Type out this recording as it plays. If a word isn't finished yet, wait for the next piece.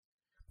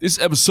This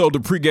episode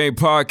of the PreGame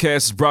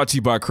Podcast is brought to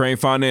you by Crane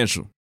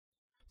Financial.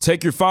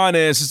 Take your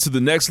finances to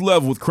the next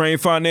level with Crane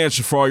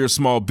Financial for all your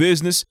small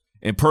business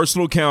and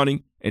personal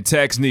accounting and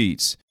tax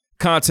needs.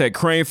 Contact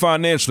Crane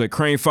Financial at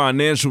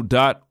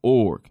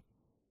cranefinancial.org.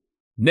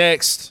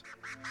 Next.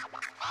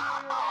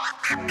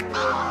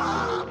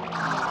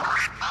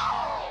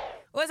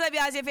 What's up,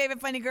 y'all? It's your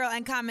favorite funny girl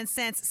and common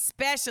sense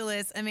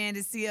specialist,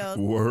 Amanda Seals.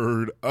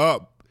 Word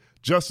up.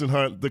 Justin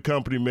Hunt, the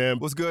company man.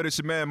 What's good? It's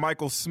your man,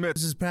 Michael Smith.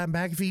 This is Pat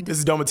McAfee. This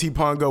is Doma T.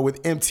 Pongo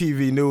with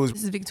MTV News.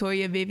 This is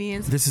Victoria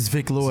Vivians. This is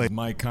Vic Lloyd. This is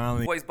Mike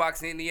Conley. Voice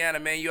Box Indiana,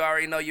 man. You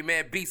already know your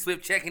man B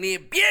Swift checking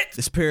in, bitch.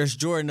 It's Paris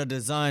Jordan of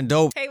Design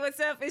Dope. Hey, what's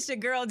up? It's your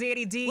girl,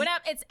 Daddy D. What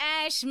up? It's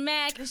Ash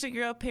Mack. It's your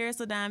girl, Paris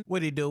Ladon.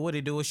 What he do?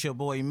 It's your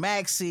boy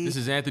Maxie. This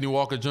is Anthony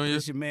Walker Jr.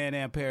 This your man,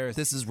 Ann Paris.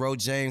 This is Ro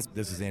James.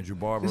 This is Andrew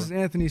Barber. This is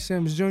Anthony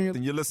Sims Jr.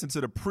 And you listen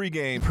to the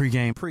PreGame.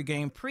 PreGame.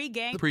 PreGame.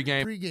 PreGame.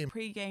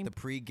 PreGame. The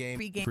PreGame.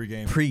 PreGame.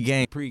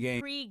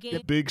 PreGame.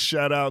 PreGame. Big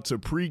shout out to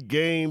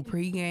PreGame.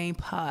 PreGame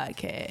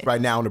Podcast.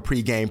 Right now on the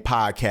PreGame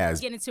Podcast.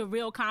 We get into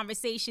real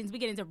conversations. We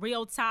get into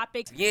real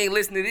topics. If you ain't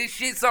listening to this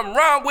shit, something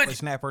wrong with you.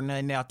 Snapper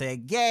nothing out there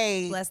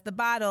gay. Bless the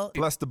bottle.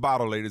 Bless the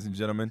bottle, ladies and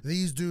gentlemen.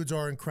 These dudes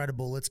are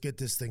incredible. Let's get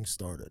this thing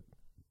started.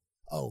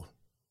 Oh.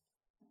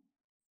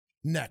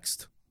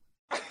 Next.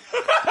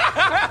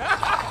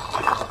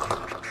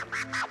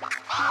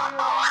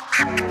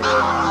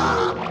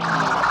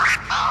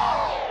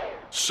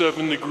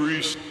 7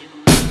 degrees.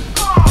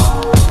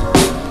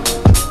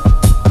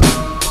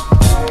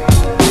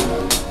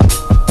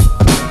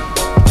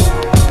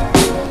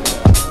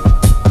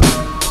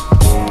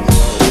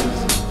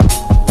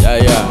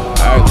 Alright,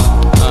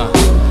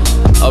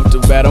 up to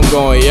bat, I'm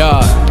going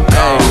yard.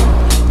 Hey,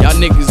 y'all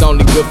niggas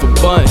only good for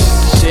bunch.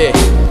 Shit,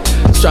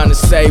 tryna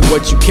say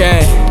what you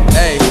can.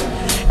 Hey,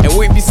 and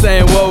we be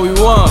saying what we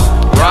want.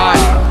 Right,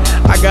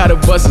 I gotta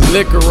bust his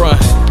liquor run.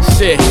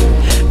 Shit,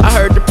 I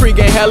heard the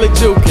PreGame hella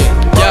jukin'.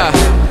 Yeah,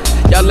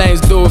 y'all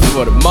lanes do it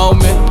for the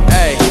moment.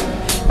 Hey,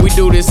 we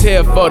do this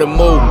here for the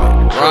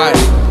movement. Right,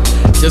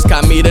 just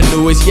got me the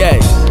newest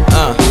yes.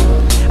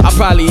 I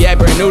probably act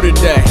brand new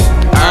today.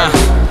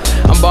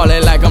 I'm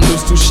ballin' like I'm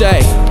loose touche.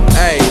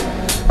 Hey,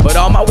 but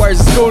all my words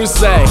is cool to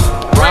say,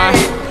 right?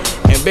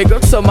 And big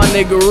up to my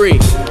niggery,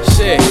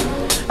 shit.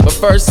 But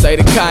first say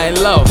the kind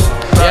low,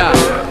 yeah.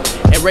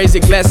 And raise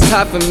your glasses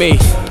high for me,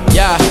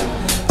 yeah.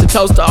 To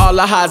toast to all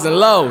the highs and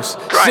lows,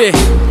 shit.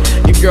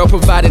 Your girl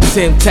providing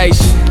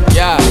temptation,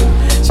 yeah.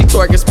 She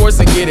twerking sports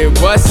and get it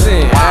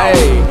bustin',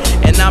 hey.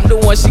 And I'm the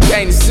one she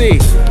came to see,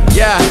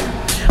 yeah.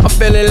 I'm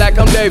feeling like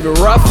I'm David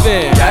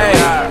Ruffin,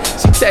 hey.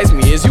 She text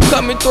me, is you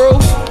coming through?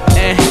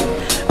 And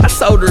I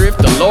told her if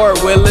the Lord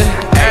willing,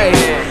 hey.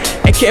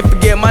 And can't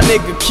forget my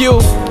nigga Q,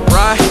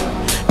 right?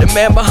 The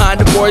man behind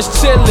the boys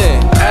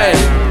chillin', hey.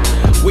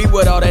 We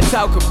what all that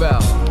talk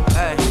about,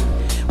 hey.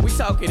 We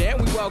talk it and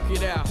we walk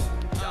it out.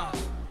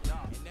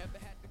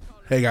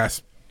 Hey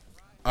guys,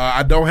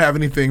 I don't have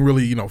anything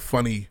really,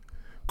 funny,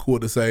 cool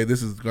to say.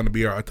 This is going to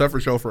be a tougher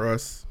show for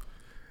us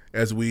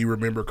as we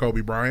remember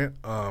Kobe Bryant.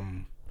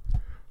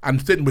 I'm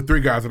sitting with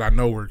three guys that I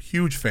know were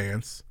huge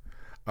fans.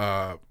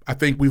 I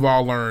think we've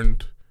all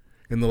learned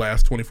in the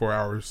last 24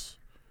 hours.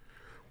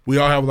 We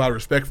all have a lot of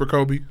respect for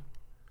Kobe.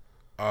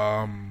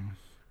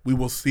 We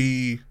will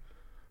see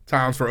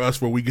times for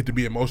us where we get to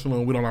be emotional,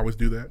 and we don't always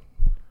do that.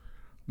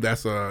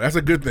 That's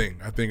a good thing.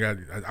 I think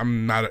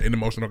I'm not an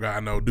emotional guy. I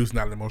know Deuce's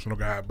not an emotional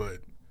guy, but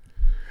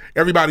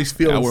everybody's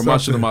feeling something. I wear my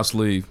shit on my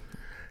sleeve.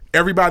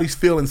 Everybody's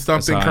feeling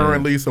something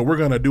currently, so we're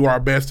going to do our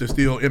best to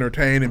still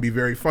entertain and be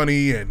very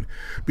funny and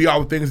be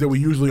all the things that we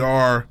usually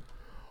are,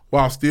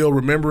 while still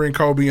remembering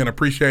Kobe and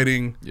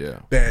appreciating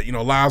that,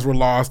 lives were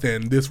lost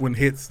and this one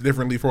hits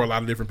differently for a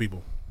lot of different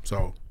people.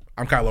 So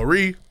I'm Kylo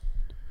Ree.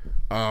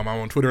 I'm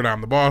on Twitter and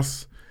I'm the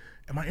boss.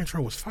 And my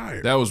intro was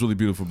fire. That was really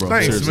beautiful, bro.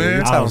 Thanks,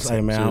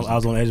 seriously. man. I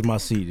was on the edge of my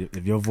seat.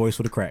 If your voice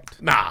would have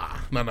cracked. Nah.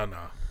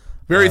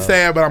 Very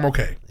sad, but I'm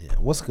okay. Yeah,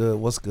 what's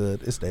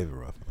good? It's David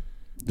Ruffin.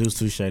 Deuce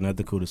Touche,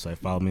 nothing cool to say.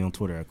 Follow me on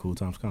Twitter at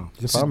CoolTimesCom.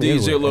 This is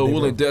DJ Lil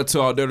Willing, death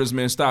to all doubters,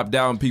 man. Stop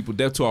doubting people.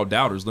 Death to all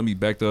doubters. Let me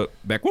back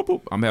whoop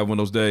whoop. I'm having one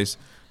of those days.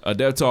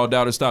 Death to all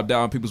doubters. Stop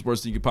doubting people's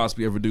worst thing you could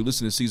possibly ever do.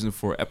 Listen to season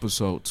 4,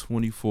 episode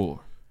 24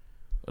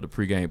 of the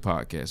PreGame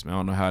Podcast, man. I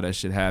don't know how that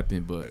shit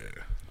happened, but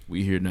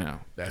we here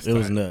now. It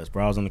was nuts,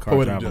 bro. I was in the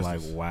car driving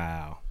like,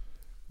 wow.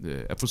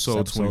 Yeah,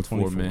 episode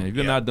 24, man. If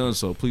you're not done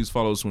so, please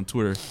follow us on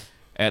Twitter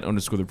 @_the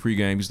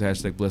PreGame. Use the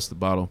hashtag bless the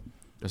bottle.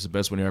 That's the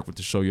best way to interact with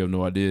the show. You have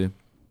no idea.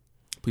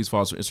 Please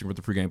follow us on Instagram with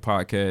the PreGame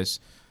Podcast.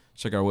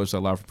 Check our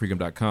website,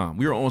 livefrompregame.com.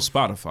 We are on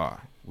Spotify.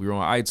 We are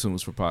on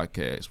iTunes for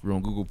podcasts. We're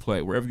on Google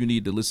Play. Wherever you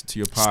need to listen to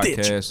your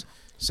podcast,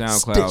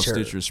 SoundCloud,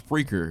 Stitcher,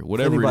 Spreaker,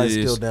 whatever it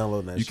is,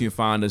 you can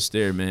find us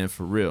there, man,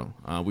 for real.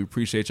 We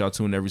appreciate y'all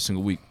tuning every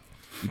single week.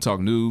 We talk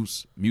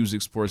news,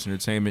 music, sports,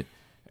 entertainment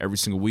every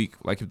single week.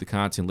 Like if the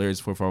content hilarious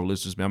for our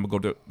listeners, man. I'm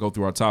going to go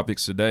through our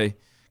topics today.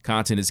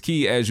 Content is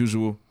key, as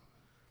usual.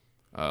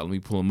 Let me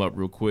pull them up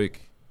real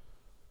quick.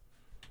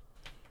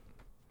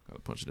 Gotta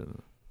punch it in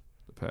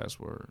the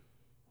password.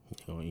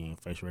 You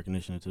ain't facial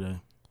recognition today?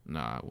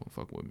 Nah, it won't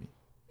fuck with me.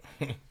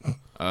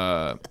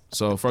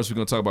 So first we're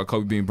going to talk about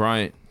Kobe Bean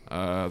Bryant.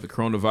 The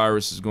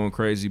coronavirus is going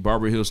crazy.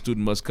 Barber Hill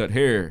student must cut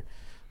hair.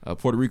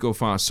 Puerto Rico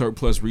finds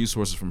surplus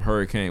resources from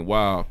hurricane.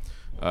 Wow.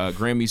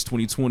 Grammys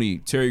 2020.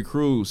 Terry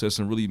Crews says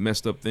some really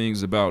messed up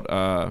things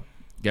about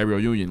Gabrielle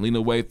Union.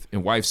 Lena Waithe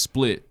and wife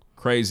split.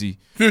 Crazy.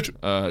 Future.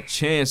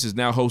 Chance is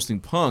now hosting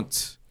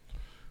Punk'd.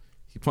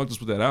 He punked us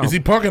with that album. Is he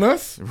punking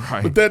us?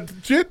 Right. With that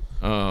shit?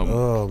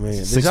 Oh,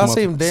 man. Did y'all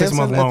see him dancing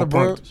at the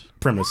brunch?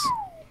 Premise.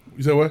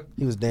 You said what?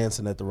 He was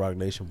dancing at the Rock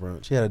Nation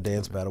brunch. He had a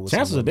dance battle with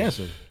Chance is a somebody.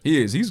 dancer.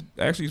 He is. He's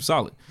actually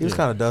solid. He was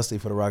kind of dusty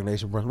for the Rock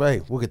Nation brunch. But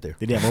hey, we'll get there.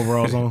 Did he have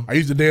overalls on? I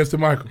used to dance to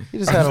Michael. He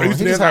just had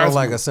on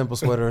like a simple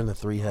sweater and a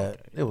 3 hat.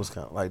 It was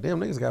kind of like,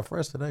 damn, niggas got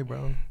fresh today,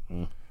 bro.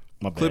 My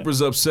bad.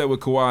 Clippers upset with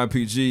Kawhi and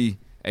PG.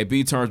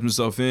 AB turns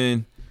himself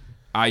in.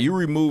 IU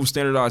removed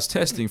standardized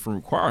testing from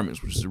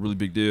requirements, which is a really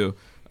big deal.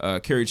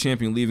 Kerry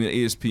Champion leaving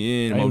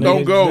ESPN. Hey,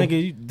 don't go.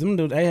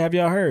 Hey, have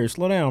y'all heard?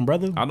 Slow down,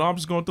 brother. I know, I'm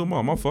just going through them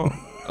all. My fault.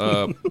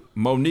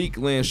 Monique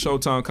lands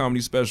Showtime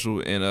comedy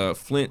special, and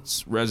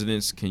Flint's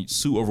residents can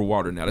sue over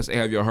water now. That's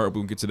Have Y'all Heard?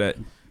 We'll get to that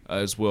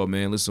as well,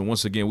 man. Listen,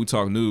 once again, we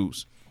talk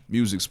news,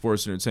 music,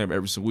 sports, and entertainment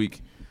every single week.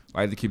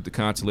 I like to keep the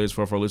content latest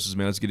for our listeners,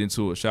 man. Let's get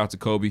into it. Shout out to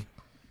Kobe.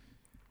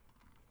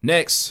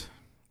 Next.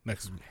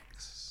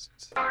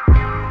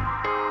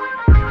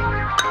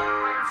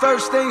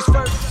 First things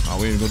first. Oh,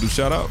 we ain't gonna do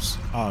shout outs.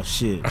 Oh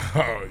shit.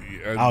 Oh,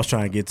 yeah. I was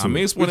trying to get to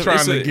it. We're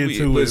trying to get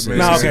to it, man.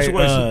 No,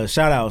 okay.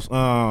 Shout outs.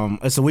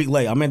 It's a week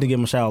late. I meant to give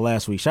him a shout out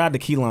last week. Shout out to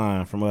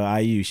Keyline from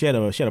IU. She had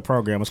a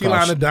program. It's called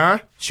Keyline to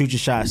die? Shoot Your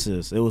Shot,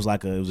 sis. It was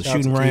a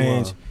shooting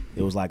range.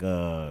 It was like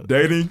a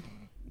dating.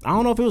 I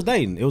don't know if it was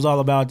dating. It was all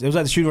about. It was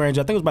at the shooting range.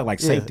 I think it was about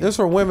like safety. It was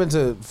for women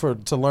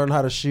to learn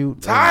how to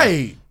shoot.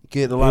 Tight.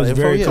 Get a lot of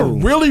info. Very cool.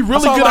 Really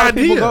good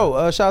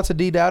idea. Shout out to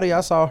D Dowdy.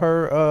 I saw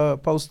her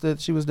post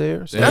that she was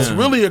there. So. That's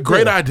really a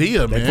great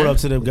idea, man. They put up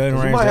to the gun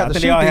range. I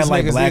think they all had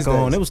like black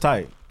on. It was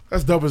tight.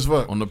 That's dope as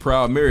fuck. On the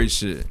Proud Married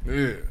shit.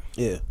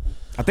 Yeah.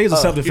 I think it's a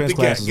self-defense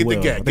class as well.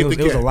 I think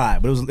it was a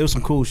lot, but it was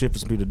some cool shit for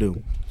some people to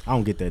do. I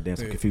don't get that dance.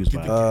 I'm confused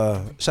by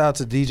it. Shout out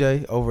to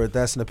DJ over at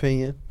That's an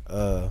Opinion.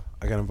 I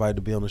got invited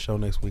to be on the show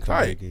next week.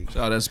 Shout out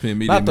to That's Opinion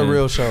Media. Not the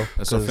real show.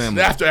 That's our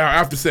family.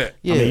 After set.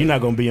 Yeah, I mean, you're not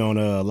gonna be on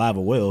Live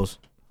with Wells.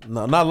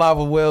 No, not Live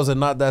with Wells and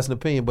not That's an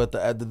Opinion, but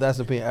the That's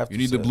an Opinion after. You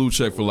need the blue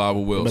check for Live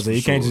with Wells. But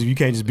you can't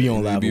just be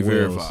on Live with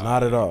Wells.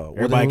 Not at all.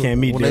 Everybody can't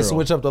meet when Daryl. They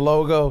switch up the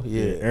logo.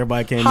 Yeah,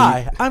 everybody can't.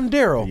 Hi, I'm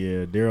Daryl.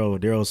 Yeah,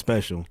 Daryl's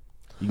special.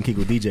 You can kick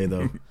with DJ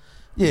though.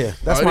 Yeah,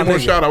 that's my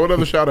shout out. What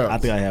other shout out? I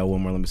think I had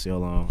one more. Let me see.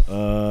 Hold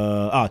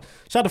on.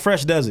 Shout out to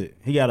Fresh Desert.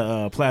 He got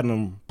a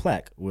platinum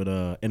plaque with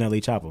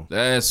NLE Chopper.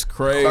 That's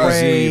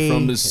crazy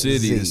from the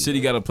city. The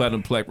city got a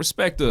platinum plaque.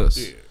 Respect us.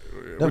 Yeah.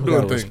 We're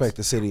doing things. Respect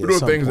the city. We're doing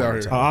things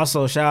out here.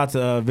 Also, shout out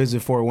to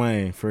Visit Fort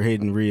Wayne for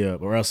hitting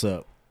re-up or us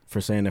up for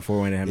saying that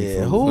Fort Wayne didn't have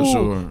any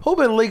food. Who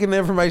been leaking the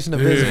information to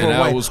Visit Fort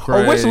Wayne? Was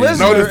crazy. Or which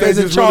listener is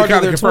in charge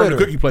of their Twitter?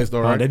 The cookie place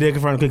though, right? They did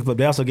confirm the cookie place.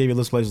 They also gave you a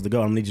list of places to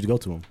go. I don't need you to go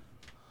to them.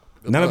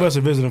 None of us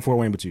are visiting Fort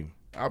Wayne but you.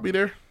 I'll be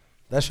there.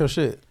 That's your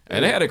shit.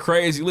 And they had a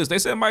crazy list. They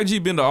said Mike G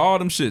been to all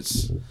them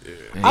shits.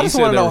 Yeah. I just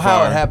want to know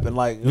how it happened.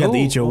 Like, you have to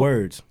eat your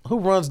words. Who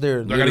runs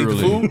their? I gotta eat the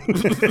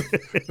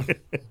food.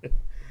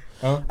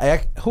 Huh?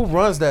 Who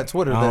runs that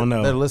Twitter? I don't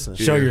know. They're listening.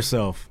 Show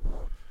yourself.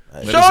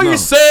 Show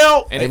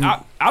yourself. And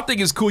I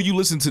think it's cool you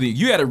listen to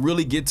you had to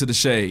really get to the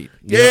shade.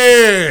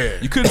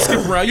 Yeah. You couldn't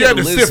skip around. You had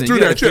to sift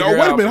through that shit. Oh,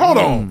 wait a minute. Hold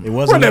on. It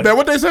wasn't that bad.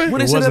 What they say? It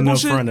wasn't up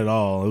front at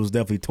all. It was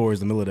definitely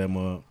towards the middle of that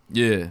mug.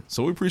 Yeah.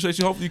 So we appreciate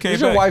you. Hopefully you came back.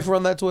 Does your wife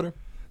run that Twitter?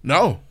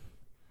 No.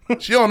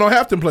 She don't know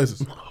half them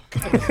places.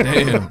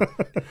 Damn.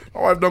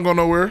 My wife don't go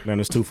nowhere. Man,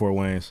 there's 2 Fort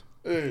Waynes.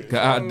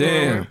 God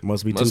damn.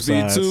 Must be two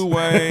sides. 2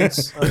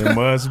 Waynes. It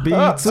must be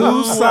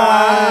 2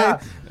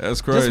 sides.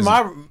 That's crazy. Just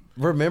my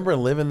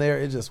remembering living there,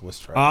 it just was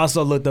trash. I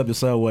also looked up the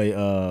Subway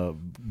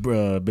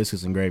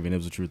biscuits and gravy, and it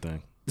was a true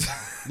thing.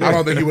 I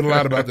don't think he would have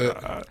lied about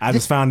that. I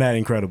just found that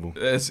incredible.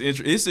 That's it's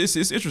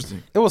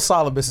interesting. It was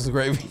solid biscuits and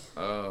gravy.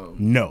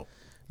 No,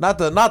 not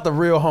the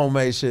real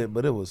homemade shit,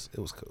 but it was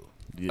cool.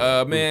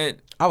 Yeah. Man,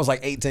 I was like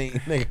 18,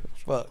 nigga.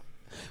 Fuck.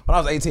 When I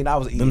was 18, I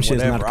was eating them shit's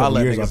whatever. not a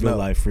couple years niggas off your know.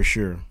 life for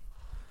sure.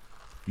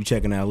 You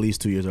checking out at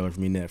least 2 years older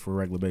from me net for a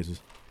regular basis.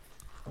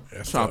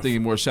 I'm trying to think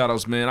of more shout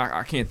outs, man.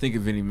 I can't think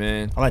of any,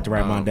 man. I like to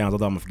write mine down. I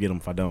thought I'm gonna forget them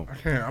if I don't. I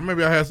can't.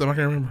 Maybe I had some. I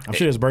can't remember. I'm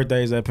sure there's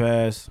birthdays that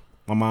passed.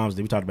 My mom's.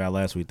 We talked about it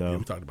last week though. Yeah,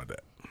 we talked about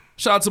that.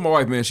 Shout out to my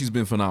wife, man. She's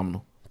been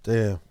phenomenal.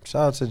 Damn.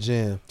 Shout out to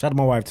Jen. Shout out to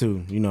my wife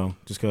too. You know,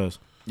 just cause.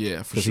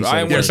 Yeah, for Cause sure. shout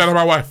out to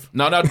my wife.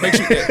 No, make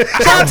sure.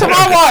 Shout out to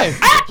my wife.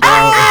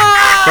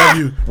 Thank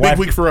you. Big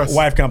week for us.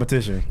 Wife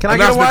competition. Can I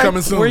get a wife?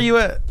 Coming soon. Where you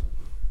at?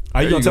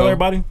 Are you gonna tell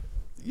everybody?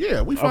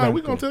 Yeah, we fine. Okay,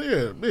 We gonna tell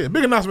you. Yeah,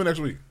 big announcement next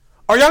week.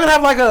 Are y'all gonna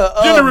have like a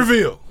gender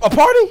reveal? A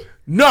party?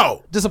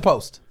 No. Just a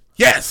post.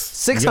 Yes.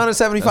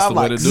 675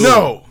 likes.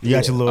 No. You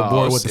got your little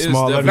boy with the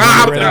small.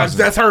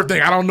 That's her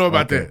thing. I don't know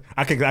about that.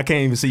 I can't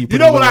even see you. You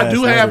know what I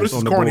do have? This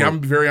is corny. I'm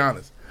gonna be very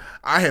honest.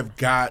 I have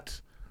got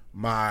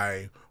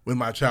my "When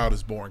My Child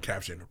Is Born"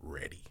 caption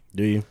ready.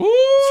 Do you?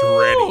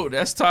 Ooh,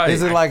 that's tight.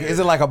 Is it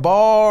like a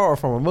bar or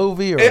from a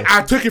movie? Or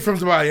I took it from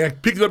somebody. I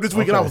picked it up this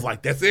week and I was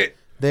like, that's it.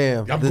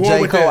 Damn. I'm the going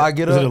J. with Cole, that. I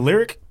Get Is Up? it a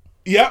lyric?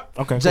 Yep.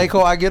 Okay. J.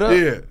 Cole, I Get Up?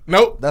 Yeah.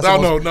 Nope. That's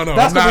No.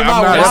 That's I'm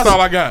not. That's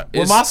all I got.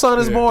 When my son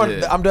is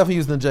born, I'm definitely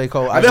using the J.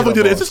 Cole. I definitely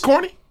did it. Is this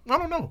corny? I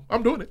don't know.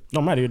 I'm doing it.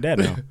 No matter your dad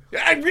now.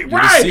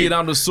 Right. See it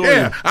on the soil.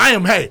 Yeah, I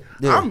am. Hey,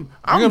 I'm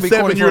gonna be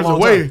 7 corny for a years long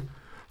away time.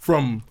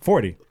 from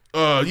 40.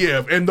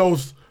 Yeah, and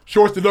those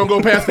shorts that don't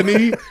go past the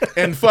knee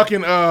and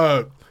fucking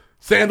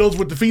sandals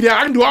with the feet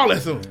out. I can do all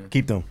that soon.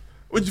 Keep them.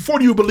 Which is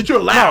 40 you, but you're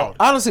allowed.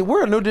 Honestly,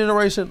 we're a new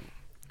generation.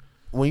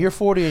 When you're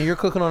 40 and you're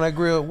cooking on that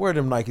grill, wear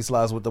them Nike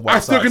slides with the white I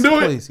still socks. can do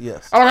it. Please,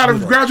 yes. I don't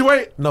have to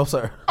graduate. No,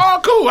 sir.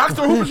 Oh, cool. I can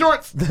still hoop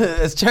shorts.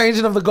 It's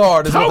changing of the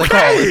guard is what they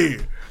call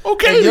it.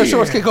 Okay. And your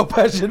shorts can go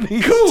past your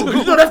knees. Cool. too.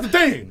 You know that's the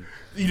thing.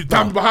 You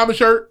Tommy Bahama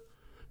shirt,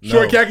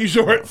 short khaki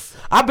shorts.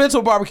 I've been to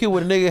a barbecue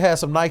where the nigga had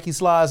some Nike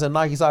slides and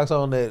Nike socks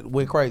on that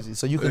went crazy,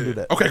 so you can do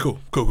that. Okay, cool.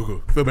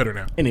 Feel better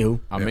now. Anywho.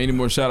 Any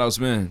more shout outs,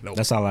 man? Nope.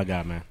 That's all I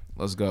got, man.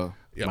 Let's go.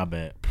 Yep. My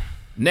bad.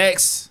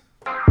 Next.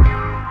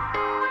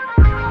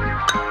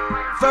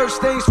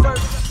 First things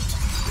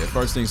first. Yeah,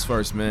 first things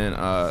first, man.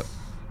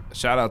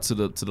 Shout out to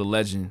the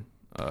legend.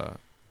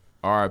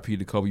 R.I.P.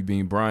 to Kobe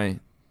Bean Bryant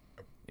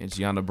and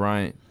Gianna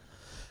Bryant.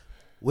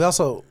 We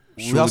also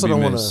Truly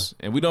don't want missed.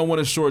 And we don't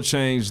want to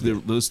shortchange the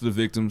list of the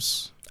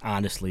victims.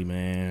 Honestly,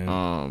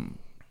 man.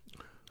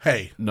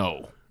 Hey,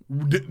 no.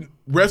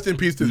 Rest in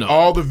peace to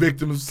all the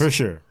victims, for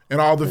sure, and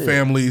all the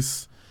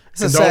families.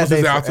 It's a sad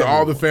day Condolences out for to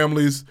all the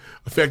families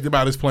affected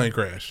by this plane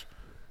crash.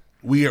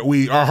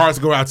 Our hearts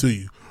go out to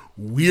you.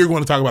 We are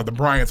going to talk about the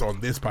Bryants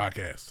on this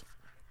podcast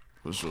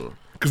For sure.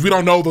 because we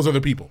don't know those other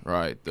people.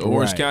 Right. The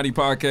Orange County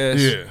podcast.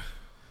 Yeah.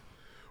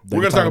 We're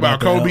going to talk about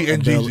Kobe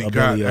and Gigi.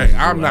 God, hey,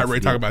 I'm not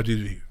ready to talk about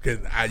Gigi because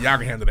y'all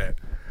can handle that.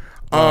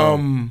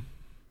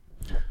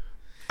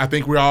 I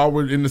think we all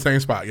were in the same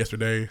spot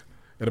yesterday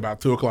at about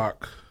 2:00.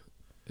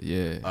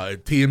 Yeah.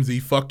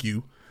 TMZ, fuck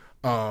you.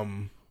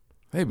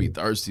 They be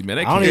thirsty, man.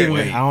 They I can't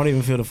wait. don't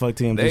even feel the fuck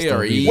TMZ. They stuff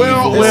are either.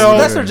 evil. Well,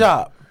 that's their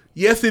job.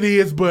 Yes, it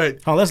is,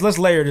 but let's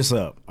layer this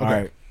up. Okay. All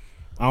right.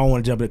 I don't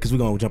want to jump in because we're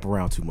gonna jump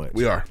around too much.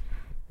 We are.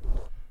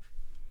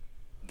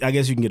 I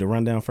guess you can get a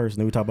rundown first,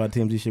 and then we talk about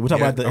TMZ shit. We'll talk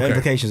about the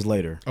implications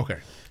later. Okay.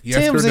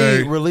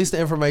 TMZ released the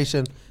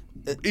information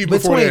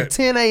between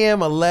 10 a.m.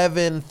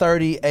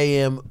 11:30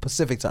 a.m.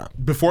 Pacific time.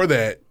 Before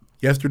that,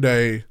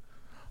 yesterday,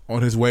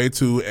 on his way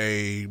to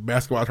a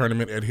basketball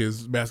tournament at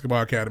his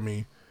basketball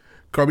academy,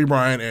 Kobe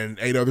Bryant and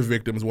 8 other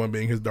victims, one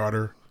being his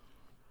daughter,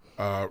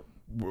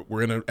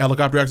 were in a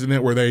helicopter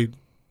accident where they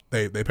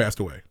passed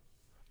away.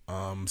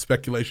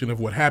 Speculation of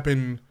what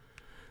happened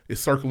is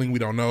circling. We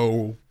don't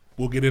know.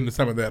 We'll get into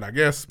some of that, I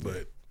guess,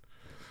 but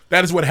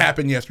that is what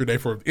happened yesterday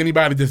for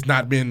anybody that's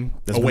not been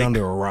awake. Been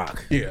under a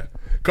rock. Yeah.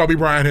 Kobe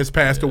Bryant has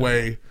passed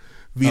away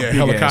via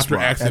helicopter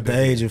accident. At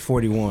the age of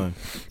 41.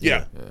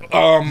 Yeah.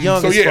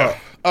 Young as fuck.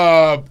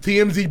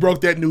 TMZ broke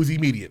that news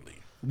immediately,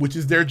 which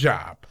is their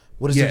job.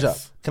 What is their job?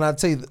 Can I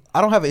tell you, I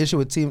don't have an issue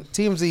with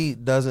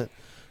TMZ doesn't.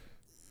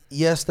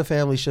 Yes, the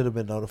family should have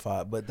been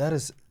notified, but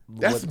that's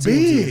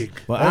big.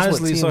 But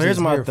honestly, so here's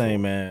my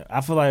thing, man.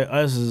 I feel like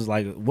us is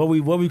like what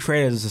we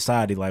create as a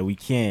society. Like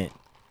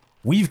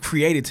we've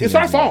created TMZ. It's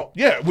our fault.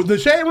 Yeah, with the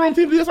Shade Room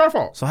TMZ, it's our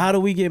fault. So how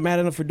do we get mad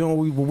at them for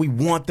doing what we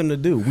want them to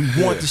do? We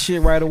want the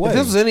shit right away. If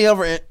this was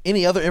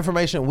any other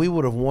information, we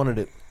would have wanted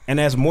it. And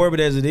as morbid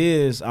as it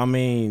is, I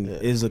mean,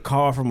 is a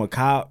call from a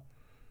cop?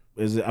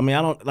 Is it? I mean,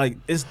 I don't like.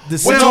 It's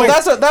the well, no,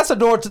 that's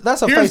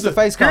a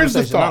face-to-face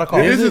conversation, not a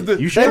call.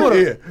 You sure?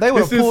 They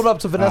would have pulled up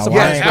to Vanessa.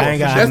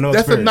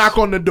 That's a knock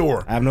on the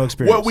door. I have no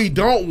experience. What we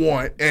don't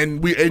want,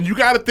 and you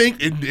got to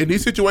think in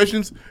these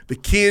situations, the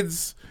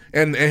kids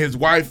and his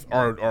wife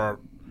are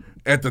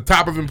at the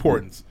top of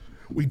importance.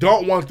 We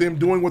don't want them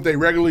doing what they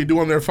regularly do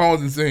on their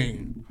phones and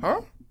saying,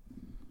 "Huh,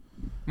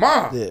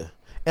 Mom." Yeah,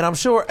 and I'm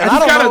sure. And I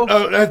just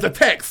got a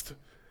text,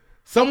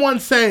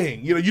 someone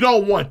saying, you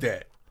don't want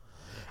that.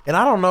 And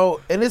I don't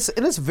know, and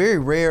it's very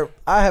rare.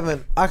 I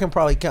can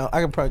probably count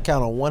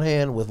on one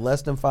hand with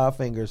less than 5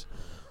 fingers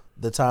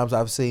the times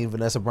I've seen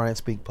Vanessa Bryant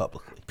speak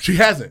publicly. She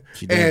hasn't.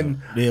 And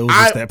it was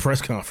just that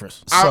press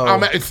conference.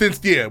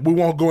 We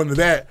won't go into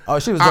that. Oh,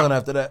 she was done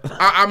after that.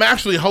 I'm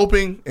actually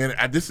hoping, and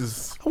I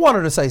want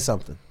her to say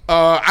something.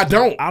 I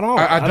don't. I don't.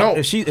 I don't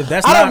need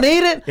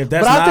it. But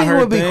I think it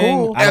would be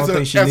cool.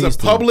 As a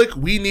public,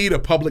 we need a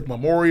public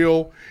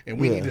memorial, and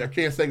we need. I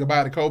can't say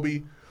goodbye to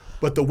Kobe.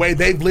 But the way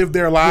they've lived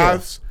their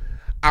lives,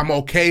 I'm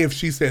okay if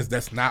she says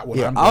that's not what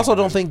I'm doing. I also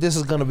don't think this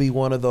is going to be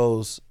one of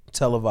those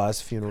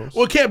televised funerals.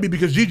 Well, it can't be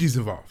because Gigi's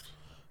involved.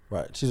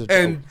 Right.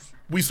 And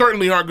we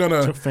certainly aren't going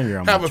to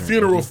have a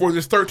funeral for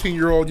this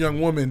 13-year-old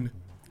young woman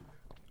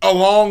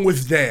along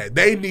with dad.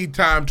 They need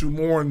time to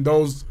mourn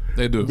those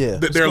their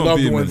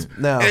loved ones.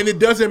 Now, and it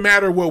doesn't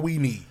matter what we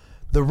need.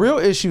 The real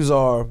issues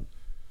are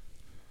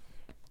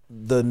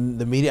the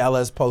media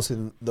outlets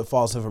posting the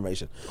false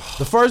information.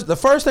 The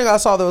first thing I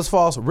saw that was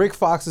false, Rick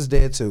Fox is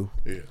dead too.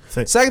 Yeah.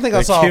 Second thing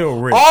I saw,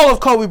 all of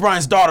Kobe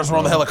Bryant's daughters were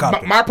on the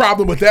helicopter. My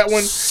problem with that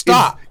one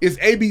is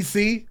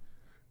ABC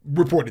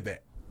reported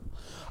that.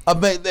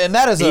 And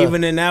that is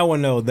even in that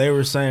one though, they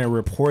were saying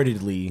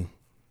reportedly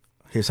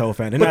his whole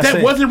family. But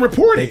that wasn't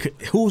reported.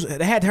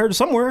 They had heard it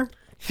somewhere.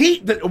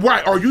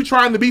 Right? Are you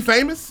trying to be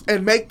famous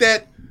and make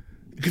that?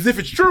 Because if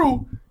it's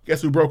true,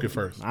 guess who broke it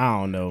first? I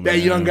don't know, man. That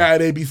young guy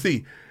at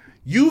ABC.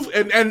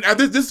 And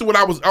this is what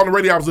I was on the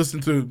radio. I was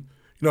listening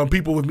to,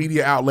 people with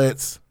media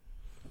outlets.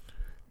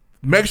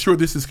 Make sure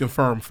this is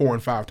confirmed 4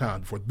 and 5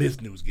 times before this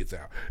news gets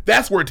out.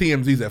 That's where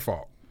TMZ's at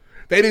fault.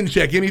 They didn't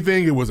check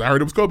anything. I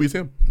heard it was Kobe. It's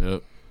him.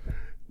 Yep.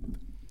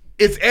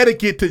 It's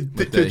etiquette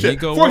to check.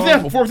 For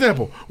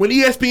example, when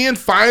ESPN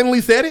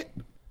finally said it,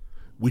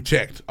 we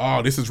checked.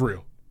 Oh, this is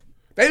real.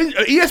 They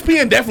didn't.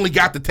 ESPN definitely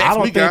got the text. I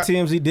don't think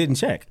TMZ didn't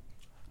check.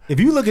 If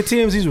you look at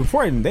TMZ's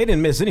reporting, they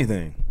didn't miss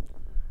anything.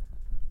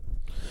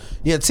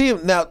 Yeah,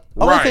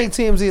 only thing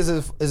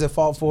TMZ is at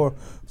fault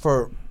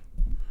for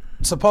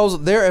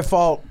suppose they're at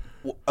fault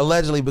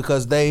allegedly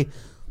because they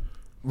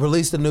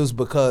released the news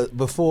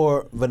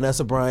before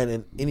Vanessa Bryant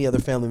and any other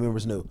family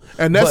members knew.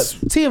 And but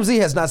TMZ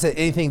has not said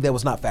anything that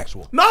was not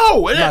factual.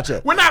 No, not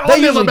yet. We're not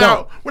on them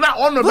about. We're not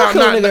on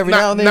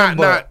them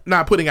about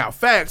not putting out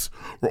facts.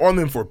 We're on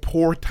them for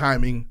poor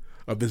timing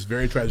of this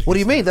very tragic. What do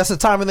you mean? That's the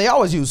timing they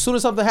always use. As soon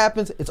as something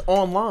happens, it's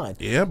online.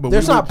 Yeah, but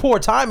there's not poor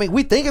timing.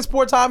 We think it's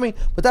poor timing,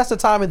 but that's the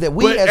timing that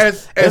we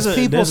as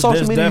people,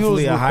 social media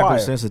definitely users a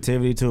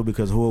hypersensitivity to it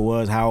because who it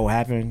was, how it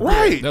happened.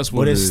 Right. That's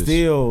what but it it's is.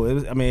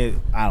 still. I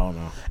mean, I don't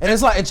know. And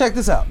it's like, and check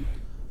this out.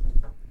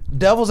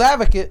 Devil's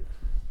advocate.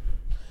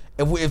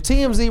 If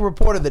TMZ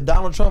reported that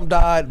Donald Trump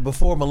died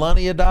before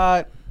Melania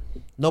died,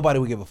 nobody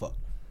would give a fuck.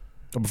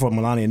 Before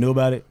Melania knew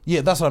about it?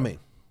 Yeah, that's what I mean.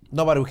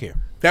 Nobody would care.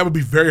 That would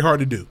be very hard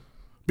to do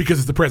because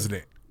it's the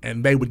president,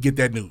 and they would get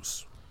that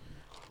news.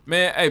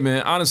 Man, hey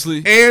man,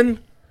 honestly, and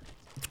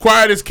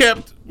quiet as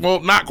kept.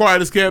 Well, not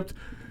quiet as kept.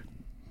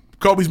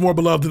 Kobe's more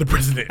beloved than the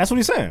president. That's what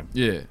he's saying.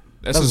 Yeah,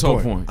 that's his whole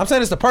point. I'm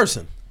saying it's the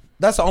person.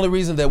 That's the only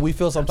reason that we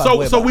feel some type of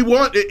way. So we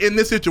want in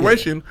this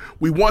situation,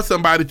 we want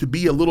somebody to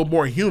be a little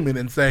more human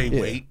and say,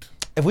 wait.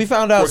 If we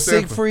found out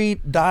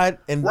Siegfried died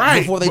and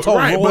before they told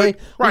Roy,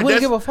 we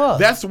wouldn't give a fuck.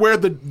 That's where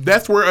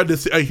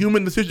a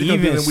human decision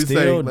comes in, and we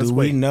say, let's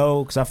wait. We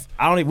know? Because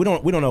we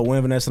don't know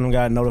when Vanessa and them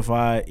got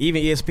notified.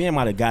 Even ESPN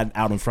might have gotten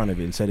out in front of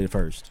it and said it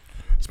first.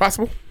 It's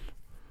possible.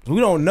 We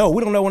don't know.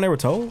 We don't know when they were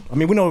told. I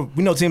mean, we know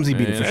TMZ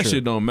beat it for that sure.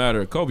 shit don't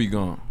matter. Kobe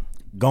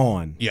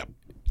gone. Yep.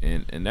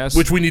 And that's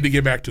which we need to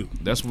get back to.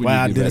 That's what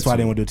we that's why I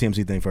didn't want to do a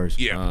TMZ thing first.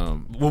 Yeah.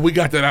 Well, we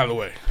got that out of the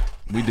way.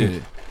 We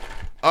did.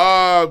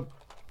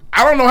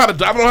 I don't know how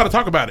to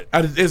talk about it.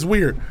 It's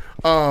weird.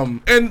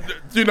 And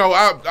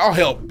I'll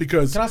help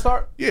because. Can I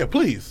start? Yeah,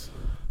 please.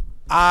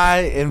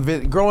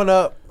 Growing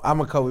up,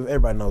 I'm a Kobe.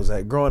 Everybody knows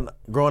that.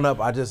 Growing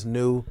up, I just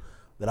knew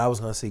that I was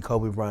going to see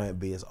Kobe Bryant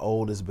be as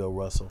old as Bill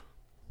Russell.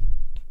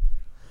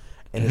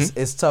 And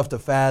it's tough to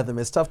fathom.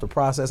 It's tough to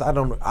process.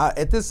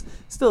 At this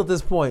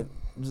point,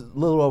 a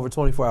little over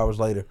 24 hours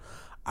later,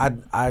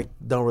 I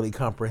don't really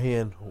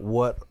comprehend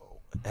what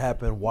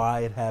happened,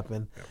 why it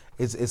happened.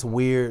 It's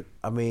weird.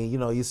 I mean,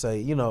 you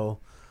say,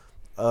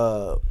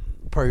 per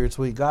your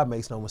tweet, God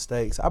makes no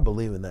mistakes. I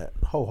believe in that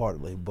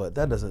wholeheartedly, but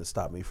that doesn't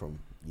stop me from,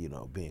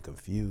 being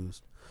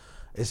confused.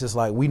 It's just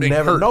like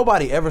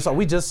nobody ever saw.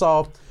 We just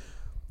saw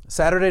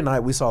Saturday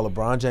night. We saw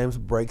LeBron James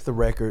break the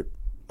record,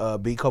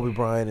 beat Kobe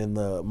Bryant in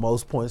the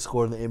most points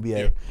scored in the NBA.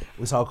 Yep.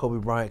 We saw Kobe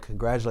Bryant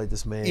congratulate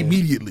this man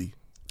immediately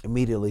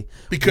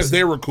because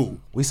they were cool.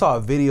 We saw a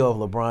video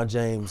of LeBron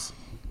James,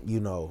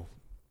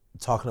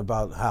 talking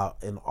about how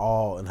in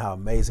awe and how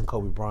amazing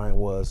Kobe Bryant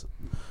was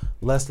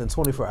less than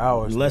 24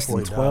 hours. Less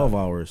than 12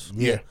 hours.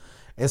 Yeah.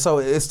 And so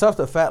it's tough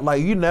to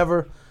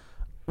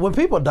when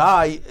people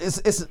die,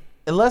 it's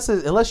unless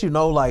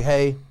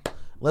hey,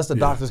 unless the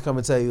doctors come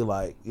and tell you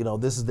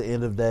this is the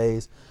end of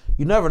days,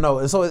 you never know.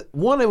 And so it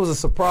was a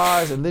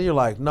surprise, and then you're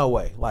like, no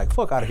way,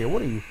 fuck out of here.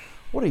 What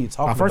are you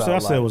talking about? First thing I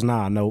said was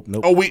nope.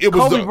 Oh, it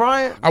was Kobe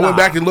Bryant. I went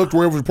back and looked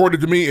where it was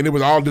reported to me, and it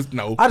was all just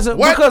no.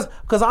 Because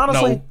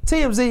honestly,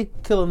 TMZ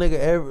kill a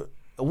nigga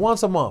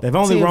once a month. They've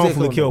only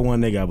wrongfully killed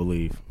one nigga, I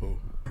believe.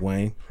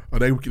 Wayne. Oh,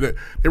 they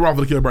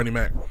wrongfully killed Bernie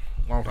Mac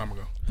a long time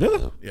ago.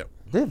 Did they? Yep.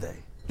 Did they?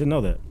 Didn't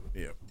know that.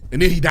 Yeah.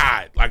 And then he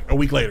died a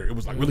week later. It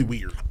was really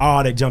weird.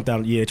 Oh, they jumped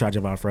out. Yeah, tried to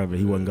jump out forever.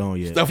 He wasn't gone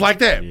yet. Stuff like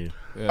that.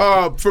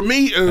 Yeah. For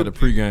me, at the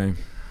pregame.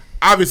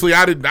 Obviously,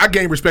 I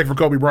gained respect for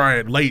Kobe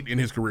Bryant late in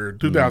his career.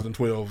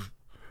 2012,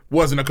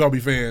 wasn't a Kobe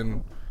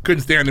fan,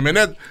 couldn't stand him,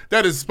 and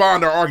that has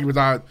spawned our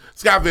arguments.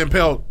 Scott Van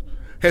Pelt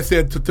has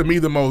said to me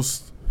the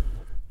most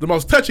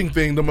touching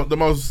thing, the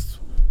most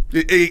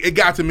it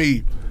got to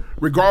me.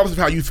 Regardless of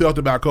how you felt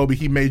about Kobe,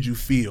 he made you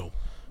feel.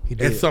 He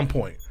did. At some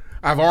point.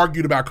 I've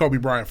argued about Kobe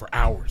Bryant for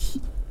hours.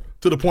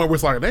 To the point where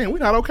it's like, damn, we're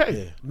not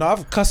okay. Yeah. No,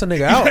 I've cussed a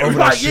nigga out over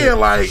that shit.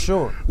 Yeah,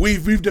 sure.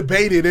 We've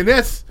debated, and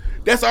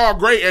that's all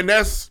great, and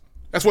that's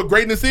what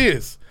greatness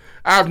is.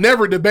 I've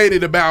never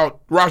debated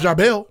about Raja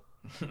Bell.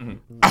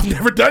 I've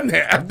never done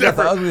that.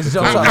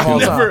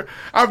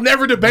 I've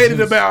never debated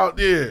about.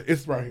 Yeah,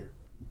 it's right here.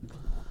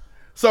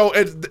 So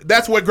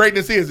that's what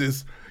greatness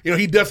is.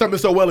 He does something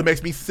so well it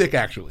makes me sick.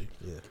 Actually,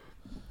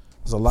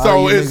 There's a lot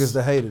of you niggas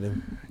that hated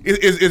him.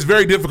 It's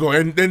very difficult,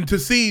 and to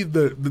see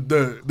the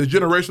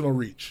generational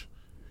reach.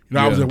 You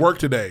know, I was at work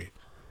today,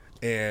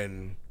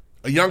 and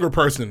a younger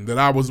person that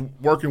I was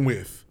working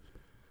with,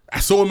 I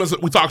saw him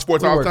we talk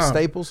sports all the time.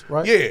 Staples,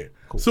 right? Yeah.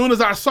 Cool. Soon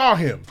as I saw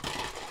him,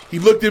 he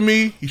looked at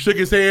me, he shook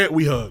his head,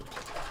 we hugged.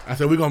 I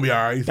said, "We're gonna be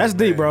all right." That's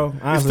deep, bro.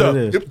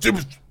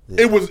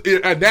 It was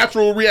a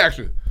natural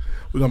reaction.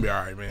 We're gonna be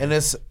all right, man.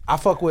 And I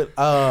fuck with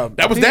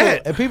that was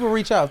that. And people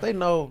reach out. They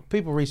know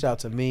people reach out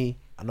to me.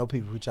 I know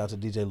people reach out to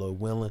DJ Lloyd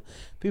Whelan.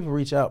 People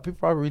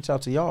probably reach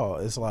out to y'all.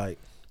 It's like,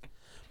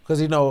 because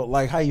you know,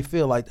 like how you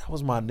feel, like that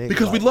was my nigga.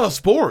 Because like, we love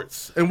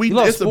sports, and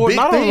it's sports. a big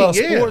not thing. Not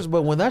only love sports,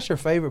 but when that's your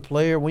favorite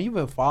player, when you've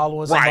been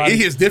following somebody, right, it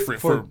hits different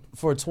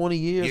for 20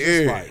 years. Yeah.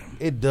 It's like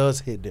it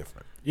does hit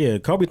different. Yeah,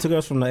 Kobe took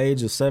us from the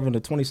age of 7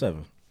 to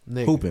 27,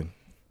 hooping.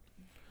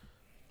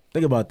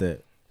 Think about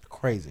that.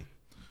 Crazy.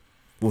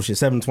 Well, shit,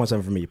 7 to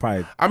 27 for me.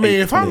 Probably. I mean,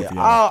 if I'm,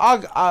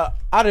 I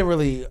didn't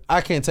really.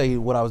 I can't tell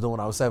you what I was doing when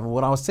I was 7.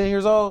 When I was 10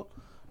 years old,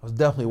 I was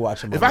definitely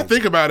watching. If I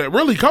think about it,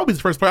 really, Kobe's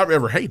the first player I've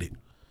ever hated.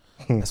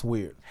 That's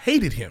weird.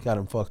 Hated him. Got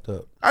him fucked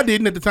up. I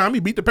didn't at the time. He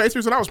beat the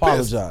Pacers, and I was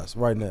Apologize pissed.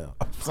 right now.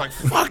 It's like,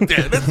 fuck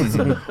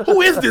that.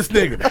 Who is this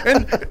nigga?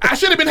 And I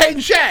should have been hating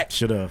Shaq.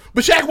 Should have.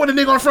 But Shaq was the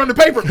nigga on the front of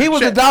the paper. He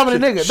was the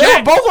dominant nigga. They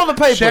were both on the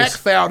papers. Shaq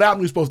fouled out and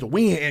we were supposed to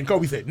win, and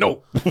Kobe said,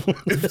 no.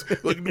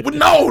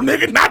 No,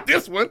 nigga, not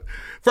this one.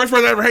 First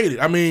person I ever hated.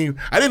 I mean,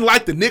 I didn't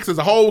like the Knicks as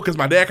a whole because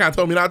my dad kind of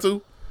told me not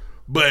to.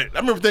 But I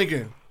remember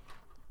thinking.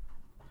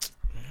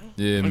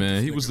 Yeah,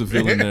 man. He was the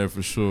villain there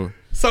for sure.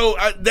 So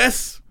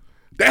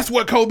that's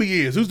what Kobe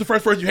is. Who's the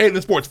first person you hate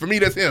in sports? For me,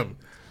 that's him.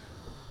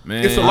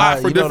 Man, it's a lot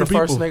for different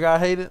people. The first nigga I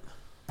hated?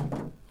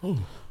 Ooh.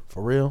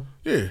 For real?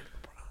 Yeah.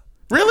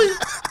 Really?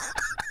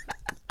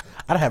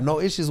 I'd have no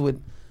issues with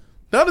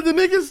none of the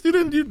niggas. You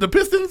didn't the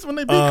Pistons when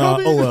they beat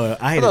Kobe.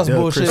 I hated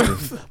Doug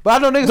Christie. But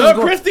I know niggas. Doug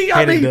Christie.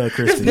 I mean, Doug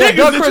Christie. Yeah,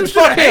 Doug Christie.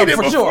 Fuck him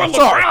for sure.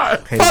 Sorry.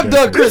 Fuck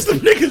Doug Christie.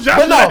 Niggas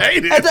y'all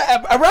hated.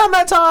 Around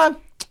that time,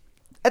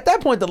 at that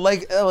point, the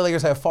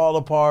Lakers had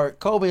fallen apart.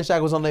 Kobe and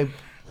Shaq was on their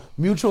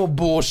mutual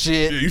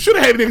bullshit. Yeah, you should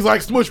have hated niggas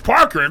like Smush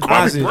Parker and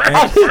Kwame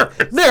Brown.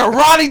 Nigga,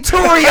 Ronnie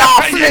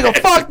Turiaf, nigga,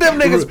 fuck them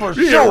niggas for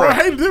sure. I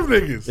hated them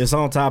niggas. It's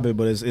on topic,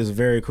 but it's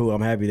very cool.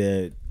 I'm happy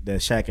that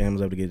Shaq and him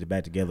was able to get it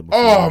back together.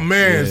 Oh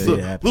man,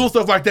 little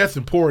stuff like that's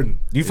important.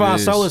 You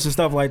find solace and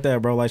stuff like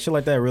that, bro. Like shit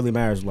like that really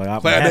matters.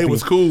 Like Glad they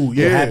was cool,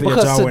 yeah.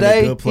 Because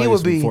today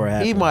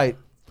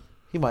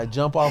he might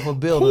jump off a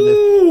building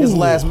if his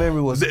last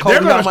memory was Kobe.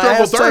 They're gonna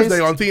struggle Thursday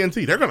on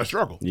TNT. They're gonna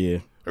struggle. Yeah,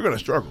 they're gonna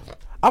struggle.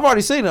 I've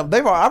already seen them.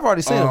 I've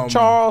already seen them.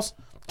 Charles,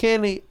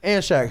 Kenny,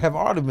 and Shaq have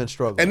already been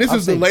struggling. And this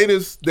is the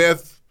latest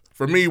death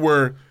for me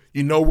where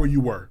you know where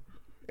you were.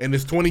 And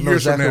it's 20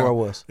 years from now. Where I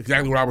was.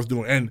 Exactly what I was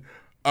doing.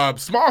 And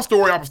small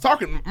story, I was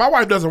talking, my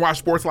wife doesn't watch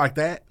sports like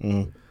that.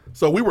 Mm-hmm.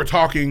 So we were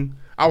talking.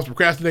 I was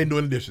procrastinating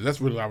doing the dishes. That's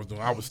what I was doing.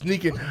 I was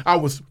sneaking. I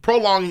was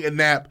prolonging a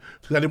nap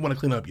because I didn't want to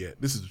clean up yet.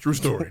 This is a true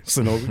story.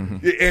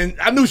 And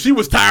I knew she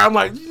was tired. I'm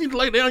like, you need to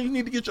lay down. You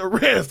need to get your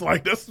rest.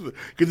 Like that's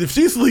because if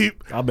she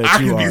sleep, I bet I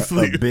you can be are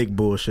asleep. A big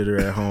bullshitter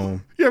at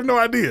home. You have no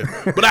idea.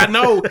 But I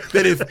know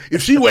that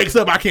if she wakes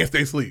up, I can't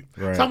stay asleep.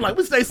 Right. So I'm like,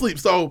 we stay asleep.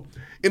 So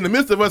in the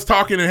midst of us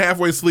talking and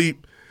halfway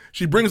asleep,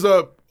 she brings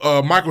up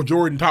Michael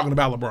Jordan talking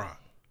about LeBron.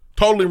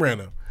 Totally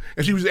random.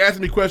 And she was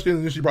asking me questions,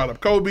 and then she brought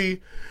up Kobe.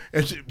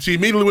 And she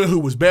immediately went, who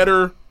was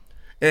better?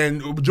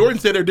 And Jordan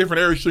said they're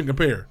different eras, shouldn't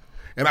compare.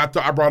 And I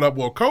brought up,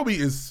 well, Kobe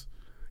is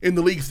in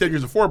the league 7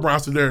 years before Brown,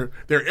 so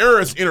their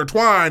eras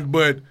intertwined,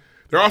 but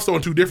they're also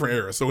in two different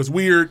eras. So it's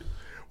weird.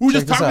 We were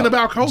just talking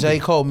about Kobe. J.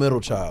 Cole middle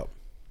child.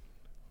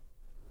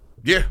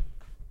 Yeah.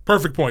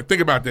 Perfect point.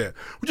 Think about that.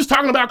 We're just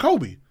talking about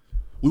Kobe.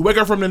 We wake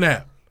up from the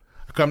nap.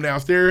 I come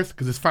downstairs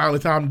because it's finally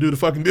time to do the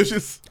fucking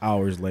dishes.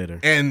 Hours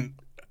later. And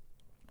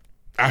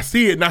I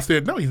see it and I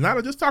said, no, he's not.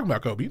 I'm just talking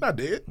about Kobe. He's not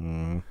dead.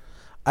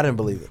 I didn't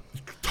believe it.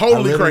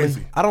 Totally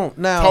crazy. I don't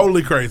now.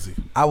 Totally crazy.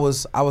 I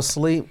was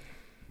asleep.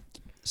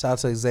 Shout out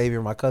to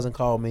Xavier. My cousin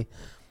called me.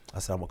 I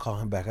said, I'm going to call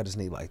him back. I just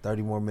need like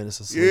 30 more minutes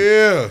of sleep.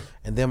 Yeah.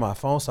 And then my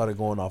phone started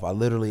going off. I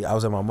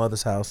was at my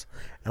mother's house,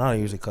 and I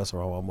don't usually cuss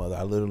around my mother.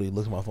 I literally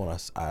looked at my phone.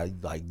 I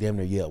like damn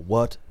near yelled,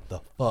 what the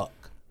fuck?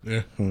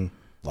 Yeah.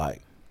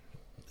 Like,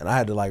 and I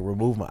had to like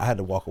I had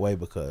to walk away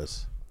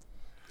because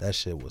that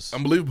shit was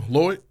unbelievable.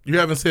 Lloyd, you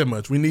haven't said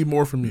much. We need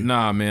more from you.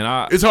 Nah,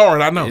 man. It's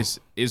hard, I know.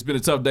 It's been a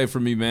tough day for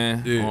me, man,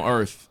 on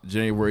Earth,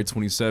 January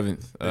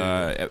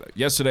 27th.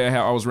 Yesterday,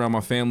 I was around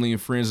my family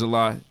and friends a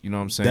lot. You know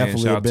what I'm saying?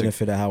 Definitely a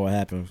benefit of how it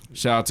happened.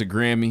 Shout out to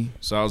Grammy.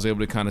 So I was able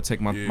to kind of take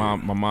my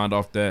mind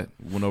off that.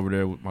 Went over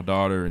there with my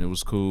daughter, and it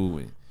was cool.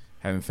 And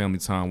having family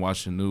time,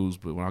 watching the news.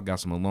 But when I got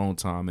some alone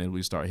time, man, it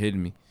really started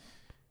hitting me.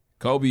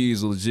 Kobe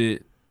is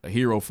legit a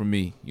hero for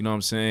me. You know what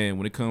I'm saying?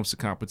 When it comes to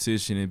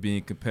competition and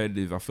being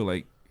competitive, I feel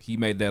like he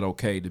made that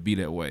okay to be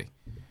that way.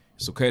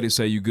 It's okay to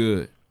say you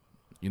good.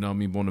 You know what I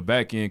mean? But on the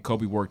back end,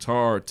 Kobe worked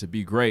hard to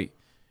be great.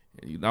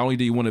 Not only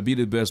did he want to be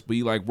the best, but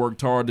he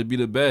worked hard to be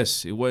the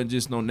best. It wasn't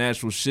just no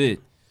natural shit.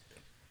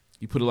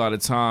 He put a lot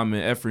of time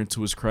and effort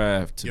into his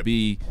craft to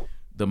be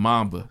the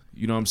Mamba.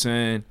 You know what I'm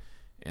saying?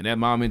 And that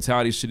mom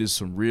mentality shit is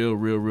some real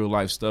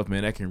life stuff,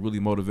 man. That can really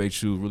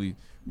motivate you,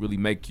 really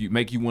make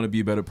you want to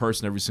be a better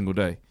person every single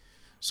day.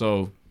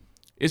 So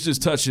it's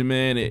just touching,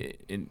 man.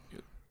 And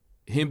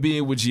him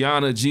being with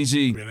Gianna,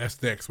 Gigi. Man,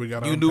 that's next. We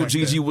got. You knew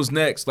Gigi was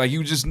next. Like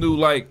you just knew,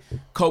 like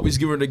Kobe's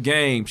giving her the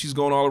game. She's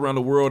going all around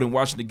the world and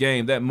watching the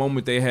game. That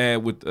moment they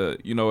had with,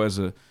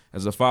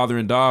 as a father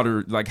and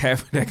daughter, like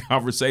having that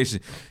conversation.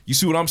 You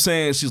see what I'm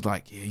saying? She's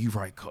like, yeah, you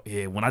right.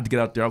 Yeah, when I get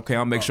out there, okay,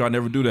 I'll make sure I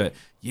never do that.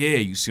 Yeah,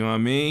 you see what I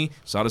mean?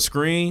 Saw the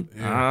screen?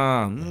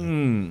 Yeah.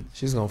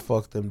 She's going to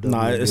fuck them.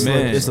 Nah, it's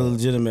a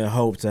legitimate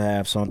hope to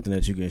have something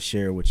that you can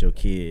share with your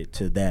kid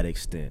to that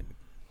extent.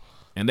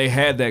 And they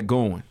had that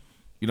going.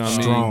 You know what I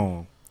mean?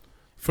 Strong.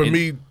 For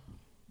me,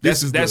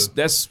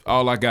 that's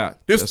all I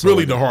got. This is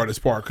really the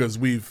hardest part because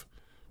we've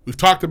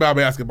talked about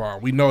basketball.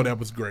 We know that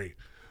was great.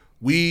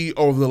 We,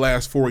 over the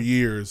last 4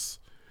 years,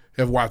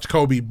 have watched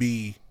Kobe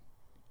be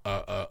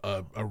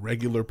a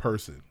regular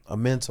person. A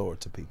mentor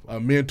to people.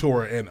 A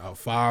mentor and a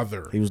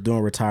father. He was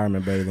doing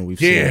retirement better than we've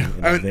seen.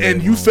 Yeah,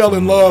 and you fell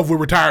in love with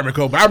retirement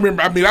Kobe.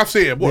 I've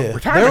said,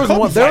 retirement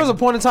Kobe? There was a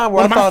point in time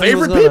where I thought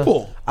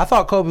people. I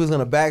thought Kobe was going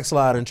to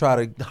backslide and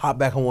try to hop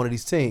back on one of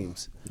these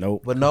teams.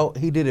 Nope. But no,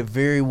 he did it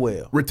very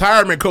well.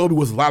 Retirement Kobe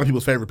was a lot of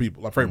people's favorite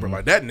people. Like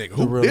that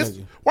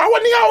nigga. Why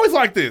wasn't he always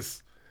like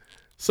this?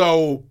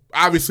 So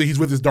obviously he's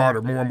with his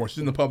daughter more and more. She's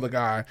in the public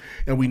eye,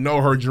 and we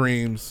know her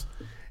dreams.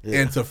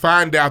 Yeah. And to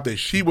find out that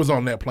she was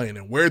on that plane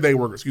and where they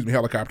were,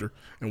 helicopter,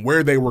 and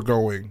where they were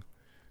going,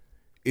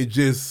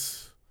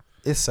 it's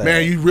sad.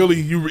 Man,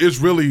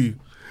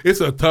 it's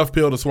a tough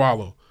pill to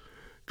swallow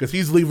because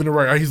he's leaving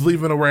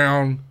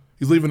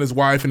his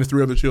wife and his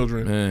 3 other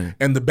children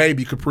and the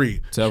baby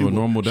Capri. To have a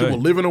normal day. She will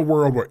live in a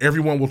world where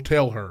everyone will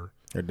tell her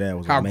her dad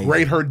was how amazing.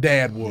 Great her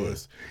dad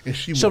was, and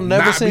she'll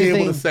never be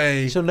able to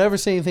say. She'll never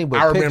see anything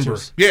but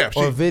pictures,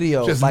 or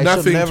videos. Just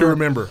nothing to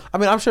remember. I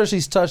mean, I'm sure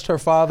she's touched her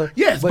father.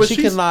 Yes, but she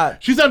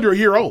cannot. She's under a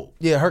year old.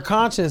 Yeah, her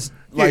conscience,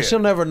 she'll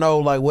never know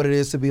what it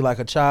is to be like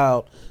a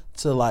child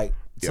to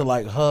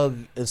hug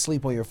and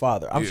sleep on your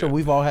father. I'm sure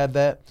we've all had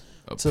that.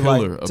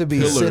 To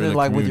be sitting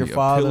with your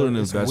father in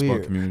the basketball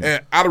community.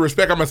 And out of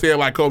respect, I'm gonna say it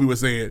like Kobe was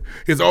saying.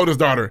 His oldest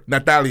daughter,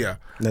 Natalia,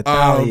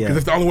 because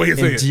it's the only way he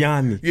says it.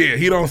 Gianni. Yeah,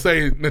 he don't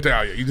say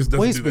Natalia. He just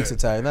doesn't. He speaks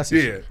Italian. That's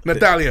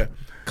Natalia.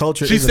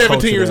 Culture. She's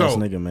 17 years old.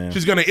 Nigga, man.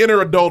 She's gonna enter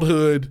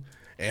adulthood,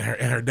 and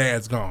her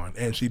dad's gone,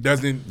 and she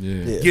doesn't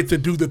get to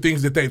do the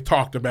things that they've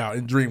talked about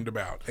and dreamed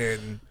about.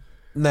 And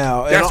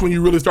now that's when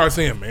you really start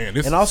saying, man.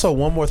 And also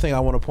one more thing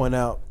I want to point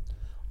out.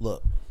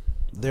 Look,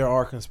 there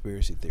are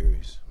conspiracy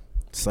theories.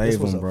 Save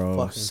them,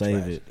 bro.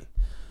 Save it.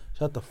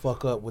 Shut the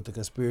fuck up with the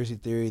conspiracy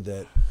theory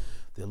that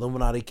the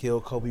Illuminati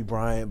killed Kobe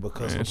Bryant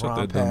because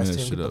LeBron passed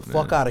him. Get the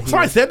fuck out of here.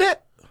 Somebody said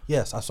that?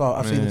 Yes, I've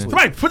seen the tweet.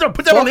 Somebody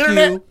put that on the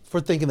internet? You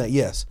for thinking that,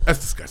 yes.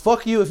 That's disgusting.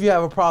 Fuck you if you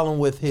have a problem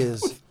with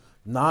his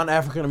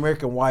non-African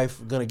American wife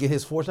gonna get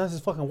his fortune. That's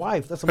his fucking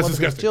wife. That's a mother of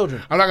his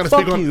children. I'm not gonna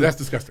speak on that's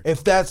disgusting.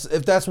 If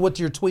that's what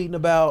you're tweeting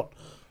about,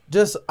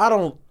 I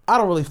don't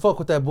really fuck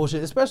with that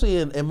bullshit, especially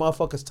in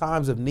motherfuckers'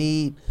 times of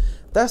need.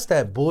 That's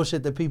that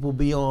bullshit that people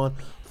be on.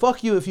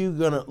 Fuck you if you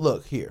gonna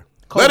look here.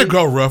 Let it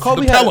go, Ruff.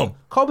 Tell him.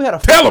 Kobe had a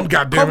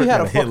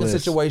fucking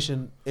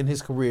situation in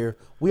his career.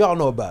 We all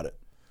know about it.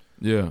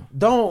 Yeah.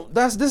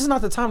 This is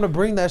not the time to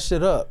bring that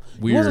shit up.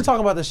 We wasn't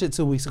talking about this shit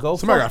 2 weeks ago.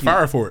 Somebody got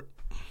fired for it.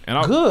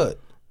 Good.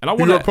 And I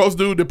want to post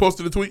dude that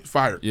posted the tweet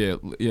fired. Yeah.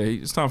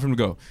 It's time for him to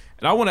go.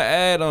 And I want to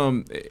add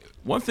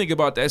one thing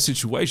about that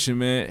situation,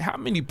 man. How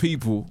many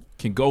people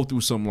can go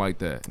through something like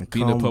that and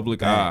be in the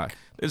public eye?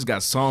 They just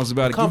got songs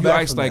about it. Give you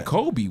ice like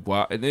Kobe.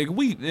 Why,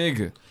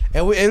 nigga?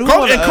 And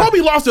Kobe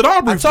lost it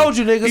all. I told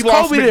you, niggas.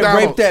 Kobe didn't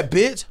rape that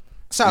bitch.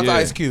 Shout out to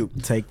Ice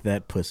Cube. Take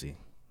that pussy.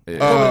 Take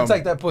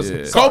that pussy.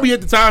 Yeah. Kobe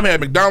at the time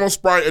had McDonald's,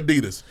 Sprite,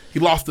 Adidas. He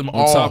lost them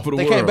all. On top of the world.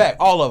 They came back,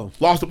 all of them.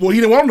 Lost them. Well,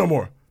 he didn't want them no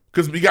more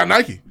because he got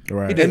Nike.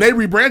 Right. And they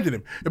rebranded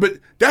him. But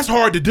that's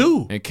hard to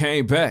do. And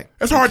came back.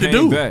 That's hard to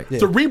do. Back.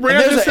 To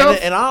rebrand yourself.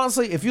 And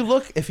honestly, we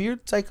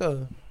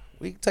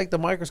take the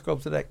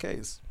microscope to that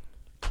case.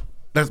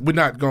 We're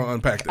not going to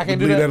unpack that. I can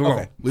Leave that alone.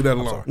 Okay. Leave that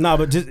alone. No,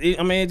 but I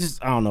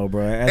don't know,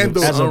 bro.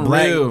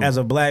 As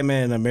a black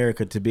man in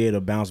America, to be able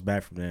to bounce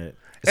back from that,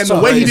 and the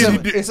way he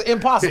did it's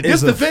impossible.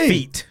 It's the thing.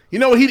 Feat. You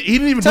know, he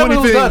didn't even Tell do me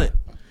anything. Who's done it.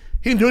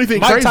 He didn't do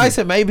anything Mike crazy.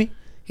 Tyson, maybe.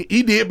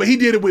 He did, but he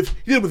did it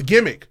with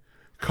gimmick.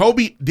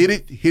 Kobe did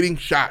it hitting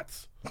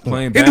shots.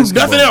 Playing basketball. He didn't do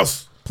nothing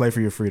else. Play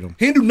for your freedom.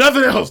 He didn't do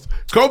nothing else.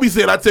 Kobe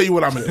said, "I tell you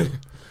what I'm gonna do."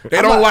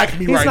 They don't like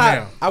me right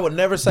now. I would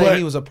never say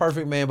he was a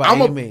perfect man by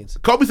any means.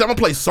 Kobe said, "I'm gonna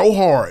play so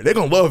hard. They're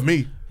gonna love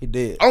me." He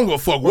did. I don't give a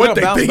fuck what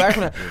they think. Back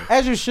from that.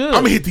 As you should.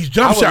 I'm gonna hit these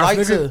jump shots,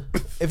 nigga.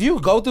 If you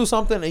go through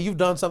something and you've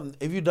done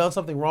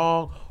something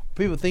wrong,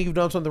 people think you've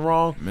done something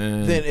wrong,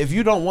 then if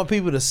you don't want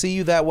people to see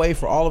you that way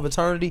for all of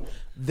eternity,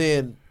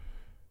 then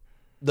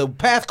the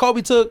path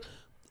Kobe took,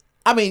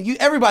 I mean,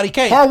 everybody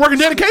can't. Hard work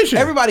and dedication.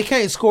 Everybody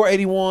can't score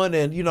 81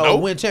 and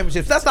win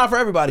championships. That's not for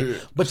everybody.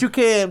 But you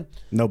can.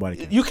 Nobody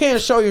can. You can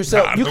show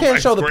yourself. You can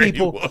show the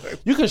people.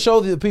 You can show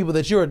the people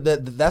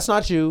that that's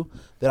not you.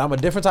 That I'm a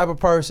different type of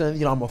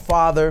person. I'm a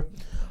father.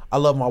 I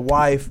love my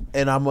wife,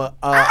 and I'm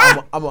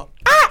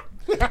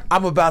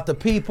about the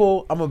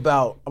people. I'm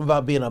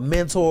about being a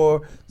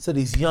mentor to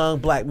these young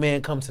black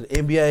men come to the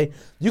NBA.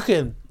 You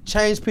can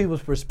change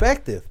people's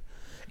perspective,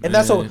 and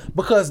that's all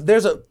because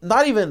there's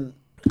not even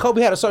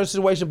Kobe had a certain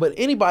situation, but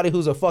anybody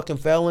who's a fucking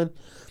felon,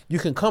 you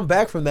can come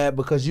back from that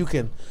because you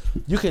can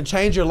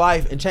change your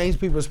life and change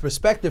people's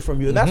perspective from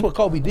you. And that's what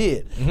Kobe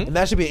did. And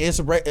that should be an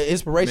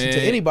inspiration to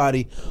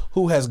anybody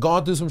who has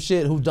gone through some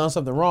shit, who's done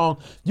something wrong.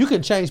 You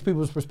can change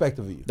people's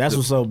perspective of you. That's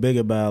what's so big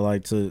about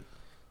like to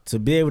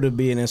be able to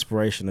be an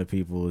inspiration to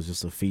people is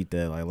just a feat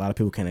that like a lot of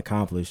people can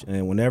accomplish.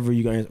 And when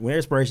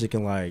inspiration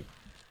can like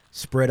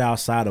spread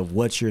outside of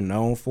what you're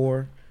known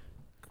for,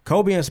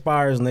 Kobe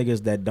inspires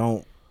niggas that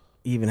don't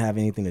even have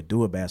anything to do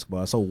with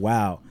basketball. So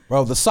wow.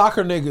 Bro, the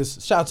soccer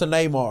niggas, shout out to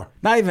Neymar.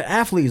 Not even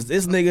athletes.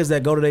 It's niggas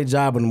that go to their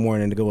job in the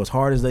morning to go as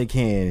hard as they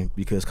can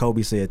because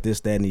Kobe said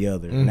this, that, and the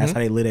other. And that's how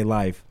they live their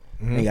life.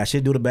 Ain't got shit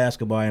to do with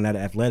basketball and not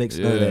athletics.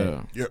 None of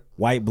that. Yep.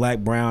 White, black,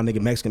 brown,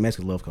 nigga, Mexican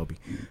love Kobe.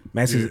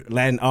 Mexican,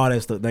 Latin, all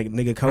that stuff. Like,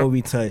 nigga,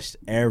 Kobe touched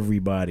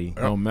everybody.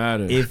 Don't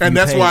matter. And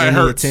that's why it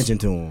hurts. Attention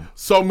to him.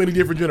 So many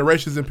different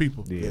generations and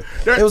people. Yeah.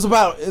 It was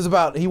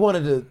about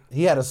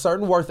he had a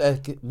certain work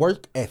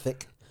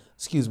ethic,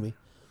 excuse me,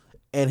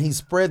 and he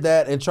spread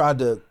that and tried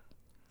to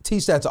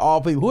teach that to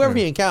all people. Whoever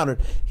he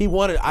encountered,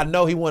 I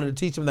know he wanted to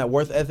teach them that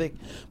work ethic.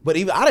 But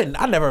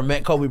I never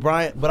met Kobe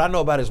Bryant, but I know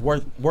about his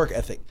work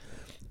ethic.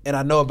 And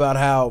I know about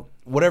how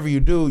whatever you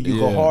do, you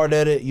go hard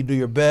at it, you do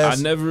your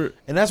best. And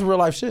that's real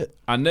life shit.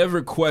 I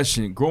never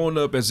questioned, growing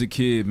up as a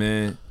kid,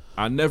 man,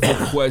 I never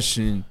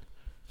questioned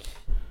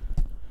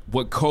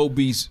what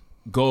Kobe's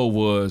goal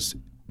was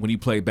when he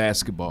played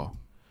basketball.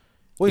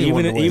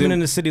 Even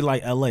in a city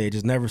like LA, it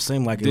just never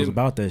seemed like it was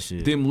about that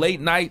shit. Them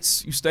late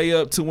nights, you stay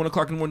up till 1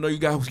 o'clock in the morning, you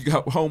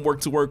got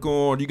homework to work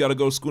on, you got to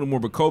go to school tomorrow.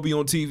 But Kobe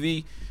on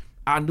TV,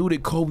 I knew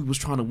that Kobe was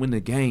trying to win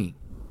the game.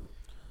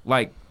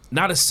 Like,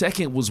 not a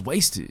second was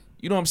wasted.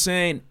 You know what I'm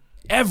saying?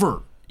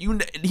 Ever.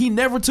 He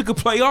never took a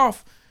play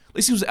off. At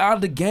least he was out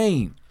of the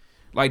game.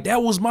 Like,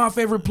 that was my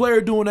favorite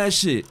player doing that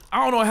shit.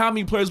 I don't know how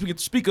many players we could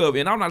speak of,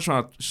 and I'm not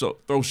trying to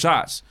throw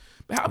shots.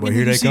 But how many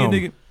niggas see a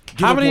nigga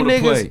give up on the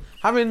play?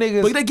 How many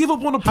niggas? But they give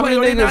up on the play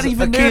or they're not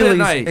even there that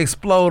night.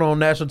 Explode on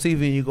national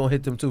TV and you gonna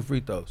hit them 2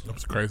 free throws.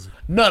 That's crazy.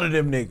 None of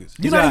them niggas.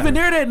 You're not even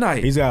there that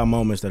night. He's got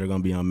moments that are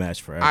gonna be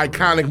unmatched forever.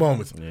 Iconic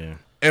moments. Yeah.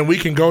 And we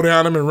can go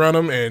down them and run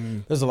them,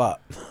 and there's a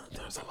lot.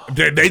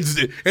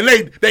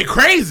 They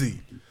crazy.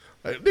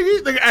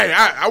 Like, hey,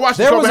 I watched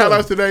the Kobe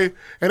highlights today,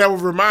 and I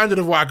was reminded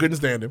of why I couldn't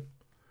stand him.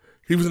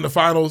 He was in the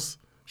finals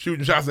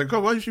shooting shots. Like,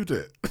 Kobe, why you shoot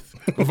that?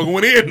 Motherfucker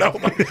went in. No,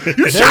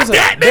 you shot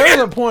that. There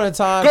was a point in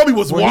time. Kobe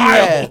was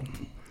wild.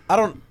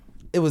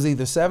 It was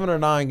either 7 or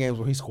 9 games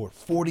where he scored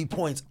 40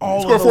 points.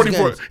 He scored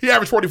 44. Games. He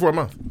averaged 44 a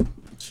month.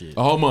 Shit.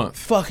 A whole month.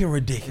 Fucking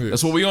ridiculous.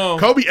 That's what we on.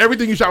 Kobe,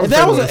 everything you shot was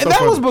that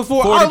was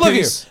before. Oh, look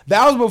here.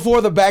 That was before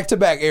the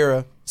back-to-back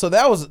era. So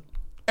that was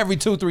every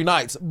 2-3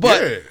 nights.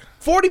 But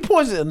 40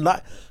 points a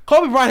night.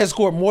 Kobe Bryant has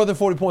scored more than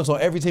 40 points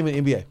on every team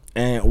in the NBA.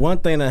 And one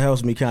thing that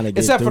helps me kind of get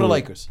except for the through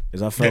Lakers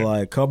is I feel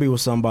like Kobe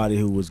was somebody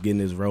who was getting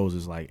his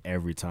roses like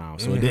every time.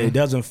 So it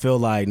doesn't feel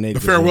like niggas. The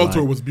farewell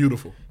tour was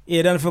beautiful. Yeah,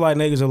 it doesn't feel like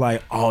niggas are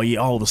like, oh yeah,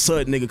 all of a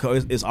sudden nigga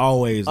Kobe. It's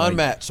always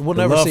unmatched. Like, we'll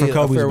never see a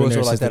farewell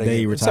tour like that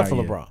again, except for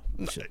LeBron.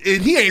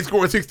 And he ain't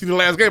scored 60 the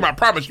last game. I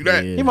promise you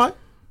that. Yeah. He might.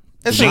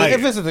 If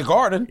it's at the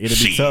Garden,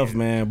 it'll be tough,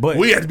 man. But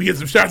we had to be hitting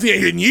some shots he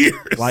ain't hitting years.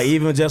 Like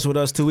even just with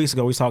us 2 weeks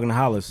ago, we was talking to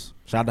Hollis.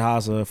 Shout out to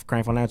Hollis for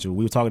Crane Financial.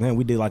 We were talking to him.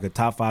 We did like a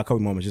top 5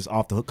 Kobe moments just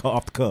off the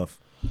cuff.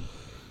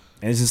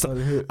 And it's just,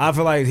 I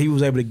feel like he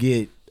was able to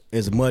get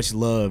as much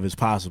love as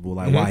possible,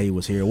 like while he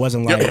was here. It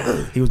wasn't like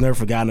he was never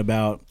forgotten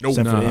about,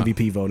 except for the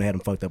MVP vote. And they had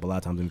him fucked up a lot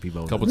of times. MVP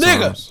vote, couple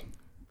times.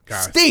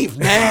 Steve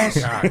Nash,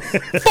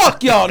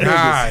 fuck y'all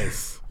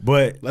niggas.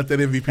 But let that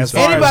MVP.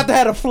 And he about to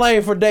have a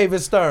flame for David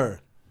Stern.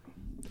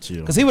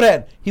 Because he would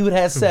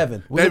have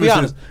 7. We're gonna be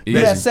honest. He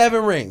would have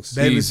 7 rings.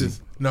 Davis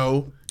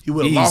he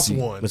would have lost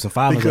one. Listen,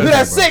 5 he would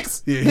have 6.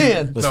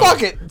 Then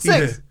fuck it,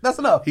 6. That's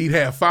enough. He'd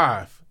have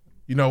 5.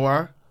 You know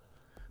why?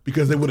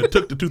 Because they would have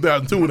took the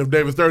 2002 one of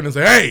David Stern and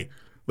said, "Hey,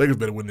 Lakers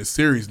better win this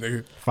series,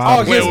 nigga."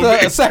 Against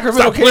the Sacramento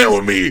Stop playing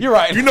with me. You're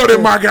right. You know they're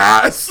my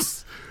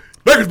guys.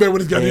 Lakers better win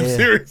this goddamn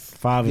series.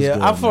 5 is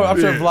good. I'm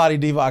sure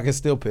Vlade Divac is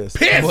still pissed.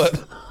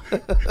 But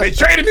they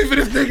traded me for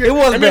this nigga. It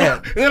was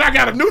bad. And then I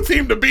got a new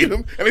team to beat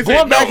him. And they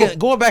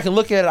going back and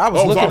look at it, I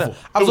was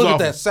looking at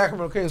that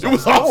Sacramento Kings. It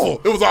was awful.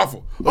 It was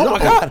awful. Oh my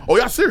God. Oh,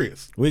 y'all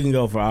serious? We can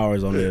go for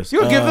hours on this.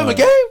 You'll give them a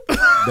game?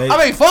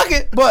 I mean, fuck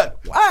it, but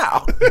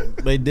wow.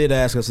 They did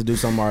ask us to do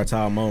some of our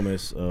time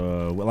moments.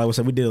 Like I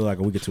said, we did it like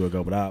a week or 2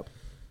 ago, but I'll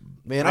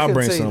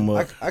bring some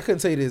up. I couldn't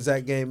tell you the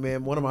exact game,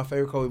 man. One of my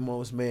favorite Kobe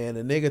moments, man.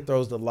 The nigga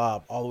throws the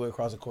lob all the way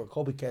across the court.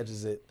 Kobe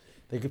catches it.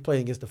 They could play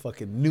against the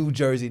fucking New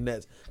Jersey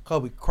Nets.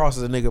 Kobe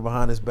crosses a nigga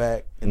behind his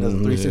back and does a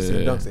 360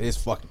 and dunks it. It's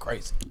fucking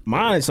crazy.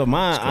 Mine,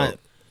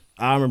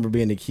 I remember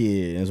being a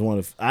kid. And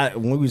when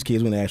we was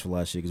kids, we didn't ask for a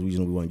lot of shit because we just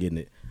knew we weren't getting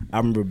it. I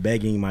remember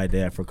begging my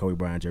dad for Kobe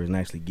Bryant jerseys and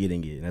actually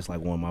getting it. And that's like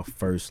one of my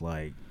first,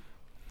 like,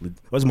 it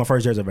wasn't my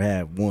first jersey I ever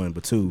had, 1,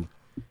 but 2.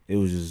 It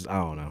was just, I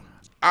don't know.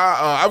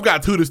 I've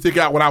got two to stick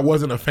out when I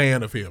wasn't a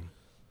fan of him.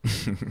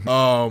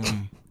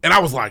 And I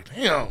was like,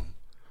 damn,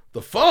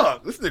 the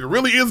fuck? This nigga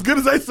really is good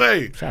as they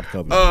say. Shout out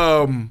to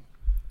Kobe.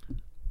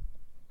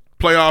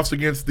 Playoffs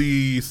against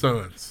the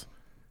Suns.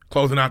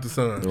 Closing out the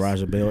Suns. The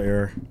Raja Bell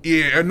era.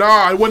 Yeah, and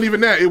no, it wasn't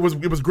even that. It was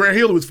Grant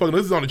Hill who was fucking.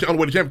 This is on the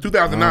way to champion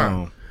 2009.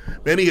 Oh.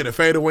 Man, he hit a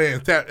fadeaway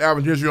and tapped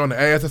Alvin Gentry on the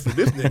ass. I said,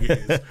 this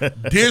nigga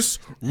is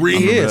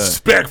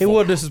disrespectful. He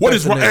was disrespectful. What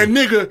is wrong? And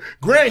nigga,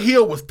 Grant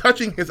Hill was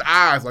touching his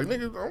eyes. Like,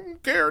 nigga, I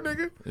don't care,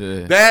 nigga.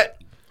 Yeah.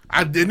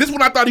 And this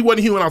one I thought he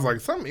wasn't human. I was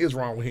like, something is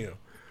wrong with him.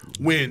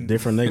 When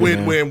Different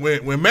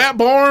nigga, when Matt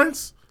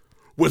Barnes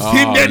was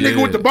hitting that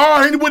nigga with the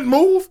ball and he wouldn't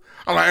move,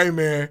 I'm like, hey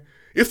man,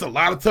 it's a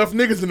lot of tough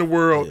niggas in the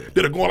world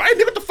that are going like, hey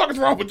nigga, what the fuck is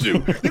wrong with you?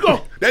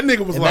 That nigga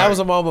was and like, that was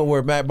a moment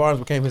where Matt Barnes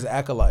became his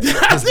acolyte,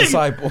 his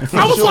disciple.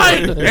 I was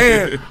like,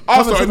 and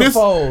also, Coming to the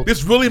fold.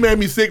 this really made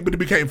me sick, but it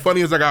became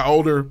funny as I got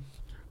older.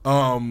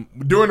 During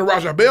the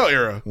Raja Bell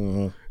era,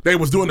 they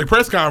was doing the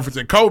press conference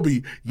and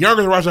Kobe,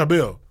 younger than Raja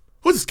Bell.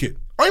 Who's this kid?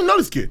 I don't even know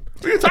this kid.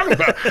 What are you talking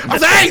about? I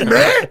was like, hey,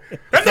 man,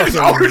 that nigga's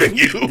older than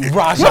you.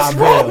 Raja What's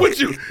Bell. wrong with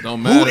you?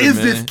 Don't matter, Who is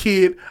man. this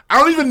kid? I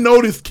don't even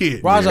know this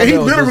kid. Raja and he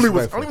Bell was literally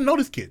was, I disrespectful. don't even know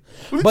this kid.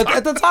 But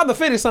at the time, the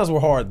Phoenix Suns were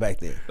hard back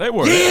then. They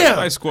were. Yeah.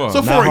 Nice squad.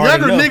 So for Not a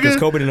hard younger enough, nigga. 'cause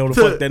Kobe didn't know who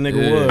the fuck that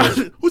nigga was.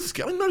 Who's this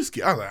kid? I don't know this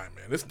kid. I was like,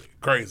 man, this nigga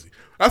crazy.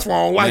 That's why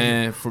I don't like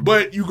Man, it.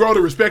 But you grow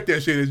to respect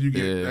that shit as you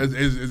get, Yeah. as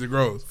it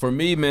grows. For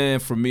me,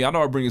 I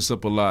know I bring this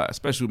up a lot,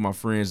 especially with my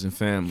friends and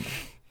family.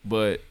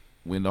 But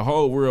when the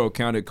whole world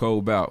counted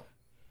Kobe out,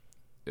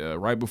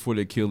 right before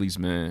the Achilles,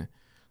 man,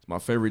 it's my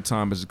favorite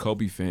time as a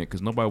Kobe fan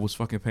because nobody was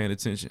fucking paying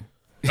attention.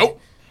 Nope.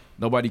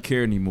 Nobody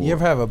cared anymore. You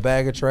ever have a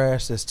bag of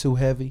trash that's too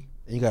heavy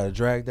and you got to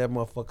drag that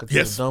motherfucker to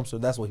Yes. the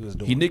dumpster? That's what he was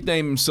doing. He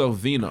nicknamed himself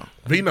Vino.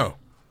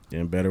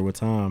 Getting better with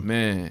time.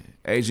 Man,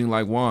 aging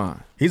like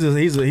wine. He's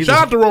Shout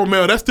out to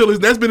Romel. That's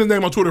been his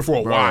name on Twitter for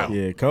a while.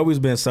 Yeah, Kobe's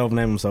been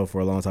self-naming himself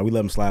for a long time. We let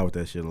him slide with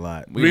that shit a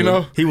lot.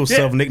 Vino? He was Yeah.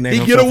 self-nicknaming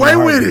He himself. get away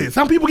for a with heartbeat. it.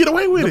 Some people get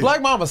away with The it.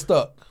 Black Mamba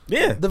stuck.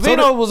 Yeah. The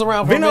Vino was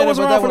around for a Vino minute, was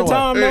but around that for the went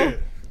time, away.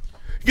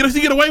 though.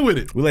 He get away with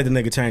it. We let the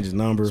nigga change his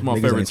number. It's my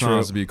Niggas favorite ain't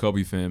times trip. to be a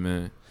Kobe fan,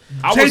 man.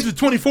 Changed to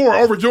 24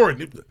 over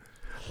Jordan.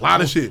 A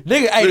lot of shit.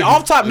 Nigga, hey,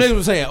 off top niggas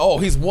was saying, oh,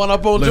 he's one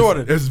up on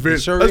Jordan. Let's He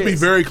be is.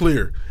 very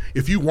clear.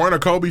 If you weren't a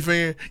Kobe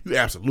fan, you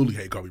absolutely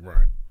hate Kobe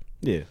Bryant.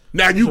 Yeah.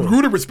 Now you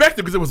grew to respect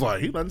him because it was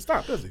like he doesn't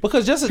stop, does he?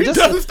 Because He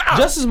doesn't stop.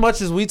 just as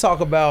much as we talk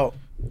about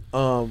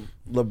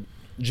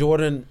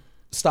Jordan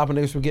stopping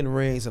niggas from getting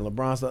rings and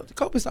LeBron stopped,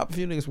 Kobe stopped a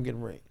few niggas from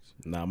getting rings.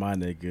 Nah, my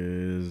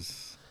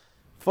niggas.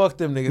 Fuck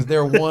them niggas.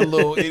 They're one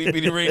little itty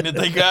bitty ring that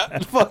they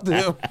got. Fuck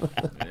them.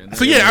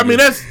 So yeah, I mean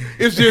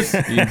it's just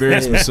He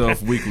embarrassed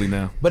himself weekly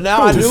now. But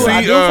now I do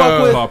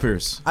fuck with Paul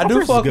Pierce. I Paul do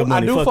Pierce is fuck good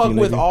money. Fuck fuck you,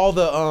 with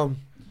nigga.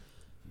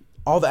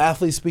 all the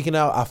athletes speaking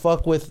out. I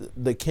fuck with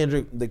the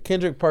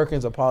Kendrick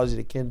Perkins apology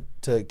to Kevin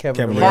Kevin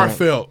Durant.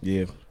 heartfelt.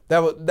 Yeah.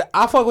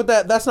 I fuck with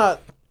that. That's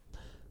not.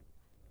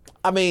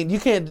 I mean, you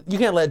can't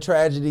let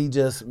tragedy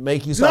just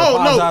make you start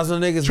apologizing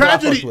to niggas. But I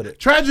fuck with it.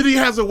 Tragedy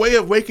has a way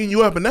of waking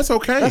you up, and that's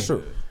okay. That's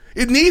true.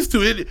 It needs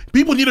to.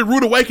 People need a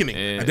rude awakening.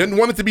 I didn't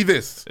want it to be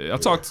this. I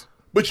talked.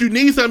 But you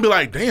need something to be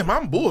like, damn,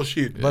 I'm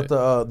bullshit. But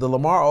the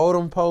Lamar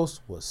Odom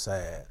post was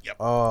sad. Yep.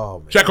 Oh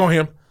man. Check on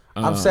him.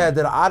 I'm sad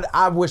that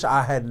I wish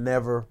I had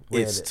never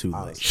read It's it. too late.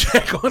 honestly.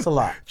 It's a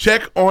lot.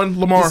 Check on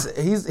Lamar.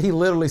 He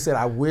literally said,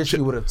 I wish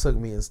you would have took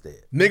me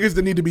instead. Niggas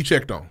that need to be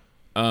checked on.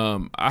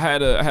 I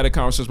had a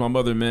conversation with my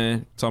mother,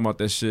 man, talking about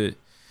that shit.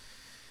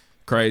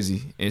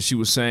 Crazy. And she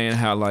was saying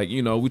how, like,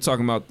 you know, we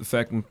talking about the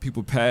fact when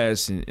people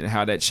pass and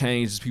how that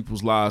changes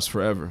people's lives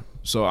forever.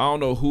 So I don't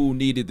know who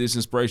needed this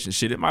inspiration.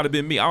 Shit, it might have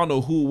been me. I don't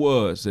know who it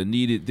was that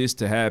needed this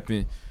to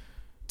happen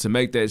to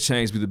make that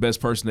change, be the best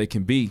person they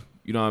can be.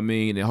 You know what I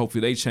mean? And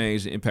hopefully they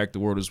change and impact the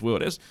world as well.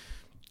 That's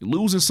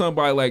losing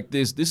somebody like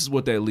this is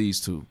what that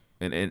leads to.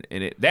 And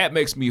that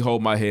makes me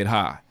hold my head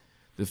high.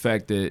 The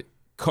fact that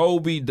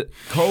Kobe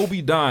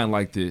dying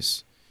like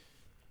this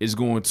is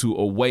going to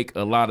awake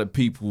a lot of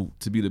people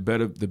to be the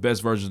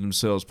best version of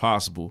themselves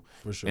possible.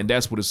 For sure. And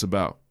that's what it's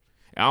about.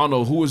 I don't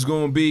know who it's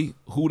going to be,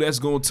 who that's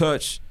going to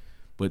touch,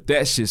 but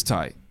that shit's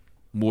tight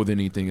more than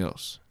anything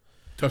else.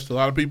 Touched a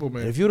lot of people,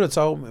 man. If you would have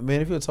told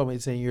me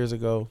 10 years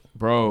ago,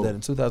 bro, that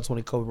in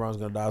 2020 Kobe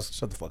Bryant's gonna die,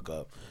 shut the fuck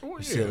up.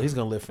 He's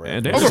gonna live forever.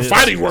 And those are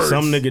fighting words.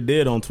 Some nigga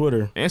did on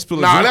Twitter. And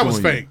nah, that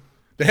was fake.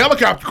 The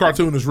helicopter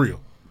cartoon is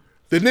real.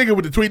 The nigga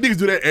with the tweet, niggas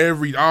do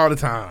that all the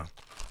time.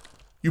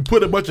 You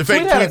put a bunch of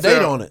fake tweet had tweets a date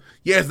out. on it.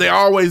 Yes, they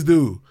always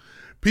do.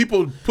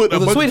 People put a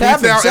bunch of tweet tweets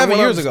happened out 7 and one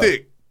years of them ago.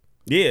 stick.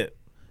 Yeah.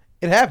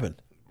 It happened.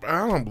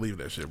 I don't believe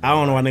that shit, bro. I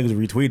don't know why niggas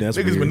retweet. That's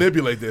Niggas weird.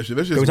 manipulate that shit.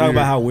 That's just Can we talk weird.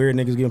 about how weird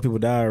niggas giving people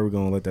die, or we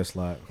gonna let that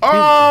slide?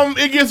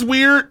 It gets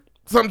weird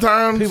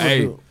sometimes.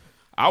 Hey,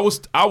 I was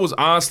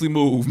honestly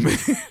moved, man.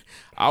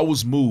 I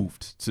was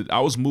moved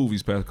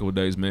these past couple of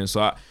days, man.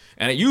 So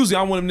usually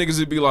I'm one of them niggas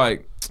that be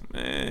like,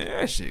 man,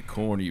 that shit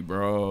corny,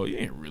 bro. You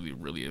ain't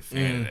really a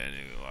fan of that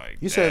nigga. Like,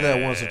 You said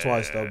that once or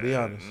twice though. Be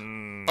honest.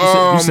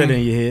 You said it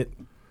in your head.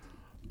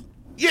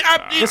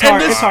 Yeah, It's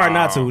hard. It's hard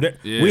not to.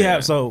 Yeah. We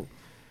have so.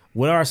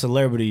 with our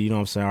celebrity, you know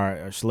what I'm saying,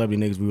 our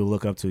celebrity niggas we would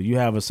look up to, you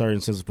have a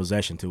certain sense of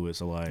possession to it.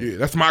 So like, yeah,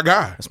 that's my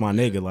guy. That's my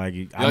nigga. Like,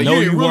 I know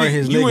you weren't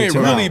his nigga. You ain't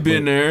really out,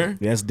 been there.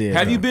 That's dead.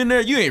 Have you been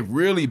there? You ain't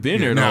really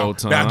been there the whole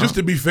time. Now, just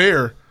to be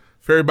fair,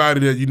 for everybody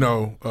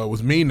that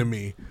was mean to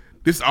me,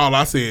 this is all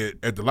I said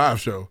at the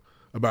live show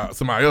about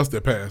somebody else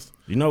that passed.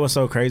 You know what's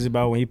so crazy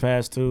about when he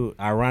passed too?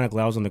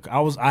 Ironically,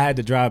 I had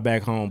to drive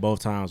back home both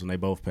times when they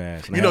both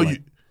passed. And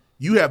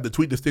You have the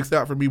tweet that sticks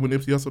out for me when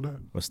Nipsey Hussle died.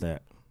 What's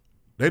that?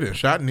 They done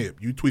shot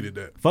Nip. You tweeted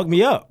that. Fuck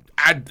me up.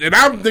 And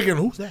I'm thinking,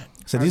 who's that?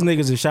 So these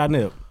niggas is shot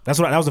Nip. That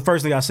was the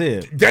first thing I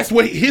said. That's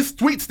what his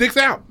tweet sticks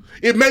out.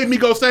 It made me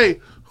go say,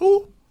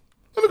 who?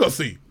 Let me go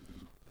see.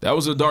 That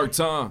was a dark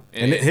time.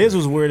 And his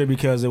was weirder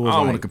because it was I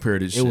don't want to compare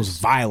this shit. It was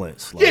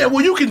violence. Like, yeah,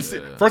 well, you can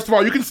see. First of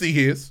all, you can see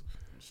his.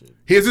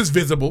 His is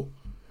visible.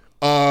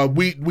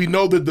 We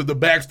know that the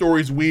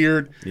backstory's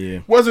weird. Yeah.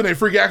 Wasn't a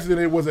freak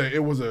accident. It was a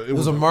murder. It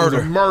was a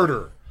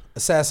murder.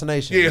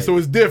 Assassination. Yeah, so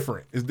it's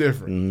different. It's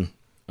different.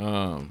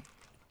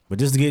 But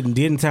just to get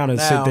in town and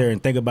sit there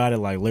and think about it,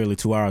 like literally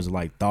 2 hours of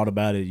like thought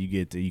about it,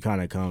 you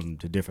kind of come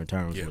to different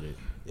terms with it.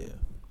 Yeah,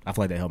 I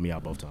feel like that helped me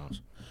out both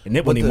times. And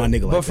Nip wasn't even my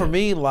nigga like that. But for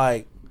me,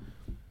 like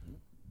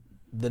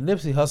the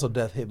Nipsey Hussle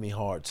death hit me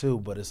hard too.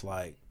 But it's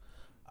like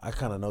I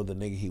kind of know the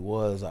nigga he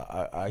was.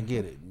 I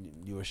get it.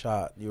 You were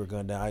shot. You were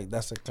gunned down.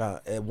 That's the kind.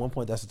 At one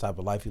point, that's the type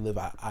of life you live.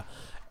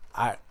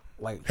 I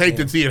like hate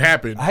to see it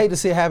happen. I hate to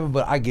see it happen,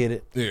 but I get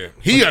it. Yeah,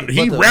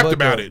 he rapped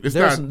about it.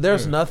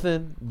 There's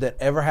nothing that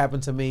ever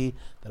happened to me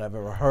that I've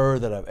ever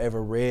heard, that I've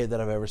ever read,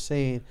 that I've ever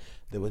seen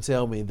that would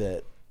tell me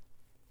that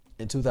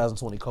in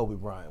 2020 Kobe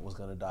Bryant was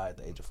going to die at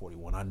the age of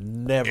 41. I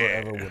never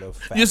ever would have.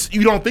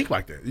 You don't think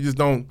like that. You just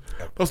don't.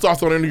 Those thoughts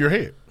don't enter your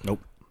head.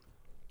 Nope.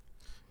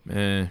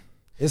 Man,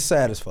 it's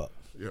sad as fuck.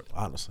 Yep.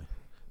 Honestly.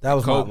 That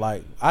was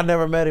I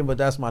never met him, but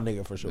that's my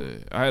nigga for sure. Yeah,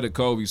 I had a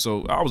Kobe,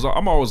 so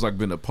I'm always like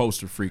been a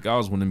poster freak. I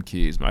was one of them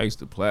kids, man. I used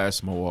to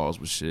plaster my walls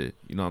with shit.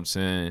 You know what I'm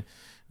saying?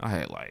 I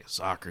had like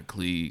soccer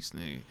cleats,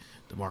 nigga,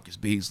 DeMarcus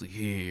Beasley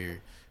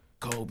here,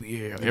 Kobe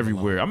here,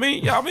 everywhere. I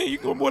mean, you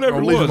can whatever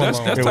it was. That's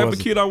the type of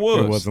kid I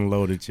was. It wasn't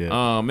loaded yet.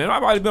 Man, I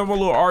might have been a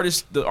little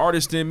the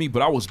artist in me,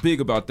 but I was big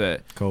about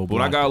that. But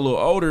when I got a little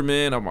older,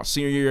 man, I'm my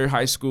senior year of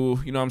high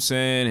school. You know what I'm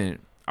saying? And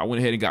I went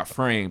ahead and got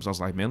frames. I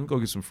was like, man, let me go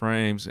get some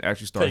frames and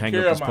actually start hanging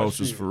up these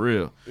posters for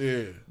real.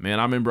 Yeah. Man,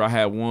 I remember I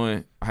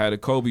had a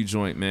Kobe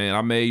joint, man.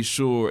 I made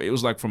sure it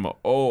was like from an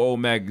old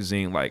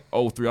magazine, like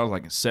 03. I was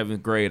like in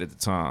 7th grade at the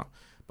time.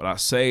 But I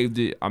saved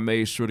it. I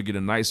made sure to get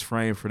a nice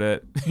frame for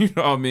that, you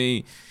know what I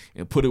mean?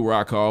 And put it where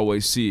I could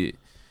always see it.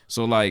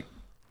 So like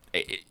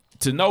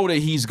to know that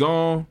he's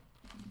gone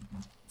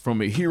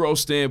from a hero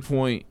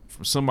standpoint,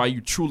 from somebody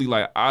you truly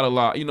like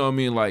idolize, you know what I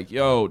mean? Like,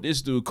 yo,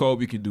 this dude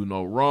Kobe can do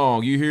no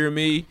wrong. You hear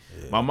me?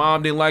 Yeah. My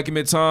mom didn't like him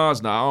at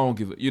times. Nah, I don't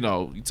give it. You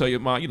know, you tell your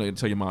mom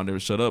never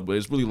shut up. But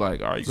it's really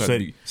like, all right, you got to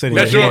be.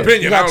 That's your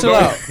opinion. I don't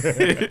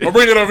know. I'll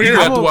bring it over here. You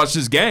have to watch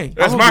this game.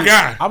 That's my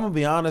guy. I'm gonna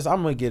be honest.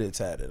 I'm gonna get it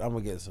tatted. I'm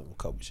gonna get some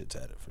Kobe shit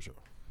tatted for sure.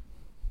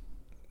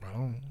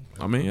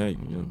 I mean, hey,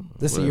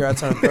 this is the year I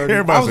turned 30.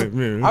 I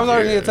was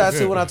already get a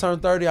tattoo when I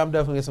turned 30. I'm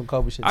definitely getting some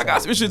Kobe shit. I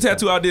got some shit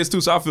tattoo ideas too,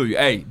 so I feel you.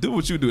 Hey, do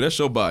what you do. That's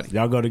your body.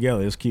 Y'all go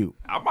together. It's cute.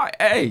 I might.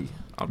 Hey,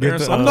 I'm getting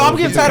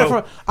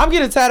tatted I'm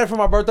getting tatted for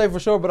my birthday for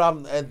sure.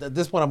 But at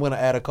this point I'm gonna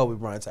add a Kobe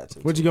Bryant tattoo.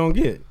 What you gonna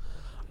get?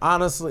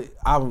 Honestly,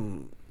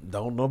 don't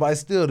nobody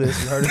steal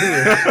this. You heard it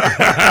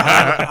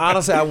here.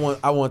 Honestly,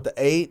 I want the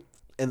 8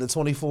 and the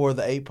 24,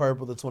 the 8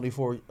 purple, the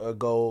 24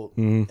 gold,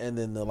 and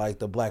then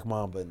the black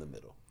Mamba in the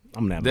middle.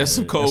 That's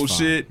some cold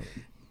shit.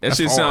 That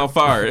shit sound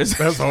fire.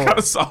 That's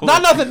hard.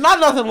 Not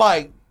nothing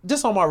like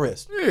just on my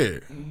wrist. Yeah,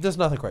 just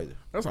nothing crazy.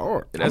 That's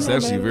hard. That's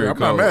actually very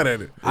cold. I'm not mad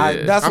at it.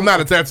 Yeah. I'm not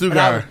a tattoo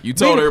guy. You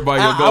told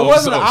everybody your goal.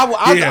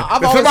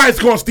 Somebody's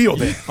gonna steal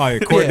that. Oh yeah,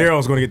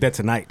 Cordero's gonna get that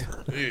tonight.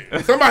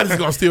 Yeah. Somebody's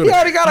gonna steal that. He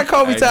already got a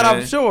Kobe tat,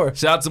 I'm sure.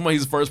 Shout out to him.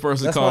 He's the first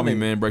person to call me,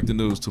 man. Break the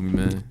news to me,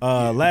 man.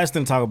 Last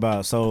thing to talk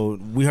about. So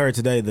we heard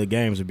today the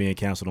games are being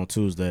canceled on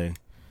Tuesday.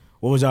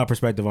 What was y'all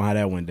perspective on how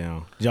that went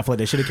down? Did y'all feel like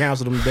they should have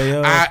canceled them the day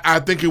of?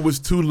 I think it was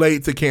too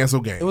late to cancel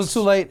games. It was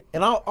too late.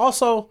 And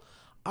also,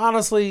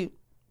 honestly,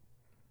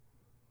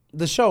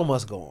 the show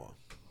must go on.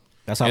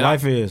 That's how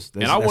life is.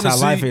 That's how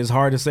life is.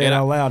 Hard to say it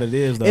out loud. It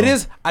is, though. It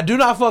is. I do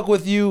not fuck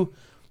with you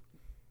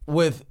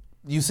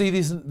you see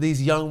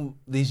these young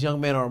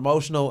men are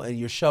emotional and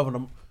you're shoving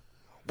them.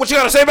 What you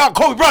got to say about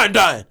Kobe Bryant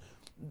dying?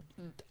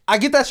 I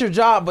get that's your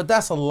job, but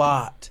that's a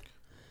lot.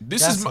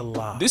 This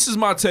is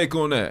my take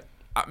on that.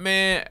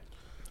 Man,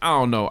 I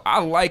don't know.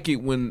 I like it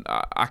when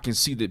I can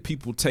see that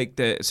people take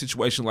that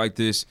situation like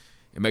this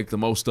and make the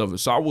most of it.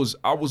 So I was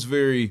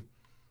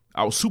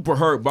super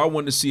hurt, but I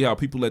wanted to see how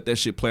people let that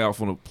shit play out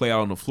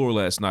on the floor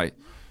last night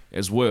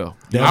as well.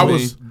 I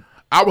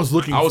was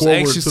looking forward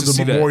to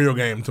the Memorial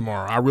game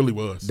tomorrow. I really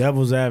was.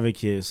 Devil's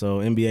advocate. So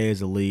NBA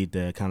is a league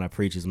that kind of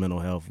preaches mental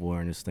health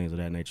awareness, things of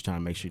that nature, trying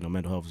to make sure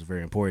mental health is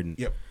very important.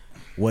 Yep.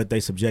 What they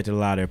subjected a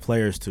lot of their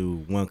players to,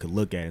 one could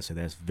look at and say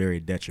that's very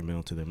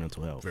detrimental to their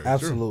mental health.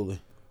 Absolutely.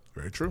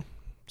 Very true.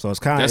 So it's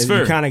kind of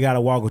you kind of got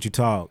to walk what you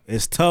talk.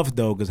 It's tough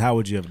though, because how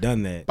would you have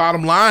done that?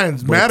 Bottom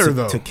lines matter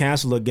though. To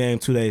cancel a game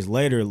 2 days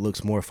later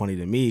looks more funny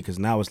to me because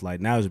now it's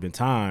like there's been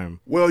time.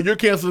 Well, you're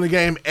canceling the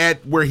game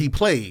at where he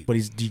played, but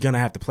you're gonna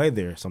have to play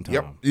there sometime.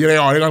 Yep. Yeah, they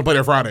are. They're gonna play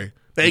there Friday.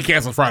 They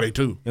canceled Friday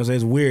too. You know what I'm saying?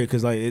 It's weird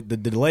because like the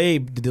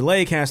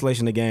delay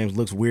cancellation of games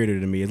looks weirder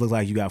to me. It looks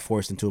like you got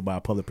forced into it by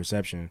public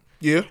perception.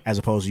 Yeah. As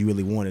opposed to you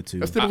really wanted to.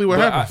 That's typically what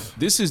happens.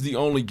 This is the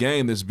only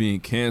game that's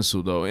being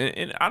canceled though,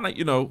 and I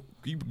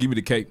you give me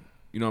the cake.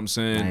 You know what I'm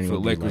saying? For the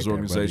Lakers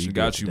organization,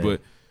 got you.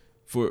 But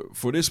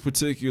for this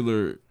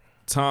particular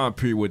time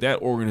period with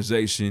that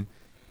organization,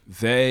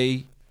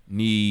 they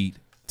need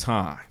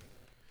time.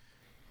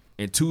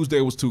 And Tuesday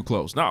was too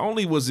close. Not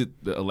only was it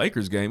a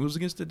Lakers game, it was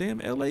against the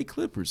damn L.A.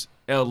 Clippers.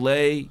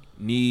 L.A.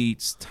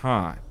 needs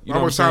time. You know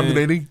How much time do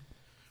they need?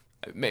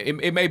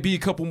 It may be a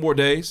couple more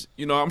days.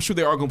 I'm sure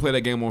they are going to play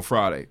that game on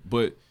Friday.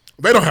 But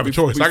they don't have a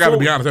choice. I got to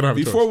be honest. They don't have a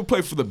choice. Before we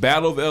play for the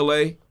Battle of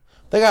L.A.,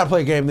 they got to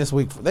play a game this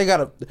week. They got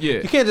to.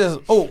 Yeah. You can't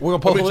just, we're going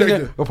to postpone this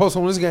game. We'll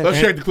postpone this game. Let's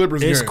check the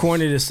Clippers It's games.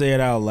 corny to say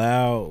it out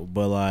loud,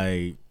 but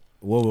like,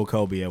 what will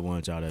Kobe have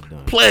wanted y'all to have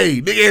done?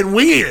 Play, nigga, and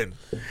win.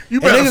 You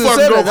better niggas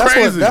fucking go that.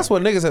 crazy. That's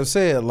what niggas have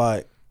said.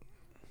 Like,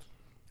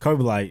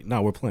 Kobe like,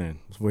 no, we're playing.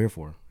 That's what we're here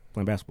for.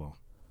 Playing basketball.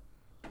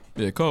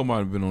 Yeah, Kobe might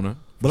have been on that.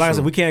 But like I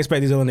said, we can't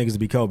expect these other niggas to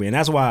be Kobe. And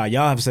that's why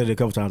y'all have said it a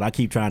couple times. I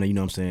keep trying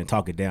to,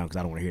 talk it down because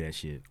I don't want to hear that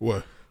shit.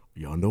 What?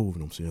 Y'all know what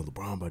I'm saying.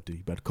 LeBron about to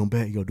come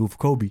back. You got to do it for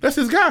Kobe. That's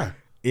his guy.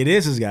 It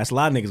is his guy. It's a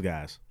lot of niggas'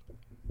 guys.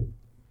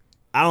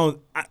 I don't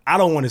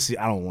want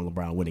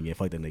LeBron winning again.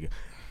 Fuck that nigga.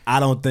 I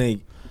don't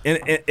think. And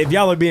if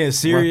y'all are being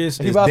serious,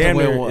 it's damn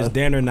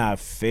near not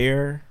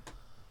fair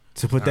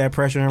to put that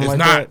pressure on him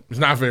that. It's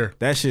not fair.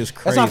 That shit's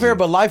crazy. That's not fair,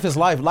 but life is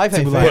life. Life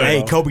ain't fair. Like,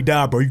 hey, Kobe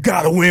died, bro. You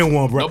gotta win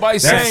one, bro.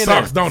 Nobody's saying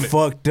that. Sucks, don't it?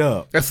 Fucked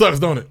up. That sucks,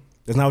 don't it?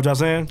 That's not what y'all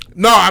saying?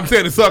 No, I'm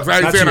saying it sucks. I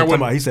ain't saying I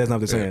wouldn't. He says not what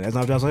they're saying. That's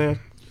not what y'all saying?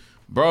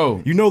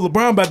 Bro. You know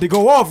LeBron about to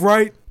go off,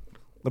 right?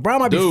 LeBron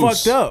might be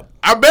fucked up.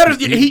 I better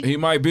he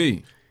might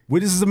be. Well,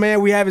 this is a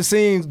man we haven't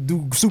seen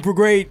do super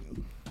great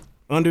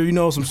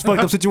under, some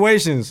fucked up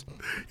situations.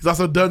 He's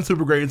also done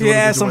super great.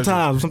 Yeah,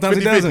 sometimes. Sometimes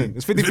he doesn't.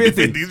 It's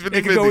 50-50.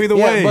 It can go either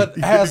way. But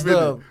has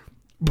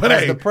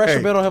the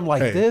pressure been on him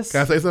like this?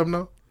 Can I say something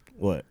though?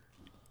 What?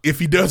 If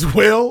he does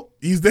well,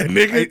 he's that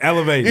nigga.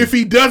 Elevate. If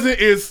he doesn't,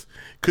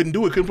 couldn't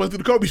do it. Couldn't play through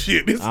the Kobe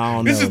shit. This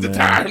is the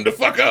time to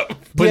fuck up.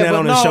 Putting that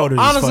on his shoulders.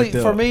 Honestly,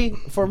 for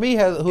me,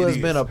 who has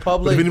been a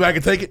public. But if anybody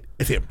can take it,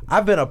 it's him.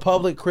 I've been a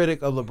public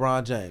critic of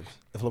LeBron James.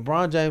 If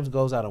LeBron James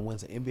goes out and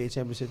wins an NBA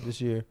championship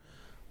this year,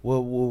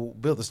 we'll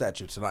build a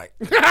statue tonight.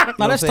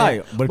 No, that's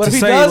tight. But if to he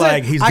say doesn't,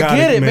 like he's I got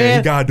get it, man.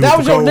 He gotta do that it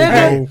was for your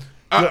Kobe,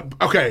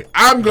 nigga. Okay,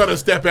 I'm gonna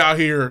step out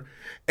here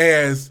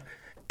as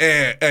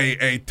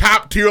a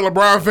top tier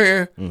LeBron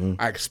fan. Mm-hmm.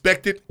 I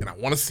expect it and I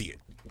want to see it.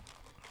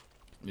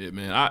 Yeah,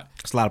 man.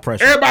 It's a lot of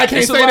pressure. Everybody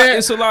can't say that.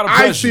 It's a lot of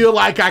pressure. I feel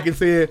like I can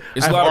say it.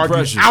 It's I've a lot of argued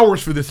pressure.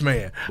 hours for this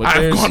man. But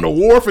I've gone to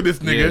war for this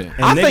nigga. Yeah.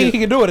 I think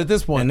he can do it at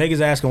this point. And niggas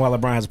asking why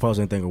LeBron hasn't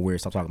posted anything weird.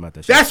 Stop talking about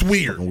that shit. That's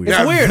weird. It's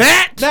Now, weird.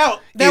 That now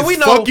is we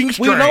know fucking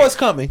strange. it's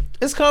coming.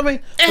 It's coming.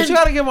 But you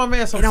got to give my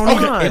man some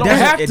time. It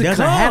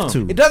doesn't have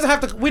to. It doesn't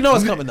have to. We know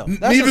it's coming though.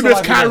 Neither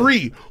does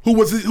Kyrie,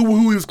 who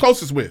he was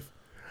closest with.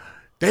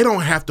 They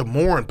don't have to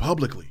mourn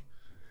publicly.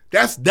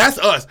 That's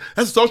us.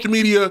 That's a social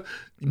media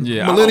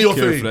millennial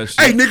thing.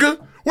 Hey, nigga,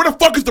 where the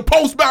fuck is the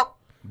post about?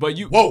 But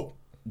you, whoa,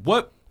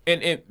 what?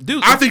 And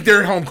dude, I think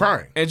they're at home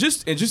crying. And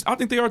just, I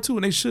think they are too,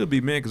 and they should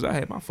be, man, because I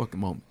had my fucking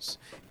moments.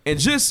 And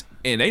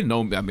they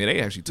know me. I mean,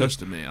 they actually touched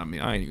the man. I mean,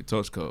 I ain't even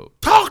touched Code.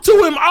 Talk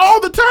to him all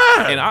the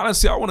time. And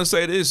honestly, I want to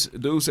say this,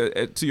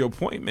 dude. To your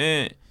point,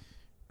 man.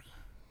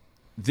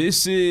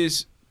 This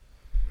is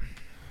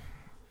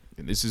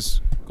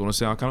going to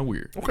sound kind of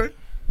weird. Okay.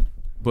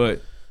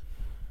 But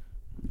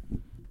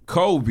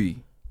Kobe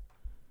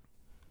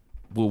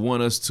will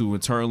want us to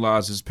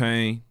internalize his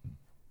pain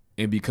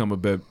and become a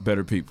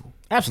better people.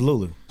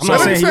 Absolutely. I'm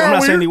not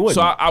saying he wouldn't.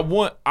 So I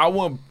want,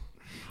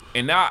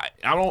 and now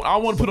I don't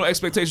want to put no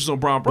expectations on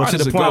Bron. But Bron to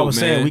is the a point I GOAT, was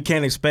man. saying, we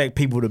can't expect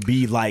people to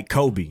be like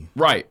Kobe.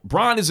 Right.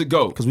 Bron is a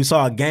GOAT. Because we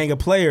saw a gang of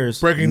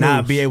players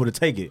not be able to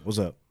take it. What's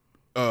up?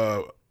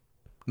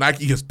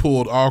 Nike has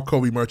pulled all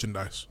Kobe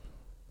merchandise.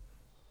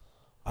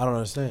 I don't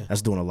understand.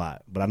 That's doing a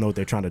lot, but I know what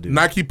they're trying to do.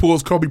 Nike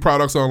pulls Kobe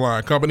products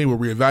online. Company will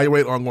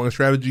reevaluate ongoing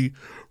strategy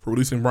for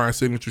releasing Bron's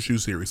signature shoe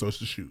series. So it's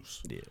the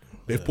shoes. Yeah.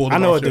 They've pulled. I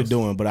know what they're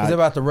doing, but they're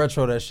about to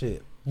retro that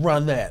shit.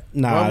 Run that.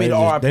 Nah, Run me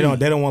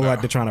they don't want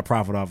like they're trying to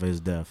profit off of his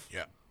death.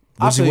 Yeah.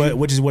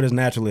 Which is what is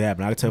naturally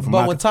happening. I can tell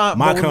from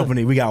my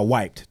company, we got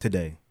wiped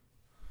today.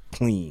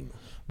 Clean.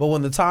 But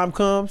when the time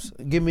comes,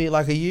 give me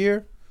like a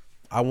year,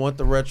 I want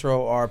the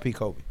retro RP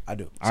Kobe. I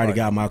do. I already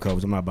got my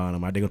Kobe's. I'm not buying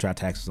them. They're going to try to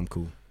tax us. I'm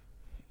cool.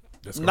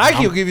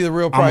 Nike will give you the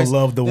real price. I'm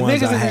love the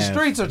ones niggas I in have. the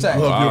streets are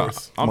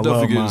taxed. I'm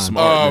definitely getting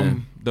smart,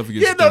 man.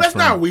 That's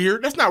not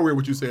weird. That's not weird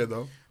what you said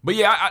though. But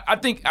yeah, I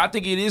think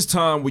it is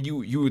time where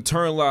you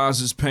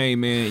internalize this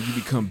pain, man, and you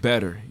become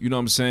better. You know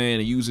what I'm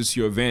saying? And use this to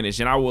your advantage.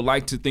 And I would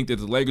like to think that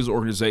the Lakers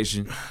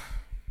organization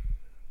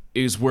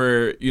is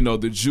where,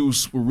 the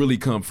juice will really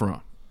come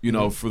from. you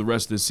know, for the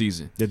rest of the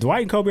season. Did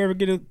Dwight and Kobe ever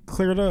get it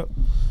cleared up?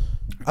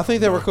 I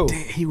think they were cool.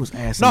 He was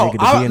asking No,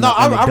 nigga to be in the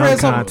dunk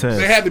contest.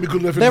 They had to be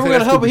good. They were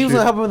gonna help him. He was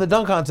gonna help him in the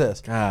dunk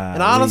contest. God,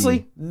 and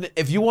honestly,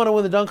 if you want to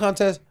win the dunk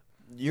contest,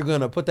 you're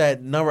gonna put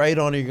that number 8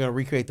 on it. You're gonna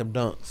recreate them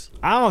dunks.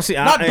 I don't see.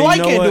 Not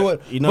Dwight can't do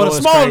it, but a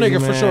small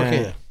nigga for sure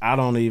can. I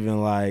don't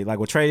even like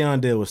what Trae Young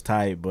did was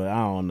tight, but I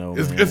don't know.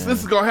 This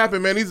is gonna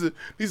happen, man.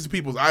 These are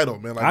people's idol,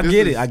 man. Like, I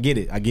get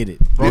it.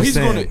 Bro,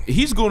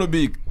 he's gonna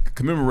be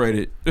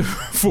commemorated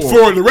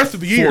for the rest of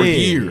the year. For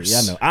years. Yeah,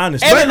 I know. I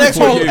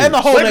understand. And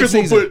the whole next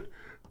season. Put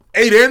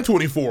 8 and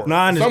 24. No,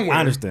 I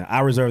understand. I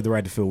reserve the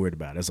right to feel weird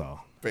about it. That's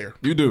all. Fair.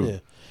 You do. Yeah.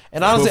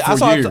 And honestly, I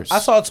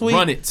saw a tweet.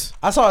 Run it.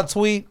 I saw a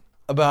tweet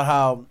about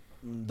how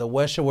the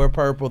West should wear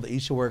purple, the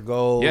East should wear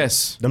gold.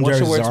 Yes. Them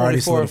jerseys are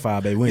already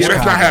solidified, baby. Yeah,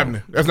 that's not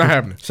happening. That's not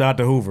happening. Shout out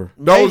to Hoover.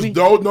 No. Y'all like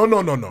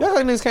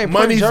niggas can't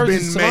Money's print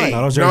jerseys been made.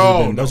 tonight.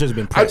 Those jerseys have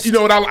been pressed. You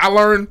know what I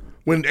learned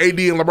when AD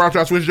and LeBron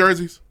tried to switch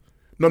jerseys?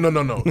 No.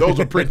 Those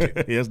are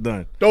printed. Yeah, it's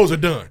done. Those are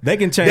done. They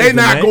can change. They're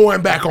not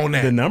going back on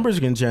that. The numbers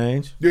can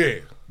change. Yeah.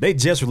 They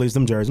just released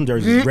them jerseys. Them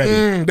jerseys is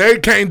ready. They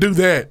can't do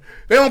that.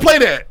 They don't play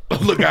that.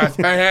 Look, guys.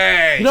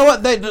 Hey. You know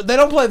what? They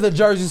don't play the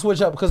jersey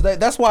switch up because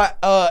that's why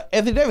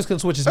Anthony Davis can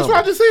switch his That's number.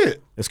 what I just said.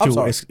 It's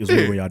cool. It's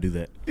weird when y'all do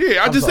that.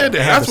 Yeah, I just said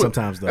that.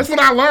 That's when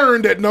I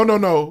learned that no,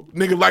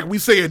 nigga. Like we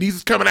said,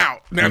 he's coming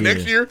out now.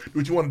 Next year, do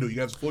what you want to do.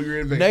 You got a full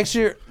year in advance.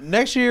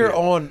 Next year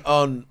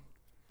on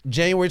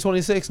January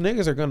 26th,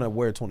 niggas are gonna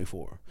wear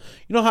 24.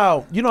 You know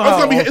how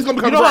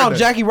on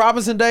Jackie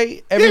Robinson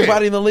Day,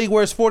 everybody in the league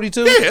wears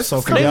 42. Yeah, so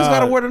niggas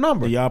gotta wear the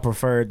number. Do y'all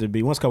prefer it to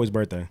be? When's Kobe's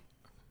birthday?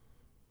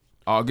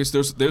 August.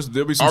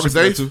 There'll be some August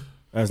shit 8th? too.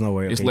 That's no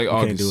way. It's Okay, late you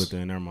August. Can't do it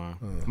then. Never mind.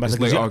 It's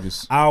late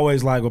August. I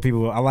always like when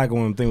people. I like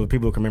when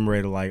people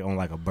commemorate it like on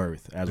like a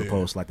birth as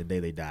opposed to like the day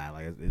they die.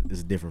 Like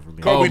it's different for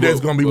me. Kobe Day's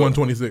gonna be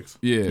 126.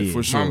 Yeah,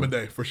 for sure. Mamba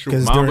Day for sure.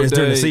 Because it's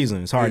during the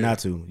season. It's hard not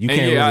to. You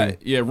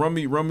can't.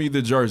 Run me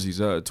the jerseys.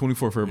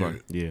 24 for everybody.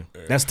 Yeah,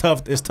 that's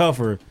tough. It's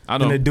tougher I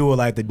know. than to do it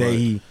like the day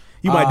he.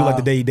 You might do like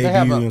the day he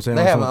debuted. You know what I'm saying?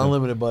 They have an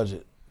unlimited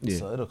budget. Yeah.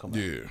 So it'll come out.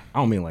 Yeah. I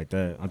don't mean like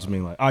that. I just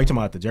mean like, oh, you talking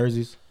about the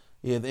jerseys?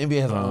 Yeah, the NBA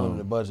has an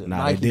unlimited budget. Nah,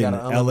 Nike they didn't.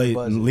 got an unlimited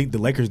budget. The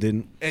Lakers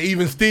didn't. And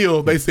even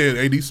still, they said,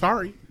 "AD,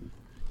 sorry,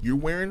 you're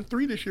wearing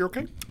 3 this year,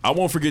 okay?" I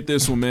won't forget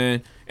this one,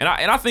 man. And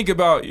I think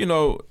about,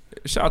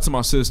 shout out to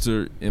my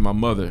sister and my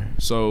mother.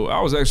 So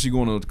I was actually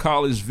going on a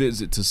college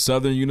visit to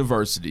Southern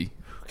University.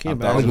 Can't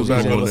I thought it was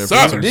going to go there.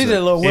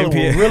 DJ Lil Willem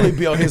will really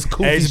be on his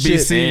goofy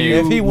shit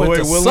if he went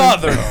to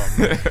Southern.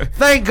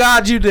 Thank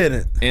God you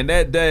didn't. And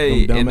that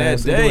day,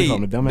 that's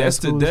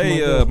the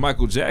day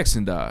Michael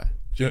Jackson died.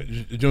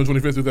 June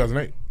 25th,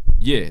 2008.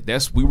 Yeah,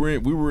 we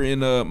were in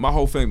my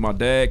whole family. My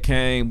dad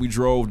came. We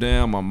drove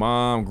down. My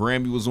mom,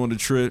 Grammy was on the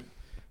trip.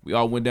 We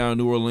all went down to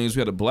New Orleans. We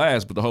had a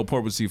blast, but the whole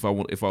purpose to see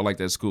if I liked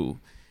that school.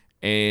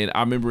 And I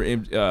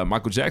remember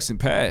Michael Jackson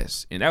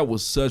passed, and that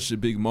was such a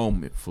big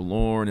moment for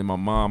Lauren and my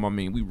mom. I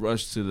mean, we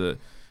rushed to the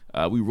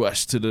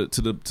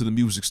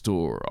music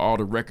store. All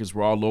the records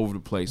were all over the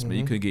place, man.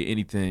 You couldn't get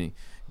anything.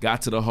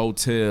 Got to the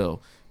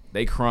hotel,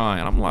 they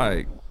crying. I'm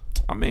like,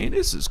 I mean,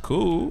 this is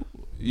cool.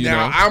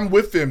 I'm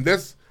with them.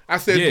 I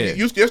said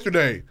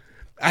yesterday.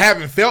 I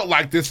haven't felt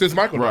like this since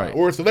Michael died,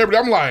 or a celebrity.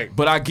 I'm like,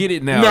 but I get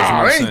it now.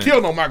 Nah, they ain't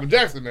killed no Michael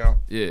Jackson now.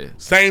 Yeah,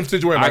 same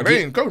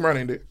situation. Kobe Bryant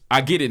ain't dead. I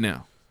get it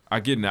now.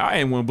 I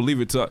ain't want to believe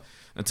it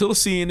until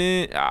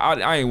CNN.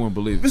 I ain't want to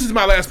believe it. This is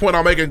my last point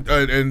I'm making.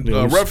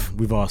 Ruff,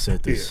 we've all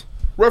said this.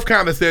 Yeah. Ruff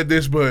kind of said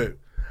this, but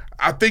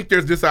I think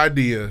there's this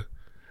idea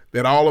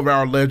that all of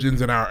our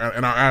legends and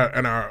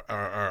our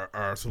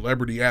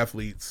celebrity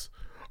athletes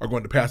are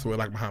going to pass away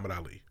like Muhammad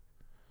Ali,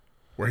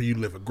 where he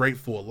lived a great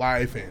full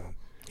life and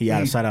he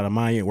out of sight, out of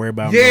mind. You worry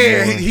about him.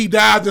 Yeah, he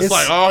died just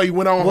he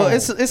went on. Well,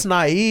 home. It's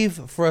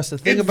naive for us to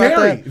think about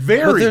that.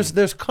 Very. But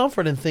there's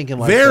comfort in thinking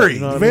like that. You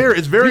know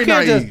It's very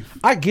naive.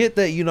 I get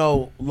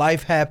that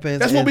life happens.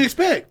 That's what we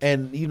expect.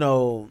 And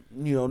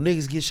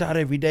niggas get shot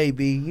every day.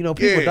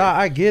 People die.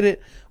 I get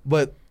it,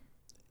 but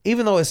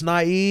even though it's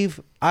naive,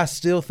 I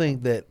still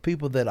think that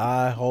people that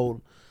I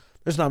hold,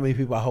 there's not many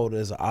people I hold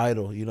as an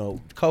idol.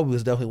 Kobe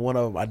was definitely one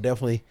of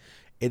them.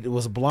 It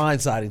was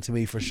blindsiding to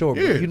me for sure.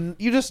 Yeah.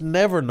 But you just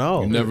never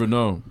know. You never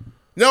know.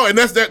 No, and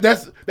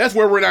that's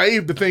where we're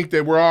naive to think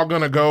that we're all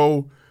gonna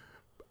go.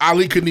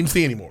 Ali couldn't even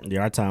see anymore.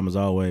 Yeah, our time is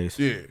always.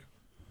 Yeah.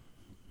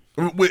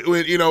 When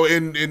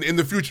in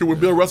the future when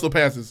Bill Russell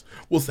passes,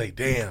 we'll say,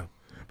 "Damn,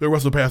 Bill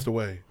Russell passed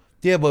away."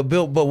 Yeah, but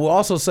we'll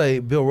also say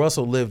Bill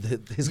Russell lived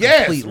his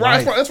complete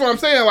life. That's what I'm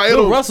saying. Like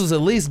Bill Russell's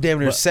at least damn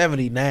near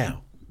 70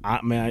 now. I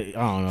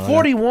don't know.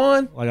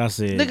 41? Like I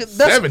said. Nigga,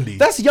 70.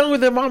 That's younger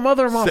than my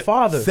mother and my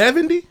father.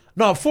 70?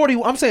 No,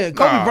 40. I'm saying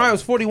Kobe Bryant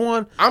was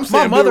 41. I'm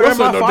saying my mother Bill and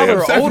my Russell father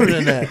no are older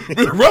damn than 70. that.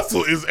 Bill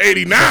Russell is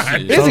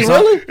 89. Is he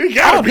really? He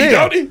gotta be,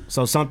 don't he?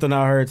 So something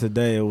I heard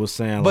today was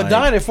saying But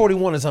dying at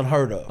 41 is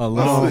unheard of. A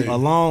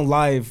long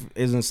life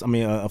isn't,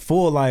 a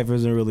full life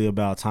isn't really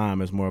about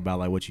time. It's more about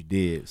like what you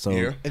did. So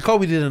and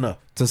Kobe did enough.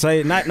 To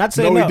say, not to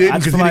say no, enough. he didn't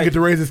because he didn't get to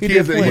raise his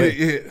kids.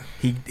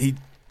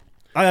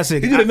 I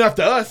said, he did enough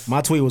to us.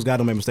 My tweet was God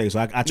don't make mistakes, so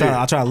I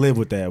try to live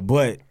with that.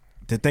 But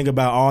to think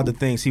about all the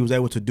things he was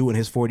able to do in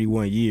his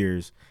 41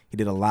 years, he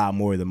did a lot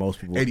more than most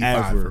people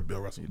ever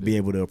be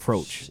able to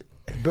approach.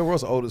 Bill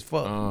Russell old as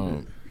fuck.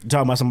 You're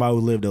talking about somebody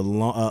who lived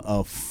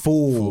a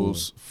full.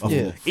 Just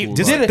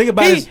think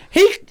about his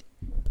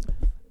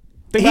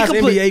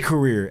NBA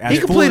career. As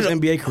full as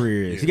NBA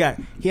career is.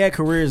 He had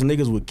careers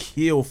niggas would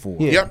kill for.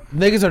 Yeah. Yep.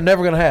 Niggas are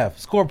never gonna have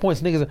score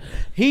points. Niggas.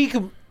 He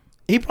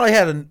probably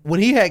had when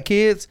he had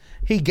kids.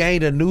 He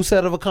gained a new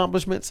set of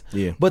accomplishments.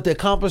 Yeah. But the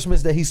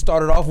accomplishments that he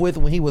started off with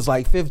when he was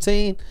like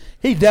 15,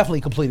 he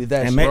definitely completed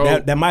that. And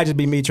shit. that might just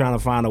be me trying to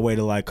find a way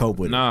to like cope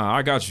with it. Nah,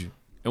 I got you.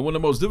 And one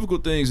of the most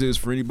difficult things is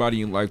for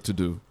anybody in life to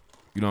do,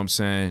 you know what I'm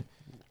saying,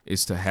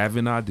 is to have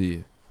an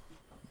idea.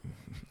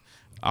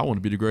 I want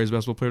to be the greatest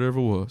basketball player there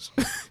ever was.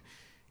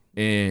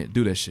 And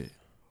do that shit.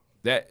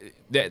 That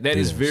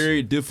is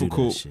very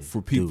difficult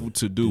for people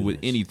to do with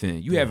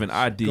anything. You have an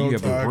idea, you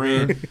have a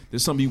brand,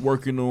 there's something you're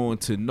working on,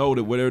 to know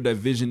that whatever that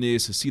vision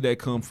is, to see that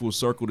come full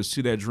circle, to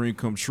see that dream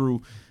come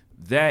true,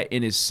 that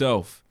in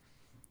itself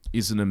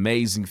is an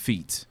amazing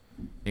feat.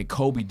 And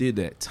Kobe did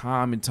that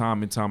time and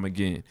time and time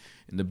again.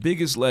 And the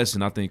biggest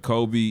lesson I think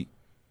Kobe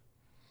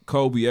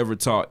ever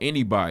taught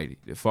anybody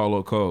that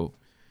follow Kobe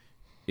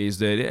is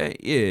that,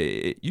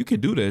 you can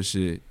do that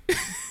shit.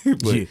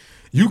 But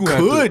you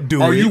could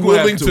do it. Are you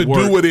willing to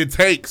do what it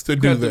takes to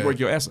do that? Work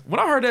your ass. When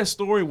I heard that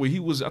story where he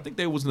was, I think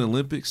they was in the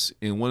Olympics,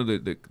 and one of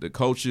the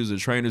coaches, the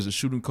trainers, the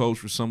shooting coach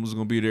for someone was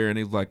going to be there, and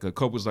he was like,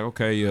 Kobe was like,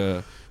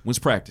 okay, when's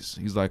practice?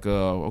 He's like,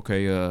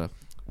 okay,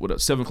 what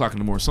up, 7 o'clock in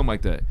the morning, something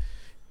like that.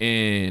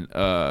 And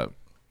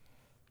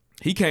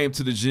he came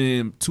to the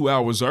gym 2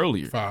 hours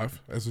earlier.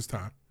 5, that's his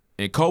time.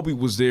 And Kobe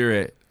was there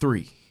at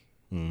 3.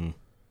 Been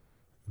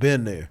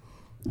there.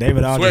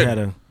 David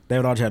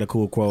Aldridge had a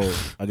cool quote.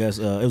 I guess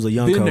it was a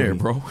young Been Kobe. there,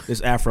 bro.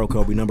 This Afro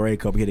Kobe, number 8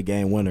 Kobe, hit a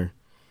game winner.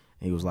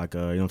 And he was like, you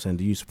know what I'm saying,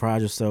 do you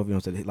surprise yourself? You know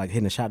what I'm saying? Like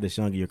hitting a shot this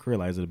young in your career,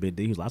 like, is it a big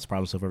deal? He was like, I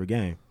surprise myself every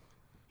game.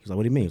 He was like,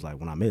 what do you mean? He's like,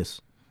 when I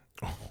miss.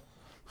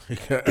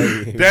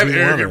 That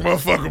arrogant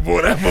motherfucker,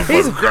 boy, that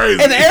motherfucker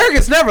crazy. And the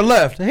arrogance never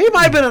left. He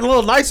might have been a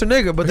little nicer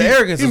nigga, but the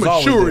arrogance is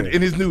always matured there.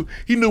 in his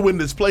he knew when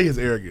to display his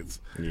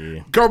arrogance.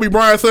 Yeah. Kobe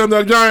Bryant, Slam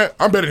Dunk Giant,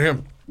 I'm better than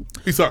him.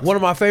 He sucks. One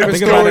of my favorite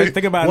stories.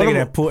 Think about a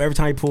nigga that every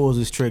time he pulls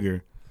his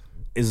trigger,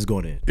 is just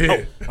going in.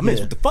 Yeah. Oh, I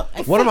missed. What the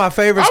fuck? One of my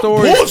favorite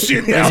stories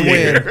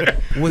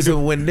was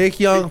when Nick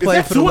Young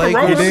played for the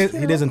Lakers. He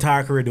did his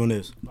entire career doing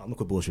this. I'm gonna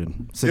quit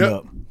bullshitting. Sitting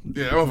up.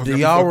 Yeah, do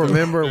y'all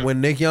remember when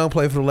Nick Young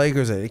played for the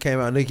Lakers and it came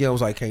out? Nick Young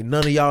was like, "Can't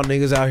none of y'all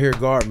niggas out here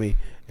guard me."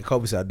 And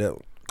Kobe said,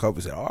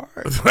 "All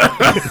right."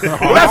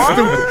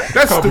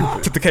 That's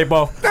stupid. Took the cape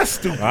off. That's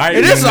stupid. All right,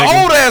 and this is an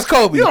old ass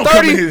Kobe. You don't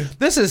come in here.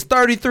 This is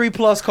 33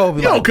 plus Kobe.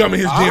 You don't come in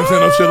his gym saying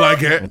no shit like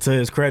that. And to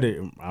his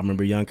credit, I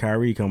remember young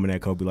Kyrie coming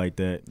at Kobe like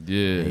that.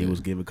 Yeah, and he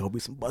was giving Kobe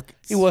some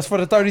buckets. He was for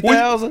the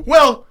 30,000.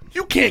 Well,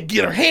 you can't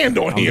get a hand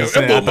on him.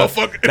 Saying, that little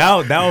motherfucker.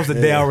 That was the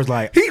day I was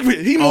like,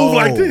 he moved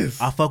like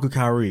this. I fuck with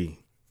Kyrie.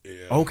 Yeah.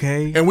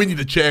 Okay, and we need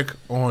to check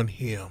on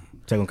him.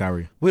 Check on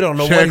Kyrie. We don't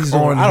know what he's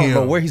doing. I don't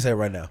know where he's at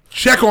right now.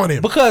 Check on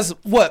him because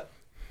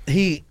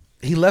he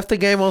left the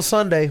game on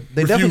Sunday.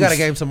 They definitely got a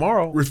game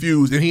tomorrow.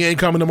 Refused, and he ain't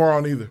coming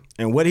tomorrow either.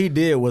 And what he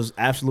did was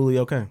absolutely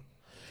okay.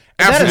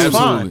 That is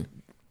fine.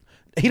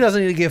 He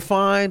doesn't need to get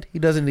fined. He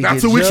doesn't need to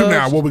get 2 weeks from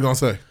judged. now, what we gonna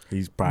say?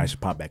 He probably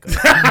should pop back up.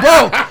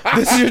 Bro,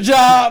 this is your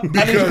job.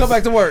 I need you to come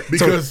back to work.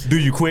 Because so, do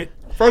you quit?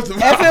 First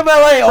of all,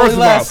 FMLA only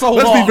lasts so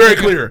long. Let's be very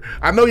clear.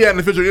 I know you had an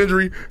official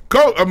injury.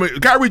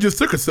 Kyrie just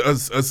took a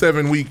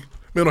 7-week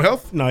mental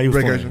health. No, he was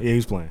vacation. playing. Yeah, he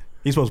was playing.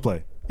 He's supposed to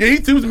play. Yeah,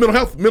 he was mental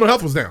health. Mental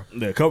health was down.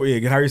 Yeah,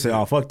 Kyrie said,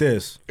 "Oh, fuck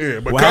this." Yeah,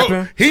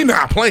 but he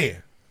not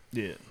playing.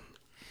 Yeah.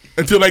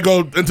 Until they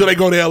go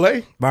to LA.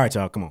 All right,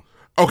 y'all, come on.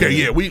 Okay,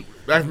 yeah, we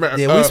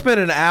spent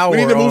an hour. We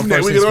need to move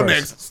next. We get on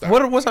next.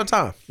 What's our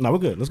time? No, we're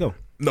good. Let's go.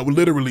 No,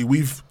 literally,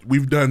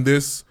 we've done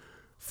this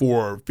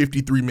for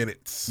 53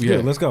 minutes. Yeah,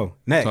 let's go.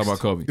 Next. Talk about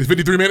Kobe. It's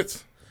 53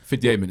 minutes?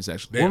 58 minutes,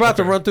 actually. We're about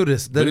to run through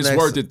this. But it's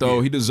worth it,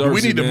 though. He deserves it,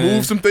 We need to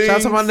move some things. Shout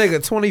out to my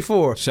nigga,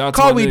 24. Shout out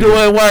to Kobe my nigga.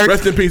 doing work.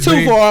 Rest in peace,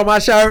 2-4 on my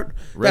shirt.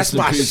 Rest That's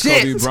my in peace,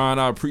 shit. Kobe Bryant.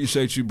 I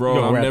appreciate you, bro. You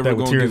gonna I'm wrap never that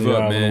with going to tears give in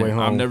your up, eyes on the way man.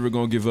 home. I'm never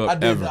going to give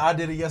up, ever. I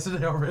did it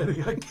yesterday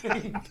already. I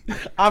can't.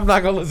 I'm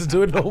not going to listen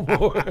to it no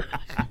more.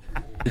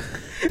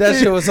 That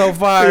shit was so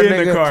fire, nigga.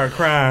 In the car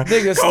crying.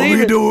 Nigga, Kobe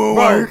Steven, doing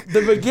bro, work.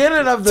 the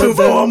beginning of the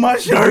 2-4 on my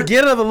shirt. The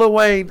beginning of the Lil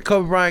Wayne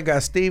Kobe Bryant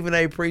got Stephen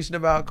A. preaching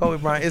about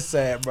Kobe Bryant. It's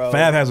sad, bro.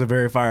 Fab has a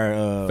very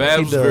fire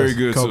Fab's very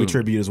good, Kobe too.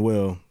 tribute as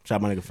well. Shout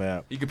out my nigga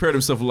Fab. He compared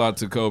himself a lot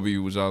to Kobe,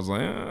 which I was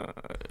like,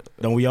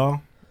 Don't we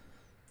all?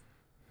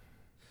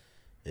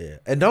 Yeah,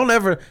 and don't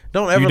ever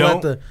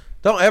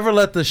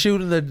let the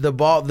shooting the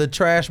ball, the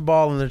trash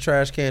ball in the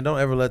trash can. Don't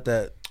ever let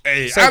that.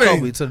 Hey, say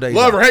Kobe today.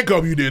 Love or hate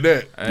Kobe, you did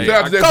that. Hey,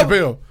 Shout out to Dave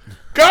Chappelle.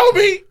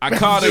 Kobe. I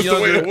caught a Just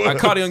the way it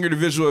was. younger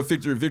individual at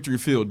Victory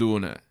Field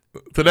doing that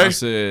Today? I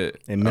said,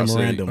 In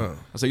memorandum.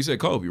 I said, you said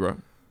Kobe, right?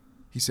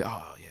 He said,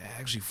 oh yeah,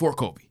 actually for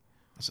Kobe.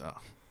 I said,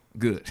 oh,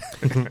 good.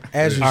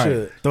 As you All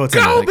should. Right. Throw it to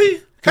me.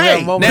 Kobe.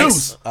 Hey,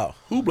 Next. Deuce.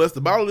 Who blessed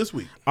the bottle this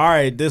week? All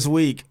right, this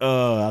week,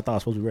 I thought I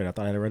was supposed to be ready. I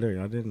thought I had it right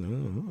there. I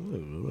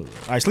didn't.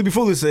 All right, Sleepy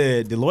Fully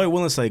said, did Lloyd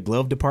Willing say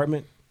glove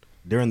department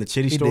during the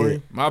Chitty story?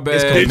 Did. My bad.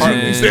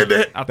 You said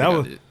that?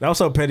 That was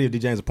so petty of D.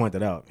 James to point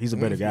that out. He's a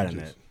better guy than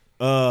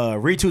that.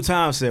 Read 2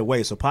 times said,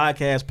 wait, so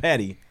podcast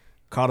Patty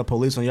called the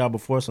police on y'all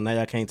before, so now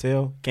y'all can't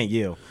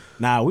yell.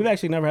 Nah, we've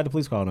actually never had the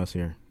police call on us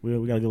here. We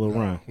got to get a little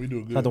run. We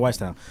do good. Shout out to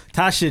Whitestown.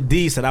 Tasha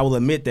D said, I will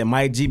admit that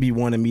Mike GB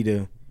wanted me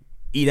to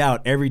eat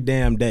out every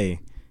damn day.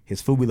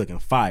 His food be looking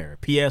fire.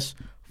 P.S.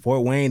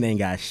 Fort Wayne ain't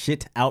got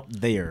shit out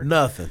there.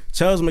 Nothing.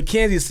 Charles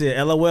McKenzie said,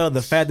 LOL,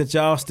 the fact that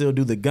y'all still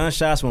do the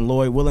gunshots when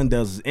Lloyd Willing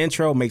does his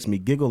intro makes me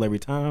giggle every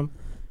time.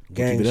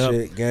 Gang Keep it up.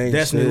 shit, gang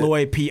Destiny shit.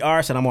 Lloyd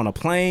PR said, I'm on a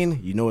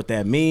plane. You know what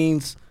that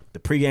means. The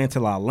pregame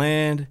till I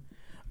land.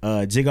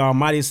 Jig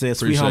Almighty said,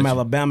 Sweet Home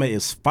Alabama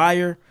is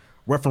fire.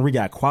 Referee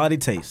got quality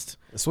taste.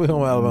 Sweet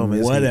Home Alabama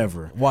is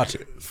whatever. Good. Watch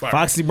it.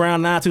 Foxy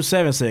Brown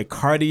 927 said,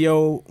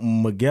 Cardio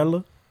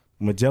Magella.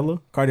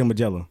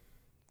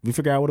 We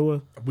figure out what it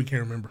was? We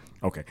can't remember.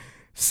 Okay.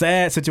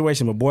 Sad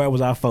situation, but boy,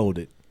 was I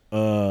folded.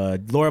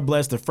 Lord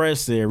Bless the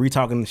Fresh said,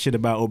 re-talking shit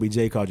about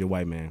OBJ called you a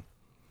white man.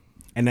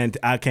 And then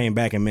I came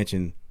back and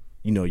mentioned,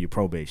 your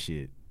probate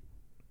shit.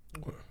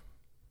 What?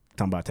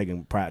 Talking about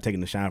taking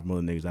the shine from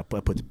other niggas. I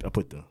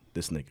put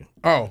this nigga.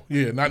 Oh,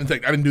 yeah. No, I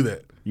didn't do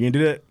that. You didn't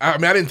do that? I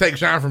didn't take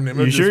shine from them.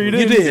 You sure you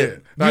did? You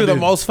did. Yeah. You're the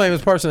most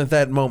famous person at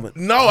that moment.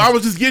 No, I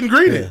was just getting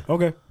greeted. Yeah.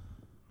 Okay.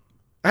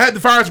 I had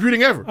the finest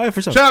greeting ever. Oh, yeah,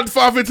 for sure. Shout out to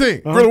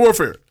 515. Guerrilla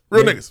Warfare.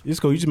 Real niggas. It's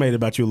cool. You just made it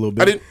about you a little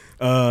bit. I didn't.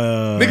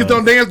 Niggas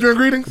don't dance during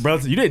greetings? Bro,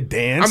 you didn't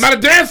dance. I'm not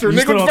a dancer. You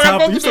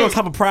Nigga, still on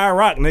top of Pride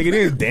Rock, nigga. You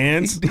didn't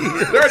dance.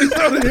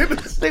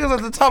 Niggas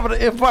at the top of the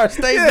Empire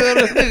State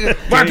Building.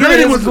 Nigga. My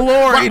greeting was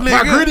glory.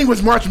 My greeting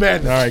was March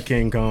Madness. All right,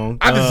 King Kong.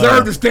 I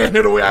deserve to stand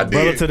there the way I did.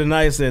 Brother to the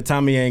night said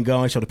Tommy ain't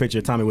going. Showed a picture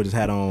of Tommy with his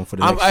hat on for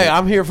the next Hey,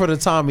 I'm here for the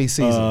Tommy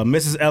season.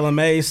 Mrs.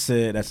 LMA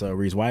said, that's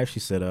Reed's wife. She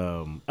said,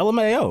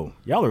 LMAO,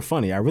 y'all are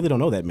funny. I really don't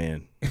know that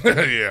man.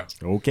 Yeah.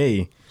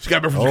 Okay. She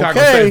got back from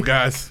Chicago Safe,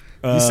 guys.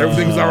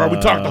 Everything was all right. We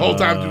talked the whole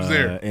time she was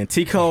there. And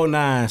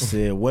T-Code9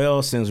 said,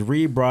 well, since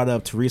Reed brought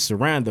up Teresa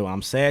Randall,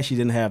 I'm sad she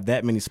didn't have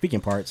that many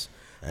speaking parts.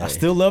 I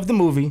still love the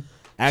movie.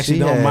 Actually,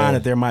 don't mind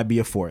that there might be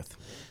a fourth.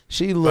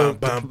 She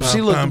looked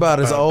about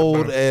as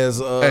old as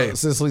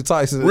Cicely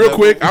Tyson. Real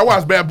quick, I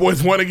watched Bad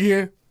Boys 1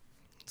 again.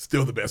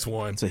 Still the best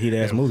one. It's a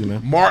heat-ass movie,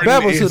 man.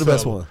 Bad Boys 2 the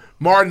best one.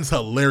 Martin's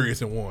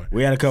hilarious in 1.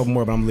 We had a couple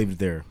more, but I'm going to leave it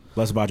there.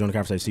 Bless about you on the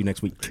conversation. See you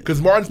next week.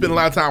 Because Martin spent a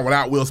lot of time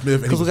without Will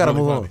Smith. Because we got to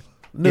move on.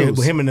 Yeah,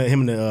 him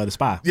and the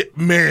spy. Yeah,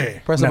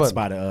 man. Press Not the the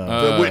spy,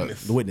 the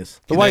witness. The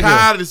witness. The white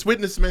girl. This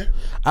witness, man.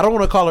 I don't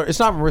want to call her. It's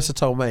not Marissa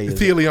Tomei. It's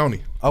Tia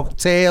Leone. Oh,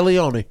 Tia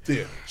Leone.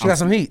 Yeah. She got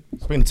some heat.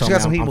 Speaking of She Tommy,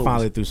 got some heat I'm movies.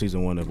 finally through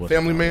season 1 of what?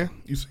 Family Man.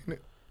 You seen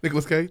it?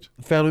 Nicolas Cage.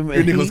 Family Man.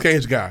 You're a Nicolas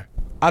Cage guy.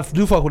 I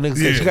do fuck with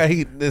Nicolas Cage. She got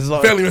heat.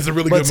 Family Man's a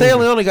really good movie. But Tia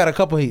Leone got a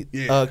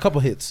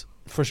couple hits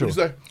for sure.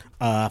 What'd you say?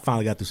 I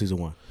finally got through season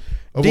 1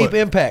 Deep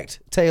Impact.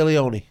 Tia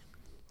Leone.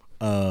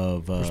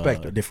 Of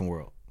Respect her. Different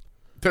World.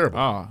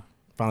 Terrible.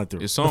 Finally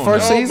through. It's on. The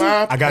first season?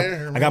 I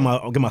got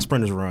my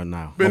sprinters run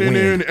now.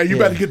 And you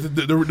about to get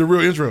the real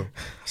intro.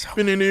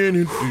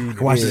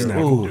 Watch this now.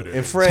 Ooh,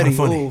 and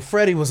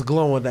Freddie was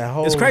glowing that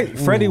whole. It's crazy.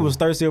 Freddie was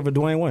thirsty over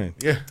Dwayne Wayne.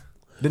 Yeah.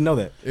 Didn't know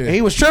that. And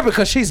he was tripping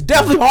because she's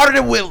definitely harder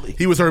than Whitley.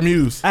 He was her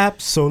muse.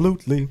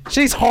 Absolutely.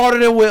 She's harder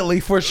than Whitley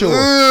for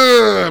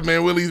sure.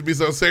 Man, Willie used to be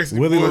so sexy.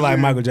 Willie looked like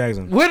Michael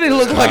Jackson. Whitley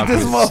looked like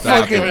this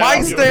motherfucking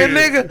mic stand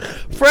nigga.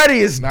 Freddie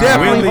is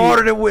definitely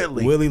harder than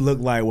Whitley. Willie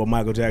looked like what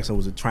Michael Jackson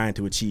was trying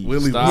to achieve.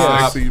 Willie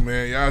was sexy,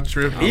 man. Y'all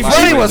tripping.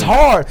 Freddie was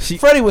hard.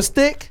 Freddie was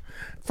thick.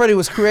 Freddie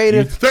was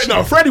creative. Freddie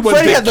was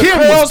Freddie had the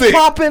curls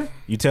popping.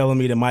 You telling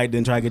me that Mike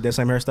didn't try to get that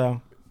same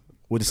hairstyle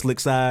with the slick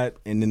side,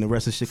 and then the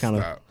rest of the shit kind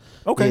of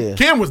okay. Yeah.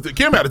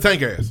 Kim had a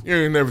tank ass. You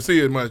ain't never see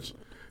it much.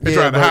 They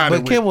tried to hide it.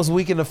 But Kim was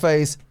weak in the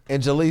face,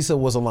 and Jaleesa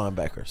was a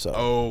linebacker. So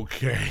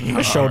okay,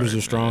 her shoulders are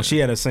strong. She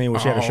had a scene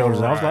where she had her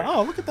shoulders. I was like,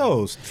 oh, look at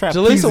those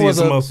Jaleesa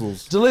was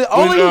muscles.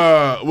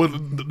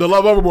 With the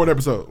Love Overboard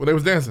episode when they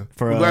was dancing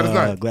for Gladys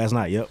Knight. Gladys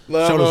Knight, yep.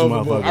 Love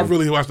Overboard. I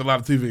really watched a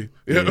lot of TV.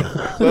 Yeah.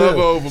 Love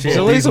Overboard.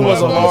 Jaleesa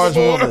was a large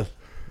woman.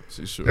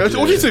 She's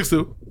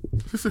 6'2".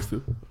 She's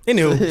 6'2".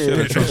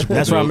 Anywho,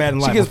 that's where I'm at in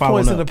life. She gets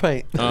points in the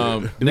paint.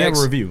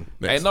 Next review.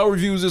 Hey, no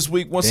reviews this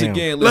week. Once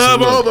again,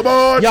 Love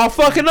Overboard. Y'all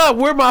fucking up.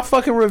 Where my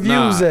fucking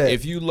reviews at?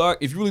 If you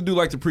really do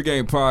like the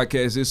pregame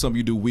podcast, it's something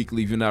you do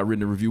weekly. If you're not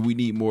written a review, we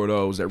need more of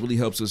those. That really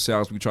helps us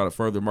out as we try to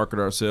further market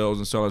ourselves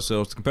and sell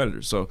ourselves to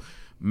competitors. So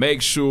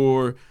make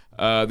sure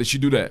that you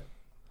do that.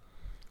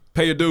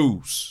 Pay your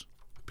dues.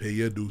 Pay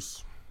your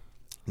dues.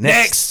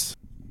 Next.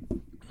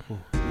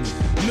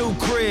 New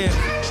crib,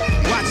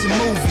 watching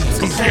movies.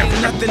 Cause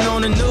ain't nothing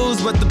on the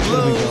news but the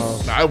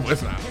blues. Nah,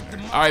 it's not.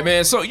 All right,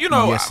 man. So,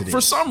 Yes, it for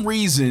is. some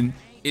reason,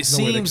 it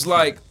seems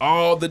like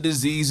all the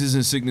diseases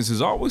and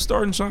sicknesses always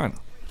start in China.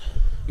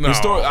 No.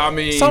 I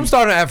mean, Some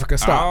start in Africa.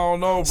 Stop. I don't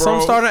know, bro.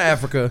 Some start in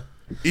Africa.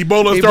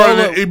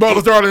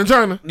 Ebola started in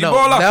China. No,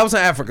 Ebola. that was in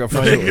Africa for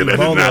sure. That did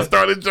not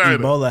start in China.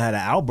 Ebola had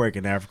an outbreak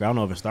in Africa. I don't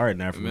know if it started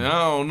in Africa. Man, I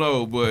don't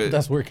know, but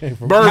That's where it came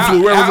from. Bird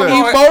flu. Where was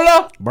that?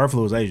 Ebola. Bird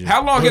flu was Asian.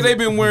 how long have they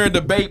been wearing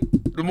the bait?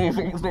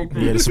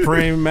 Yeah, the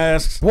Supreme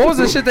masks. What was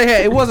the shit they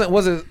had? It wasn't.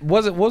 Was it?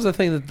 What was the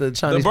thing that the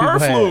Chinese bird people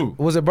flu. had?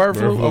 Was it bird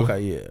flu? flu. Okay,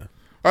 yeah.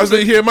 I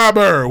said, "Hear my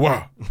bird."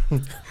 Wow.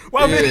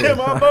 Why me hit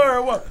my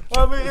bird?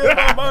 Why me hit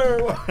my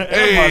bird?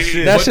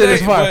 Hey, That shit is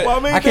they- fun.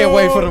 but- I can't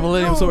wait for the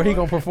Millennium Tour. He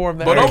gonna perform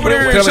that. But over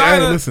there in Tell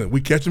China, hey, listen,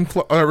 we catch him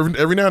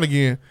every now and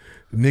again.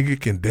 The nigga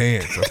can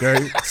dance,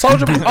 okay?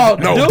 Soldier. Oh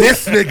No, dude,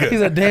 this nigga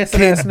He's a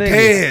dancing ass nigga.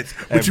 dance.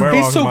 But Bird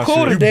He's walks too my cool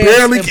shit. to you dance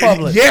barely in can.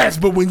 public. Yes,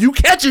 but when you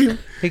catch him,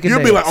 He can you'll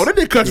be dance. like, "Oh, that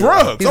nigga cuts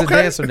rugs." He's Okay,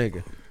 a dancer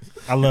nigga.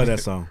 I love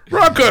that song.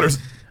 rug cutters.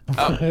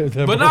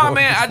 but nah,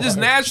 man, I just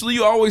naturally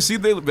you always see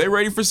they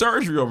ready for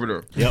surgery over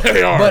there. Yep.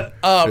 They are. But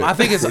I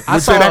think it's. I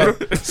saw.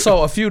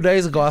 So a few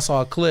days ago, I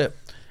saw a clip,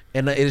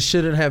 and it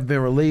shouldn't have been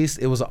released.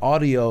 It was an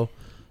audio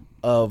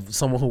of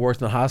someone who works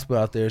in the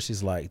hospital out there.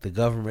 She's like, the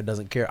government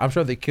doesn't care. I'm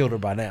sure they killed her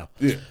by now.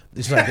 Yeah.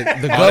 She's like,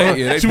 the Oh, government.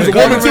 yeah, she was the a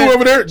woman too government-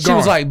 over there. She Gone.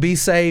 was like, be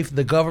safe.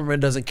 The government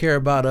doesn't care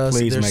about us.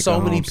 Please There's make so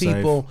our many home safe.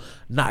 people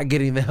not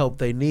getting the help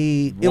they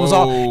need. It was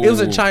all. It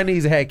was in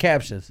Chinese. It had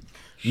captions.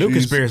 New She's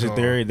conspiracy gone.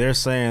 theory. They're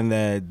saying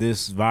that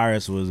this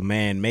virus was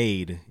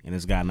man-made and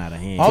it's gotten out of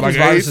hand. All like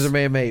these viruses AIDS? are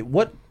man-made.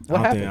 What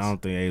happens? I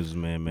don't think AIDS was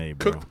man-made,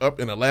 bro. Cooked up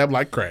in a lab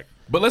like crack.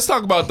 But let's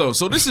talk about those.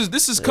 So this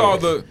is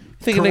called the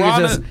Think a nigga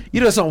Corona. you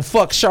just don't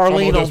fuck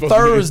Charlene that's on supposed to be.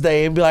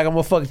 Thursday and be like, I'm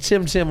gonna fuck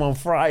Chim Chim on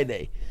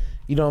Friday.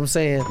 You know what I'm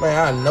saying?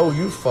 Man, I know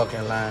you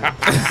fucking lying.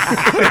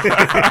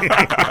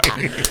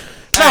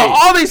 No,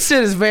 all these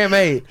shit is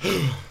man-made.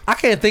 I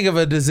can't think of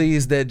a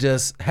disease that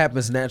just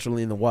happens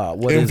naturally in the wild.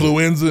 What is it?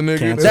 Influenza, nigga.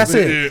 Cancer. That's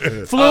it.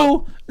 Yeah.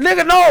 Flu,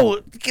 nigga. No,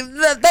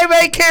 they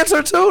made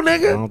cancer too, I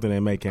nigga. don't think they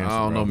make cancer. I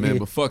don't know, bro. man,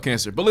 but fuck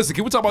cancer. But listen,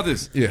 can we talk about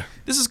this? Yeah.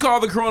 This is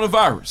called the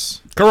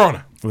coronavirus.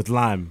 Corona. With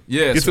Lyme.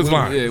 Yes, Gets its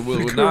line. Yeah,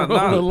 not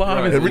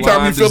Lyme. right, Every time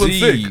Lyme you feeling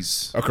disease.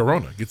 sick, a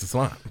Corona gets its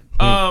line.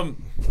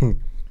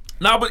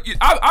 Nah, but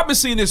I've been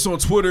seeing this on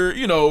Twitter.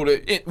 You know,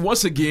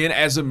 once again,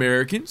 as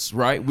Americans,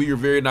 right? We are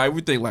very naive.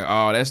 We think like,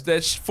 oh, that's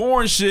that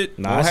foreign shit.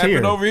 Nah, What it's happened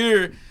here. over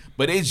here?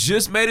 But it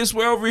just made its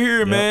way over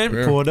here, man.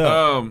 Yeah. Pulled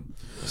up.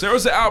 So there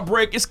was an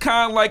outbreak. It's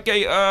kind of like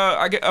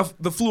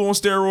the flu on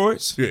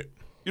steroids. Yeah.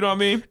 You know what I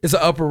mean? It's an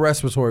upper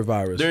respiratory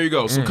virus. There you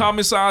go. So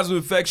common signs of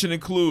infection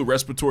include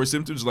respiratory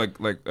symptoms like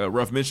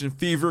Ruff mentioned,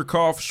 fever,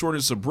 cough,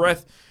 shortness of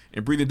breath,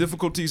 and breathing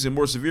difficulties. In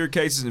more severe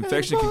cases,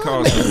 infection can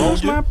cause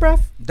pneumonia.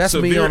 That's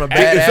me severe- on a It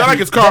bad. sounds like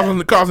it's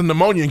causing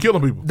pneumonia and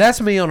killing people. That's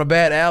me on a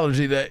bad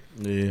allergy day.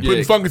 Yeah.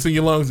 Putting fungus in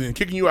your lungs and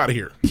kicking you out of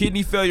here.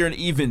 Kidney failure and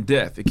even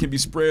death. It can be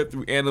spread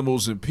through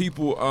animals and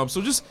people.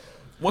 So just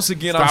once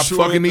again, I'm Stop sure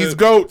fucking these the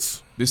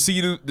goats.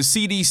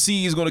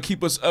 CDC is going to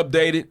keep us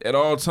updated at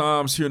all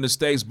times here in the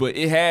States, but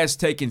it has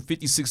taken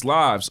 56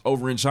 lives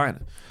over in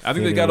China. I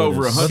think they got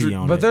over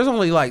 100. But there's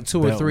only like 2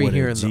 or Belt 3 with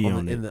here a in G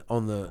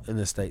on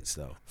the States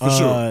though. For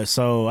sure.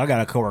 So I got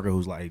a coworker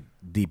who's like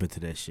deep into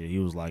that shit. He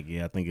was like,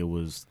 yeah, I think it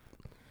was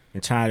in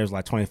China. There's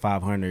like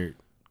 2,500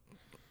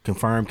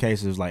 confirmed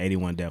cases, like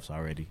 81 deaths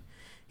already.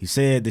 He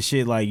said the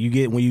shit like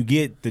when you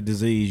get the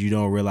disease, you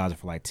don't realize it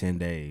for like 10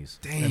 days.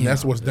 Damn. And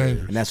that's what's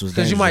dangerous. And that's what's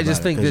Because you might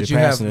just think that you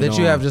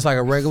have just like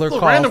a regular Little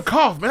cough. random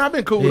cough, man. I've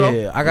been cool though.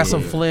 Yeah, I got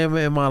some phlegm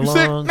in my You lungs.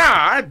 sick? Nah,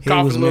 I He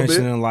coughed was a little bit.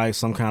 mentioning like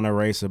some kind of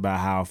race about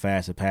how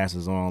fast it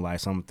passes on. Like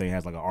something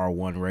has like an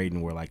R1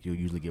 rating where like you'll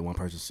usually get one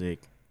person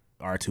sick.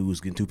 R2 is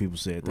getting 2 people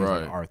sick. There's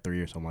like Right.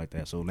 R3 or something like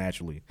that. So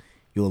naturally,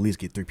 you'll at least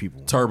get 3 people.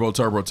 Turbo.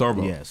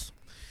 Yes.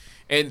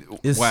 And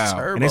It's wow.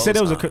 turbo. And they said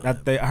it was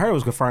I heard it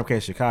was a confirmed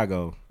case in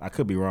Chicago. I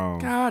could be wrong.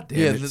 God damn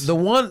Yeah, it.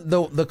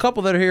 the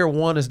couple that are here,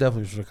 one is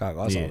definitely from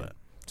Chicago. I saw that.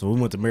 So we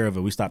went to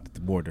Maryville. We stopped at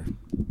the border.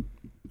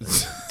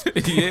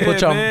 Yeah,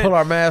 Put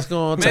our mask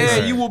on. Man,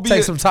 take you will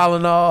be some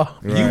Tylenol.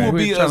 You will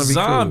be We're a trying to be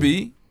cool.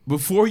 zombie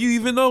before you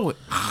even know it.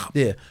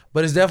 Yeah,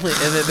 but it's definitely,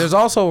 and then there's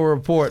also a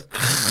report.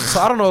 So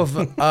I don't know if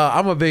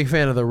I'm a big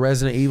fan of the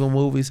Resident Evil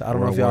movies. I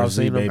don't know if y'all have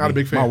seen them. Not a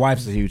big fan. My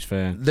wife's a huge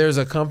fan. There's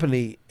a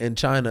company in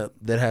China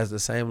that has the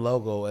same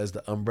logo as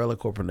the Umbrella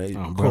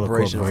Corporation,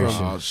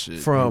 Oh, shit.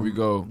 from Here we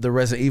go. the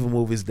Resident Evil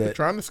movies that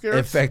trying to scare us.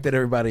 infected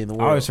everybody in the I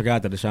world. always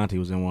forgot that Ashanti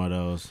was in one of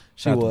those.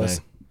 She Shout out to was.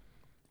 Bay.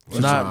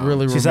 Not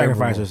really. She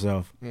sacrificed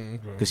rememberable.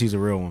 herself because she's a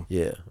real one.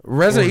 Yeah,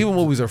 Resident Evil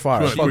movies are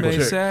fire. She Fuck quick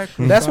that. check.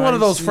 That's one of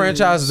those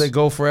franchises that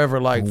go forever,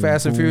 like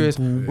Fast and Furious.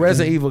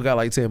 Resident Evil got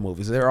like 10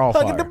 movies. They're all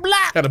fire.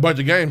 Had a bunch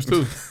of games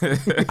too.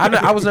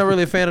 I was never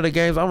really a fan of the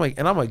games. I'm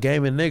a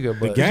gaming nigga,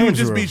 but You would Games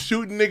just were- be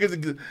shooting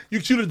niggas. You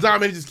shoot a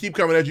zombie, they just keep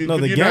coming at you. No,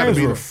 the you know how to games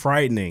beat were them.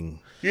 frightening.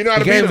 You know how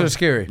the to beat games them. are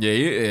scary.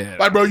 Yeah.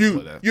 Like, bro,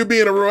 you be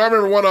in a room. I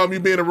remember one of them. You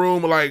be in a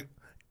room with like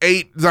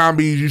 8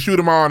 zombies. You shoot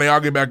them all, and they all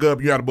get back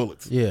up. You out of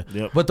bullets. Yeah,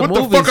 Yep. but the What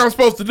movies, the fuck I'm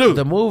supposed to do?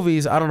 The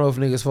movies, I don't know if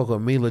niggas fuck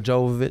with Mila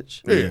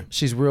Jovovich. Yeah.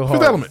 She's real Fifth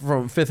hard Element.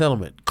 from Fifth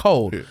Element.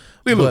 Cold, Yeah.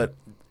 Lilo. but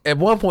at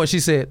one point she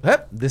said,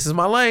 "Hup, this is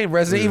my lane.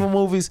 Resident Evil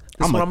movies. This is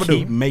I'm what I'm gonna gonna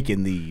keep do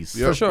making these.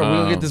 for sure. We're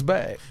gonna get this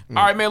bag."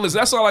 All right, man. Listen,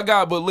 that's all I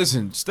got. But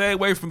listen, stay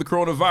away from the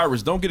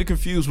coronavirus. Don't get it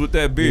confused with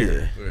that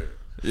beer.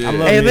 Yeah. I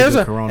love And there's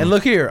Ninja a Corona. and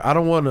look here. I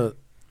don't want to.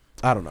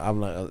 I don't know. I'm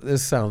like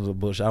this sounds a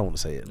bullshit. I don't want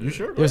to say it. You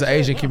sure? There's an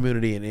Asian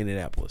community in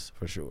Indianapolis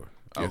for sure.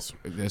 Yes,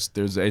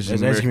 there's Asian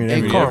There's Asian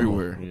American community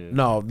everywhere.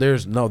 No,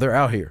 they're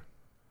out here.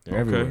 They're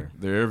everywhere.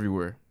 They're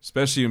everywhere,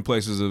 especially in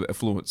places of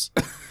affluence.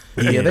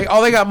 Yeah, they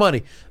got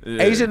money.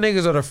 Yeah. Asian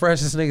niggas are the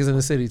freshest niggas in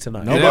the city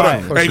tonight. Go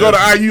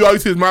to IU, all you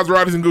see is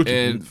Maseratis and Gucci.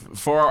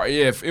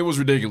 And it was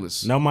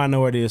ridiculous. No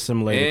minority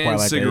assimilated And quite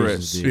like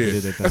cigarettes. the Asians did. They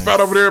did their That's thing.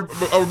 about over there,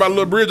 over by the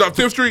little bridge off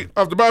 10th Street,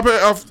 off the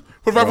bypass, off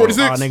 4546.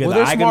 Oh, nigga, Well, the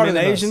they're Eigen smarter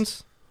men than us.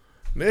 Asians.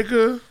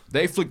 Nigga,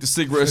 They flick the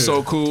cigarette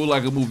so cool,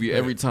 like a movie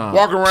every time.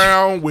 walk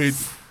around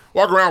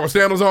with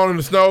sandals on in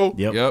the snow,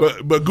 Yep.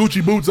 but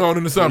Gucci boots on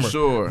in the summer.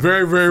 sure.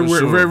 Very, very, For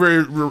sure.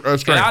 very, very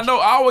strange. And I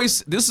know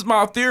this is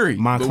my theory.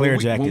 Montclair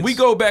But when jackets. we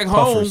go back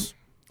Puffers.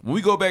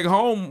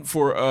 home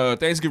for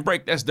Thanksgiving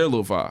break, that's their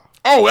little vibe.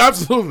 Oh,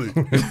 absolutely.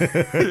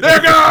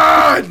 They're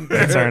gone.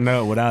 Turn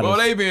up without Well, us.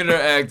 they be in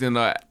there acting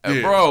like,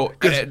 Yeah. bro,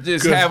 'Cause-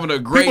 just 'cause having a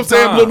great people time.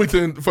 stay in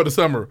Bloomington for the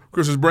summer,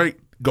 Christmas break,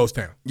 ghost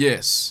town.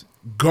 Yes.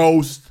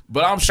 Ghost.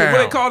 But I'm sure, what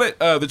town. they call it?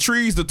 The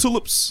trees, the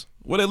tulips.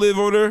 Where they live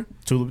over there?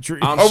 Tulip tree.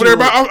 I'm Over there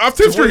by- off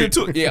 10th where the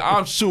Street. yeah,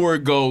 I'm sure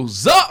it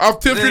goes up. Off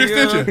 10th Street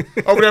nigga. Extension.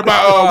 Over there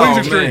by Oh,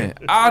 Windsor Street. man.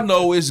 I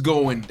know it's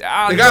going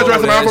down. The guy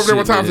driving off over there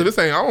one time and said, this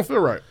ain't, I don't feel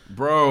right.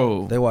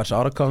 Bro. They watch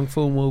all the kung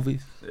fu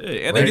movies. Yeah,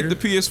 and they get the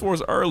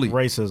PS4s early.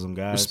 Racism,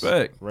 guys.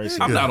 Respect. Racism.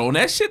 I'm not on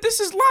that shit. This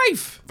is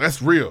life.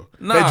 That's real.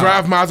 Nah. They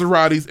drive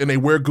Maseratis and they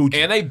wear Gucci.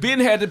 And they been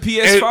had the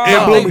PS5.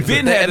 And they Bloomington.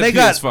 been had And the they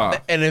got PS5.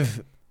 and if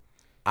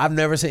I've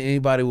never seen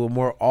anybody with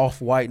more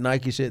off-white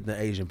Nike shit than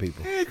Asian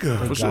people. Nigga. They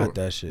For got sure.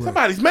 that shit.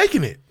 Somebody's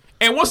making it.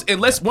 And once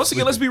again,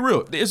 let's be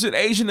real. There's an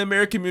Asian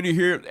American community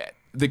here.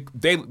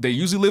 They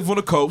usually live on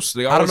the coast.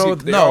 They I don't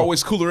always know. they're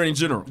always cooler in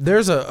general.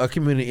 There's a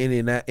community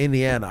in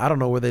Indiana. I don't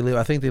know where they live.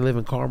 I think they live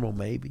in Carmel,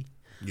 maybe.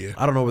 Yeah.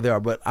 I don't know where they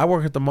are, but I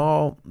work at the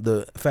mall,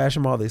 the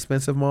fashion mall, the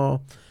expensive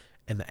mall,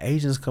 and the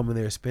Asians come in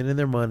there spending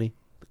their money,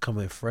 come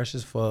in fresh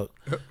as fuck.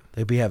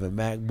 They be having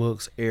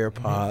MacBooks,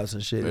 AirPods,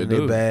 and shit They in their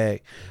do.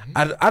 bag.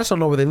 I just don't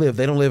know where they live.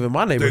 They don't live in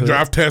my They neighborhood.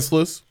 drive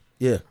Teslas.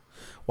 Yeah,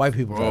 white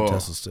people drive Oh.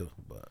 Teslas too.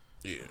 But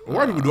Yeah.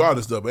 White people do all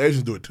this stuff, but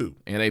Asians do it too.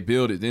 And they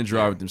build it, then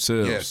drive it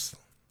themselves. Yes.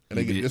 And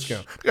they get a Bitch.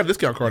 discount. They got a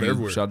discount card You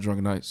everywhere. Shot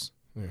Drunken Nights.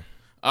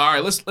 All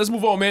right, let's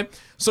move on, man.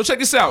 So check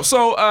this out.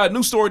 So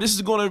new story. This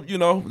is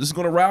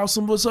gonna rouse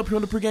some of us up here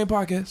on the pregame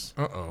podcast.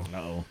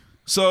 Uh-oh.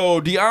 So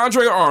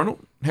DeAndre Arnold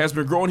has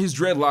been growing his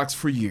dreadlocks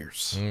for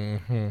years.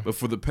 But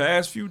for the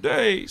past few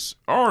days,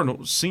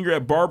 Arnold, senior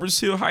at Barbers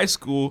Hill High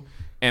School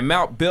in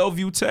Mount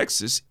Bellevue,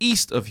 Texas,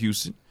 east of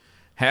Houston,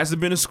 hasn't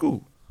been in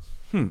school.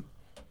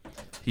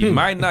 He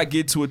might not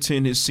get to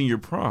attend his senior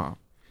prom.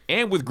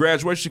 And with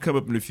graduation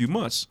coming up in a few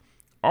months,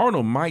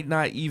 Arnold might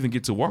not even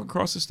get to walk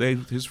across the stage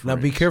with his friends.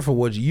 now be careful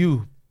what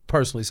you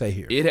personally say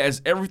here. It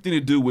has everything to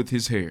do with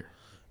his hair.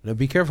 Now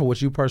be careful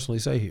what you personally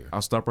say here.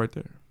 I'll stop right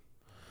there.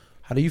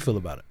 How do you feel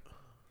about it?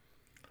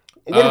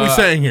 What are we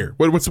saying here?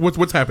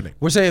 What's happening?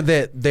 We're saying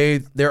that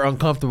they're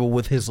uncomfortable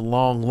with his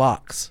long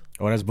locks.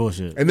 Oh, that's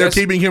bullshit. And they're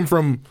keeping him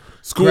from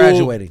school.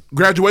 Graduating.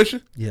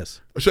 Graduation?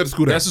 Yes. Or shut the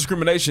school down. That's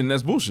discrimination.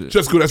 That's bullshit.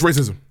 Shut the school. That's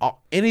racism.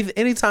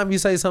 Anytime you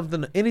say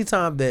something,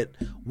 anytime that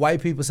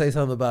white people say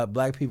something about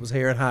black people's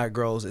hair and how it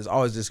grows, is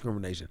always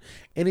discrimination.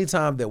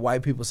 Anytime that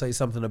white people say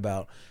something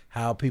about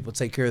how people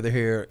take care of their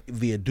hair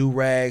via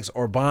do-rags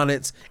or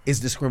bonnets,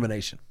 is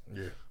discrimination.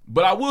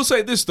 But I will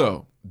say this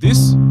though.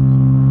 This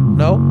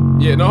No?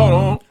 Yeah, no,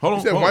 hold on.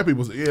 You said white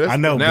people. Yeah, I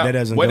know, Now, but that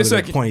doesn't wait go a to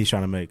second. the point he's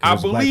trying to make. I It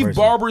was a black believe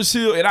person. Barbers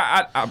Hill, and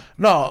I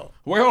No.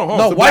 wait, hold on.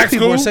 No, So white black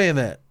people school? are saying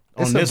that.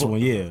 On It's this simple.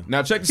 one, yeah.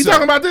 Now check this He's out.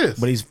 talking about this.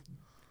 But he's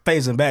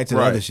phasing back to the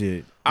Right. other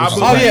shit. I which is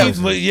believe- Oh yeah,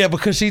 racism. but yeah,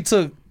 because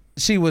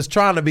she was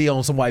trying to be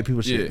on some white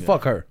people shit. Yeah.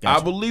 Fuck her.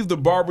 I believe the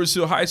Barbers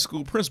Hill High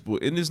School principal,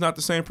 isn't this not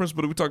the same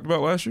principal that we talked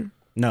about last year?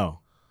 No.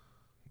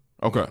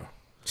 Okay.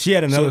 She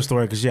had another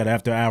story because she had an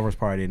after hours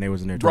party and they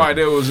was in there. Right,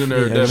 they was in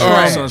there. Yeah, that they All was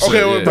right. sunset,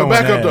 Okay, well, yeah. but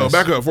back Throwing up though. ass.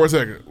 Back up for a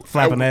second.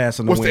 Flapping ass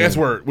in the What's the wind. S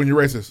word when you're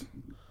racist?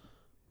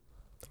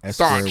 That's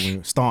Staunch. where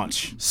we-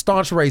 staunch.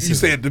 Staunch racism. You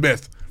say it the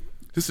best.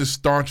 This is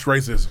staunch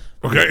racism.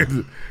 Okay,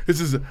 this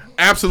is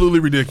absolutely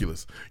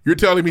ridiculous. You're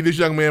telling me this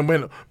young man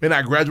may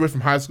not graduate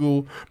from high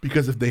school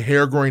because of the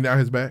hair growing down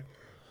his back?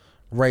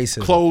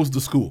 Racism. Close the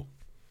school.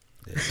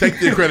 Take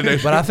the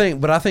accreditation.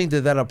 But I think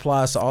that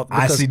applies to all.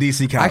 because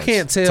ICDC I college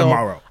can't tell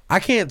tomorrow. I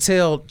can't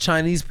tell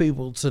Chinese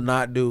people to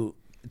not do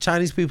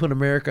Chinese people in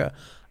America.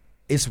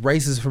 It's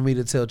racist for me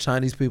to tell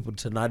Chinese people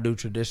to not do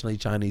traditionally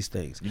Chinese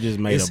things. You just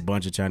made It's- a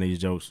bunch of Chinese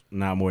jokes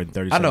not more than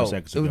 30 I know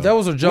seconds ago. that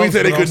was a joke. we didn't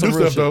say they but on couldn't do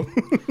some stuff real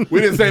though. We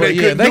didn't say But they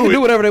yeah, couldn't they do can it.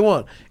 do whatever they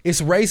want.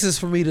 It's racist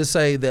for me to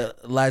say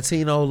that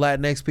Latino,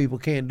 Latinx people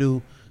can't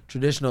do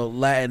traditional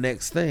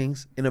Latinx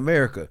things in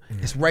America.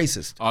 It's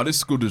racist. Oh, this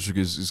school district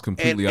is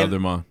completely And- out of their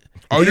mind.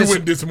 Oh, you It's- went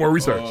and did some more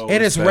research.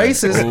 And it's bad.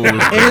 racist. Oh,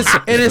 it's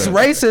and it's bad.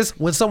 racist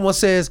when someone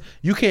says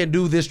you can't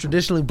do this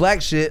traditionally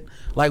black shit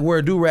like wear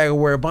a do-rag or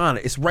wear a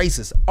bonnet. It's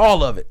racist.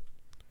 All of it.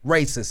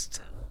 Racist.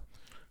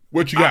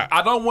 What you got?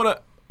 I don't want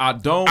to.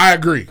 I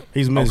agree.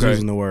 He's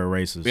misusing the word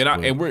racist.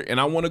 And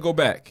I want to go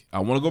back.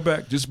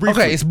 Just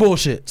briefly. Okay, it's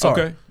bullshit.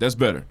 Sorry. Okay, that's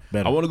better.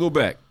 I want to go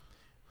back.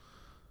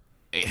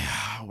 We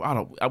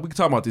can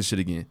talk about this shit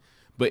again.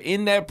 But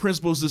in that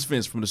principal's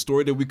defense from the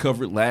story that we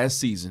covered last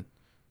season,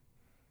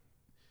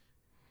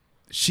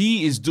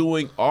 she is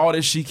doing all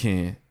that she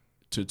can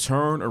to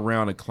turn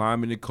around and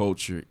climb into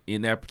culture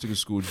in that particular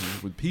school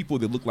with people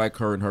that look like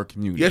her in her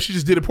community. Yeah, she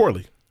just did it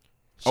poorly.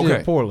 She did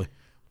it poorly.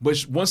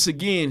 But once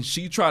again,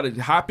 she tried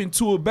to hop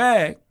into a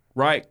bag,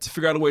 right, to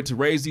figure out a way to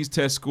raise these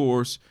test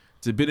scores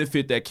to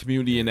benefit that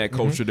community and that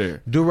culture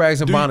there. Do-rags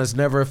and bonnets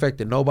never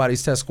affected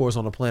nobody's test scores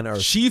on the planet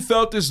Earth. She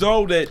felt as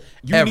though that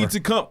you need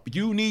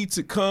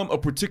to come a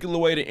particular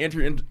way to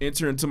enter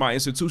into my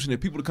institution.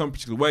 If people to come a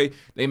particular way,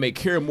 they may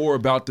care more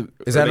about the.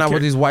 Is that not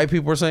what these white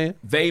people are saying?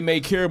 They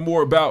may care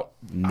more about.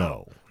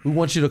 No. We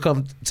want you to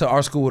come to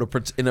our school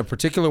in a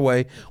particular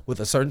way with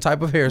a certain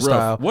type of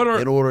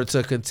hairstyle in order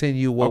to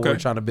continue what we're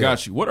trying to build.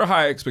 Got you. What are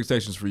high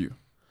expectations for you?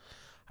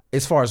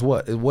 As far as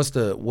what? What's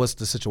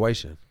the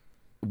situation?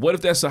 What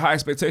if that's a high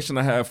expectation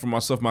I have for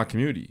myself, my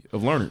community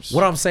of learners?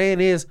 What I'm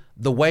saying is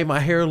the way my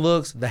hair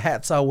looks, the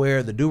hats I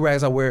wear, the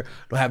do-rags I wear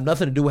don't have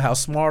nothing to do with how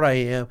smart I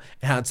am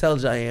and how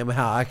intelligent I am and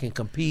how I can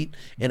compete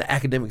in the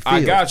academic field.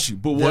 I got you.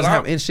 But it doesn't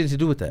have anything to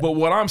do with that. But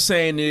what I'm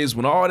saying is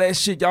when all that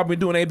shit y'all been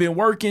doing ain't been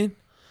working,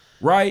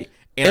 right?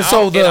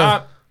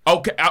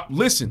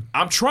 Listen,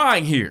 I'm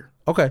trying here.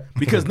 Okay.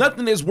 Because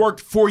nothing has worked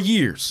for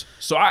years.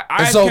 So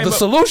the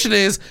solution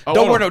is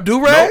don't wear no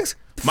do-rags?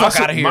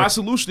 Fuck out of here. My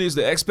solution is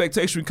the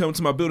expectation when coming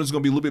to my building is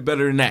going to be a little bit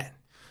better than that.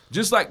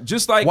 Just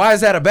like. Why is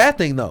that a bad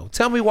thing though?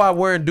 Tell me why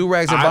wearing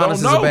do-rags and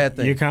bonnets is a bad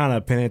thing. You're kind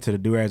of pinning to the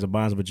do-rags and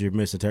bonnets, but you're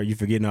missing. You're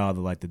forgetting all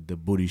the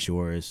booty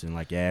shorts and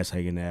like your ass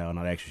hanging out and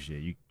all that extra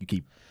shit. You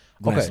keep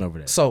glancing over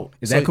that. So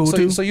is that cool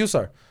too? So you,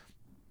 sir,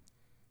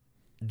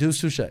 do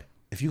touche.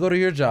 If you go to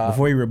your job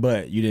before you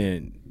rebut, you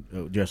didn't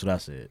address what I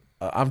said.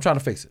 I'm trying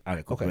to fix it. All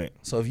right, cool, okay.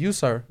 So if you,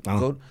 sir,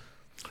 go.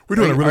 We're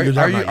doing a really good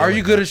job. Are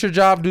you good at your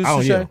job, do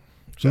touche?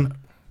 Yeah.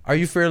 Are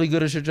you fairly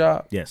good at your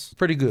job? Yes.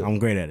 Pretty good. I'm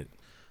great at it.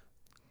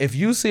 If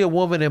you see a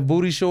woman in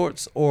booty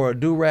shorts or a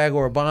do-rag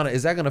or a bonnet,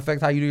 is that going to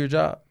affect how you do your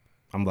job?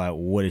 I'm like,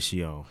 what is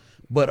she on?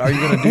 But are you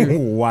going to do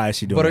why is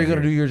she doing But are you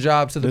going to do your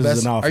job to the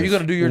best? Are you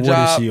going to do your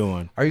job? What is she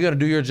on? Are you going to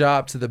do your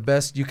job to the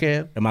best you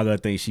can? Am I going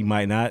to think she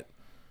might not?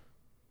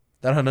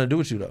 That has nothing to do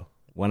with you though.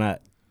 Why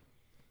not?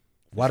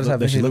 Why does that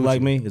Does she look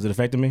like me? Is it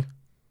affecting me?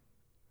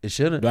 It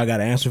shouldn't. Do I got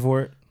to answer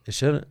for it? It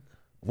shouldn't.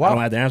 Why? I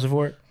don't have to answer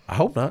for it? I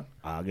hope not.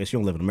 I guess you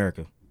don't live in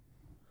America.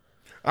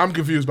 I'm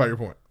confused by your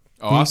point.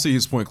 Oh, I see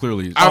his point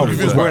clearly. I'm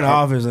confused. We're in the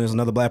office and there's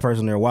another black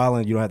person there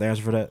wilding. You don't have to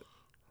answer for that?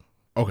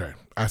 Okay,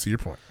 I see your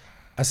point.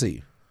 I see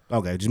you.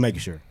 Okay, just making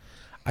sure.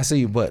 I see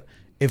you, but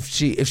if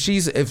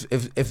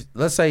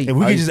let's say if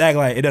we can just act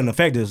like it doesn't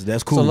affect us,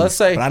 that's cool. So let's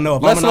say, but I know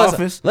if I'm in the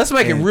office, let's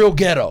make it real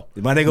ghetto.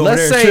 If my nigga over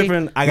there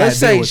tripping, I got to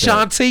deal with that.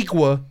 Let's say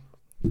Shantiqua.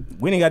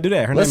 We ain't got to do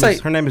that.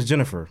 Her name is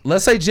Jennifer.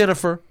 Let's say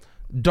Jennifer,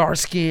 dark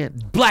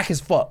skin, black as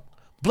fuck,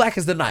 black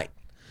as the night.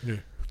 Yeah.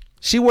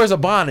 She wears a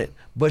bonnet,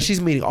 but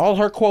she's meeting all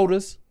her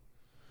quotas.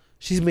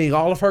 She's meeting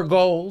all of her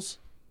goals.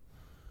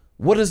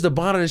 What does the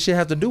bonnet and shit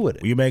have to do with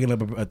it? Well, you're making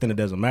up a thing that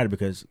doesn't matter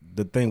because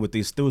the thing with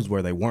these students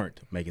were they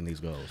weren't making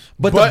these goals.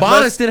 But the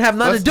bonnets didn't have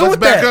nothing to do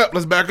with that.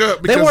 Let's back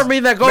up. They weren't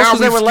meeting that goal because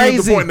they were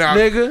lazy,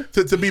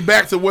 nigga. To be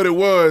back to what it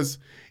was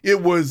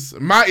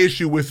my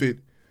issue with it.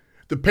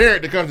 The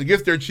parent that comes and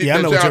gets their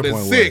child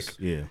that's sick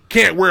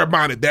can't wear a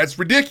bonnet. That's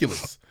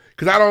ridiculous.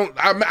 Because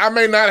I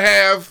may not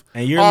have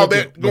all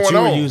that going on. But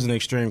you were using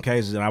extreme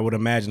cases, and I would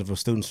imagine if a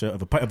student,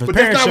 if a but parent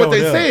that's not what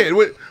they up, said.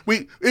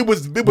 It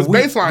was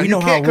baseline. We know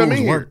you can't how come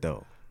rules in work, here.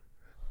 though.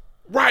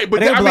 Right,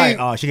 but they I be mean, like,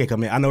 oh, she can't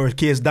come in. I know her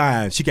kid's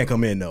dying. She can't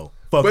come in though.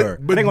 Fuck her.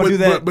 But they gonna do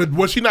that. But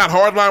was she not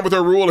hardline with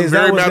her rule? And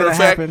very matter of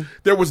fact,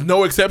 there was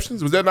no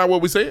exceptions. Was that not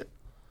what we said?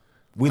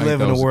 We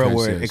live in a world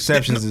where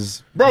exceptions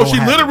is bro. She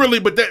literally,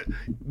 but that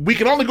we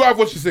can only go off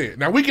what she said.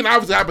 Now we can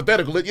obviously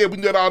hypothetical it. Yeah, we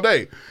can do it all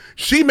day.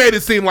 She made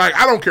it seem like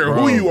I don't care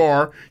who you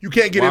are, you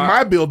can't get in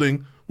my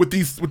building with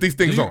these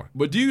things on.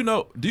 But do you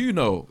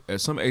know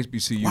at some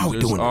HBCUs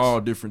there's all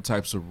different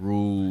types of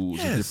rules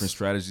and different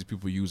strategies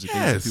people use against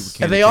that people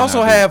can't. And they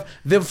also have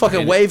them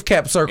fucking wave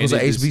cap circles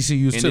at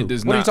HBCUs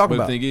too. What are you talking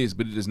about? The thing is,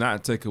 but it does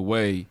not take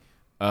away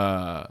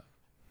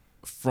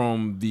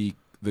from the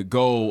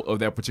goal of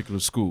that particular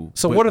school.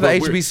 So what are the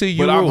HBCU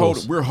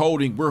rules? We're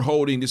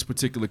holding this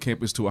particular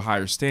campus to a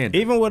higher standard.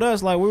 Even with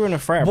us, like we were in a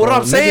frat. What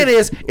I'm saying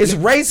is, it's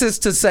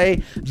racist to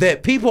say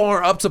that people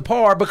aren't up to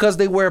par because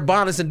they wear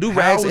bonnets and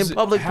do-rags in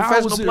public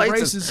professional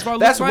places.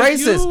 That's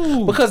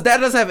racist because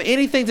that doesn't have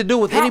anything to do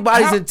with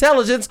anybody's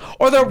intelligence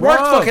or their work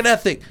fucking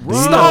ethic.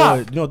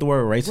 Stop. You know what the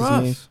word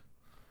racist means?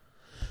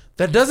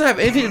 That doesn't have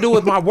anything to do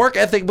with my work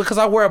ethic because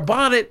I wear a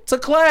bonnet to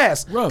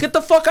class. Get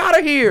the fuck out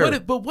of here.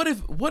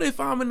 What if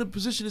I'm in a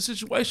position, a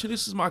situation,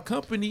 this is my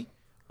company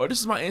or this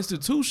is my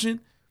institution,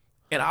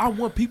 and I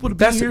want people to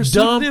be here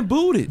suited and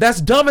booted? That's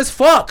dumb as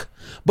fuck.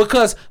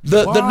 Because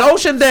the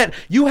notion that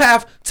you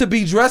have to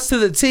be dressed to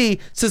the T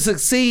to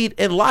succeed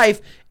in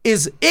life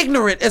is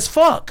ignorant as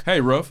fuck.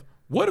 Hey, Ruff,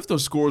 What if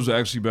those scores are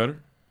actually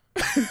better?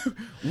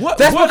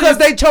 That's because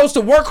they chose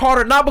to work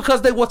harder, not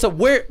because they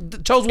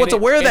chose what to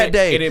wear that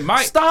day. And it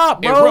might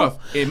stop, bro.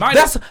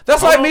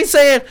 That's like me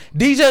saying,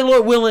 DJ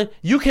Lloyd Willing,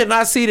 you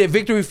cannot see it at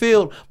Victory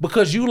Field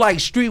because you like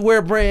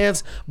streetwear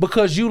brands,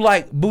 because you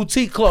like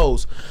boutique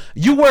clothes.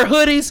 You wear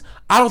hoodies.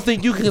 I don't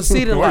think you can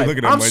see it in life.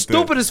 I'm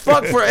stupid as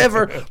fuck for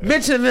ever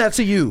mentioning that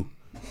to you,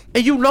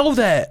 and you know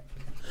that.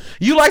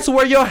 You like to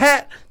wear your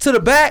hat to the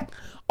back.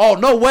 Oh,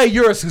 no way,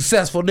 you're a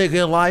successful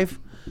nigga in life.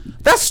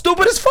 That's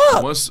stupid as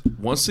fuck.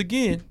 Once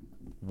again,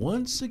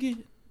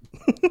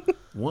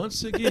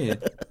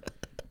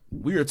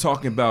 we are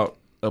talking about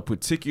a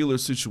particular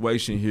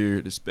situation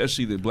here,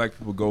 especially that black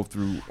people go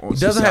through on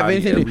doesn't have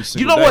anything to,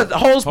 you know day. What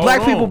holds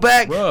black people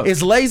back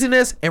is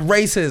laziness and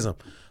racism.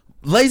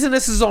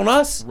 Laziness is on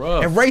us and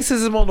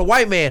racism on the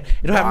white man.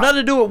 It don't have nothing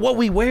to do with what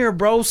we wear,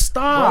 bro.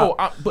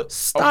 Stop.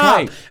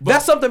 Stop. Okay,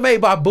 that's something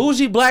made by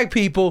bougie black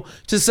people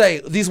to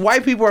say these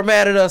white people are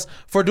mad at us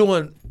for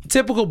doing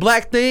typical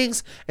black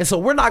things, and so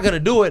we're not gonna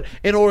do it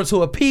in order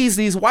to appease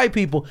these white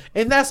people,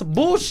 and that's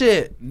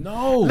bullshit.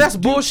 No, that's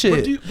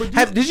bullshit.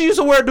 Did you used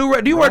to wear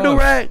do-rag? Do you wear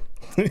do-rag?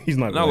 He's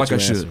not like I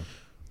should.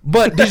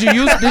 But did you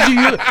used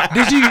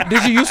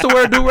to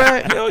wear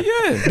do-rag? Hell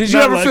yeah. Did you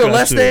ever feel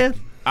less than?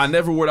 I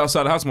never wore it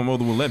outside the house. My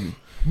mother wouldn't let me.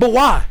 But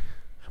why?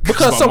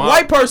 Because some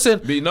white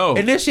person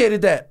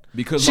initiated that.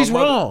 Because she's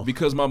wrong.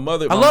 Because my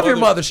mother. I love your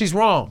mother. She's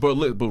wrong. But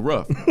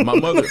rough. My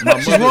mother.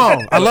 She's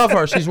wrong. I love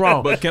her. She's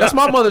wrong. That's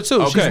my mother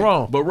too. Okay, she's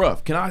wrong. But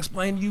rough. Can I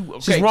explain to you? Okay.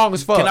 She's wrong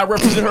as fuck. Can I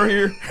represent her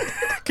here?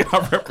 Can I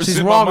represent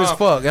She's wrong as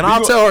fuck. And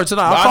I'll tell her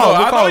tonight.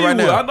 I'll call her right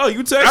now. I know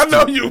you text. I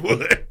know you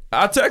would.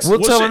 I text.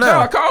 We'll tell her now.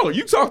 I call her.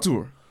 You talk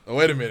to her. Oh,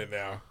 wait a minute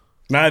now.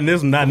 Not in this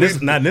state.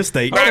 Not in this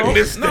state.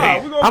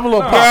 I'm a little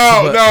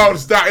no,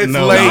 stop. It's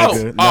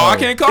late. No. I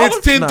can't call her.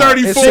 It's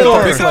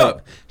 10:34. Pick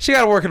up. She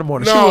got to work in the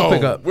morning. She will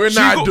pick up. We're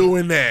not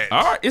doing that.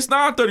 All right, it's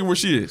 9:30 where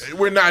she is.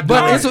 We're not doing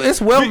that. But it's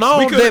well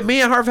known that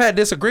me and her have had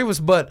disagreements.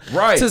 But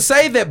to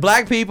say that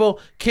black people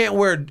can't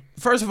wear,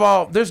 first of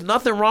all, there's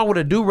nothing wrong with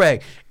a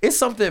do-rag. It's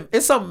something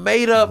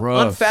made up,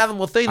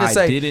 unfathomable thing to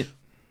say.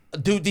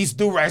 Dude, these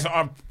do-rags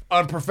are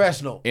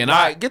unprofessional. And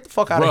get the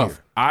fuck out of here.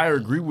 I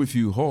agree with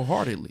you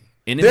wholeheartly.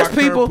 And in there's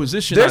my current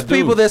position,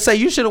 people that say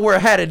you shouldn't wear a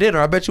hat at dinner.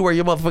 I bet you wear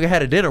your motherfucking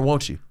hat at dinner,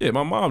 won't you? Yeah,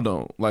 my mom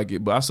don't like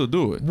it, but I still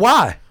do it.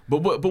 Why?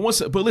 But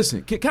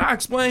listen, can I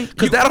explain?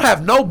 Because that'll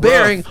have no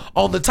bearing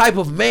on the type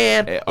of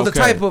man or the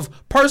type of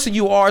person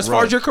you are as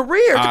far as your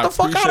career. Get the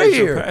fuck out of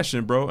here. Your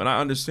passion, bro, and I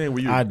understand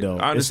where you. I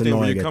understand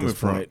where you're coming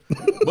from.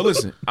 But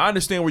listen, I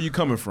understand where you're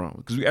coming from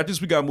because after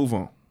this we gotta move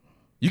on.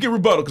 You can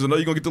rebuttal because I know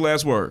you're gonna get the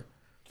last word.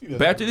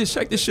 But after this,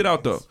 check this shit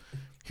out though.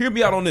 Hear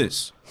me out on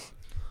this.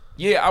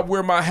 Yeah, I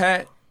wear my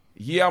hat.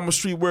 Yeah, I'm a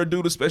streetwear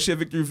dude, especially at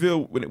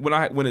Victoryville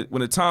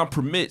when the time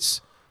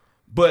permits.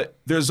 But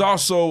there's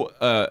also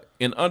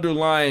an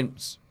underlying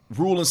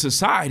rule in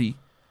society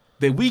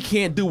that we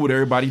can't do what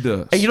everybody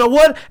does. And you know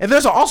what? And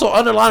there's also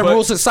underlying rule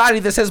in society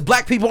that says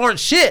black people aren't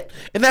shit.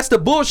 And that's the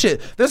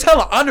bullshit. There's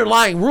hella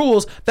underlying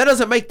rules that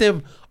doesn't make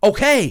them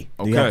okay.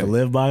 Do you have to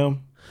live by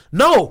them?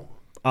 No.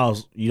 Oh,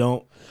 you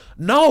don't?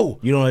 No.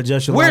 You don't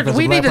adjust your life as a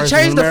we black need to person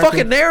change in the America?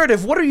 fucking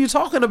narrative. What are you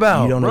talking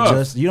about?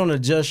 You don't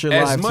adjust your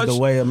life to the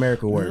way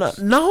America works.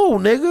 No,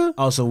 nigga.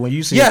 Also, when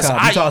you see a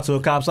cop, you talk to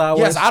a cop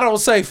sideways? Yes, I don't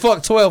say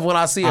fuck 12 when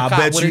I see a cop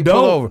bet when you he don't.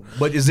 pull over.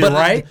 But is it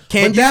right?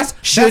 Can you?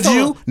 Should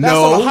you? That's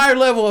No. on a higher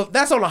level.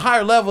 That's on a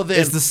higher level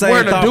than It's the same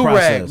wearing a thought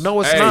do-rag. process.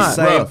 No, it's Hey, not.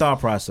 same thought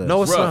process.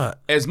 No, it's not.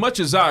 As much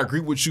as I agree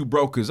with you,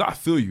 bro, because I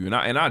feel you, and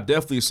I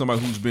definitely is somebody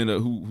who's been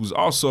who's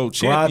also Go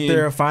champion. out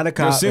there, find a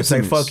cop, and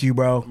say, fuck you,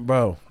 bro.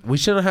 Bro, we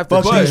shouldn't have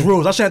to Fuck these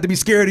rules. I shouldn't have to be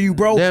scared of you,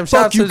 bro. Damn,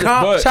 Fuck you,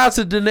 cop. Shout out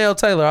to Donnell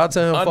Taylor. I'll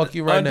tell him fuck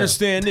you right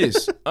Understand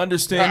this.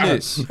 Understand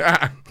this.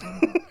 Shout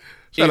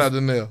out to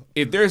Donnell.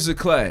 If there's a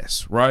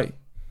class, right,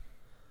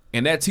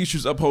 and that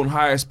teacher's upholding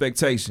high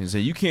expectations,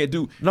 and you can't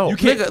do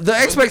nigga, the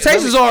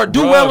expectations are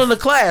do well in the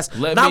class,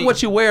 not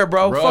what you wear,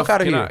 bro. Fuck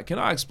out of here. Can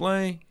I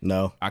explain?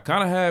 No. I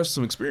kind of have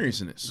some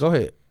experience in this. Go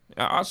ahead.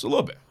 Just a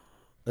little bit.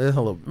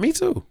 Me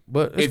too.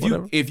 But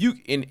if you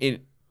in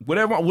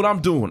whatever what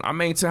I'm doing, I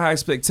maintain high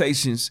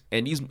expectations,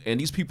 and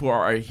these people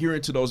are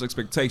adhering to those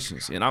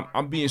expectations, and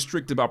I'm being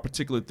strict about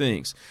particular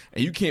things,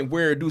 and you can't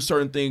wear or do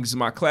certain things in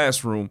my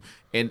classroom,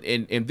 and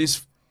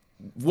this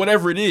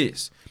whatever it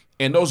is,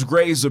 and those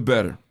grades are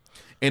better,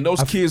 and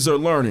those kids are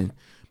learning.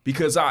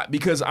 Because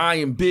I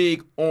am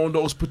big on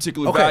those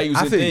particular values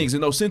and things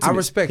and those sentiments. I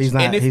respect. He's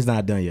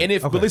not done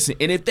yet. But listen,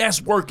 and if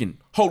that's working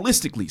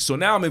holistically, so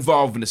now I'm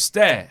involved in the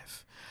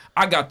staff.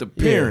 I got the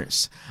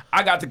parents.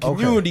 I got the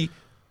community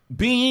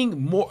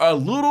being a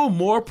little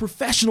more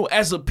professional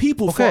as a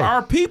people for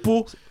our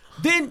people.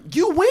 Then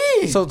you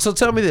win. So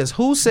tell me this: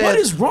 Who said what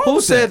is wrong? Who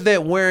with said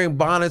that wearing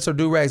bonnets or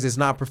do-rags is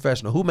not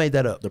professional? Who made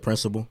that up? The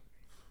principal.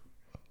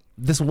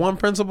 This one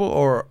principal,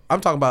 or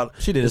I'm talking about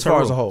she did as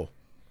far as a whole.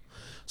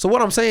 So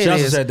what I'm saying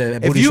is, said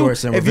that if you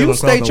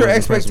state your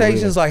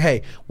expectations like,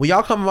 hey, when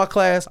y'all come in my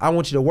class, I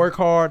want you to work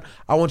hard.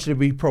 I want you to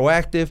be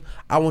proactive.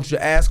 I want you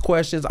to ask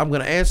questions. I'm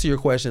going to answer your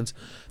questions.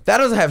 That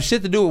doesn't have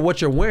shit to do with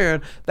what you're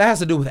wearing. That has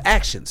to do with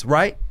actions,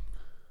 right?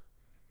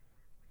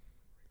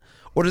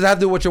 or does that have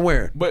to do with what you're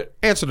wearing? But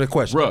answer the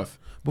question. Rough.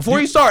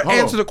 Before you start,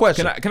 answer the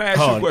question. Can I ask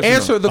you a question?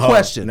 Answer the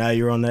question. Now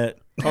you're on that.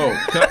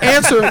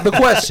 Answer the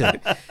question.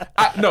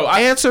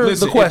 Answer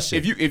the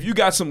question. If you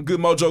got some good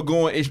mojo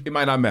going, it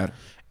might not matter.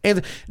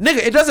 And nigga,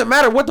 it doesn't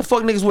matter what the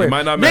fuck niggas wear. It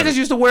might not matter. Niggas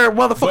used to wear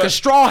motherfucking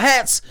straw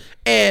hats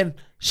and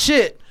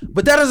shit,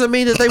 but that doesn't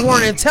mean that they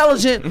weren't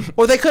intelligent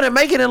or they couldn't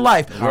make it in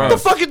life. What the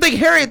fuck you think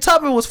Harriet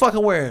Tubman was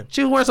fucking wearing?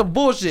 She was wearing some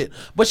bullshit,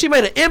 but she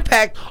made an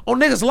impact on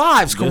niggas'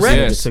 lives. Correct?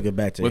 Yes. Took it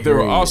back to. But there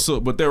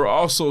were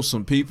also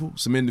some people,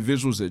 some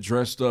individuals that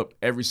dressed up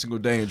every single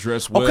day and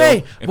dressed well.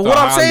 Okay, and but what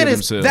I'm saying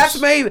is themselves.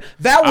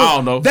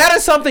 that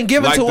is something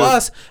given to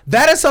us.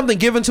 That is something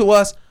given to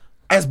us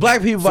as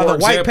black people by the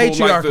white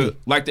patriarchy.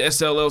 Like the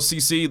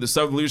SLLCC, the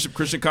Southern Leadership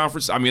Christian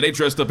Conference. I mean, they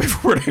dressed up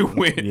everywhere they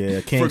went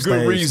for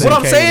good reason. What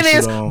I'm saying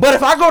is, but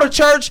if I go to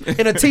church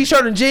in a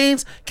t-shirt and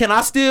jeans, can I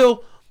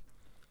still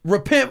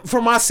repent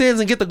for my sins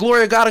and get the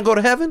glory of God and go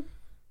to heaven?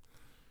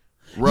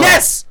 Right.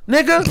 Yes,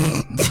 nigga.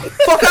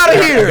 Fuck out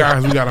of here.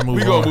 Guys, we gotta move on.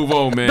 We gonna move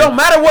on, man. Don't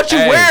matter what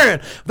you're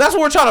wearing. That's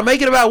what we're trying to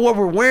make it about, what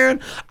we're wearing.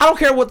 I don't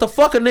care what the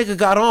fuck a nigga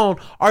got on.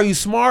 Are you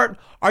smart?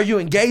 Are you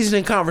engaged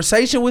in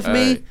conversation with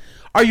me?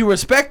 Are you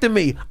respecting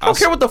me? I don't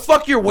care what the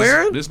fuck you're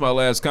wearing. This is my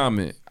last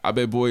comment. I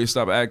bet boys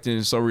stop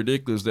acting so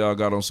ridiculous they all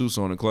got on suits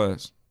on in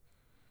class.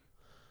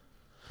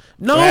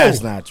 No.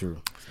 That's not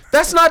true.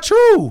 That's not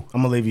true.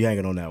 I'm gonna leave you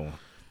hanging on that one.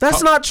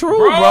 That's not true,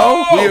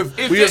 bro.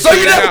 So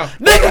you never,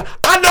 nigga,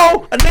 I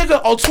know a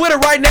nigga on Twitter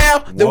right now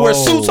that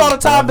wears suits all the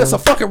time that's a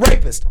fucking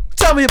rapist.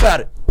 Tell me about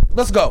it.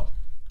 Let's go.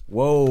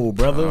 Whoa,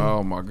 brother.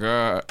 Oh my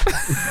God.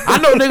 I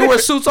know a nigga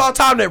wears suits all the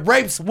time that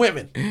rapes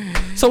women.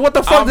 So what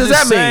the fuck does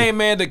that mean? Saying,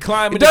 man, the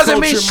climate, it doesn't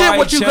mean shit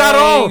what you got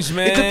on.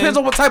 Man. It depends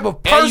on what type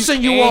of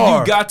person you and are.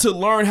 You got to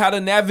learn how to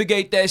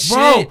navigate that shit.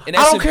 Bro, and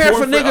that's I don't care if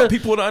a nigga,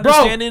 people to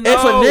understand bro, if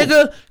a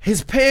nigga,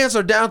 his pants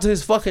are down to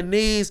his fucking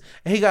knees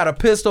and he got a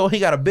pistol, he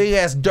got a big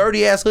ass,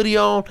 dirty ass hoodie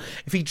on.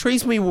 If he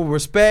treats me with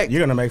respect,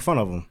 you're gonna make fun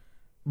of him.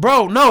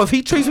 Bro, no, if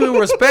he treats me with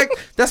respect,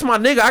 that's my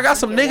nigga. I got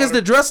some niggas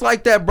that dress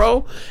like that,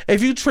 bro.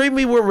 If you treat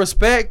me with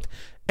respect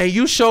and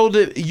you show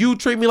that you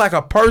treat me like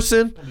a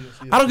person,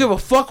 I don't give a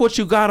fuck what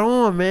you got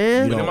on,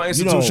 man. In my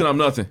institution, I'm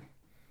nothing.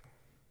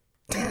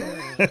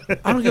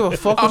 I don't give a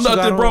fuck what I'm you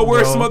nothing, got bro. on,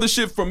 Where's bro. some other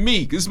shit from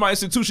me? This is my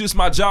institution. It's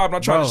my job. I'm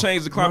not trying to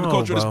change the climate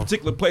culture of bro. this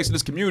particular place in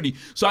this community.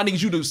 So I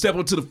need you to step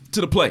up to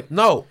the plate.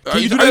 No. Are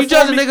you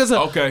judging niggas?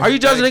 Okay. Are you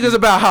judging niggas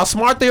about how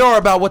smart they are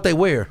about what they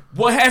wear?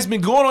 What has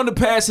been going on in the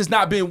past has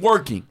not been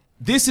working.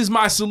 This is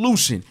my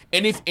solution.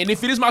 And if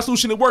it is my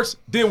solution, it works,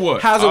 then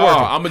what? How's it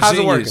working? I'm a How's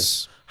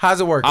genius. How's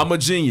it working? I'm a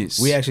genius.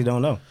 We actually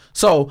don't know.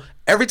 So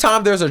every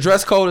time there's a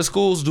dress code at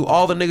schools, do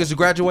all the niggas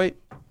graduate?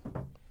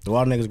 Do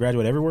all the niggas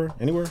graduate everywhere?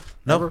 Anywhere?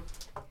 No. Ever?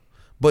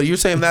 But you're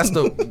saying that's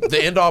the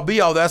end all be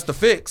all, that's the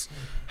fix.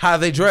 How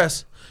they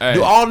dress. Hey.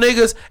 Do all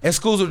niggas at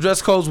schools with dress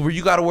codes where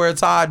you gotta wear a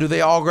tie, do they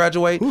all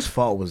graduate? Whose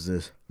fault was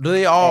this? Do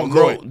they all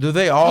go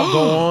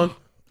on?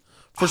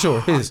 For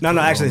sure. His. No,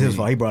 actually his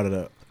fault. He brought it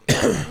up.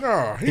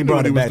 No, he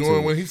brought knew it what back he was to doing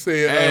him. when he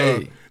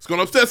said it's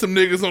gonna upset some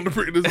niggas on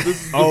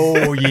the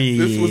Oh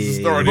yeah. This was the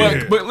start.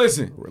 But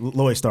listen,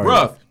 Lloyd started.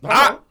 Rough.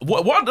 I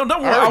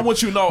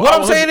want you to know. What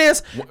I'm saying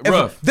is,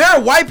 Rough. if there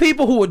are white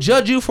people who would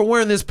judge you for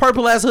wearing this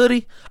purple ass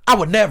hoodie, I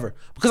would never.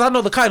 Because I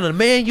know the kind of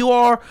man you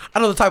are, I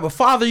know the type of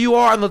father you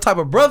are, I know the type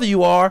of brother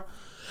you are.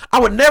 I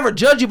would never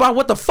judge you by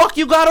what the fuck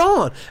you got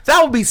on.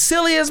 That would be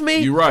silly as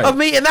me, of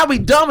me, and that would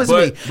be dumb as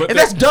me. And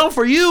that's dumb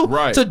for you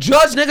to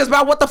judge niggas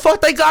about what the fuck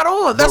they got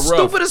on. That's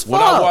stupid as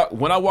fuck.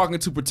 When I walk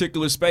into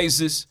particular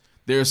spaces,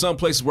 there are some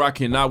places where I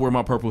cannot wear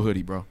my purple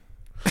hoodie, bro.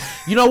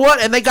 You know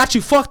what? And they got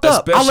you fucked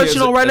up. I'll let you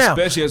know right now.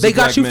 They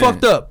got you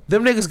fucked up.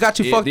 Them niggas got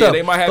you fucked up.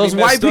 They might have Those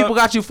me white messed people up.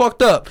 got you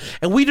fucked up.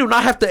 And we do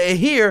not have to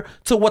adhere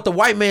to what the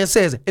white man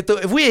says.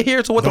 If we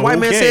adhere to what the white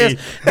man says,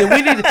 then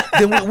we need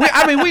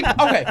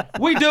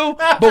we do.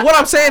 But what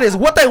I'm saying is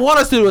what they want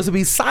us to do is to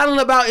be silent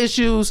about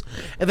issues,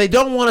 and they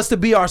don't want us to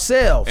be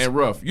ourselves. And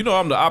Rough, you know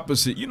I'm the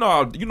opposite. You know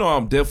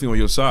I'm definitely on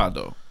your side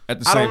though. At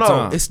the I same don't know.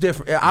 time, It's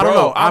different. I don't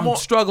know. I'm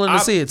struggling to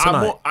see it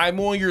tonight. I'm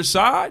on your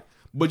side,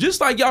 but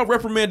just like y'all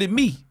reprimanded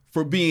me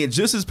for being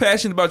just as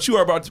passionate about you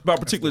or about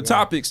particular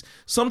topics,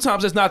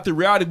 sometimes that's not the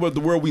reality of the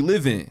world we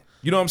live in.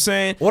 You know what I'm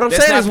saying? What I'm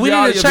saying is we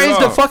need to change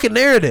the fucking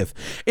narrative.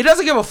 It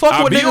doesn't give a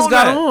fuck what niggas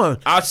got on.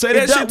 I'd say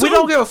that shit too. We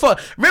don't give a fuck.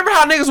 Remember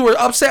how niggas were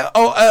upset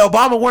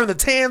Obama wearing the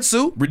tan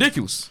suit?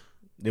 Ridiculous.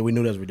 Yeah, we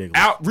knew that was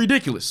ridiculous.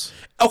 Ridiculous.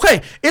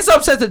 Okay, it's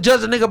upset to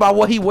judge a nigga by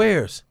what he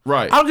wears.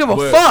 Right. I don't give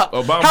a fuck.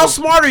 How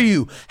smart are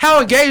you? How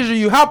engaged are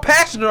you? How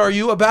passionate are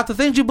you about the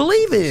things you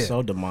believe in?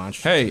 So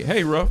demonstrative.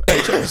 Hey, Ruff. Hey,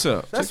 check this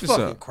out. That's check this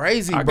fucking out.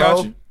 crazy, I bro.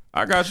 got you.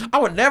 I got you. I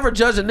would never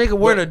judge a nigga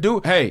wearing a do.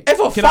 Hey,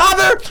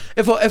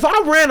 if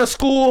I ran a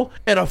school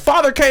and a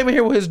father came in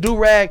here with his do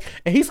rag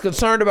and he's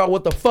concerned about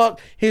what the fuck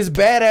his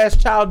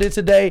badass child did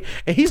today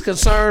and he's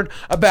concerned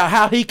about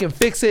how he can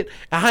fix it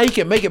and how he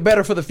can make it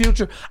better for the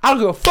future, I don't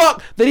give a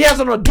fuck that he has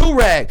on a do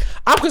rag.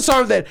 I'm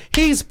concerned that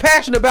he's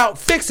passionate about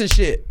fixing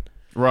shit.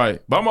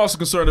 Right. But I'm also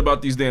concerned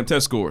about these damn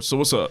test scores. So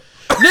what's up?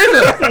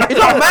 Nigga, it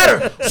don't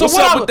matter. So What's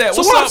up with that?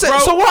 So What's what up, bro?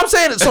 So what I'm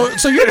saying,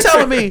 so you're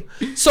telling me,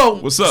 so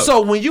What's up?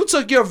 So when you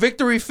took your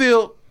victory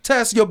field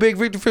test, your big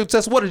victory field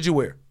test, what did you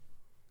wear?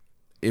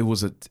 It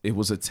was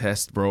a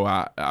test, bro.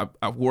 I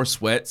wore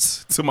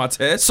sweats to my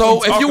test. So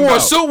What if you talking wore a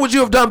about? suit, would you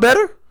have done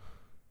better?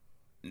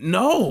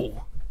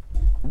 No.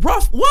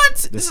 Rough.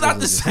 What? This is not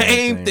the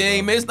same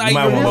thing, man. It's not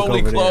even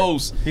remotely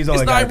close. It's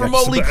not even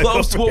remotely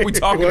close to what we're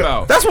talking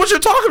about. That's what you're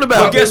talking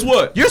about. But guess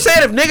what? You're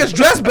saying if niggas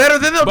dress better,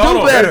 then they'll But hold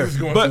do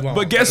on. better.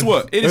 But guess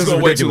what? It is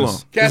going way too long.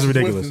 This is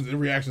ridiculous. The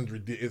reaction's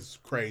is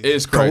crazy.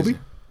 It's crazy.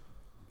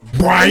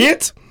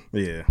 Bryant?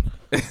 Yeah.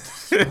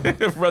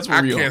 That's I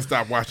real. can't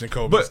stop watching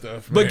Kobe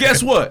stuff. But man.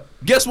 guess what?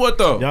 Guess what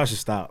though? Y'all should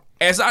stop.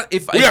 If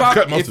We have to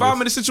cut most of I'm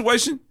this. in a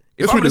situation,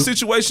 Yes, we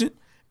do.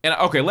 and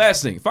okay,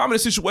 last thing, if I'm in a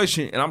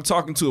situation and I'm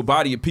talking to a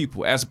body of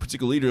people as a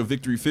particular leader of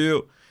Victory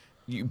Field,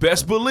 you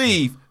best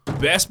believe,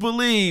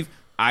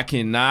 I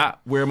cannot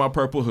wear my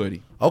purple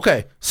hoodie.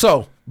 Okay,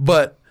 so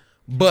but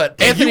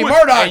Anthony you would-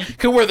 Murdoch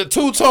can wear the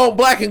two-tone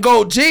black and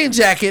gold jean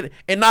jacket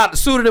and not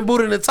suited and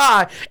booted and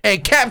tie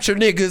and capture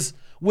niggas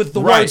with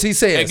the words he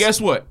says. And guess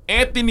what?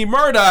 Anthony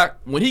Murdoch,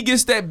 when he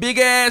gets that big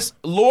ass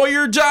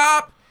lawyer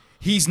job,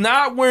 he's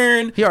not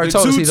wearing He already the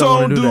told us he don't want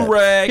two-tone to do that.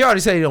 do-rag He already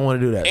said he don't want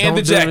to do that. and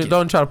the jacket.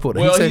 Don't try to put it.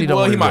 Well, he said he don't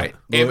want to do might.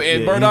 that.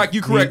 And Murdoch,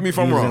 you correct me if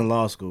I'm He's wrong. in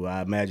law school.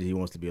 I imagine he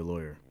wants to be a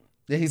lawyer.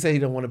 Yeah, he said he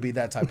don't want to be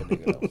that type of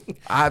nigga.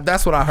 Though.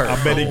 That's what I heard.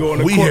 I bet he going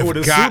to We court have with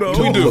a got suit on.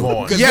 to We do. move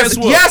on. 'Cause Yes, guess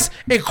what? yes.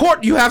 In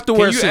court, you have to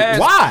wear a you suit. ask-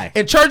 Why?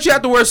 In church, you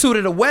have to wear a suit.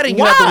 At a wedding,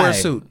 you have to wear a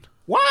suit.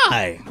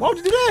 Why? Why would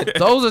you do that?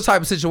 Those are the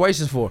type of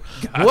situations for.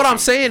 What I'm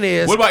saying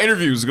is, What about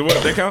interviews?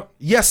 What, they count?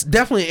 yes,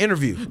 definitely an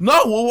interview.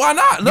 No, well, why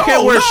not? No, You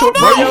can't wear shorts.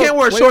 no. You can't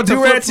wear Wait, shorts. do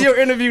and rag flip- to your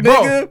interview, Bro,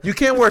 nigga. you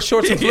can't wear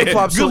shorts and Yeah, flip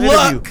flops to good an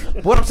luck.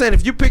 interview. What I'm saying,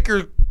 if you pick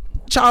your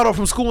child up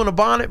from school in a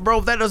bonnet,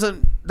 bro,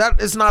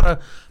 that's not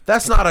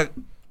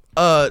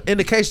a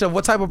indication of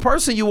what type of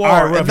person you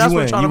are. All right, and that's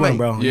what I'm trying to make.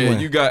 bro. Yeah,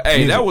 you got.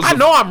 Hey, that was. I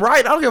know I'm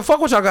right. I don't give a fuck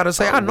what y'all got to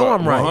say. I know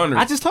I'm right. 100.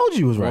 I just told you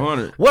he was right.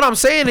 100. What I'm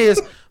saying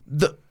is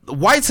the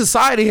white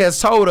society has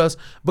told us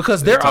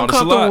because they're taught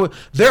us a lot.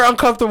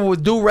 uncomfortable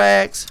with do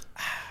rags,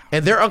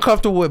 and they're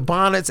uncomfortable with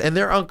bonnets, and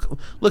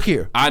look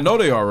here. I know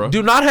they are, bro.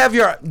 Do not have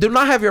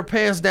your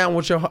pants down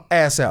with your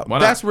ass out. Why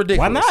not? That's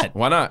ridiculous. Why not?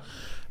 Why not?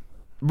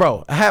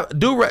 Bro?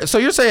 So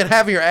you're saying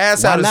having your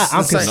ass Why out not? is I'm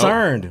the same.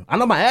 concerned. I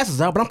know my ass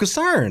is out, but I'm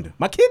concerned.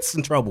 My kid's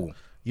in trouble.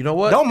 You know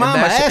what? Don't mind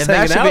and my that ass and that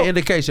hanging should be out. an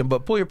indication.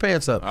 But pull your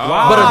pants up.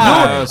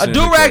 Why? But a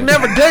do rag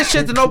never does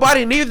shit to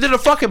nobody. Neither did a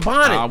fucking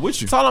bonnet. I'm with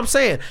you. That's all I'm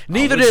saying.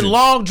 Neither with did you.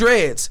 long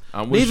dreads.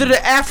 I'm with Neither you.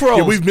 did afros.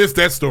 Yeah, we've missed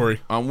that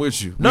story. I'm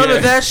with you. None Yeah.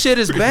 of that shit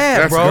is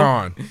bad, That's bro.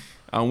 gone.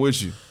 I'm with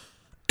you.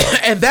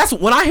 And that's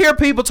when I hear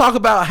people talk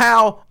about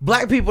how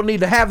black people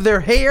need to have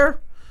their hair.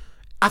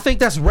 I think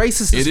that's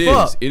racist as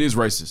fuck. It is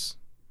racist.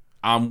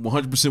 I'm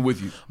 100% with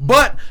you.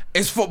 But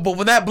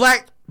when that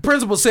black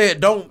principal said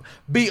don't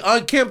be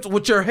unkempt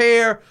with your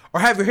hair or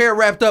have your hair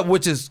wrapped up,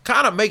 which is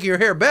kind of making your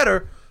hair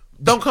better,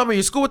 don't come in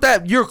your school with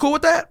that. You're cool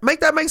with that?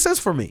 Make that make sense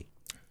for me.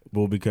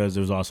 Well, because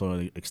there's also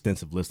an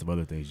extensive list of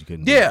other things you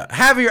couldn't do. Yeah,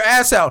 having your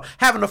ass out,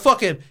 having a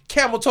fucking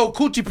camel toe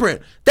coochie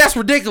print. That's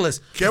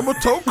ridiculous. Camel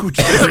toe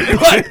coochie print.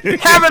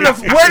 But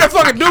wearing a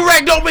fucking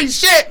do-rag don't mean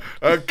shit.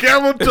 A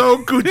camel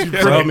toe coochie print.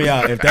 Tell me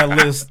out. If that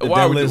list,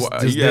 Why would- just he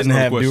asked didn't another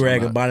have question, do-rag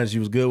man. and bonnets,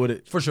 you was good with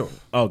it? For sure.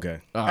 Okay.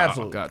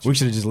 Absolutely. Got you. We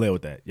should have just led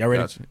with that. Y'all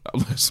ready? Got you.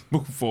 Let's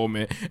move forward,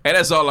 man. And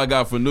that's all I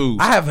got for news.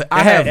 I have It beef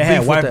had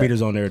with white that.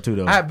 beaters on there too,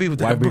 though. I have beef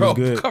with White that, bro.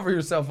 beaters good. Cover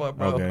yourself up,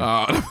 bro. Okay.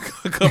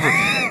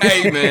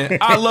 Hey, man,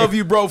 I love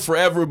you, bro,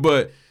 forever,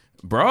 but,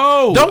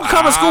 bro. Don't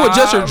come to school with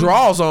just your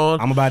drawers on.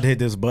 I'm about to hit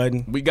this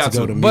button. We got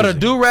go to. to But a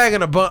music. do-rag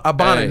and a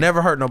bonnet Hey.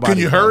 never hurt nobody. Can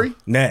you bro. hurry?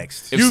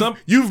 Next.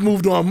 You've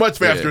moved on much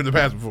faster Yeah. in the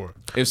past before.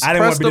 If, I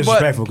didn't want press to be the button,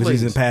 disrespectful because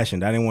he's please.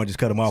 impassioned. I didn't want to just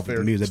cut him off with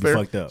the music. That'd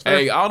be fucked up.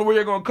 hey, I don't know where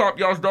you're going to cop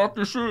y'all's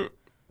doctor shit.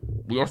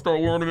 We all start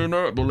wearing it in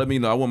there, but let me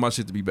know. I want my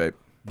shit to be babe.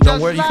 Don't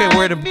wear. You can't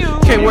wear it to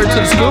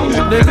the school,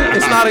 nigga.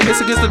 It's not. It's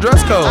against the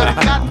dress code.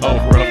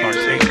 Oh, bro, if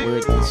I can't wear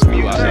it to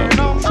school, I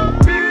know.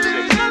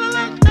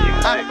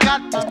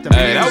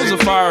 Hey, that was a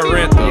fire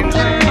rant, though.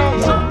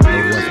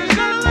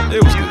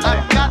 It was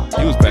good.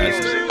 He was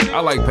passionate. I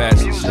like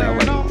passion shit. I like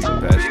people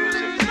passionate.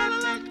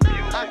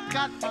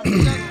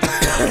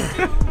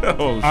 Oh,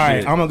 All right,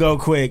 shit. I'm gonna go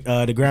quick.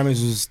 The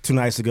Grammys was 2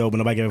 nights ago, but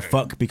nobody gave a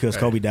fuck because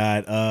Kobe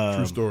died.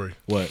 True story.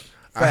 What?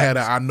 I had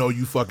a I know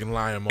you fucking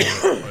lying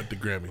moment at the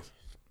Grammys.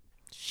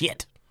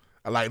 Shit.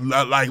 Like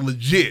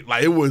legit.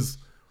 Like it was.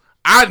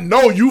 I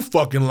know you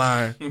fucking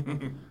lying.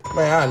 Man,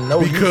 I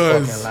know you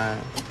Because fucking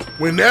lying.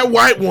 when that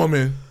white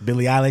woman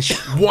Billie Eilish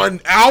won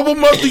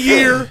Album of the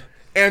Year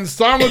and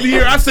Song of the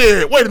Year, I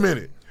said, wait a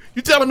minute.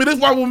 You telling me this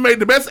white woman made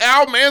the best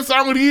album and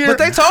Song of the Year? But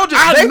they told you.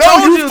 I they know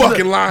told you you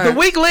fucking lying. The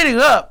week leading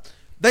up,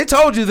 they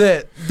told you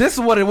that this is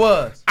what it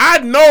was. I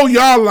know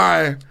y'all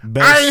lying.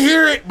 Best. I ain't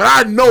hear it, but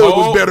I know it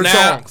was better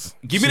now, songs.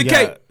 Give me the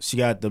cake. She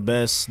got the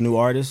best new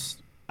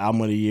artist,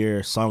 album of the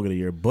year, song of the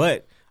year.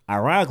 But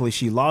ironically,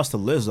 she lost to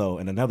Lizzo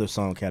in another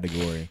song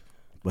category.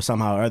 But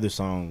somehow her other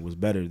song was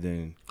better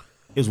than.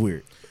 It's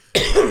weird.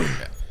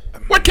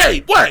 What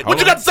Kate? What? What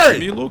you got to say?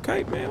 Give me a little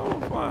Kate, man.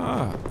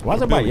 Why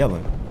is everybody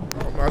yelling?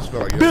 I just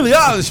feel like Billie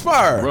Eilish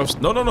fire.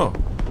 No.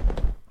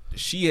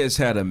 She has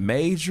had a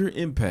major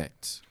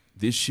impact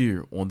this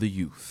year on the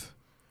youth.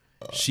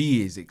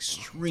 She is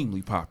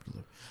extremely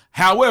popular.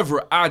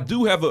 However, I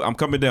do have I'm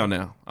coming down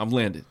now. I'm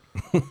landed.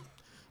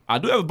 I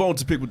do have a bone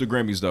to pick with the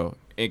Grammys, though.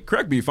 And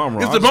correct me if I'm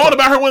wrong. Is the bone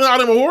about her winning all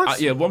them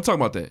awards? Yeah, well, I'm talking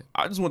about that.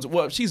 I just want to.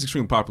 Well, she's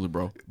extremely popular,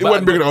 bro. It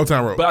wasn't bigger than Old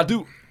Town Road. But I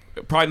do.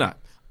 Probably not.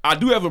 I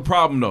do have a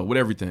problem, though, with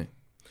everything.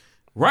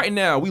 Right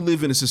now, we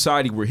live in a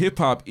society where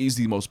hip-hop is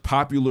the most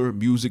popular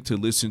music to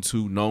listen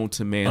to known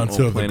to man on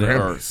planet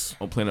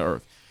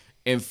Earth.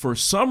 And for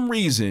some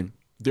reason,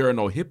 there are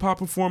no hip-hop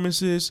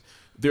performances.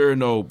 There are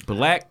no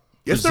black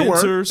Yes, there were.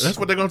 presenters. That's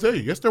what they're gonna tell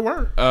you. Yes, there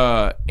were.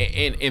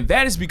 And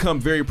that has become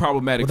very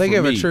problematic. Well, they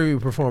for gave me. a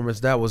tribute performance.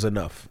 That was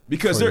enough.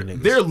 Because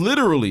they're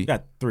literally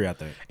got 3, I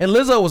think. And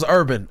Lizzo was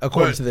urban,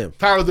 according to them.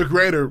 Tyler the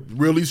Creator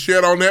really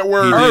shed on that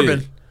word.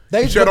 Urban.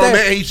 He shed on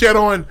that. He shed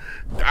on.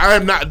 I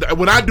am not.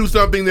 When I do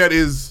something that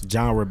is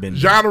genre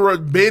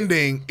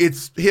bending,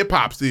 it's hip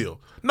hop still.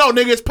 No,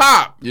 nigga, it's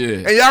pop. Yeah.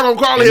 And y'all gonna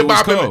call it hip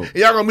hop, and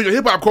y'all gonna meet your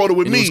hip hop quota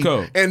with me.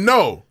 And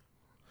no,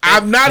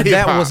 I'm not hip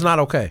hop. That was not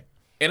okay.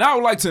 And I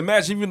would like to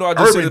imagine, even though I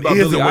just said about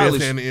Billie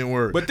Eilish, the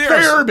N-word. But Stay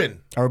there's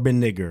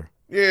urban nigger.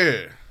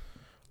 Yeah.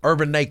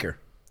 Urban Naker.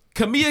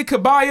 Camila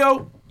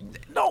Cabello.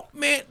 No,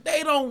 man,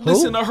 they don't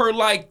listen to her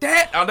like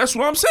that. Oh, that's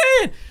what I'm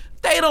saying.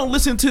 They don't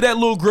listen to that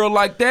little girl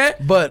like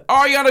that. But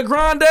Ariana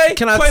Grande,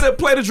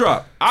 play the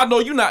drop. I know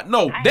you not.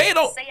 No, they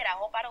don't. Say it. I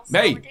hope I don't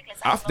Hey,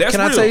 that's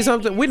Can real. I tell you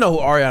something? We know who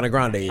Ariana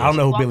Grande is. I don't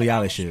know who Billie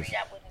Eilish is.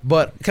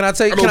 But can I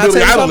tell you? I know Can I Billie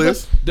tell you Idol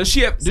something?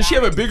 is. Does she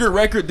have a bigger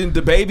record than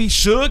the baby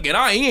Suge?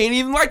 And he ain't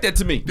even like that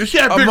to me. Does she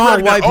have a bigger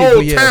Among record white than people,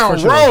 Old yeah, Town for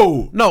sure.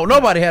 Road? No,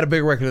 nobody had a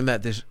bigger record than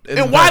that.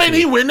 And why didn't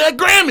he win that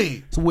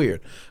Grammy? It's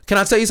weird. Can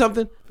I tell you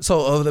something?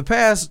 So over the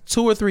past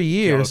 2 or 3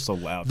 years, so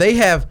loud. they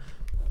have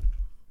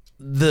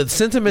the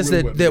sentiments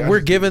that we're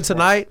given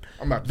tonight.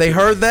 They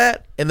heard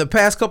that in the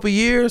past couple of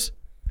years.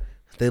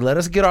 They let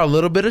us get our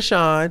little bit of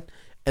shine.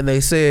 And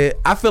they said,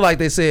 I feel like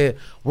they said,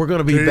 we're going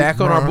to be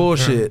back on our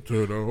bullshit.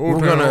 We're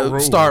going to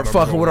start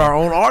fucking with our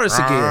own artists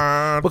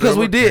again. Because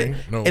we did.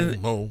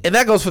 And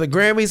that goes for the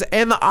Grammys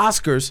and the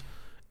Oscars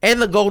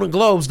and the Golden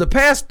Globes. The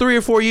past 3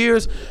 or 4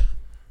 years,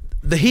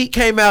 the heat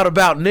came out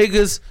about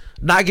niggas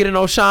not getting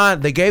no shine.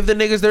 They gave the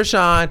niggas their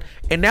shine.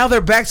 And now they're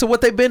back to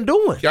what they've been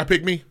doing. Y'all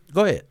pick me?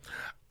 Go ahead.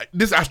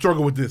 I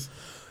struggle with this.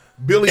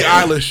 Billie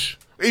Eilish,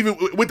 even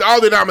with all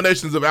the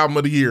nominations of Album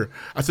of the Year,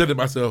 I said to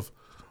myself,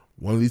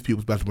 one of these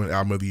people's about to win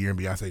Album of the Year, and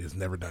Beyonce has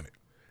never done it.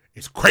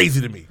 It's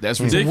crazy to me.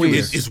 That's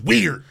ridiculous. It's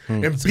weird.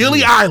 And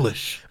Billie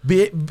Eilish,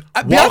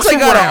 Beyonce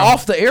got an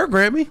off the air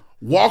Grammy.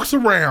 Walks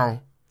around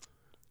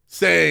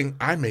saying,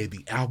 "I made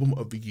the Album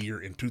of the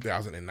Year in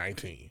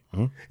 2019,"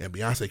 and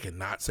Beyonce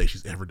cannot say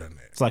she's ever done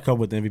that. It's like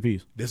Kobe with the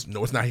MVPs.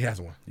 No, it's not. He has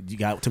one. You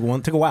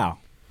took a while.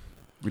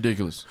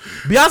 Ridiculous.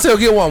 Beyonce will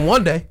get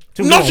one day.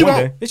 No, she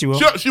won't. Yes, she will.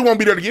 She won't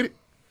be there to get it.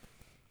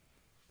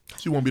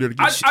 She won't be there to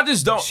get it. I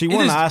just don't. She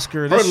won an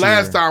Oscar. Her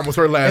last time was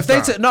her last time.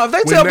 If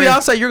they tell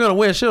Beyonce you're gonna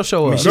win, she'll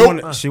show up.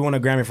 She won a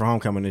Grammy for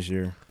Homecoming this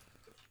year.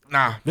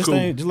 Nah, Just cool.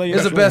 let you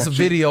It's know the best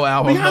video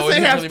album. Beyonce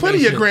has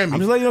plenty of Grammys. I'm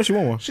just letting you know she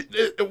won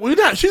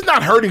one. She's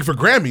not hurting for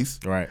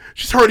Grammys. Right.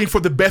 She's hurting for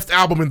the best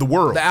album in the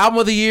world. The album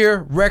of the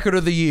year, record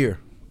of the year.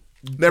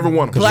 Never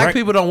won them. Black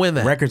people don't win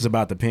that. Record's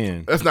about the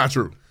pen. That's not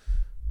true.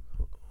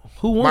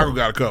 Who won? Michael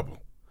got a couple.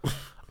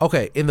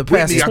 Okay, in the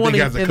past Whitney, I think, 20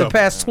 has a in the couple.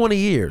 past 20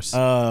 years.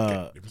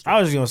 I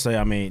was just gonna say,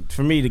 I mean,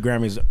 for me, the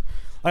Grammys,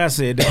 like I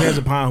said, it depends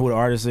upon who the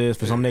artist is.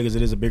 For some niggas,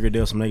 it is a bigger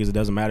deal. Some niggas, it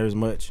doesn't matter as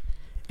much.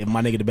 If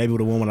my nigga, the baby,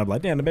 would have won one, I'd be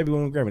like, damn, the baby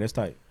won a Grammy. That's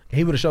tight.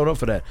 He would have showed up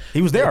for that.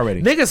 He was there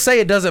already. Niggas say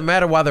it doesn't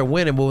matter why they're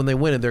winning, but when they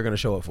win it, they're gonna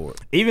show up for it.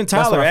 Even That's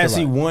what Tyler, I feel as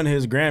he like. won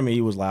his Grammy,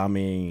 he was like, I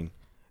mean,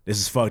 this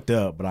is fucked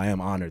up, but I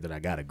am honored that I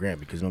got a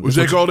Grammy. Because Was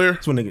J. Cole there?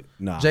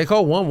 Nah. J.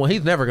 Cole won one.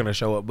 He's never gonna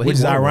show up, but Which he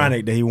is won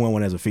ironic that he won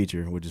one as a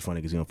feature, which is funny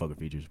because he don't fuck with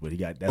features. But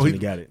that's when he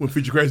got it. Went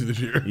Feature Crazy this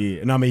year.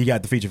 Yeah, no, I mean he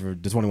got the feature for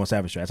the 21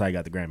 Savage track. That's how he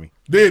got the Grammy.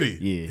 Did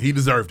he? Yeah, He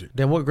deserved it.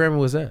 Then what Grammy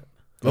was that?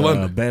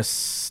 London.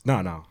 Best,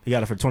 no, he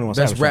got it for 21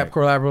 Best Savage rap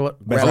track. collab.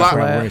 Best rap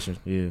collaboration.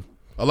 Yeah,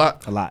 A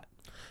lot. a lot.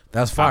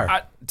 That's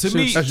fire. To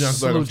me, That's Young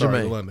Thug. I'm Salute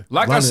sorry, Jermaine. London.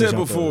 like I London said is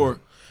Young before,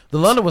 The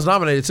London was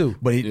nominated too.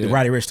 But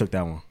Roddy Ricch took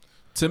that one.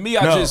 to me,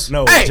 I just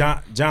Hey!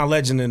 John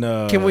Legend and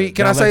Can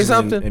John I say Legend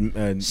something?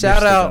 and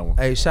shout Rich took that out,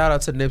 one. shout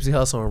out to Nipsey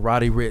Hussle and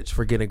Roddy Ricch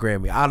for getting a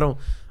Grammy. I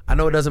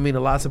know it doesn't mean a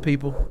lot to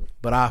people,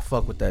 but I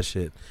fuck with that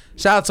shit.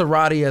 Shout out to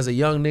Roddy as a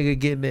young nigga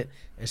getting it,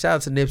 and shout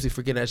out to Nipsey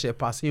for getting that shit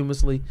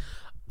posthumously.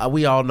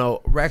 We all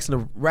know Racks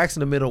in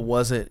the Middle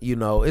wasn't,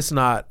 it's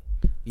not,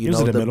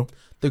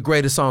 the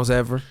greatest songs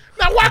ever.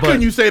 Now, why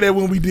couldn't you say that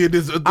when we did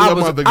this a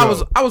month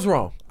ago? I was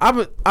wrong.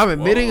 I'm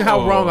admitting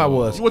how wrong I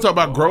was. You want to talk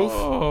about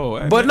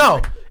growth? But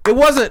no, it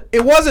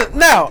wasn't.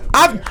 Now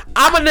I'm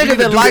a nigga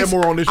that likes.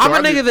 I'm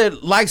a nigga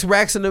that likes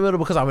Racks in the Middle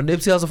because I'm a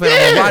Nipsey Hussle fan.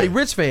 I'm a Roddy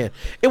Ricch fan.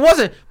 It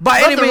wasn't by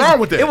any Nothing means. wrong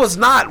with that. It was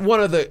not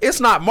one of the. It's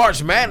not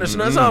March Madness.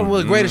 It's not one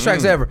of the greatest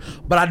tracks ever.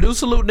 But I do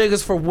salute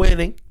niggas for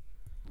winning.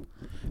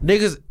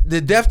 Niggas,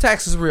 the death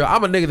tax is real.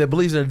 I'm a nigga that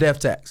believes in the death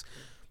tax.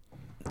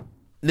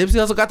 Nipsey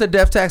Hussle got the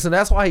death tax, and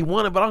that's why he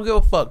won it. But I don't give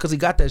a fuck because he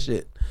got that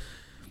shit.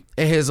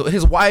 And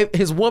his wife,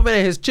 his woman,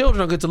 and his children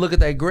don't get to look at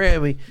that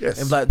Grammy and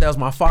be like, that was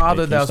my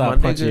father, that was my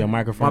nigga. Your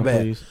microphone, my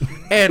bad. please.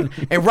 and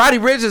Roddy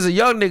Ricch is a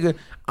young nigga.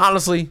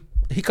 Honestly,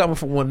 he coming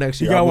for one next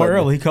He year. got one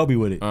early. He Kobe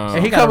with it.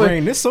 And he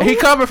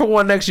coming for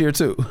one next year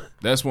too.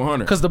 That's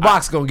 100. Because the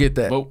box gonna get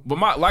that.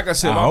 But like I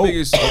said, I my hope.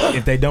 biggest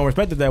If they don't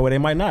respect it that way, they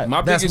might not.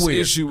 my That's biggest weird.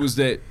 issue was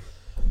that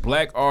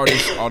black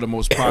artists are the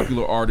most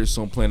popular artists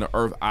on planet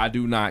Earth. I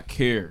do not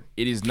care.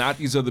 It is not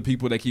these other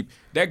people that keep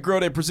that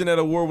girl that presented at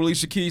a award with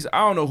Alicia Keys. I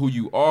don't know who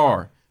you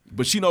are.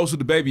 But she knows who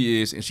the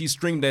baby is, and she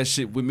streamed that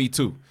shit with me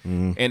too.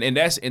 And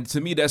to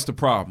me that's the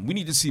problem. We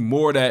need to see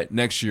more of that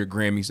next year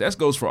Grammys. That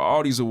goes for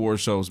all these award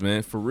shows,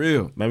 man, for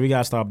real. Man, we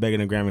gotta stop begging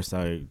the Grammys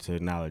to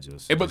acknowledge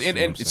us.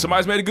 And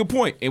somebody's made a good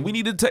point, and we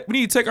need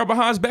to take our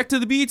behinds back to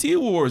the BET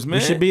Awards, man.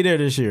 We should be there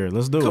this year.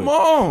 Let's do it. Come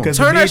on,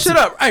 turn that shit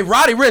up. Hey,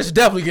 Roddy Ricch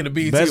definitely get a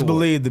BET Best award.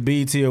 believe the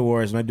BET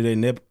Awards, man, do they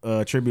nip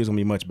tributes gonna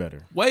be much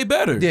better. Way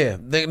better. Yeah,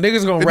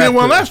 niggas gonna They rap. did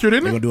one good. last year,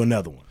 didn't They're they? gonna do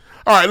another one.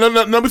 All right,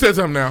 let me say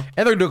something now.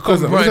 And they're gonna do a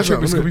Kobe Bryant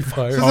tribute. It's gonna be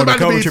fire. Since Oh, the about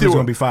Kobe BET tribute is gonna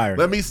Awards, be fire.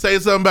 Let me say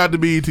something about the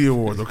BET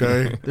Awards,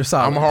 okay? They're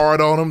solid. I'm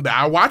hard on them.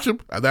 I watch them.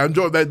 I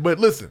enjoy that. But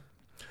listen,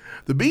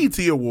 the BET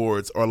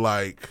Awards are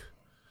like,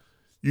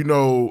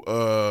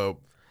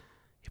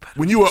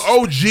 when you an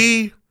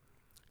OG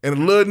and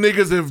the little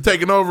niggas have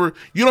taken over,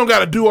 you don't got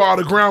to do all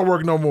the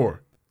groundwork no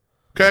more.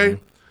 Okay?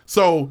 Mm-hmm.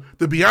 So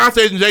the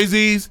Beyoncé's and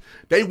Jay-Z's,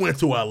 they went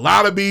to a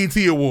lot of BET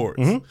Awards.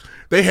 Mm-hmm.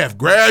 They have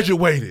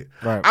graduated.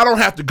 Right. I don't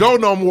have to go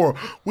no more.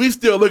 We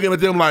still looking at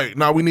them like,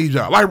 nah, we need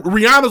y'all. Like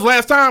Rihanna's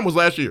last time was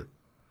last year.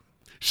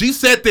 She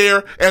sat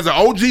there as an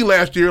OG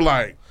last year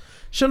like,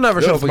 She'll never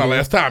this show is up my again.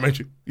 last time, ain't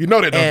you? You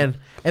know that, don't you?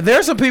 And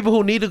there's some people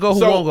who need to go who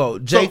So- won't go.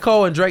 J. so-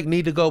 Cole and Drake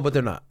need to go, but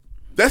they're not.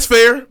 That's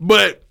fair,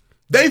 but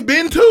they've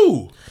been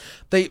too.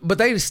 But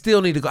they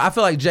still need to go. I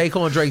feel like J.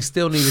 Cole and Drake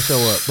still need to show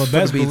up. But for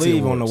best the BET believe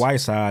on the Awards.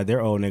 white side, their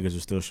old niggas are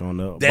still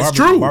showing up. That's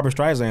true. Barbara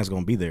Streisand's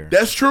gonna be there.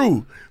 That's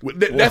true.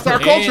 That's our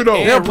culture,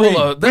 though.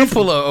 They'll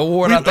pull a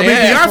award out I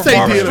there. mean,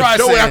 Beyonce did a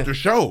show after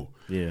show.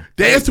 Yeah.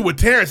 Dancing with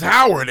Terrence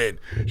Howard, and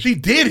she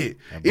did it.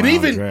 That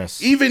And brown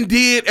dress. even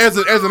did as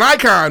an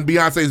icon.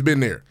 Beyonce's been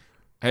there.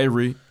 Hey,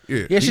 Ree.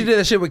 Yeah, she did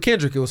that shit with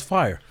Kendrick. It was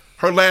fire.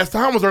 Her last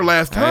time was her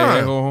last time.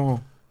 Hey, hold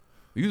on.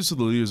 These are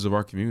the leaders of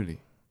our community.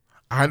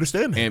 I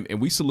understand that. And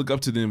we still look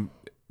up to them.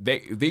 They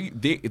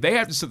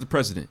have to set the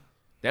precedent.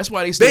 That's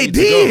why they still They need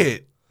to go.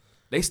 did.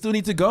 They still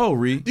need to go,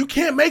 Ree. You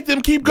can't make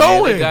them keep Man,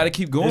 going. they gotta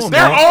keep going.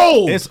 They're man.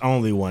 old. It's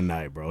only one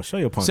night, bro. Show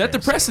your punk Set the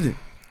ass precedent.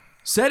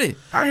 Set it.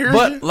 I hear you.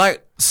 But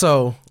like,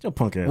 so Your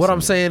punk ass what I'm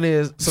up. saying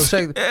is, so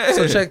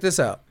check this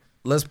out.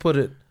 Let's put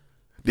it.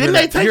 Didn't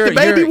they take the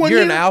baby one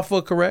You're year? an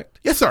alpha, correct?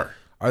 Yes, sir.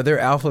 Are there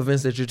alpha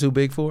events that you're too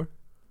big for?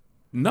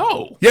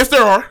 No. Yes,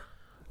 there are.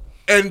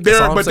 And That's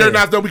all I'm they're saying.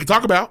 not stuff we can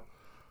talk about.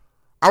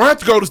 I don't have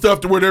to go to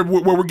stuff to where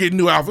we're getting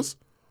new alphas.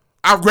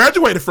 I've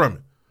graduated from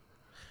it.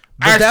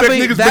 I But expect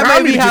niggas that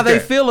behind may me be to how get they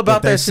that. feel about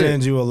If they that shit.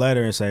 send you a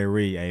letter and say,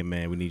 Ree, hey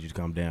man, we need you to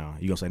come down.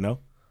 You gonna say no?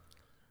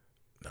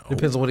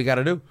 Depends on what he got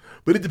to do.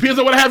 But it depends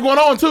on what I have going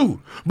on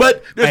too.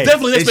 But there's Hey,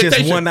 definitely an it's just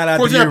expectation. one night out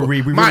For the year, example,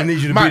 Ree. We really need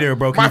you to be there,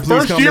 bro. Can My you please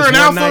first come year this in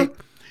one Alpha, night?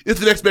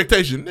 it's an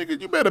expectation.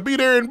 Nigga, you better be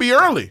there and be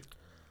early.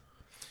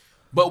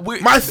 But we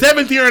My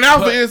 7th year in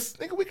Alpha is,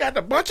 nigga, we got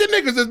a bunch of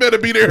niggas that's better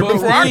be there But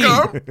before I Ree,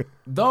 come.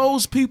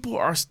 those people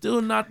are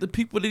still not the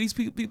people that these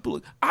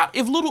people.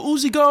 If Little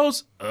Uzi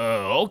goes,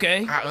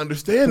 okay. I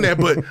understand that,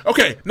 but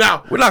okay,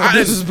 now We're not gonna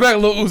disrespect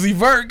Lil Uzi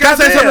Vert. Can I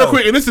say something Goddamn. real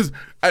quick? And this is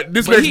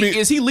this But makes me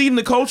is he leading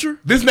the culture?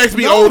 this makes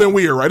me No. old and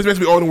weird, right? This makes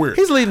me old and weird.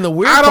 He's leading the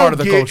weird I don't part of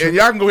the get, culture. and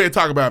y'all can go ahead and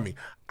talk about me.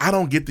 I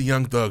don't get the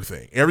Young Thug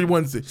thing.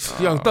 Everyone's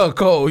Young Thug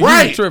Cole, you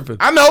right. tripping?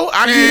 I know.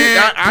 I get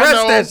it. I Press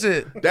know. that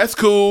shit. That's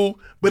cool.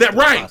 But that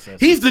right,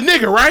 he's the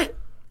nigga, right?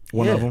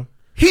 One of them.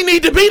 He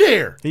need to be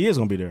there. He is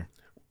gonna be there.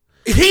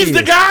 He's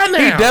the guy now.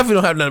 He definitely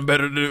don't have nothing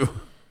better to do.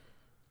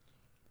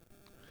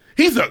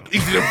 He's an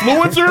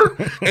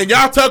influencer, and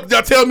y'all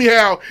tell me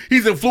how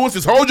he's influenced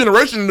this whole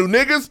generation of new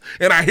niggas,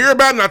 and I hear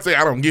about it, and I say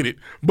I don't get it,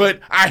 but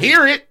I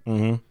hear it.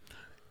 Mm-hmm.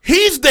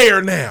 He's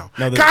there now.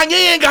 No,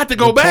 Kanye ain't got to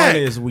go the back.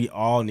 point is, we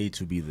all need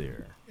to be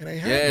there. It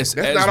ain't Yes,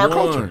 happening. as That's not our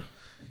one. culture.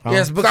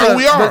 Yes, That's how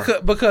we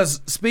are.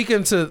 because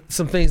speaking to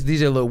some things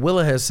DJ Lil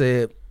Willa has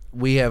said,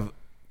 we have,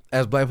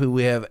 as black people,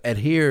 we have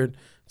adhered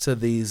to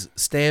these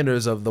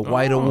standards of the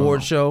white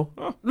award show.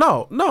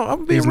 No,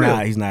 I'm being real.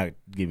 He's not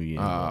giving you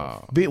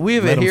any. We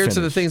have Let him adhered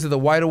to the finish. things of the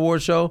white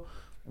award show.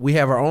 We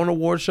have our own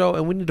award show,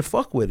 and we need to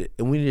fuck with it,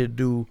 and we need to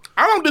do.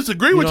 I don't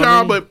disagree with know what I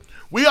y'all, mean? but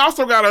we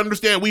also got to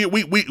understand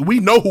we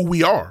know who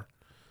we are,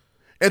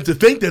 and to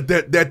think that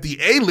the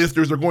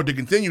A-listers are going to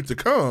continue to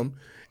come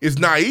is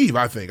naive.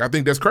 I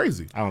think that's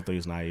crazy. I don't think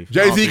it's naive.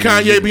 Jay-Z,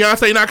 Kanye,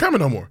 Beyonce not coming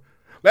no more.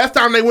 Last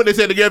time they went, they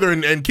sat together,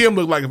 and Kim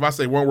looked like if I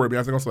say one word,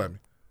 Beyonce gonna slap me.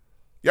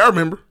 Y'all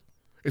remember?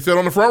 They sat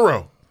on the front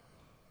row.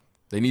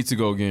 They need to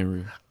go again,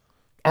 Ree.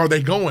 Are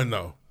they going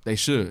though? They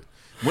should.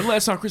 When the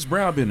last time Chris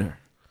Brown been there?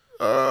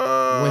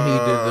 When he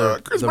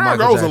did Chris the Brown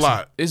Michael goes a Jackson.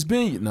 lot. It's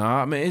been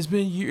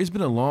it's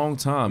been a long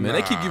time, man.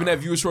 They keep giving that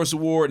Viewer's Choice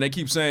Award, and they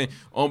keep saying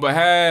on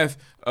behalf,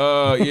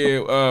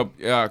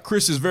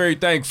 Chris is very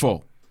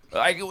thankful.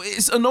 Like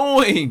it's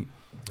annoying.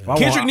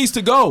 Kendrick needs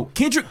to go.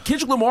 Kendrick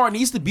Lamar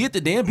needs to be at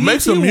the damn BET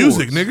Make some Awards.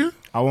 music, nigga.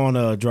 I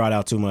won't draw it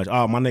out too much.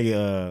 Oh, my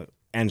nigga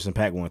Anderson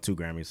 .Paak won 2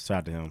 Grammys. Shout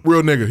out to him.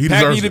 Real nigga. He Pac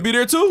deserves need it. to be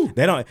there too.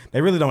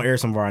 They really don't air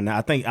some of our now.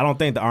 I don't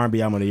think the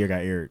R&B album of the year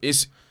got aired.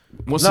 It's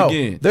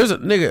again. There's a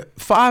nigga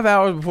 5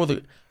 hours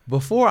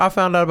before I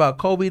found out about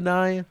Kobe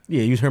dying.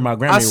 Yeah, you heard about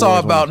Grammy. I saw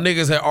Awards about one.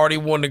 niggas had already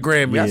won the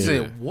Grammy. I Yeah.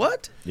 said,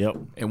 what? Yep.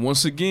 And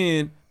once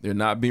again, they're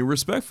not being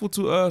respectful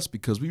to us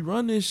because we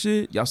run this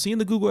shit. Y'all seen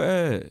the Google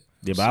ad?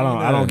 Yeah, but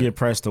I don't get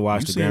pressed to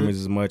watch You the seen Grammys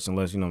it? as much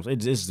unless it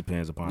just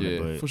depends upon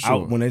it. But for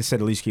sure. when they said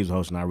Alicia Keys was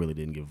hosting, I really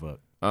didn't give a fuck.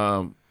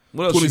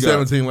 What else you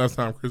got? 2017 last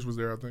time Chris was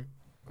there, I think.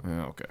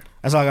 Okay.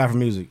 That's all I got for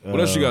music.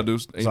 What else you got,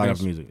 Deuce? That's all I got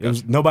for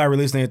music. Nobody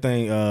released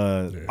anything.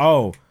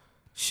 Oh,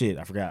 shit,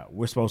 I forgot.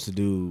 We're supposed to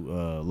do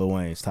Lil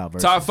Wayne's top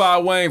verses. Top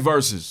 5 Wayne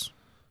verses.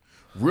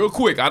 Real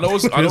quick. I know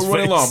we're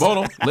running long. But hold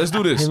on. Let's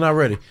do this. He's not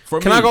ready. For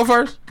Can me- I go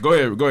first? Go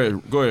ahead.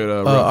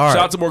 All right. Shout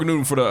out to Morgan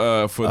Newton for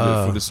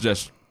the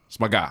suggestion. It's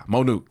my guy.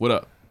 Mo Newt. What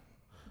up?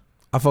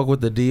 I fuck with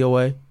the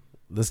DOA,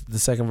 the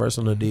second verse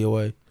on the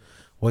DOA.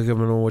 Wake up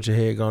and know what your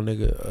head gone,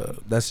 nigga.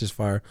 That's just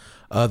fire.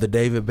 The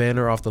David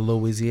Banner off the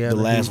Louisiana.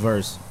 The last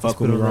verse. Fuck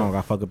with me wrong. I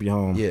fuck up your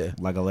home. Yeah.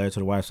 Like a letter to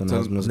the wife, son, the Tell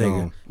husband is nigga.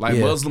 gone. Like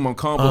Yeah. Muslim on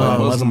combo, like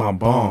Muslim on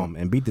bomb.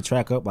 And beat the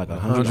track up like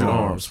 100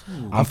 arms.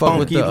 I fuck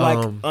with the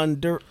like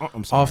under.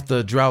 I'm sorry. off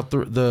the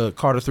the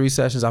Carter 3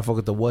 sessions. I fuck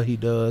with the What He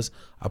Does.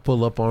 I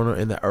pull up on her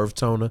in the Earth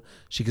Toner.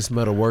 She can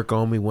smell the work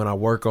on me when I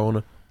work on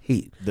her.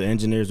 Heat. The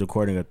engineer's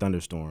recording a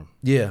thunderstorm.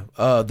 Yeah.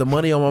 The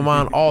Money on My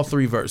Mind. All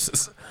 3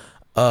 verses.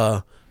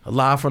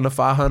 Live from the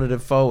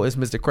 504. It's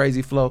Mr.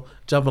 Crazy Flow.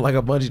 Jumping like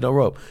a bungee, no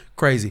rope.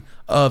 Crazy.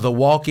 The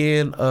Walk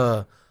In.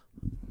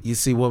 You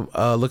see what?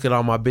 Look at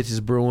all my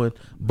bitches brewing.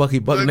 Bucky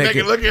Buck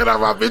naked. Look at all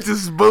my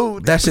bitches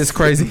booed. That shit's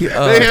crazy.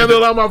 They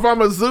handled all my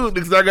pharmaceuticals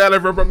because I got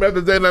it from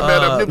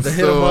methadone. The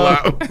hit 'em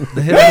up.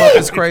 The hit 'em up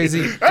is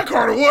crazy. That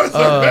Carter was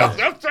I'm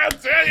trying to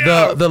tell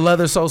you. The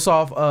leather so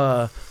soft.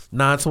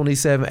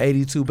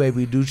 92782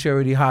 baby. Do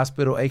Charity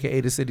Hospital,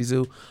 aka the City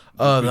Zoo.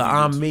 The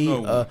I'm Me.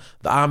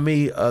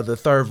 The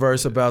third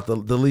verse about the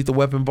lethal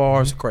weapon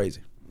bars.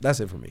 Crazy. That's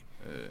it for me.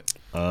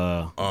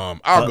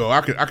 I'll go. I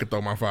could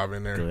throw my 5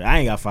 in there. I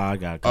ain't got 5. I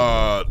got a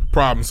couple.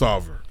 Problem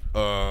Solver.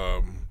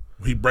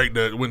 He break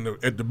at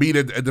the beat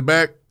at the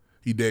back.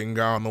 He didn't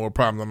go. I don't know what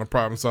problem on the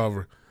Problem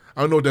Solver.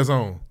 I don't know what that's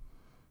on.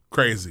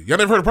 Crazy. Y'all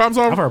never heard of Problem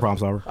Solver? I've heard Problem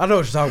Solver. I know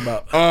what you're talking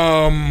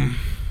about.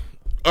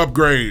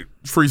 Upgrade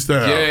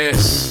freestyle.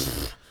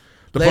 Yes.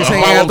 Let's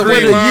hang out the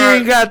window. You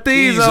ain't got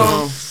these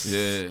on.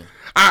 Yeah.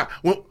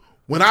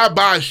 When I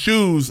buy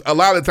shoes, a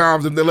lot of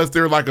times, unless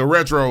they're like a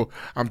retro,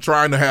 I'm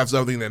trying to have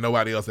something that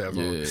nobody else has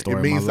on. It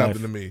means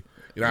something to me.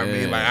 You know what I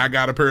mean? Like I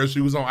got a pair of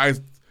shoes on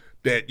ice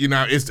that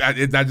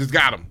I just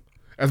got them.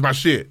 That's my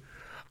shit.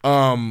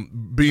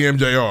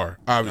 BMJR,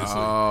 obviously.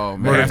 Oh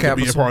man, Murder has to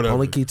be a capital. part of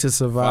Only it. key to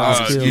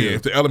survive. Yeah,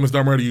 if the elements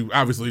don't murder you,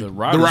 obviously the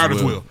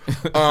riders will.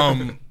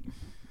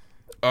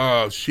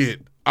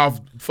 Shit.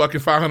 Off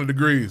fucking 500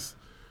 Degrees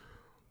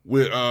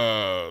with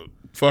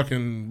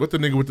fucking what the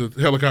nigga with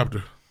the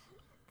helicopter?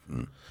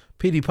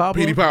 PD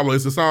Pablo. PD Pablo.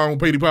 It's a song with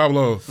PD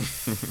Pablo.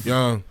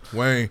 Young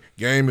Wayne.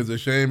 Game is a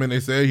shame and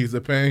they say he's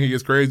a pain. He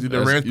is crazy.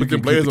 The Rams put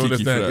them players on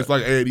this thing. It's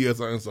like 80 or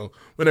something. So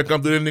when it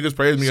comes to them niggas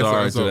praise me or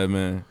something. Sorry to that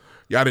man.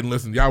 Y'all didn't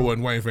listen. Y'all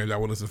wasn't Wayne fans.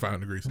 Y'all wouldn't listen to 500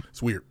 Degrees.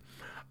 It's weird.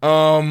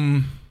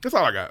 That's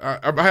all I got.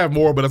 I have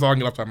more, but that's all I can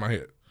get off the top of my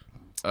head.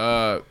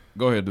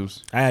 Go ahead,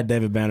 Deuce. I had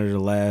David Banner the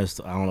last,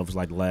 I don't know if it's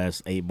like the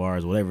last 8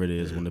 bars, whatever it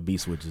is, when the beat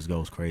switch just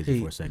goes crazy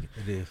for a second.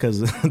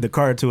 Because the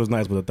Carter 2 is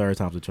nice, but the third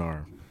time's a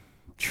charm.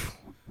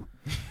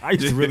 I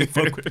used to really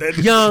fuck with that.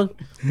 Young.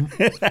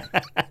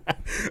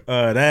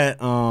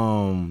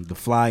 The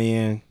Fly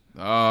In.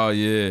 Oh,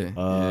 yeah.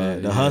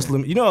 The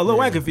Hustling. You know, Lil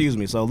Wayne confused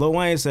me. So Lil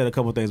Wayne said a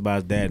couple things about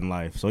his dad in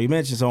life. So he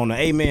mentioned, so on the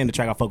Amen, the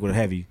track I fuck with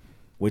heavy,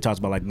 where he talks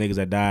about like niggas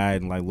that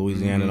died in like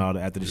Louisiana and all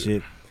that after the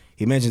shit.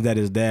 He mentions that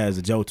his dad is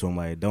a joke to him,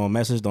 like, don't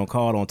message, don't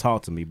call, don't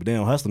talk to me. But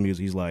then on Hustler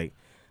Music, he's like,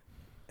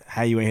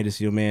 how you ain't here to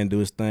see your man do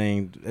his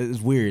thing?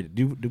 It's weird.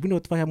 Do we know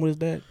what the fuck happened with his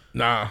dad?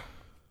 Nah.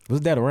 Was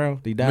his dad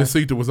around? Did he die? Miss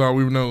Sita was all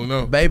we know.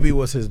 No. Baby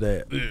was his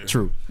dad. Yeah.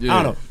 True. Yeah.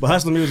 I don't know. But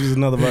Hustler Music is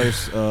another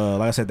verse.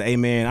 Like I said, the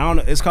Amen. I don't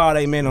know. It's called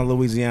Amen on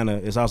Louisiana.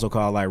 It's also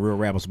called like Real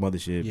Rap or some other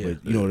shit. Yeah.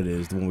 But you know what it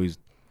is. The one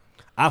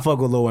I fuck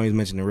with Lil Wayne's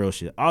mentioning real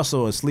shit.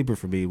 Also a sleeper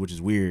for me, which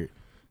is weird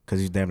because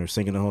he's damn near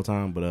singing the whole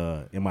time.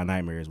 But In My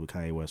Nightmares with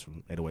Kanye West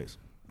from 808s.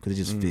 Because it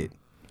just fit.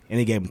 And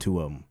he gave him 2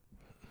 of them.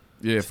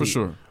 Yeah, for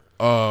sure.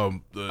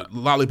 The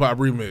Lollipop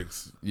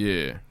remix.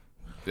 Yeah.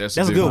 That's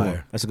a big good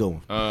one. That's a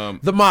good one.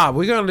 The Mob.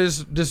 We're going to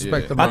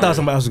disrespect the Mob. I thought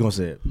somebody else was going to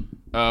say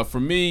it. For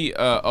me,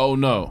 Oh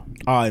No.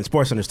 And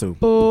Sports Centers too.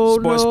 Oh,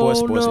 Sports.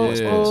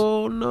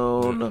 Oh,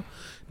 no.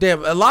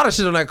 Damn, a lot of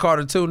shit on that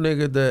Carter too,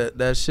 nigga.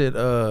 That shit,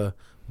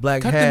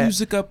 black Cut the hat,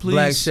 music up, please.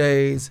 black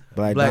shades,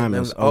 Black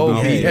diamonds,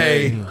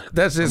 OBA.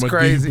 That's just I'm a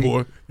crazy. deep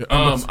boy.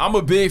 I'm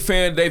a big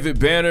fan of David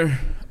Banner.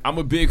 I'm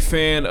a big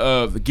fan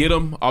of Get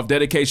 'Em off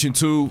Dedication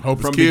 2. Hope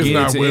his from kids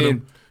beginning not to with end.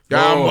 him.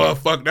 Y'all Lord.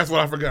 motherfucker. That's what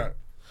I forgot.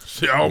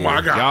 Shit, oh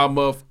my God. Y'all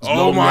motherfuckers.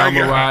 Oh my I'm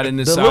God. riding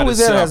The inside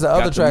Louisiana has the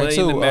Got other the track money,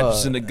 too. The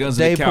mattress and the guns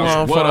Day and the couch.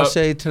 Plum What up?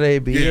 Franche today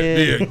be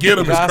in. Yeah, Get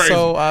 'Em is crazy.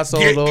 I saw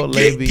Lord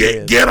Lay be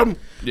in. Get 'Em.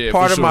 Yeah,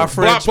 Pardon for my sure.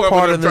 French, Block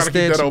pardon Pump, the I'm trying to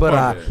keep stench, that but old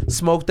I pump.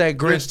 smoked that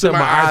Grinch till my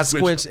eyes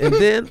squinch. And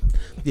then,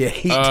 yeah,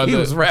 he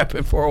was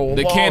rapping for a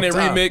The long Cannon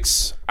time.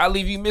 remix. I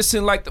leave you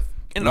missing like the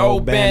in No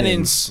old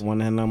bannings. bannings. One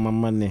hand on my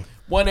money.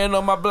 One hand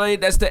on my blade.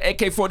 That's the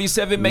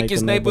AK-47. Make his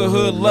the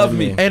neighborhood love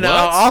me. And What?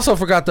 I also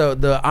forgot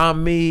the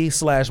I'm Me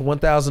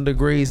 /1000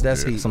 Degrees.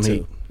 That's heat Some too.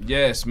 heat.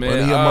 Yes, man.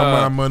 Money in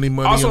my mind,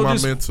 money also in my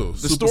just mental.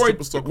 The Super, story,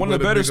 super, super one of the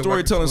with a better nigga like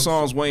storytelling a-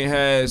 songs Wayne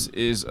has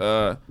is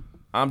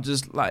I'm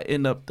just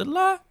lighting up the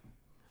la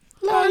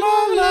la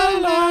la la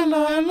la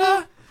la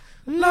la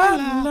la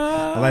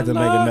la. I like to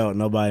make a note.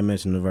 Nobody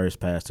mentioned the verse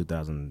past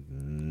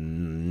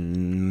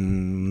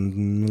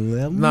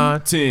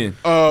 2011. 10.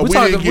 We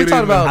didn't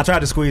get about. I tried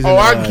to squeeze in. Oh,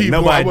 I can keep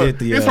nobody going. did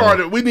the. It's hard.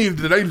 They need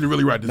to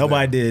really write this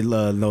Nobody down.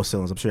 did no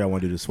ceilings. I'm sure I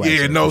want to do the swag. Yeah,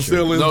 shit no for sure.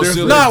 ceilings. No There's-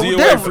 ceilings. No, DOA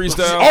they're-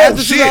 freestyle. Oh,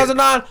 After shit.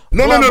 2009,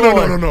 No. Blood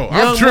Boy, I'm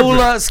Young tripping.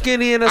 Moolah,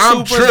 skinny in the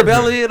I'm supers, tripping.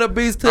 belly of the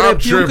beast to I'm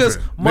the pukas,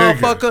 tripping.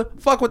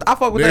 motherfucker. I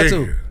fuck with that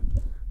too.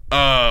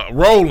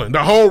 Rolling.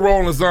 The whole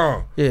Rolling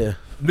song. Yeah.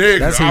 Nigga,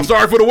 That's I'm heat.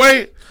 sorry for the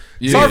wait.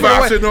 Yeah. Sorry for the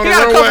Five wait. sitting on He the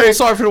got a couple runway. of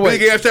Sorry for the wait.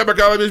 Big ass trapper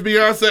calling Miss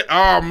Beyonce.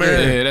 Oh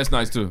man. Yeah, that's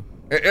nice too.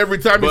 And every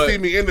time But- you see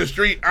me in the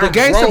street, The I'm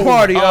Gangsta rolling.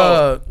 Party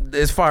Oh.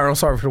 is fire on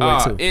Sorry for the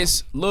Wait too.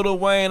 It's Lil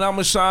Wayne.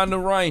 I'ma shine the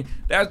rain.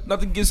 That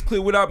nothing gets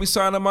clear without me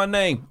signing my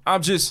name.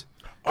 I'm just.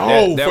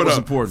 Oh, that for was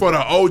the important. for the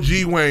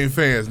OG Wayne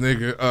fans,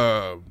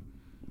 nigga.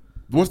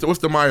 What's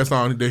the Maya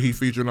song that he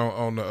featured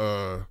on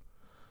the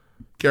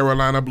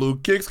Carolina Blue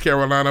Kicks?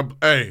 Carolina,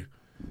 hey,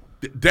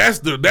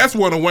 that's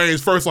one of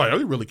Wayne's first. Like, oh,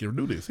 he really can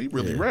do this. He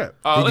really rap.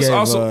 He Let's gave,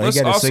 also. he Let's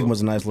gave the also.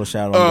 Sigmas a nice little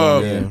shout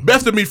out.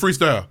 Best of Me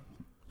freestyle.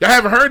 Y'all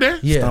haven't heard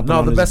that? Yeah, Stomping no,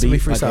 on the his Best of Me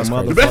beat like freestyle. a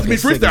The Crazy. Best of Me Motherfucking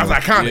freestyle is Sigma.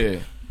 iconic. Yeah.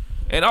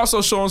 And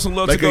also showing some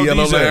love to Like a Go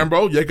yellow DJ.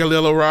 Lambo, like a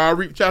little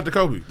Rari. Shout out to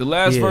Kobe. The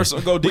last Yeah. verse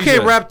of Go DJ. We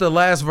can't rap the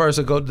last verse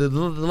of Go. The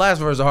last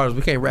verse of hardest.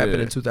 We can't rap it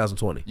Yeah. in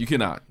 2020. You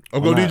cannot. Oh,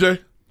 Go DJ.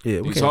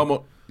 Yeah, we He's can't.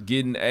 almost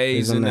getting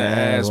A's in the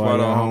ass while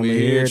the homie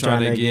here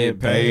trying to get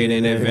paid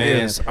in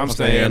advance. I'm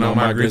staying on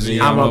my grizzly.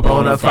 I'm a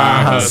bona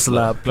fide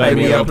hustler. Play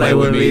me or play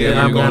with me, then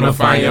I'm gonna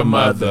find your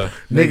mother.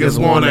 Niggas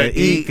wanna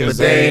eat, cause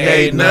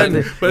they ain't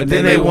nothing. But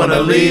then they wanna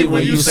leave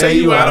when you say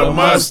you out of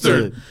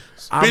mustard.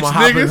 I'm Bitch a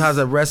hopping niggas. has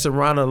a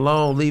restaurant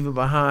alone, leaving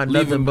behind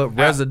nothing Leaving- but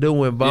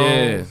residue and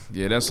bones.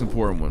 Yeah, that's an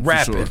important one.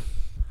 Rapping. For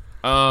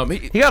sure.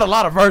 He got a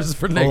lot of verses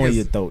for Oh, your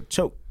niggas. throat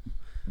choke.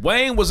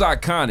 Wayne was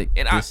iconic,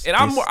 and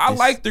I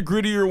like the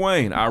grittier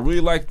Wayne. I really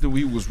liked that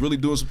he was really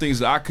doing some things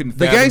that I couldn't.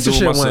 The fathom gangster doing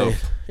shit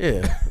myself. Wayne.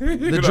 Yeah.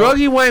 The know?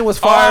 druggy Wayne was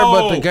fire,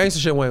 but the Oh. gangster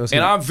shit Wayne was heat.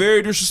 And I'm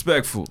very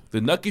disrespectful. The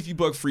Nuck If You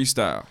Buck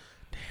freestyle.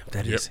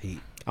 That is heat.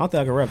 I don't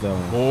think I can rap that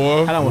one.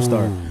 Boy. How that one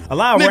start? A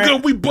lot of Nigga,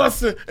 rap. we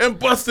busting and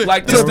busting.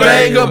 Like This this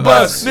thing a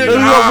bust. Nigga, We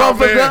gonna run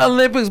for man. the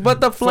Olympics, but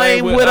the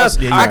flame Flame with us.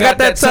 Yeah, I got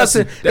that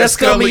tussin', that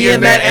scummy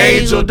and that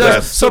angel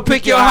dust. So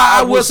pick your high,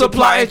 I will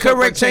supply and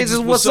correct changes.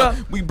 What's up?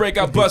 We break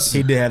out busts.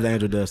 He did have the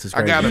angel dust. It's I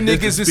crazy. got You a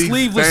niggas is speak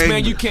sleeveless,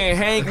 man. Spanglish. You can't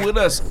hang with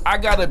us. I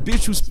got a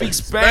bitch who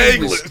speaks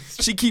Spanglish.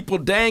 Spanglish. She keep her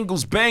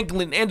dangles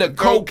bangling, and the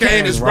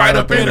cocaine is right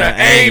up in her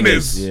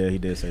anus. Yeah, he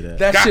did say that.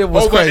 That Got shit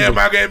was over crazy. in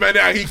my game right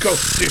now. He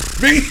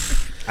coached me.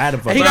 I had to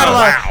fuck He with got a him.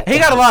 lot. Wow. He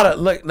got a lot of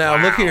look. Now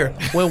look here.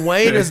 When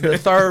Wayne is the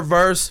third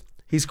verse,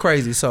 he's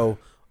crazy. So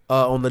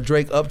on the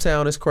Drake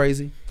Uptown is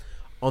crazy.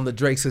 On the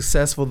Drake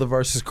Successful, the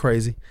verse is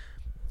crazy.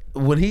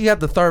 When he got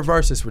the third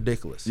verse, it's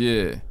ridiculous.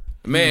 Yeah,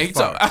 man.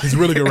 He's a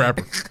really good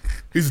rapper.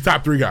 He's a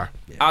top 3 guy.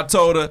 I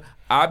told her,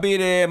 I be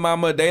there,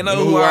 mama. They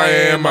know who I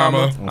am,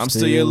 mama. I'm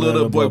still your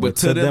little boy, but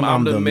to them,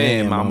 I'm the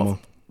man, mama.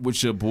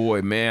 With your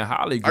boy, man.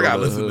 Holly girl. I gotta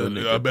the listen hood,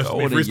 to nigga. Best of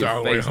Me Throw it in your freestyle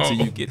on the way face till home.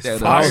 you get that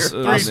Fire. us, 3,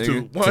 nigga.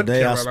 2, 1.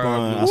 Today I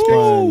Carolina.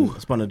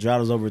 spun the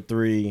Drotters over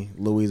 3,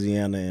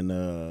 Louisiana,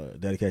 and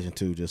Dedication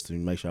 2 just to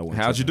make sure I went.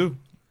 How'd you do?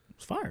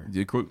 It's fire.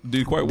 Did quite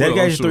well.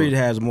 Dedication I'm sure. 3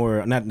 has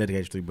more, not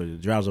Dedication 3, but the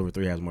Drotters over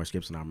 3 has more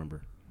skips than I remember.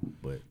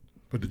 But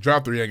the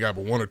drop 3 ain't got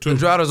but 1 or 2. The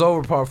Drowder's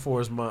Over Part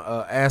 4 is my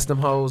Ask Them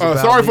Hoes.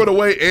 Sorry for the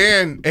wait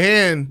and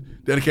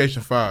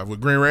Dedication 5 with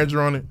Green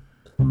Ranger on it.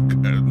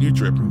 You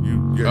tripping?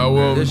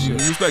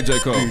 Respect J.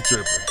 Cole. You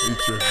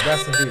tripping?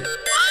 That's the hit.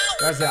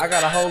 That's it. I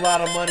got a whole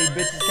lot of money.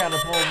 Bitches counting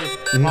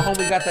for me. My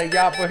homie got that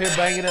yapper here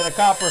banging in a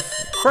copper.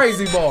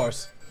 Crazy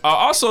bars.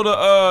 Also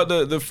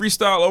the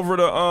freestyle over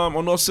the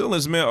on No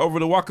Ceilings, man, over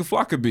the Waka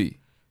Flocka beat.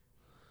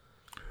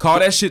 Call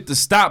that shit the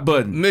stop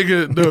button.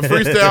 Nigga, the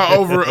freestyle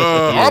over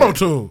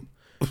auto-tune.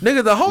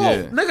 Nigga,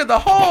 the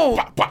whole,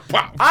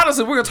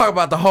 honestly, we're gonna talk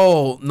about the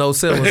whole No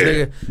Ceilings,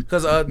 nigga.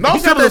 Cause No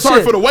Ceilings,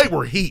 sorry for the wait,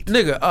 were heat.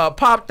 Nigga,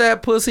 pop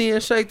that pussy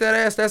and shake that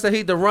ass. That's the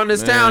heat to run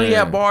this town. He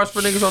had bars for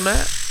niggas on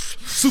that.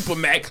 Super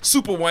Mac,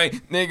 Super Wayne,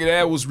 nigga,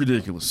 that was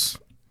ridiculous.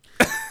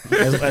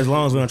 As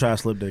long as we don't try to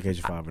slip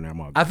Dedication 5 in there, I'm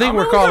all good. I think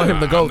we're calling him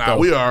the GOAT, though.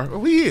 We are.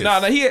 He is.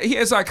 Nah, he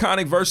has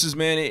iconic verses,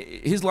 man.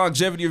 His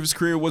longevity of his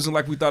career wasn't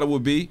like we thought it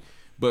would be,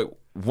 but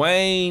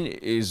Wayne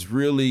is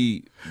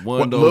really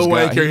one of those Lil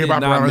Wayne guys. carried hip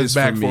hop around his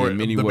back me for in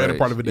many the better ways.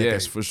 part of a decade.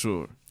 Yes, for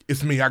sure.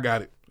 It's me. I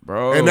got it.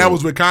 Bro. And that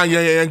was with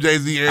Kanye and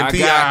Jay-Z and I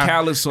T.I. got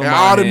Callus on and my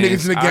all them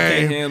hands. niggas in the I can't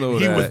game. handle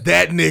He that. was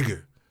that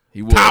nigga.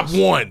 He was. Top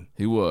one.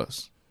 He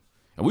was.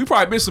 And we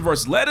probably missed some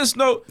verses. Let us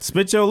know.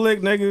 Spit your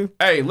lick, nigga.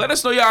 Hey, let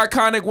us know your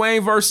iconic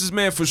Wayne verses,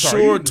 man, for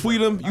sure.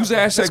 Tweet them. Use the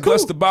hashtag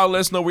Bless the Bottle. Let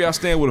us know where y'all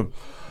stand with them.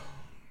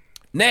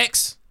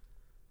 Next.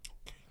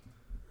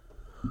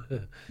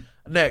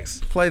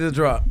 Next, play the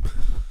drop.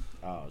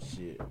 Oh,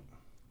 shit.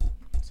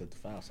 Set the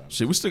file sound.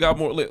 Shit, we still got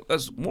more.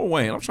 That's more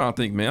Wayne. I'm trying to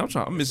think, man.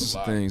 I'm missing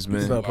some things,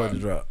 man. Play the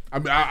drop. I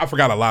mean, I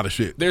forgot a lot of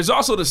shit. There's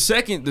also the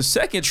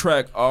second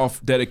track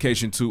off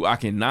Dedication 2. I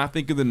cannot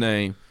think of the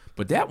name,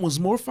 but that one's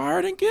more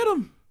fire than Get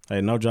 'Em. Hey,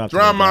 no drop.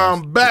 Drama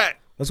on back.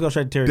 Let's go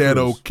straight to Terry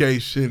Crews.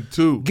 Dedication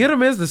 2. Get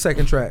Him is the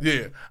second track.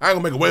 Yeah. I ain't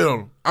gonna make a wait on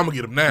him. I'm gonna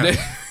get him now.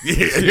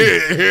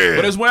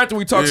 But there's one after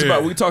we talks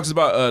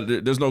about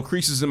there's no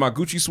creases in my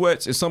Gucci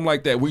sweats. It's something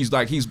like that where he's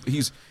like he's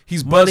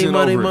buzzing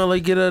money, over. money,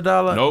 get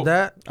 $1. Nope.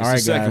 That. It's All right, the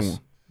second guys. one.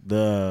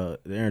 The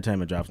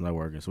entertainment drop's not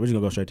working, so we're just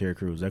gonna go straight to Terry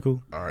Crews. Is that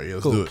cool? All right, yeah,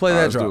 let's Cool. do it. Play All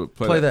that right, let's do drop. it.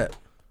 Play Play that. that.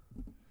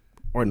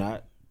 Or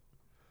not?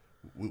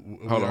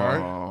 Hold all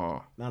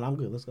on. No, I'm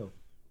good. Let's go.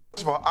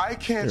 First of all, I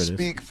can't There it is.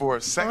 speak for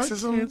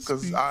sexism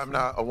because I'm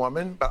not a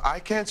woman, but I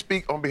can't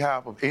speak on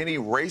behalf of any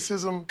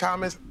racism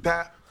comments.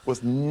 That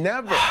was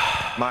never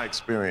my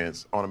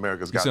experience on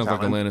America's Got sounds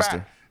Talent. like a In Lannister.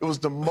 fact, it was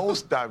the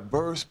most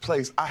diverse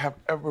place I have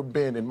ever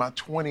been in my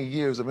 20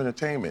 years of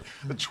entertainment.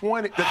 The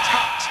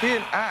top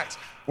 10 acts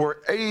were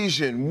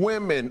Asian,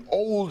 women,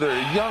 older,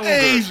 younger,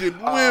 Asian,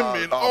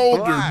 women,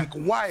 older. black,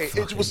 white.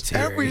 It was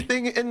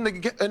everything in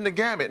the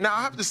gamut. Now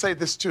I have to say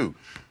this too.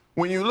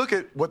 When you look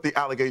at what the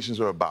allegations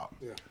are about,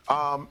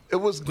 it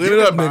was Clean it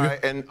given up, by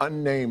nigga. an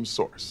unnamed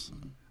source.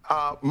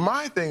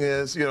 My thing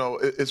is,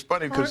 it's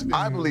funny because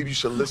I believe you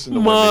should listen to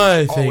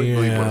My women. Always thing believe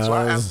women. So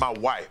I is- asked my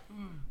wife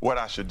what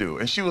I should do,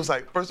 and she was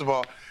like, first of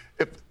all,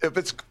 if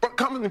it's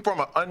coming from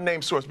an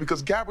unnamed source,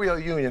 because Gabrielle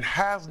Union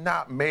has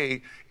not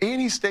made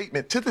any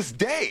statement to this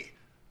day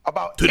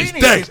about To this any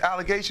day. of these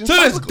allegations. To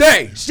this publicly.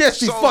 day. Yes,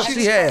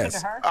 she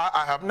has.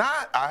 I have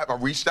not. I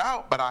have reached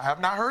out, but I have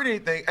not heard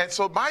anything. And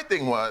so my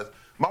thing was,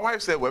 my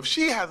wife said, well, if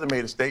she hasn't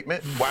made a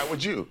statement, why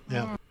would you?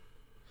 Yeah.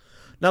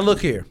 Now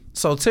look here.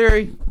 So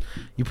Terry,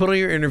 you put on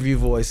your interview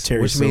voice,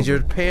 Terry which means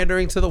Silver. you're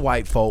pandering to the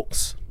white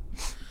folks.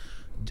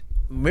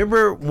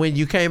 Remember when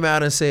you came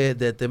out and said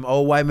that them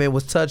old white men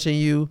was touching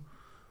you,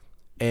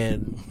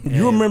 and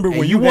You remember when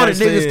you you wanted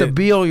guys niggas to said-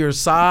 be on your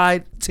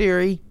side,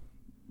 Terry?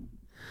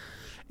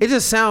 It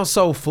just sounds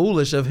so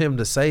foolish of him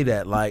to say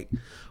that. Like,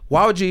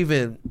 why would you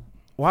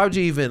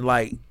even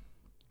like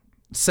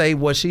say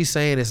what she's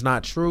saying is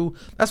not true?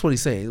 That's what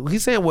he's saying.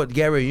 He's saying what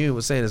Gabrielle Union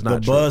was saying is The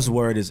not true.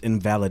 buzzword is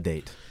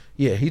invalidate.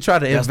 Yeah, he tried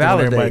to That's the one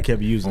invalidate. everybody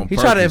kept using. He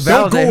tried to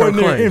invalidate Don't go her in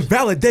there and claims.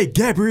 invalidate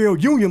Gabrielle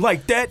Union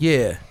like that.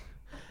 Yeah,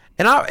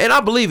 and I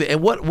believe it.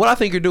 And what I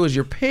think you're doing is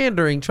you're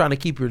pandering, trying to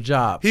keep your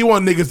job. He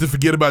want niggas to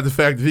forget about the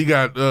fact that he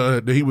got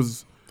that he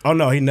was. Oh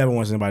no, he never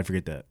wants anybody to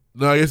forget that.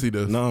 No, yes he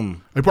does. No,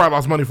 He probably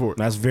lost money for it.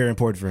 that's very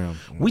important for him.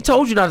 We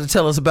told you not to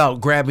tell us about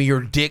grabbing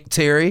your dick,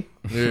 Terry.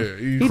 Yeah,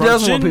 He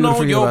doesn't want people to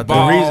forget about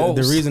that.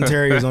 The reason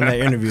Terry was on that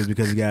interview is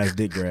because he got his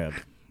dick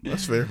grabbed.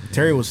 That's fair.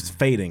 Terry was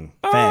fading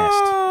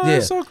fast. Yeah.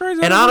 so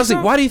crazy. And honestly,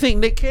 why do you think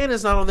Nick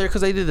Cannon's not on there?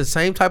 Because they did the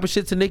same type of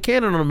shit to Nick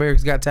Cannon on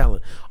America's Got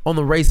Talent on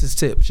the racist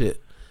tip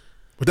shit.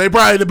 But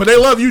they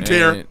love you,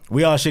 Terry.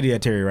 We all shitty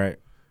at Terry, right?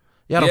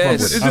 Yeah, I don't fuck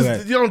with It's it. just,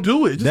 Okay. you don't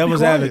do it. Just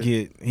Devil's be quiet.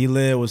 advocate. He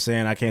was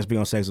saying I can't speak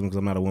on sexism because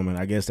I'm not a woman.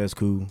 I guess that's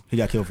cool. He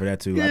got killed for that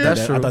too. Yeah, I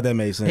thought that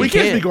made sense. We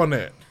can't speak on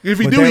that. If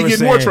he But do, they he were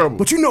get more saying, trouble.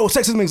 But you know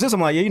sexism exists. I'm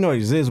like, yeah, you know it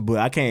exists, but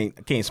I can't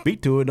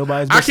speak to it.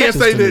 Nobody's been I can't sexist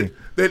say to that, me.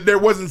 that there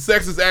wasn't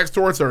sexist acts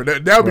towards her.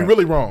 That would be Right.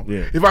 really wrong.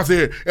 Yeah. If I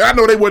said, and I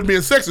know they wasn't being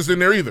sexist in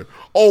there either.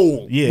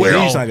 Oh, Yeah,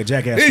 well, he's like a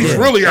jackass. He's Yeah.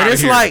 really out And of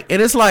it's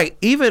here. like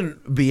even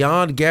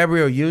beyond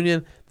Gabrielle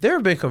Union, there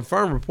have been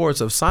confirmed reports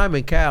of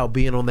Simon Cowell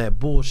being on that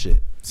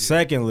bullshit.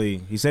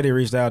 Secondly, he said he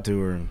reached out to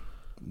her,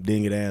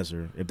 didn't get an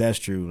answer. If that's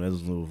true, that's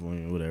a little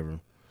whatever.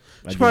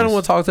 You probably don't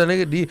want to talk to that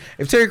nigga.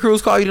 If Terry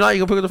Crews call you tonight, you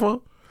gonna pick up the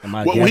phone?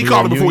 Well, he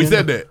called her before he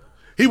said that.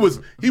 He was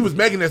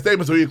making that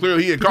statement, so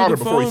he had called her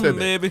before he said that.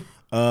 Baby.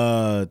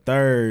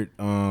 Third,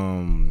 I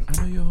know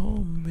you're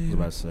home, what was baby. I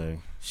about to say?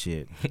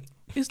 Shit.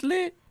 It's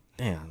lit.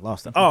 Damn,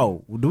 lost it.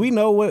 Oh, do we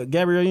know what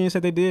Gabrielle Union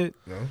said they did?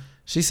 No.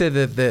 She said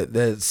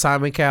that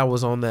Simon Cowell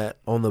was on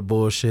the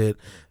bullshit.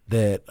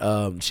 That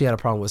she had a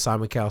problem with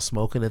Simon Cowell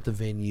smoking at the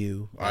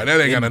venue. All right,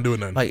 that ain't got nothing to do with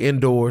nothing. Like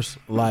indoors,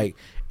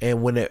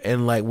 and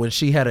when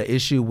she had an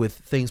issue with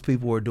things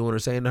people were doing or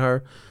saying to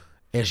her,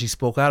 and she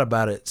spoke out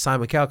about it,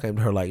 Simon Cowell came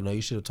to her like, "No,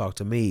 you should have talked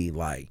to me.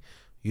 Like,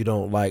 you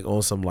don't like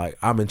on some like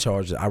I'm in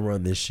charge. I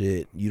run this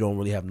shit. You don't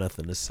really have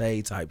nothing to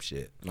say type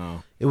shit."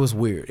 No, it was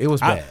weird. It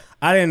was bad.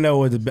 I didn't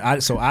know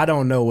so I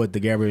don't know what the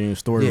Gabrielle Union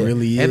story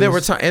really is. And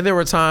there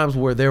were times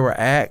where there were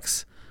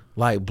acts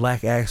like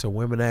black acts or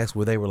women acts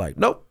where they were like,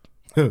 nope.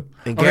 And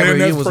Okay, Gabrielle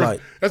Union was first,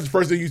 like, that's the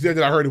first thing you said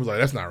that I heard. It was like,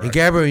 that's not right. and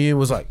Gabrielle Union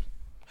was like,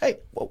 hey,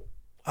 whoa,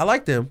 I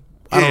like them.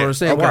 I don't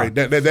understand why.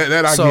 That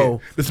I get.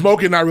 The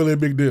smoking not really a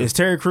big deal. Is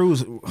Terry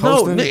Crews No,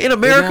 hosting? in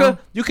America,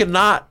 you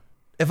cannot.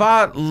 If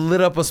I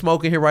lit up a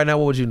smoke in here right now,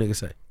 what would you niggas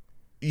say?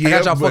 I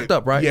got y'all fucked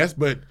up, right? Yes,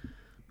 but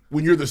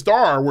when you're the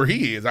star where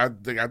he is, I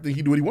think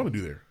he do what he want to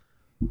do there.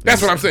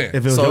 That's what I'm saying.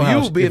 So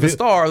you being the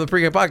star of the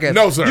pregame podcast,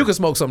 no, sir. You can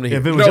smoke something here.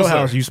 If it was your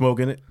house, you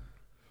smoking it?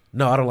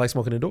 No, I don't like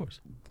smoking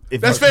indoors.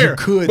 That's fair. You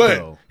could, but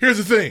though. Here's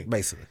the thing.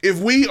 Basically, if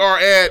we are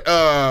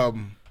at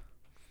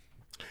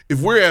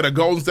if we're at a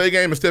Golden State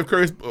game and Steph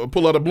Curry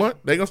pull out a blunt,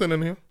 they gonna send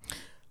in him.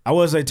 I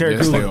would say Terry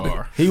Crews.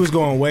 He was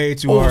going way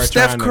too hard.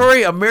 Steph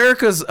Curry,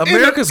 America's in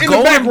the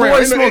golden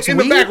boy smokes in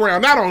weed? the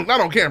background, not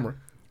on camera.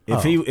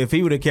 If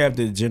he would have kept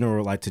it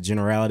to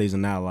generalities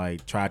and not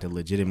like tried to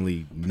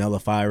legitimately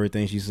nullify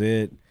everything she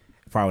said,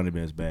 it probably wouldn't have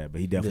been as bad.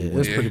 But he definitely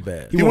it's pretty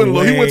bad. He went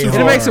too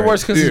hard. It makes it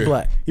worse because he's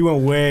black. He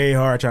went way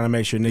hard trying to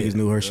make sure niggas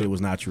knew her shit was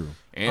not true.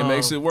 And it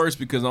makes it worse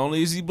because not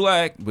only is he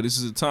black, but this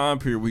is a time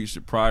period where he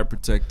should probably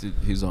protect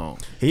his own.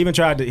 He even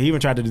tried to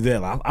do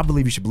that. Like, I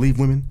believe you should believe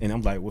women, and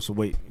I'm like, well, so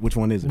wait, which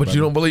one is it? But brother?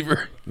 you don't believe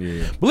her.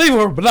 Yeah, believe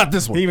her, but not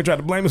this one. He even tried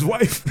to blame his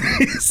wife.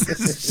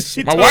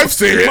 My wife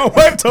said it. My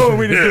wife told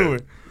me to do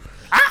it.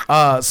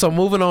 So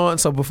moving on.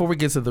 So before we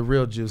get to the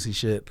real juicy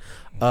shit,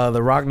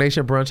 the Rock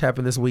Nation brunch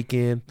happened this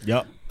weekend.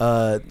 Yep.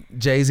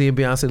 Jay-Z and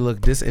Beyonce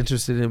look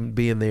disinterested in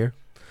being there.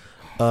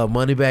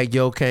 Moneybag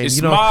Yo came. It's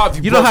you know, Mob,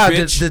 you you know broke how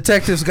bitch.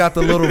 detectives got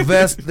the little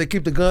vest that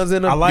keep the guns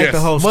in them. I like the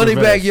holster Moneybag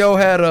vest. Yo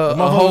had a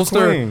My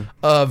holster,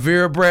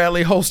 Vera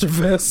Bradley holster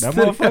vest. That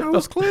motherfucker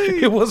was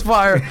clean. It was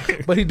fire,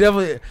 but he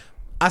definitely.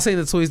 I seen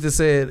the tweets that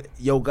said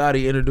Yo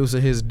Gotti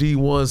introducing his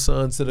D1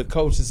 son to the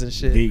coaches and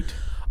shit. Deep.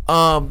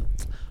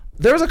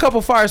 There was a couple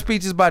fire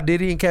speeches by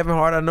Diddy and Kevin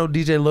Hart. I know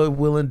DJ Lloyd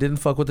Willing didn't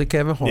fuck with the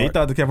Kevin Hart. Yeah, he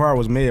thought the Kevin Hart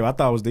was mid. I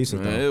thought it was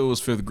decent Man, though. it was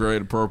 5th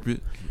grade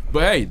appropriate.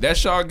 But hey,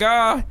 that's y'all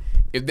guy.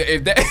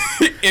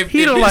 If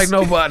He don't like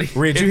nobody.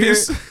 Red, you hear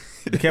it?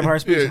 The Kevin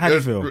Hart speech? How do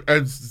you feel?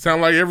 It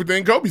sound like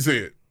everything Kobe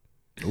said.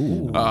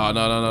 No.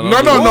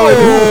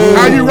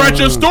 How you write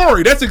your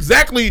story? That's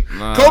exactly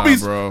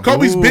Kobe's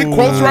big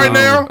quotes right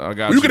now. I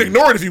got you can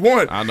ignore it if you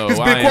want. I know. His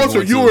I big ain't quotes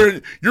are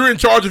going you're in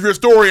charge of your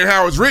story and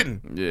how it's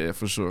written. Yeah,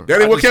 for sure.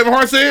 That ain't what Kevin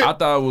Hart said. I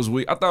thought it was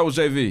weak. I thought it was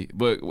JV,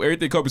 but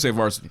everything Kobe said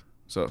varsity.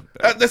 So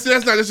that's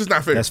just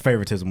not fair. That's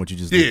favoritism. What you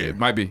just Yeah, did. it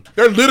might be.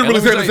 They're literally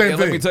And let saying me the tell same you- thing.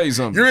 Let me tell you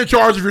something. You're in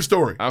charge of your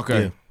story.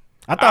 Okay. Yeah.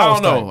 I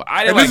thought don't know. I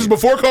didn't And like this is it.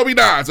 before Kobe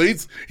died, so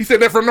he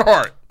said that from the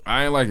heart.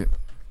 I ain't like it.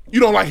 You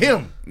don't like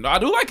him. No, I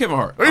do like Kevin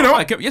Hart. No, you don't. I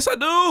like Kevin. Yes, I do.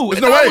 There's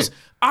And no I way.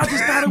 I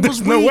just thought it was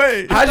There's no weak.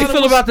 way. How'd you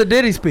feel about the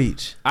Diddy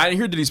speech? I didn't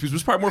hear Diddy's speech. It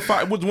was probably more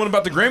fire. Was the one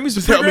about the Grammys?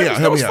 Just help me out.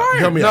 Help me out.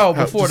 Help me out.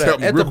 No, before Just that,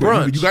 help me at real the quick.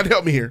 brunch. You got to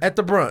help me here. At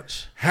the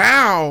brunch.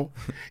 How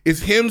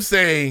is him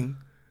saying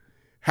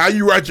how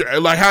you write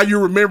how you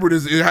remember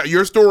this?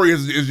 Your story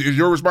is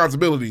your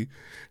responsibility.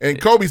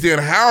 And Kobe saying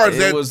how is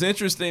that? It was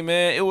interesting,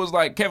 man. It was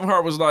like Kevin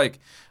Hart was like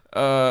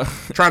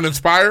trying to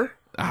inspire.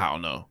 I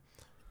don't know.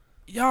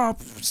 Y'all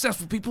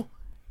successful people,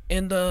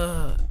 and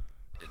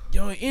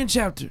yo, end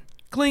chapter,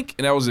 clink,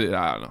 and that was it.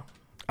 I don't know.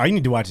 Oh, you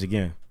need to watch it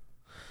again.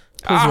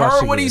 I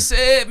heard what he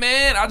said,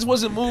 man. I just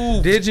wasn't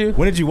moved. Did you?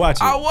 When did you watch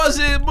it? I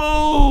wasn't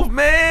moved,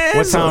 man.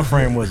 What time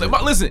frame was it?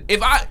 Listen,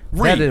 if I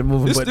That didn't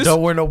move him, but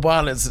don't wear no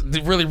bonnets.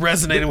 It really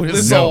resonated with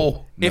his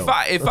soul. If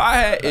I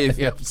had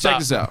check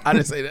this out. I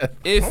didn't say that.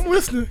 I'm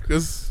listening.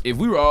 If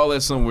we were all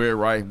at somewhere,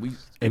 right?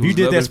 If you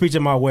did that speech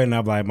at my wedding,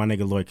 I'd be like, my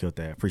nigga Lloyd killed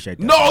that. Appreciate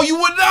that. No, you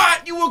would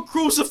not. You would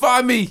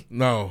crucify me.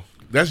 No,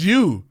 that's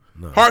you.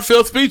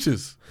 Heartfelt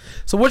speeches.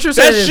 So what you're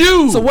saying That's is,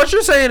 you. So what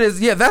you're saying is,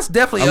 yeah, that's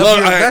definitely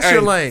that's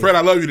your lane. Fred,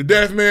 I love you to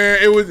death, man.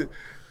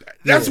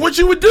 That's what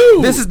you would do.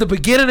 This is the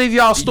beginning of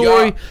y'all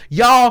story.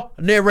 Y'all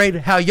narrate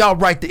how y'all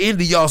write the end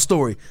of y'all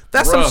story.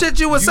 That's some shit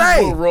you would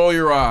say. You will roll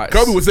your eyes.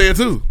 Kobe would say it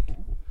too.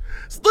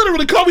 It's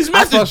literally Kobe's I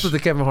message. fucked with the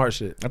Kevin Hart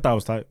shit. I thought it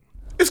was tight.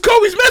 It's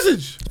Kobe's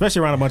message.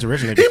 Especially around a bunch of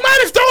rich niggas. He might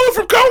have stolen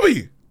from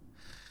Kobe.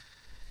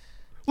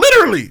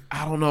 Literally.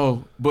 I don't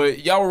know,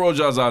 but y'all will roll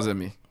y'all's eyes at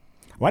me.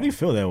 Why do you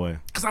feel that way?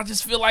 Cause I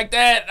just feel like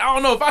that. I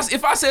don't know if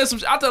I said some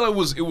shit, I thought it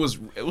was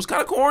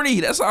kind of corny.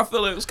 That's how I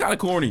feel. It was kind of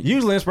corny.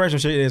 Usually inspirational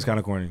shit is kind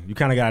of corny. You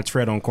kind of got to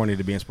tread on corny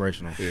to be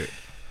inspirational. Yeah.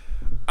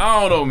 I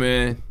don't know,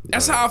 man.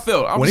 That's how I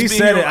felt. I'm When he just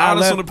being said real it, I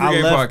honest left, on the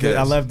pregame podcast.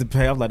 I left the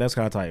pay. I was like, that's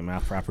kind of tight,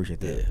 man. I appreciate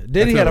that.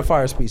 Diddy had a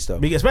fire speech though.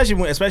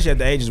 Especially at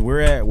the ages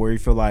we're at, where you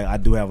feel like I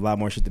do have a lot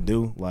more shit to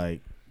do.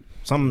 Like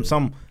some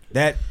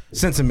that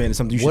sentiment is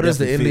something you should. What is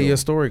the end feel. of your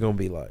story gonna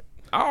be like?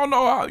 I don't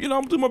know.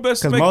 I'm doing my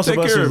best to Because most take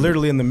of us care are of it.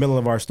 literally in the middle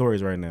of our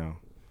stories right now.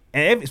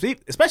 And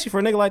especially for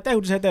a nigga like that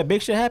who just had that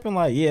big shit happen,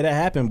 like, yeah, that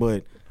happened,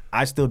 but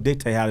I still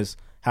dictate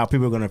how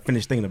people are going to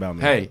finish thinking about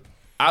me. Hey,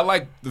 I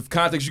like the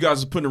context you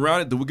guys are putting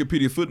around it, the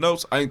Wikipedia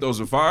footnotes. I think those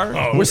are fire.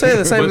 We're saying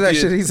the same exact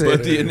shit he said.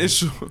 But the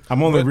initial...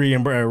 I'm only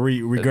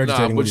regurgitating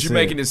Nah, what but he you're said.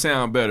 making it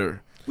sound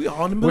better. We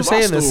all in the middle We're of our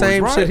saying the stories,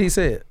 same right? shit he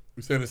said.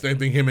 We're saying the same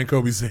thing him and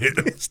Kobe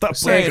said. Stop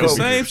saying playing the Kobe.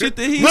 same shit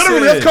that he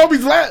Literally, said. that's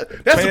Kobe's last.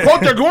 That's the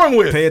quote they're going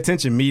with. Pay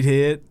attention,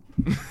 meathead.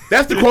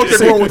 That's the quote they're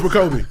going with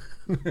Kobe.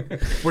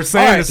 We're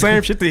saying the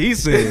same shit that he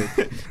said.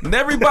 And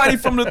everybody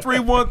from the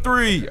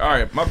 313. All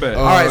right, my bad.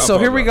 All right, so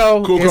here we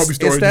go. Cool Kobe It's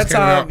story that just came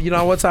time. out. You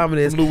know what time it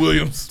is? Lou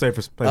Williams.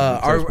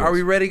 Are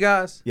we ready,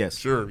 guys? Yes.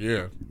 Sure,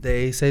 yeah.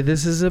 They say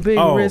this is a big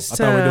risk I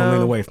thought we were doing time.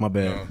 Lena Waithe. My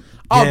bad.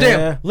 Oh Yeah.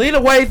 damn, Lena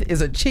Waithe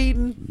is a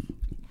cheating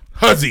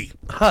Huzzy.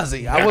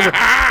 I was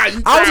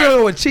gonna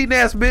go with cheating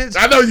ass bitch.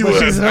 I know you but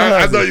was. she's a I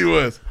hussy. know you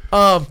was.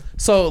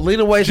 So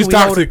Lena Waithe, She's we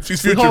toxic. hold,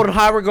 She's we future. hold in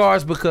high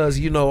regards because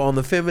on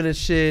the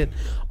feminist shit,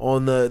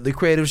 on the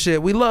creative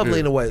shit, we love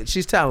Lena Waithe.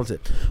 She's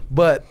talented,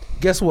 but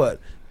guess what?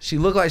 She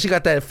look like she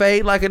got that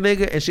fade like a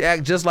nigga, and she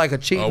act just like a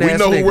cheating We ass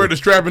know nigga. who wear the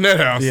strap in that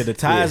house. Yeah, the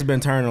tide's been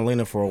turning on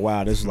Lena for a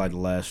while. This is like the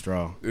last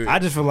straw. I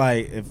just feel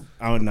like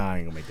I ain't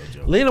gonna make that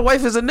joke. Lena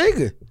Waithe is a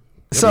nigga.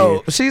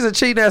 So she's a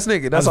cheating ass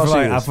nigga. That's all she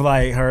is. I feel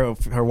like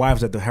her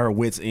wife's at her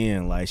wits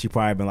end. Like she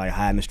probably been like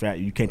hiding the strap.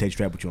 You can't take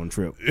strap with you on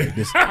trip. Like,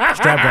 this strap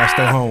gotta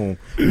stay home.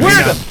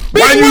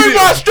 Where's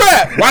my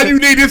strap? Why do you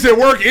need this at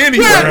work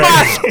anyway?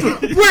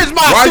 Where's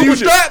my super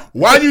strap?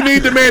 Why do you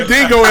need the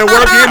Mandingo at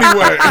work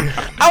anyway?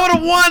 I would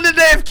have won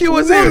today if Q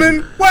was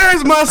here.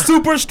 Where's my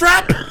super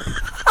strap?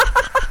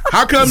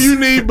 How come you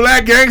need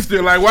Black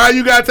Gangster? Like, why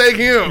you gotta take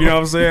him? You know what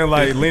I'm saying?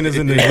 Like Lena's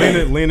in the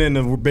Lena in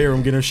the bedroom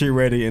getting her shit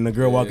ready, and the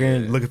girl walk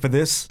in looking for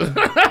this.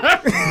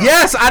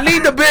 Yes, I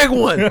need the big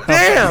one.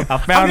 Damn,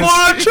 I'm going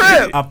on a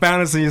trip. I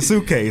found this in your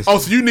suitcase. Oh,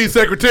 so you need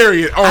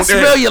Secretariat on I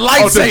smell your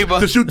lightsaber.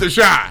 to shoot the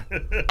shot.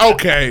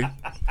 Okay.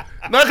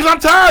 No, because I'm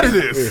tired of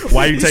this.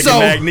 Why you taking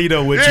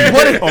Magneto with you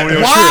on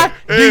your Why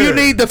trip? do you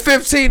need the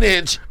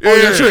 15-inch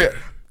on your trip?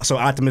 So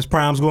Optimus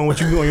Prime's going with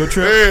you on your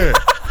trip? Yeah.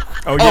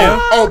 Oh yeah.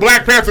 Oh,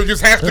 Black Panther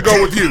just has to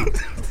go with you.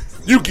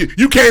 You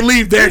can't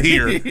leave that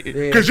here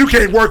because you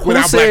can't work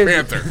without Black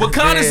Panther.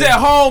 Wakanda's at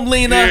home,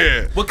 Lena.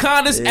 Yeah.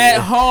 Wakanda's at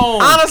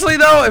home. Honestly,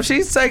 though, if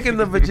she's taking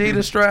the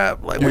Vegeta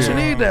strap, like, what you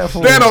need that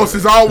for? Thanos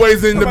is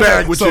always in the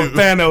bag with So you.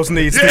 Thanos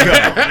needs to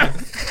go.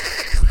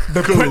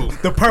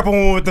 The purple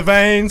one with the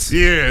veins.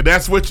 Yeah,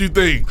 that's what you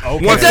think.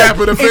 Okay. One snap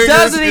of the fingers. It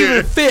doesn't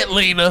even fit,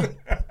 Lena.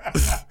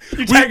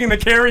 You taking the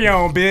carry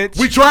on, bitch.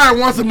 We try it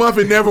once a month,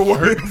 it never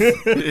works.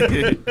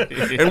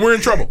 And we're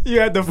in trouble. You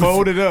had to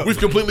fold it up. We've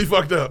completely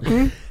fucked up.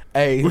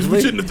 Hey, We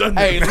shouldn't have done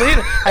that.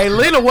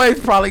 Lena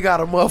Waithe probably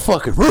got a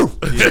motherfucking roof.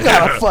 She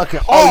got a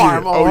fucking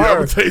arm on I'm her.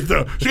 gonna tell you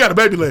something. She got a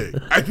baby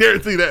leg. I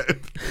guarantee that.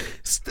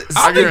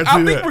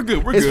 I think we're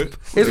good. We're good.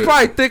 It's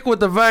probably thick with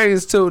the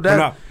veins too.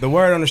 No, the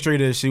word on the street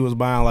is she was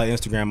buying like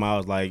Instagram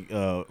models like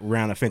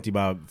Rihanna Fenty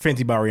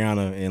by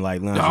Rihanna and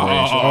like lingerie.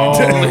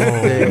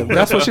 Damn,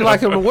 that's what she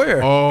like him to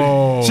wear.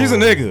 Oh, She's a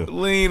nigga.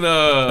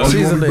 Lena.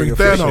 She's a bring nigga.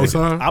 for Thanos,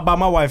 sure. huh? I buy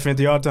my wife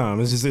Fenty all the time.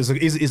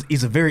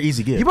 It's a very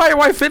easy gift. You buy your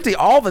wife 50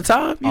 all the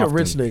time? You're a Often.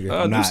 rich nigga.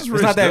 I'm not. It's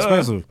not that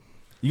expensive.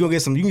 You can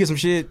get some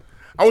shit.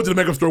 I went to the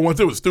makeup store once.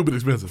 It was stupid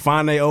expensive.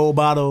 Find a old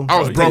bottle. I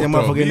was take broke, that though.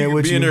 motherfucker in there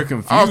with Being you. there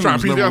confused. I was trying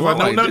to piece it out. I was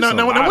like, number one, no,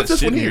 there's a lot what's of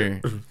this one shit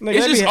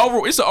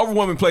here? It's an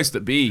overwhelming place to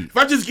be. If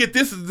I just get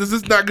this, is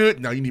this not good?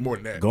 No, you need more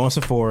than that. Go on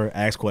Sephora,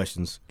 ask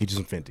questions, get you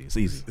some Fenty. It's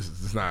easy.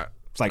 It's not.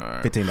 It's like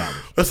 $15.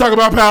 Let's talk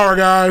about power,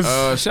 guys.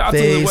 Shout out to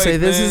They Lil say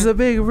Wayne, this man. is a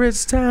big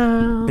rich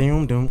town.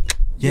 Boom, boom.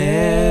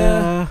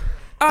 Yeah.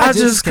 I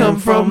just come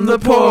from the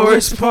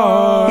poorest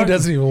part. He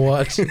doesn't even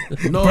watch.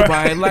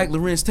 Nobody like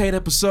Lorenz Tate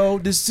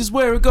episode. This is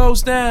where it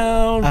goes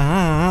down.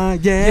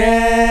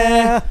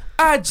 Yeah.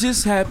 I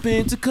just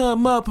happened to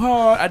come up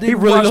hard. I didn't He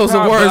really watch knows the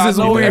Power, words. but It's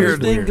I know weird.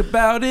 everything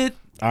about it.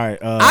 All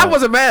right. I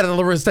wasn't mad at the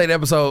Lorenz Tate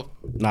episode.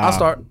 Nah. I'll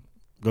start.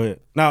 Go ahead.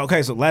 No,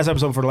 okay, so last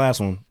episode for the last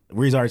one.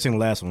 Reed's already seen the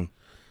last one.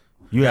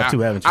 You have two,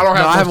 haven't you? I don't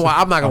have. No, I much haven't to- wa-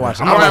 I'm not gonna watch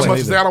it. I don't have I'm much not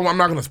to say. I'm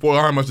not gonna spoil. I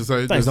don't have much to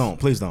say. Please don't.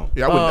 Please don't.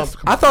 Yeah, I wouldn't.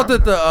 I thought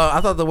that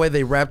I thought the way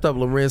they wrapped up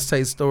Lorenz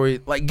Tate's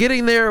story, like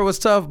getting there was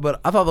tough,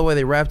 but I thought the way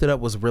they wrapped it up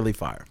was really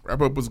fire.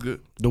 Wrap up was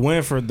good. The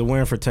win for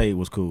Tate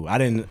was cool. I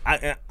don't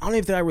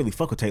even think I really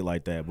fuck with Tate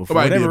like that. But for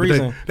Nobody whatever did,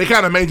 but reason, they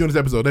kind of made you in this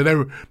episode.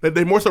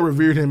 They more so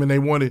revered him, and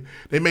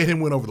they made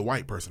him win over the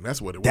white person.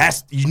 That's what it was.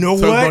 that's you know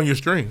so what? on your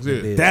strings.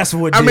 Yeah. That's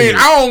what. I mean,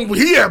 did.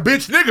 he a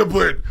bitch nigga,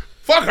 but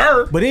fuck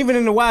her. But even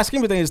in the wide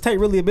scheme of things, is Tate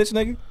really a bitch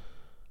nigga?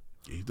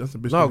 That's a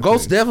bitch. No, nigga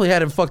Ghost thing. definitely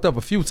had him fucked up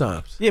a few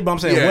times. Yeah, but I'm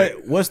saying, Yeah.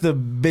 what's the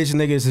bitch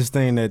niggas his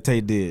thing that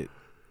Tate did?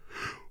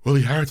 Well,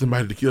 he hired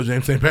somebody to kill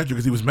James St. Patrick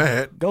because he was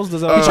mad. Ghost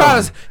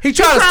does He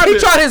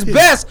tried his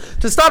best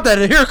to stop that,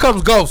 and here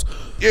comes Ghost.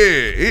 Yeah,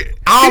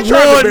 I he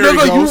tried won, to bury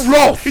nigga, Ghost. you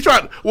lost. He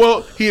tried.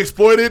 Well, he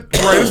exploited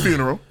Ray's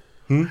funeral.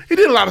 He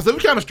did a lot of stuff.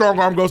 He kind of strong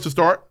arm Ghost to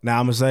start. Now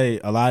I'm gonna say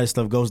a lot of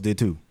stuff Ghost did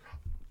too.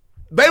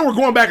 They were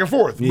going back and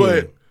forth, Yeah.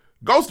 but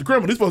Ghost the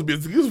criminal. He's supposed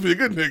to be a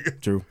good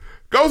nigga. True.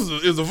 Ghost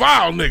is a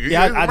vile nigga.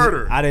 Yeah, He's a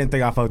murderer. I didn't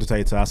think I fucked with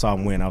Tate till I saw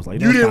him win. I was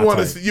like, You that's didn't kinda want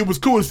to tight. see. It was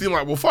cool to see him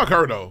like, well, fuck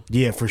her though.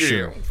 Yeah, for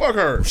sure. Fuck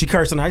her. She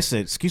cursed and I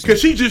said, excuse me. Because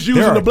she just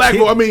using the black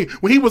vote. I mean,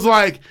 when he was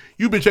like,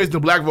 you've been chasing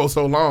the black vote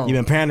so long. You've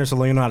been pandering so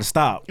long you know how to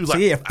stop. He was So,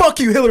 like, yeah, fuck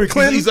you, Hillary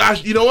Clinton.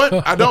 You know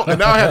what? I don't. And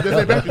now I have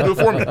this back to do it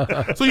for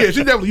me. So yeah, she's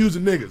definitely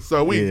using niggas.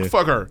 So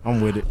fuck her. I'm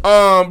with it.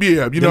 Yeah,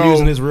 you Them know.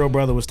 using his real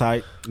brother was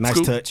tight. Nice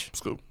Scoop. touch.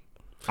 Scoop.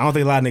 I don't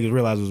think a lot of niggas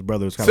realize his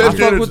brother was kind I of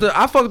weird.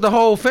 fuck with the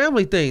whole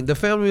family thing. The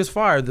family was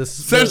fired.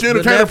 Cedric the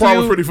Entertainer part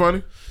was pretty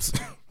funny.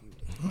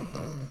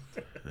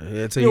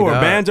 Yeah, You know where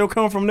banjo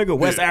come from, nigga?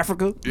 West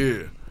Africa.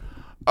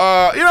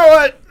 Yeah. You know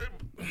what?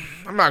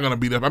 I'm not gonna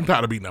beat up. I'm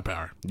tired of beating up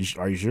Power.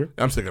 Are you sure?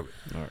 I'm sick of it.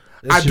 All right.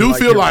 I do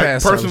feel like,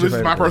 personally, this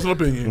is my personal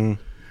opinion.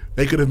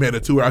 They could have made a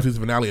 2-hour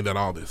season finale and done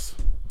all this.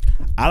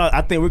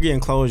 I think we're getting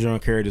closure on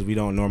characters we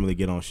don't normally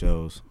get on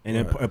shows, and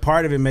a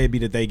part of it may be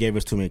that they gave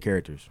us too many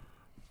characters.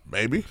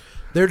 Maybe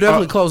they're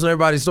definitely closing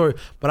everybody's story,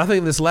 but I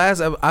think this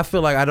last, I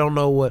feel like I don't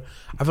know what.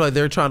 I feel like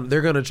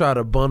they're gonna try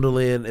to bundle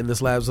in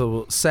this last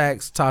of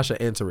Sax, Tasha,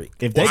 and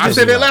Tariq. I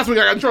said that last week.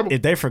 I got in trouble.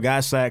 If they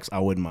forgot Sax, I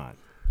wouldn't mind.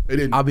 They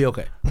didn't. I'll be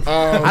okay.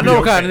 I know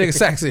what kind of nigga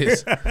Sax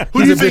is.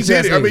 Who do you think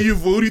did it? I mean,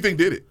 who do you think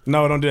did it?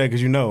 No, don't do that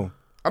because you know.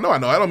 I know. I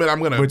don't mean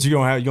I'm gonna. But you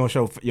gonna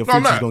show your No,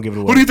 I'm features not. gonna give it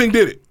away. Who do you think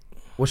did it?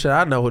 Well, should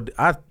I know?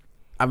 I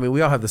mean,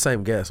 we all have the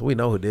same guess. We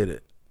know who did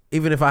it.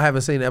 Even if I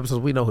haven't seen the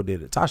episodes, we know who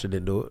did it. Tasha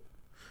didn't do it,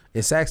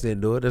 and Sax didn't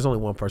do it. There's only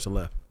one person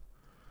left.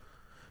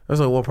 There's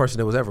only one person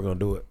that was ever gonna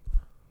do it.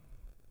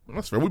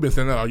 That's fair. We've been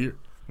saying that all year.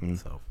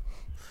 So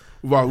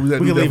we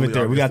can leave it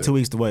there. We got 2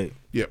 weeks to wait.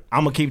 Yep.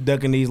 I'm gonna keep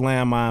ducking these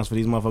landmines for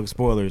these motherfucking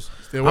spoilers.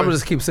 I'm gonna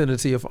just keep sending it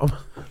to your phone.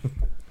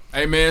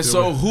 Hey man,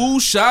 so who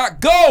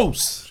shot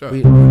Ghost? That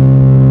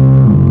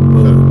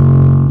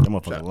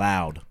motherfucker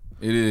loud.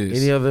 It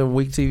is. Any other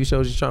weak TV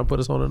shows you trying to put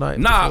us on tonight?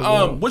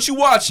 What you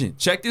watching?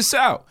 Check this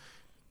out.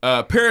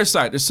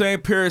 Parasite. They're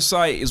saying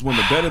Parasite is one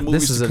of the better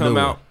movies to come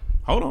out.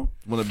 Hold on.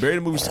 One of the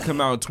better movies to come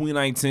out in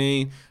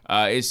 2019.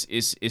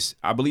 It's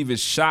I believe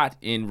it's shot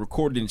and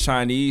recorded in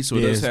Chinese, so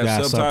it does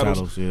have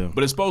subtitles.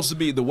 But it's supposed to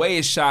be, the way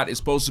it's shot is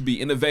supposed to be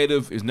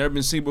innovative. It's never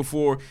been seen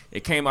before.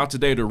 It came out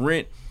today to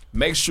rent.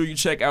 Make sure you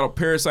check out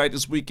Parasite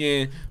this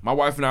weekend. My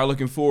wife and I are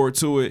looking forward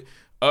to it.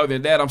 Other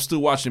than that, I'm still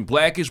watching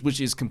Blackish, which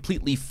is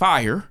completely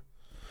fire.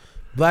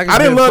 I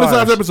didn't love this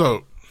last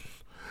episode.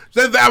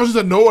 I was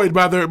just annoyed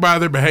by their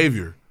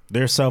behavior.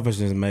 Their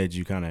selfishness made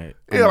you kind of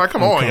like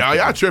come on,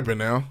 y'all tripping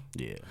now.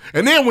 Yeah.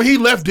 And then when he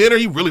left dinner,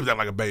 he really was acting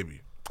like a baby.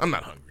 I'm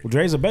not hungry. Well,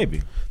 Dre's a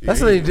baby. That's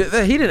what he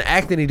didn't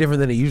act any different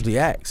than he usually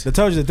acts. I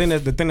told you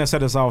the thing that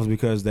set us off was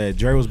because that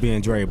Dre was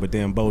being Dre, but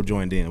then Bo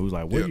joined in. We was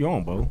like, "What you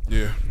on, Bo?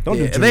 Yeah, don't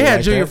do." And they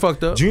had Junior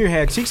fucked up. Junior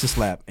had cheeks to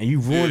slap, and you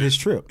ruined his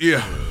trip.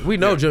 Yeah, we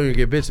know Junior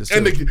get bitches too.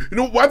 And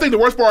I think the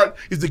worst part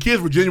is the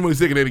kids were genuinely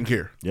sick and they didn't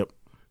care. Yep,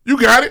 you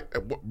got it,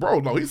 bro.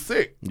 No, he's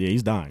sick. Yeah,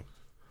 he's dying.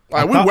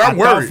 Like, I'm worried.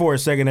 Thought for a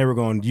second they were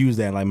going to use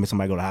that, like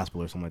somebody go to the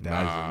hospital or something like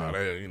that.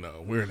 Nah,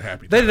 we're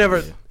happy. They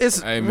never.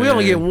 Hey, we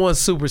only get one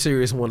super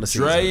serious one to see.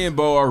 Dre and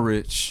Bo are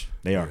rich.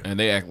 They are, and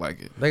they act like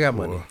it. They got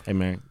money. Hey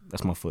man,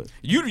 that's my foot.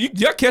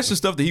 Y'all catch the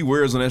stuff that he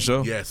wears on that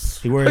show?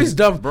 Yes, he wears. He's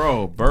dumb,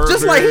 bro. Burberry,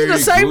 just like he the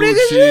same Gucci,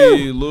 nigga as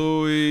you.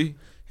 Louis.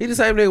 He the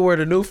same nigga wear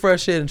the new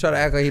fresh shit and try to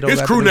act like he don't. His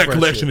got crew the new neck fresh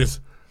collection shit. is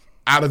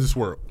out of this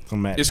world.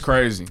 It's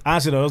crazy.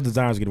 Honestly, though, those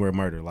designers get away with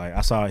murder. Like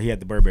I saw, he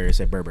had the Burberry. It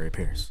said Burberry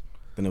Paris.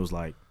 Then it was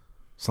like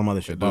some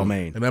other shit,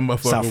 Balmain, and that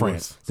motherfucker South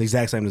France. It's the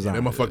exact same design.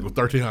 That motherfucker was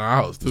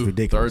 $1,300 too. It's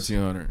ridiculous.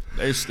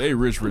 $1,300. They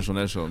rich on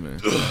that show, man.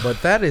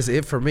 But that is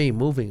it for me.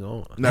 Moving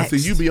on. Now, see,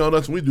 you be on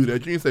us when we do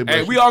that. You ain't say.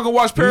 Hey, we all gonna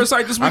watch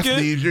Parasite this weekend. I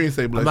sneeze. You ain't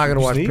say. Bless I'm not gonna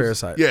you. watch Sneeze?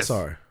 Parasite. Yes.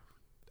 Sorry.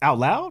 Out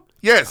loud?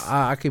 Yes.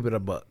 I keep it a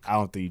buck. I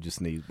don't think you just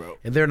sneezed, bro.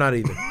 And they're not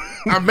either.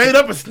 I made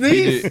up a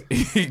sneeze.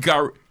 He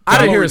got. I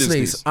didn't hear a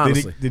sneeze.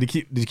 Honestly, Did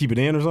he keep it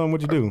in or something?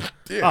 What'd you do?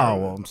 Yeah. Oh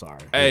well, I'm sorry.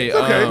 Hey,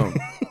 Okay.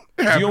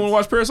 you want to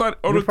watch Parasite?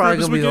 you're probably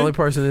this gonna be the weekend? only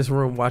person in this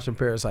room watching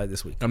Parasite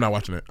this week. I'm not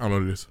watching it. I don't know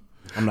what it is.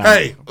 I'm not.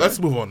 Hey, let's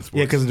move on to sports.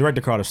 Yeah, because the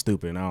director called us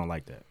stupid, and I don't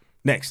like that.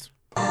 Next.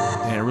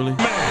 Man, really? You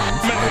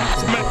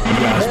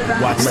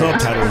guys watch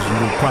subtitles, you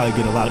will probably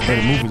get a lot of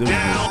better movies. Than we do.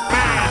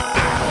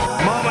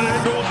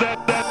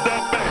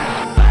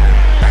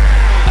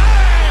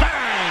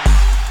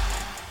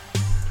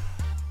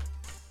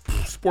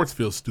 Sports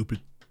feels stupid.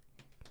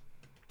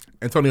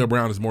 Antonio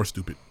Brown is more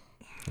stupid.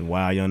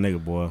 Wild young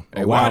nigga, boy.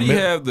 Hey, why do you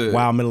have the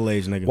wild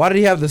middle-aged nigga? Why did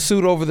he have the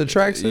suit over the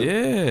tracksuit?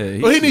 Yeah.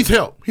 Well, he needs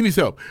help. He needs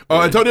help.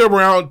 Antonio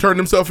Brown turned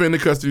himself into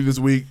custody this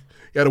week.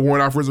 He had a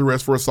warrant out for his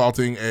arrest for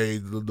assaulting a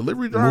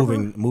delivery driver.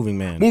 Moving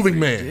man. Moving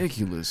man.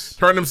 Ridiculous.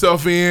 Turned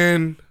himself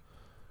in.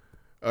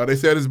 They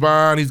set his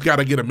bond. He's got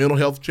to get a mental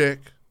health check.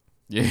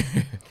 Yeah.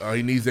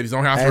 He needs that. He's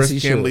on house As arrest. he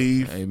He can't should.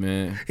 leave. Hey,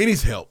 man. He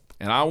needs help.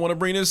 And I don't want to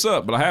bring this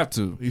up, but I have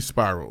to. He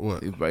spiraled.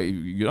 What?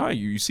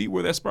 You see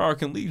where that spiral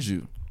can lead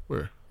you.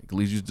 Where? It can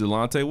lead you to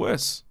Delonte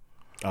West.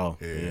 Oh,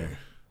 yeah.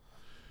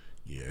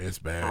 Yeah, it's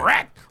bad.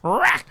 Rack.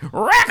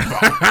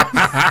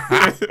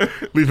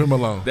 Leave him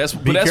alone. That's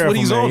Be what careful,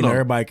 he's man. on, You know, though.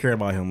 everybody cared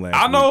about him last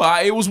I know.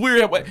 week. It was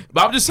weird, but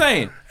I'm just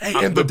saying.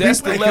 But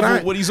that's the level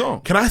of what he's on.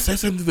 Can I say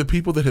something to the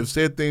people that have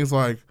said things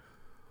like,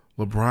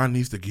 LeBron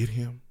needs to get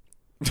him?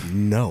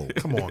 No.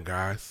 Come on,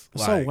 guys.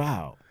 So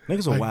wild.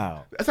 Niggas are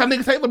wild. That's how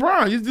niggas hate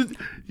LeBron.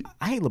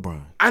 I hate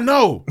LeBron. I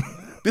know.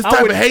 This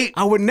type of hate.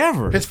 I would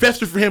never. It's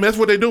festered for him. That's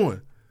what they're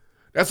doing.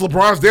 That's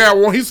LeBron's dad.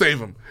 Won't he save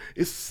him?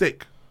 It's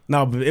sick.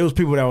 No, but it was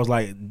people that was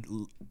like,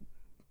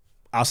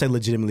 I'll say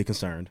legitimately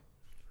concerned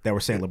that were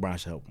saying LeBron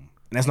should help him.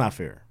 And that's not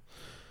fair.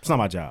 It's not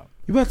my job.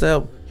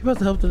 You about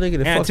to help the nigga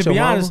that And fucked to your be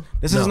mama? honest,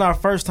 this isn't our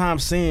first time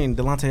seeing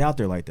Delonte out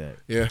there like that.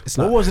 Yeah.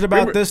 What was it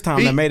about this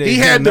time that made it? He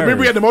had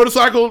remember he had the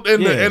motorcycle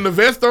and the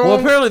vest on. Well,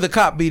 apparently the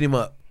cop beat him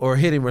up or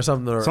hit him or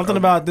something. Something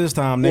about this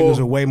time, niggas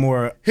were way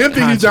more. Him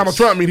thinking he's Donald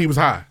Trump mean he was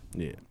high.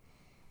 Yeah.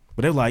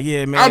 But they were like,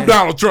 yeah, man. I'm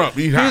Donald Trump.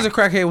 He was a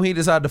crackhead when he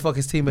decided to fuck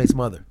his teammate's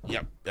mother.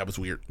 Yep, that was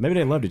weird. Maybe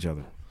they loved each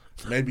other.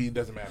 Maybe it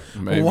doesn't matter.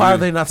 Well, why are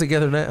they not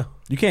together now?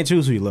 You can't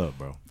choose who you love,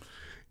 bro.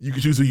 You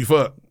can choose who you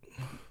fuck.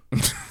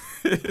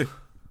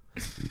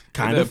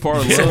 Kind that of part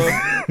of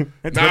love.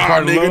 Nah,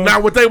 nigga,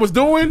 not what they was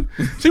doing.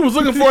 She was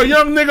looking for a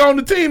young nigga on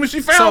the team, and she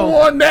found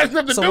one that's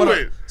nothing to do with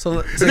it. So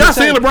y'all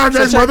seen LeBron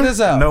James' check brother?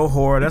 this out. No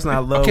whore. That's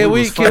not love. Can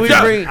we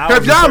bring?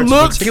 Have y'all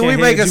looked? Can we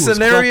make a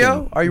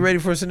scenario? Are you ready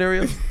for a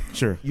scenario?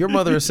 Sure. Your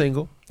mother is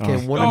single.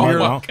 Can one Oh, of your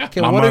my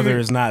can my one of mother your,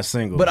 is not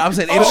single. But I'm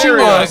saying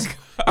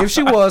if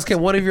she was,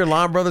 can one of your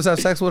line brothers have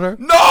sex with her?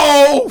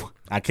 No.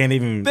 I can't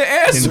even The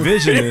answer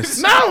envision is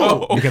this.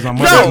 No. Because my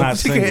mother's not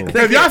she single. can't.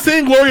 Have y'all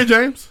seen Gloria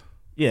James?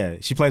 Yeah,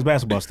 she plays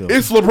basketball still.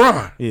 It's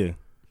LeBron. Yeah.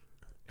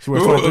 She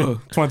wears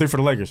 23 for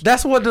the Lakers.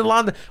 That's what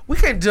Delonte. We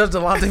can't judge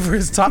Delonte for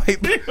his type.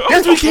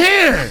 Yes, we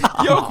can.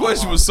 Your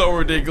question was so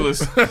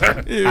ridiculous.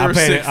 You I were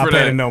paid sick it. for I paid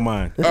that. it no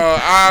mind.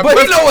 But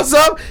he know what's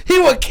up. He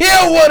would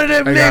kill one of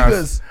them Hey, niggas.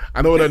 guys,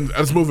 I know what.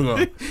 That's moving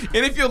on. And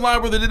if your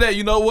line brother did that,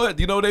 you know what?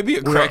 You know they be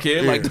a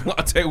crackhead like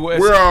Delonte West.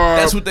 We're,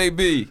 That's what they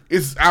be.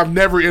 I've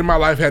never in my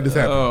life had this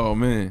happen. Oh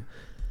man.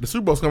 The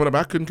Super Bowl's coming up.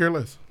 I couldn't care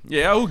less.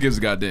 Yeah, who gives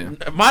a goddamn?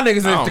 My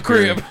niggas I at don't the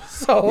crib. care.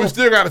 So We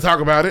still got to talk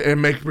about it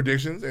and make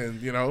predictions,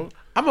 and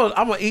I'm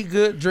gonna eat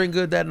good, drink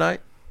good that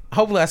night.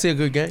 Hopefully, I see a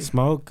good game.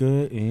 Smoke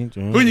good, eat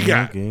drink. Who you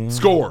got? good.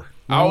 Score.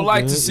 I would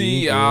like to good,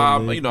 see. eat good,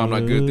 I'm live not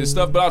good at this good.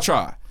 stuff, but I'll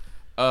try.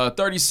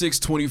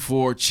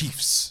 36-24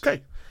 Chiefs.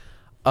 Okay.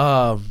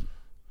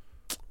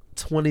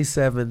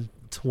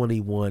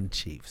 27-21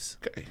 Chiefs.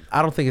 Okay.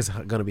 I don't think it's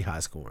gonna be high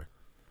scoring.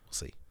 We'll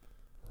see.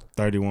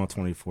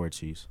 31-24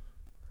 Chiefs.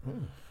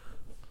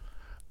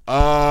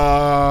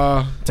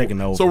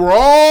 Taking over. So we're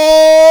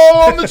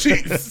all on the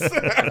Chiefs.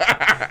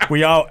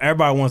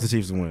 Everybody wants the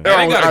Chiefs to win. They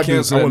gotta I do.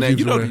 cancel I that want name.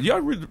 Chiefs to win. Did y'all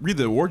read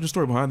the origin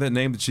story behind that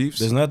name, the Chiefs?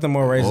 There's nothing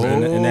more racist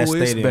in that Oh,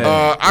 it's stadium.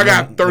 bad. I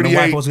got When the 38.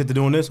 white folks get to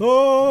doing this.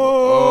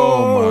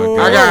 Oh,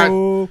 my God. I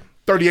got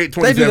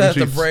 38-27 They do that at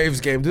Chiefs. the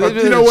Braves game. Do they do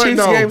You that know at what? Chiefs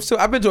No. games too?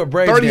 I've been to a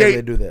Braves game.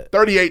 They do that.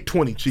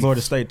 38-20 Chiefs.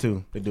 Florida State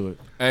too. They do it.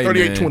 Hey,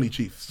 38-20 man,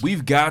 Chiefs.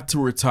 We've got to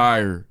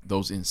retire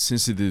those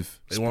insensitive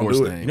won't sports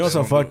do it. names. You know what's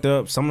so fucked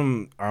up? Some of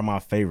them are my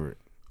favorite.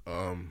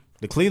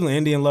 The Cleveland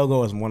Indian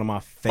logo is one of my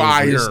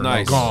favorites. Fire.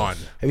 nice. Gone.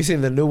 Have you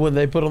seen the new one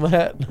they put on the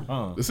hat?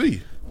 Let's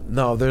see.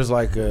 No, there's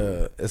like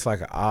it's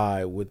like an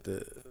eye with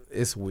the.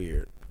 It's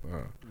weird,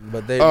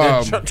 but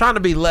they're trying to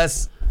be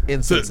less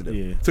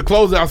insensitive. To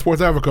close out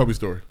Sports, I have a Kobe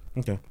story.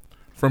 Okay.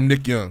 From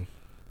Nick Young.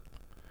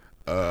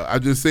 I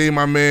just seen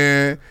my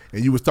man,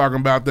 and you was talking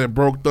about that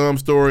broke thumb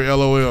story.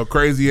 LOL,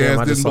 crazy Damn,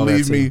 I ass, just didn't saw that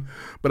believe too. me.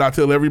 But I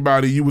tell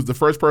everybody, you was the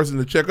first person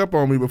to check up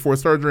on me before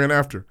surgery and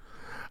after.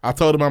 I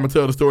told him I'm gonna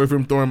tell the story of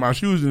him throwing my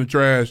shoes in the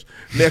trash.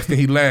 Next thing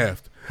he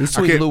laughed. He's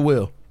sweet, Lou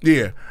Will.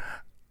 Yeah,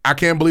 I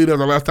can't believe that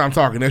was our last time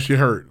talking. That shit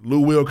hurt. Lou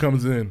Will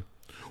comes in.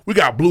 We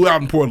got blew out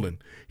in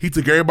Portland. He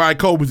took everybody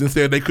Kobe's and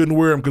said they couldn't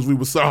wear them because we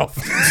were soft.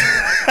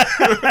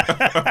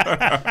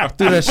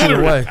 Threw that shit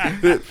away.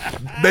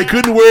 They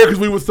couldn't wear it because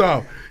we were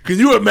soft. Can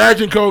you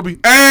imagine Kobe?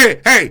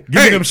 Hey,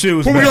 Give me them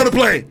shoes, When we man. on the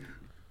plane,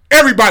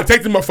 everybody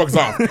take them motherfuckers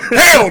off.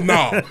 Hell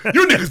no.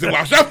 You niggas done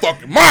lost your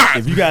fucking mind.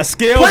 If you got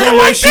scales Playing on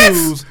your like this?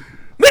 shoes,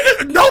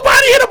 Nigga,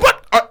 nobody hit a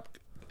butt.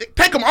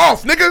 Take them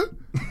off, nigga.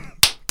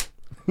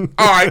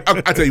 All right,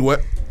 I tell you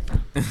what.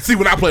 See,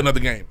 when I play another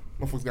game,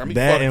 motherfuckers got me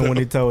that fucked and up. when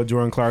he told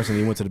Jordan Clarkson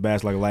he went to the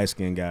basket like a light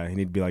skinned guy, he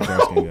need to be like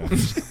dark skinned guy.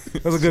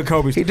 That was a good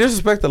Kobe. He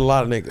disrespected a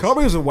lot of niggas.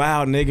 Kobe was a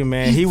wild nigga,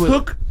 man. He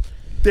took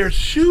their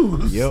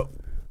shoes. Yep.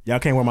 Y'all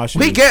can't wear my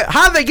shoes.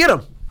 How'd they get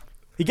him?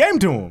 He gave them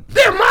to him.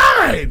 They're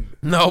mine.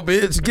 No,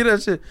 bitch, get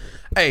that shit.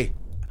 Hey,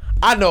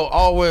 I know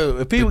all well.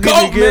 If people The give me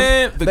a GOAT, gift,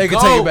 man. The they can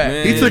GOAT, take it back.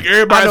 man. He took I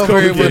everybody's know Kobe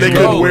very because they well.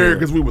 couldn't GOAT. wear it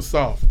because we were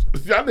soft.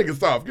 Y'all niggas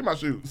soft. Get my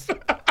shoes.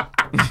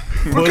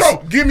 Go,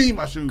 give me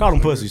my shoes. Called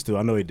them pussies too.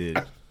 I know he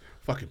did.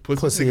 Fucking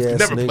pussy. Pussy Niggas ass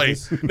never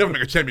niggas. played. Never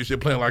make a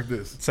championship playing like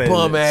this. Say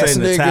Bum ass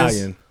in niggas.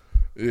 Italian.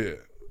 Yeah.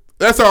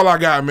 That's all I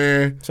got,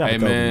 man. Shout out Hey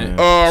to Kobe, man, man.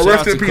 Shout Rest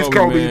out in to peace,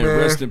 Kobe, man.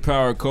 Rest in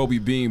power, Kobe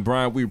Bean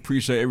Bryant. We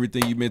appreciate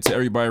everything you meant to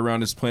everybody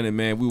around this planet,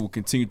 man. We will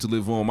continue to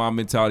live on my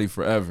mentality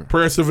forever.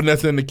 Prayers to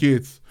Vanessa and the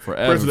kids.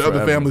 Forever, Prayers to the other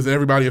forever. families and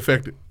everybody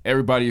affected.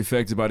 Everybody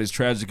affected by this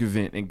tragic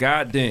event. And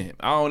goddamn,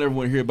 I don't ever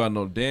want to hear about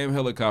no damn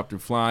helicopter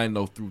flying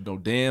through no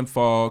damn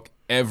fog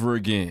ever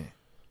again.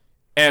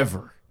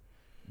 Ever.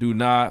 Do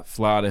not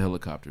fly the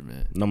helicopter,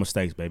 man. No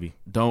mistakes, baby.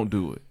 Don't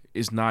do it.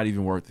 It's not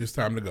even worth it. It's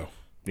time to go.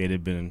 Yeah,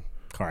 they've been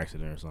a car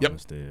accident or something Yep.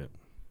 instead.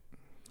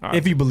 All right.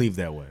 If you believe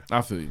that way.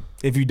 I feel you.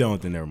 If you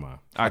don't, then never mind.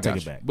 I take got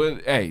it you. back.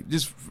 But hey,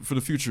 just for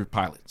the future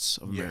pilots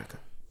of America,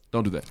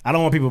 don't do that. I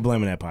don't want people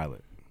blaming that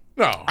pilot.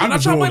 No, I'm he not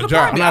was trying to doing blame the the job.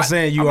 pilot. I'm not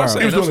saying you I'm are. not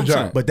saying He was that's doing the what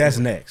I'm job. But that's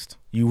next.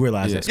 You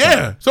realize Yeah. that's Yeah,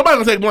 coming. somebody's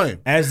gonna take blame.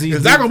 As these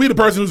It's not gonna be the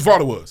person whose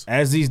fault it was.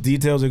 As these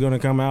details are going to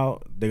come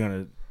out, they're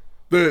going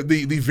to.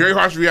 The very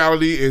harsh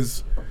reality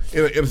is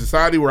in a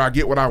society where I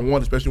get what I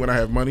want, especially when I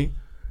have money,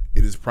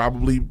 it is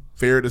probably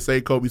fair to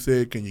say Kobe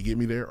said, "Can you get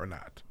me there or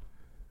not?"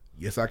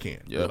 Yes, I can.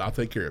 Yep. But I'll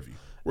take care of you.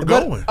 We're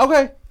going.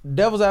 Okay.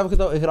 Devil's advocate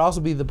though, it could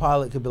also be the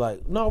pilot could be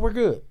like, "No, we're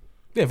good."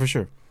 Yeah, for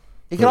sure.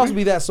 It could also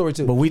be that story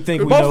too. But we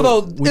think both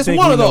of those. It's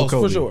one of those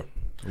for sure.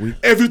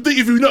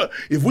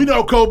 If we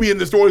know Kobe and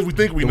the stories we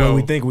think we know,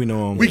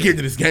 him. We get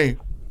to this game.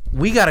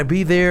 We gotta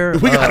be there.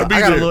 We gotta be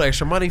there. I got a little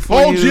extra money for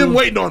Whole you. gym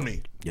waiting on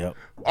me. Yep.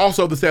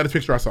 Also, the saddest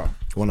picture I saw.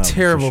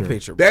 Terrible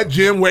picture. Bro. That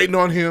gym waiting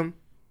on him.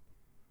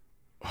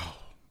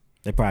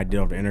 They probably did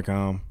off the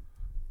intercom.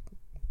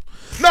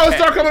 No, it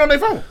started coming on their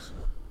phones.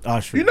 Oh,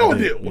 sure. You know it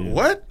did. Yeah.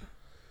 What?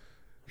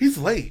 He's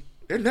late.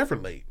 They're never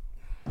late.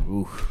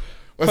 Oof.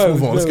 Let's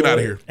move on. Let's get out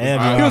of here.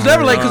 He was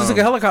never late because he took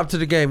a helicopter to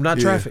the game, not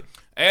traffic.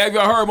 Hey, have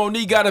y'all heard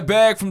Monique got a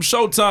bag from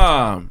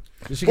Showtime?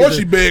 What's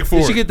she beg for?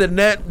 Did she get the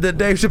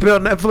Dave Chappelle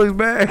Netflix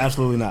bag?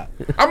 Absolutely not.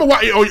 I'm gonna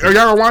watch. Are y'all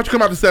gonna watch?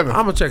 Come out to 7.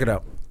 I'm gonna check it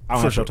out. I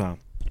don't have Showtime.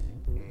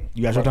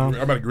 You got Showtime?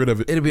 I'm about to get rid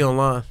of it. It'll be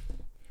online.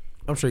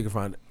 I'm sure you can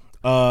find it.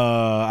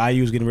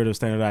 IU's getting rid of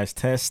standardized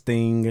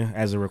testing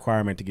as a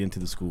requirement to get into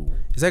the school.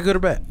 Is that good or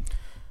bad?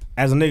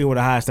 As a nigga with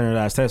a high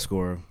standardized test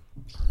score,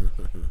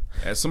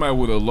 as somebody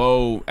with a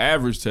low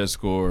average test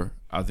score,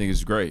 I think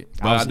it's great.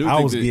 But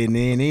I was getting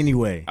in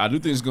anyway. I do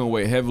think it's going to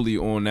weigh heavily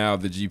on now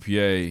the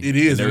GPA. It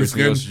is. And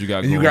everything else you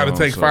got. And you got to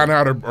take fine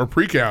out or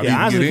pre-cal.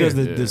 Yeah, honestly, because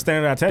the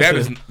standardized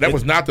test that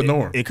was not the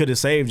norm. It could have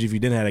saved you if you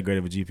didn't have that great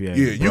of a GPA.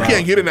 Yeah, you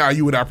can't get it now.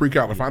 You without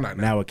pre-cal or finite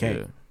now. Now it can't.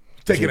 Yeah.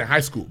 Take it in high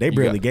school. They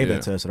barely gave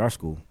that test at our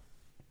school.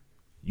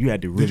 You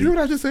had to really. Did you hear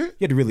what I just said?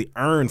 You had to really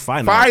earn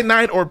finite.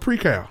 Finite or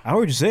pre-cal. I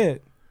heard you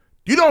said.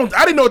 You don't.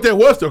 I didn't know what that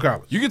was till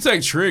college. You can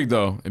take trig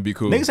though and be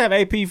cool. Niggas have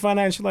AP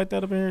finite and shit like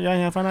that up in here. Y'all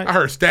ain't have finite. I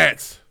heard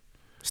stats.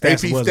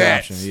 Stats AP was stats. an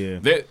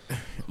option. Yeah.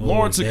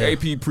 Lauren took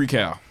AP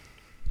pre-cal,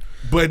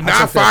 but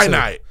not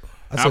finite.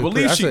 I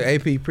believe she took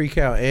AP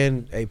pre-cal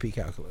and AP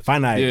calculus.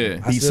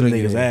 Finite beat some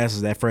niggas'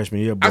 asses that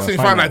freshman year. Boy. I seen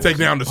finite take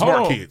down the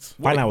smart kids.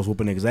 Finite was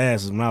whooping niggas'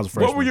 asses when I was a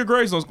freshman. What were your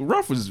grades in those?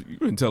 Ruff was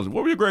intelligent.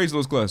 What were your grades in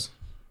those classes?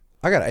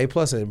 I got an A+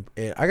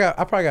 and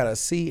I probably got a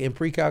C in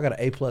pre-cal. I got an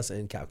A+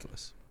 in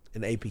calculus,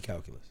 in AP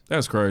calculus.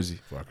 That's crazy.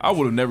 I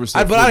would have never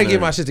said. But I didn't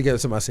get my shit together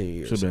until my senior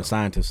year. Should have been a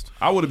scientist.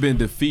 I would have been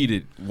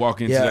defeated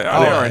walking into that.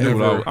 I already knew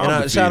what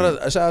I was. Shout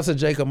out to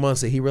Jacob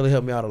Muncie. He really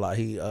helped me out a lot.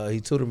 He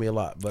tutored me a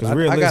lot. But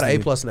I got an A+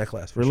 in that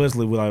class.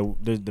 Realistically, like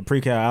the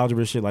pre-cal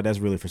algebra shit, like that's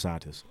really for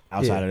scientists.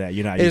 Outside of that,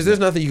 you're not. There's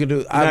nothing you can do.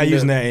 You're not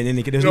using that in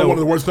any. There's one of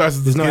the worst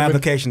classes. There's no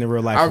application in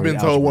real life. I've been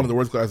told one of the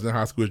worst classes in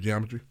high school is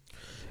geometry.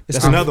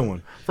 That's another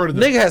one.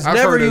 Nigga has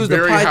never used the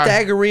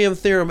Pythagorean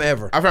theorem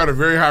ever. I've had a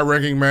very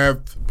high-ranking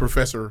math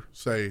professor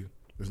say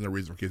there's no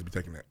reason for kids to be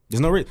taking that. There's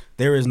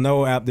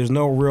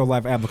no real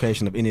life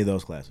application of any of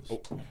those classes,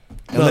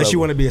 unless you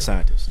want to be a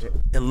scientist.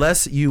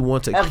 Unless you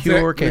want to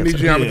cure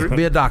cancer,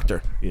 be a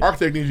doctor. Yeah.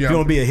 Architect needs geometry. If you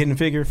want to be a hidden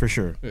figure, for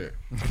sure. Yeah.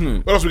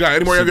 What else we got?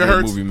 Any more of your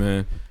hurts? Movie,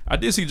 man. I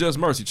did see Just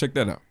Mercy. Check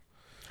that out.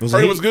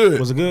 It was good.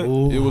 Was it good?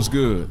 Ooh. It was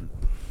good.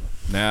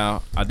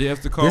 Now I did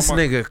have to call. This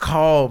nigga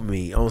called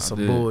me on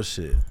some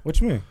bullshit.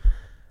 What you mean?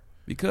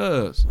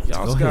 Because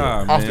y'all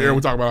guy, off the air, we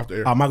talk about off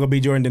the air. Michael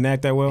B. Jordan didn't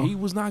act that well. He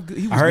was not good.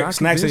 He was I heard not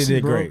Snack said he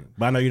did bro. great,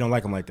 but I know you don't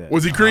like him like that.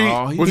 Was he Creed?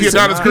 Was he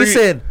Adonis Creed? He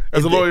said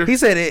as a lawyer. He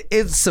said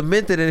it's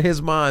cemented in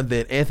his mind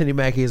that Anthony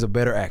Mackie is a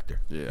better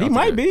actor. Yeah, he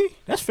might be.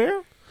 That's fair.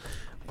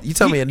 You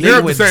tell me a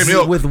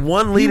nigga with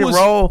one leading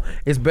role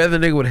is better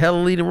than a nigga with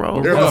hella leading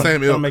roles? They're the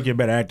same ilk. Don't make you a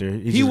better actor.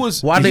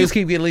 Why niggas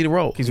keep getting leading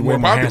roles? He's way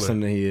more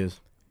handsome than he is.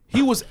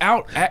 He was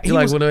out. You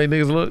like when they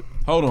niggas look?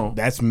 Hold on.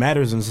 That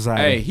matters in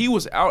society. Hey, he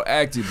was out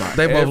acted by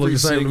they both every look the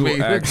same to single me.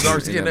 Dark actor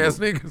skin in that ass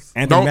movie.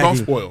 niggas. Don't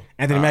spoil.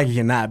 Anthony Mackie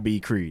cannot be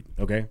Creed.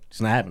 Okay, it's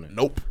not happening.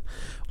 Nope.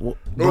 Nor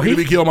can he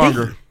be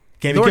Killmonger.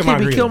 Nor can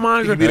he be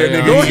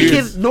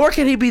Killmonger. Nor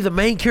can he be the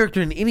main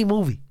character in any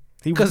movie.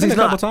 Because he's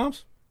not. A couple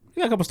times.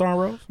 He got a couple starring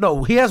roles.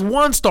 No, he has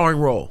one starring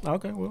role.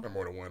 Okay, well,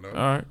 more than one though. All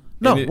right.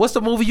 No, what's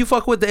the movie you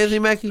fuck with? The Anthony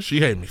Mackie. She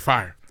hated me.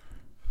 Fire.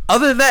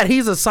 Other than that,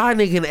 he's a side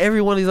nigga in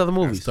every one of these other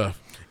movies. That's tough.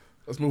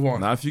 Let's move on.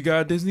 Now, if you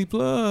got Disney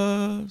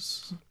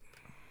Plus.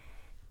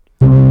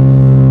 You love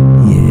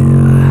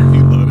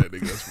that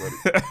nigga. That's funny.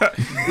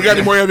 We got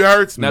any more Have You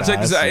Heard? Now, check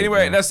this out.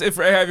 Anyway, that's it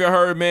for Have You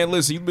Heard, man.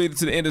 Listen, you made it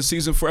to the end of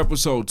season 4,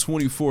 episode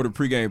 24 of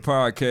the PreGame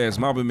Podcast.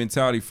 Mamba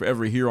mentality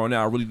forever here on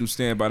out. I really do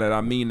stand by that. I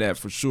mean that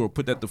for sure.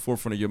 Put that at the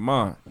forefront of your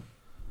mind.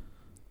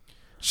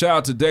 Shout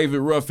out to David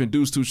Ruff and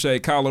Deuce Touche.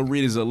 Kylo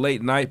Reed is a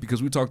late night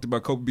because we talked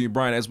about Kobe being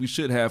Bryant as we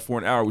should have for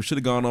an hour. We should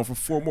have gone on for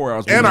 4 more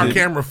hours. And our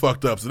camera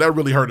fucked up, so that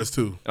really hurt us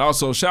too. And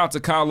also, shout out to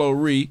Kylo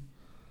Reed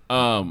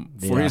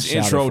for his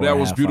intro. That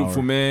was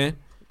beautiful, man.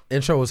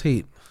 Intro was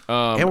heat.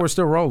 And we're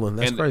still rolling.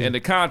 That's crazy. And the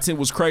content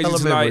was crazy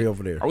tonight.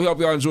 Over there. We hope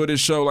y'all enjoyed this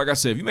show. Like I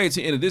said, if you made it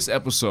to the end of this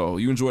episode,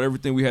 you enjoyed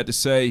everything we had to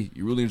say,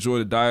 you really enjoyed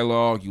the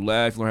dialogue, you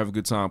laughed, you want to have a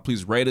good time,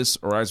 please rate us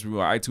or write us on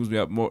iTunes. We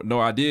have no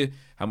idea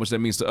how much that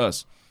means to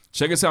us.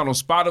 Check us out on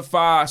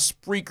Spotify,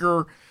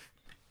 Spreaker,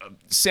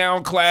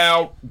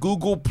 SoundCloud,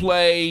 Google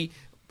Play,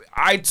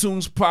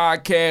 iTunes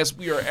Podcast.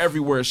 We are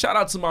everywhere. Shout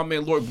out to my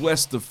man, Lord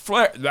Bless the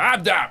Fresh.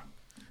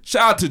 Shout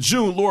out to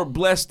June, Lord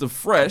Bless the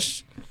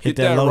Fresh. Hit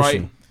that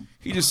right.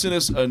 He just sent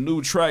us a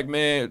new track,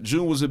 man.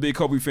 June was a big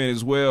Kobe fan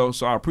as well,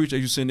 so I appreciate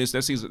you sending this.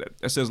 That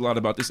says a lot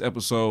about this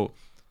episode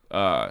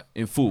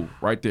in full,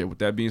 right there. With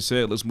that being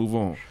said, let's move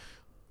on.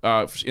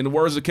 In the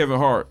words of Kevin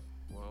Hart,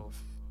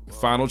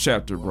 final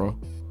chapter, bro.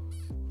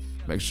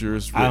 Make sure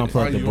it's ready. I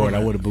unplugged the board. I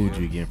would have booed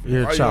you again.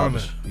 You're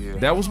childish.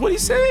 That was what he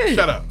said.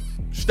 Shut up.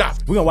 Stop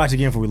it. We're going to watch it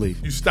again before we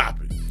leave. You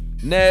stop it.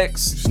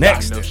 Next.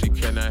 Next. I know she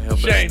cannot help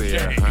Shame, but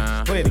stare, shame.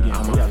 huh? Play it again.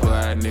 I'm a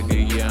fly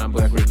nigga, yeah, I'm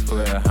black Ric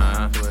Flair,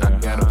 huh? I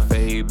got a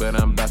fade, but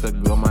I'm about to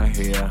grow my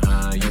hair,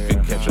 huh? You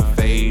can catch a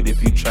fade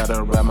if you try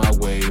to ride my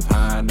wave,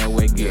 huh? No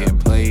way getting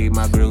played,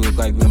 my girl look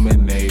like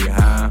lemonade,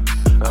 huh?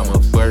 I'm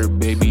a flirt,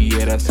 baby,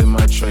 yeah, that's in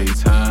my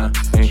traits, huh?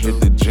 Ain't hit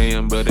the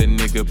gym, but a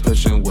nigga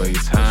pushing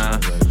weights, huh?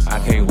 I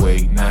can't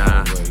wait,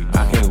 nah.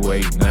 I can't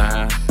wait,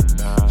 nah.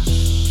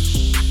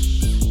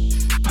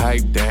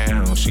 Pipe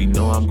down, she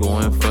know I'm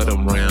going for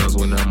them rounds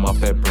when I'm off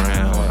that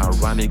brown.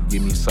 Ironic,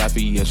 give me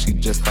sloppy, yeah, she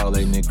just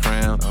calling it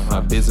crown. My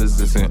business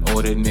is in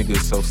order, nigga,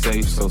 so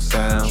safe, so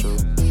sound.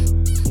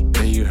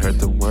 Then you heard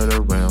the word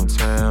around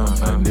town.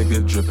 A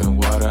nigga dripping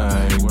water,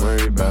 I ain't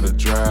worried about a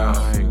drought.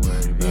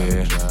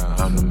 Yeah,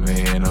 I'm the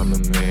man, I'm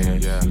the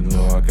man. You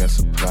know I got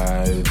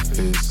supply if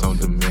it's on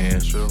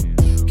demand.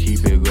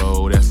 Keep it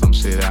low, that's some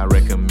shit I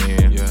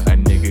recommend. A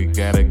nigga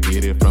gotta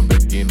get it from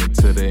beginning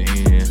to the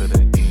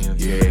end.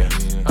 Yeah,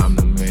 I'm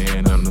the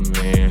man, I'm the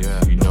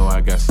man. You know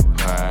I got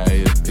supply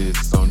if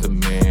it's on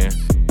demand.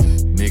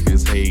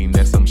 Niggas hating,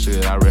 that's some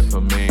shit I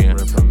recommend.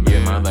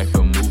 Yeah, my life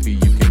a movie,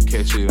 you can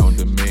catch it on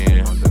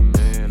demand.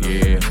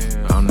 Yeah,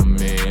 I'm the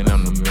man,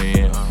 I'm the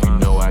man. You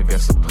know I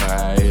got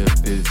supply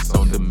if it's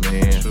on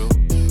demand.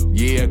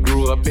 Yeah, I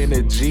grew up in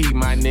a G,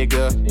 my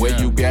nigga. Where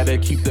you gotta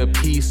keep the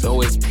peace,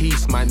 oh it's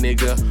peace, my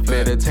nigga.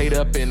 Meditate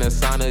up in the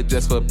sauna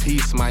just for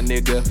peace, my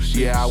nigga.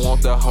 Yeah, I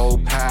want the whole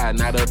pie,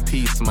 not a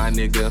piece, my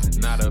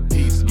nigga. Not a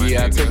piece, my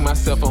nigga. I take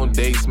myself on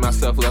dates, my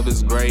self-love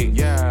is great.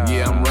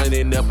 Yeah, I'm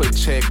running up a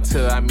check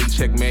till I meet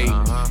checkmate.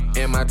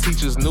 And my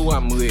teachers knew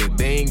I'm lit,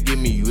 they ain't give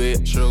me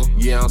lit. True.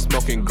 Yeah, I'm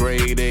smoking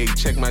grade A,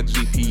 check my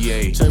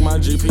GPA. Check my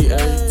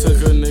GPA, took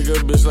a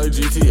nigga bitch like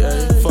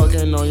GTA.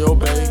 Fucking on your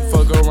bae,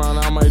 fuck around,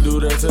 I might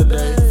do that today.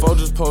 Fo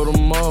just pulled a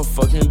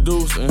motherfucking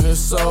deuce in his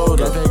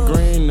soda. Got that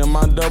green in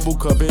my double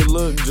cup, it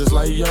look just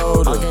like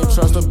Yoda. I can't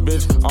trust a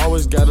bitch,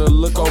 always gotta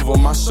look over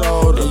my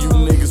shoulder. And you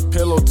niggas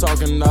pillow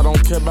talking, I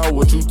don't care about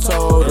what you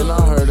told her. And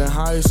I heard in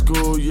high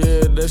school,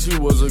 yeah, that she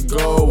was a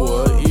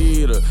goer, a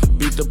eater.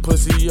 Beat the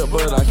pussy up,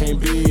 but I can't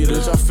beat it.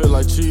 Bitch, I feel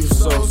like Chief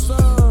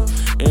Sosa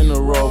in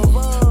a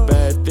Rover.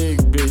 Bad thick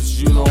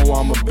bitch, you know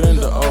I'm a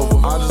bender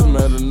over. I just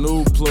met a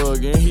new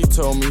plug and he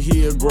told me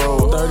he a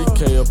grower.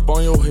 30K up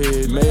on your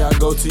head, may I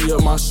go tee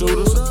up my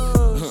shooters?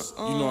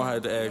 You know I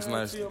had to ask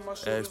nicely,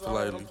 ask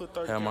politely.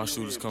 Have my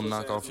shooters come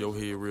knock off your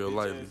head real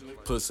lightly.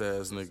 Puss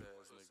ass nigga.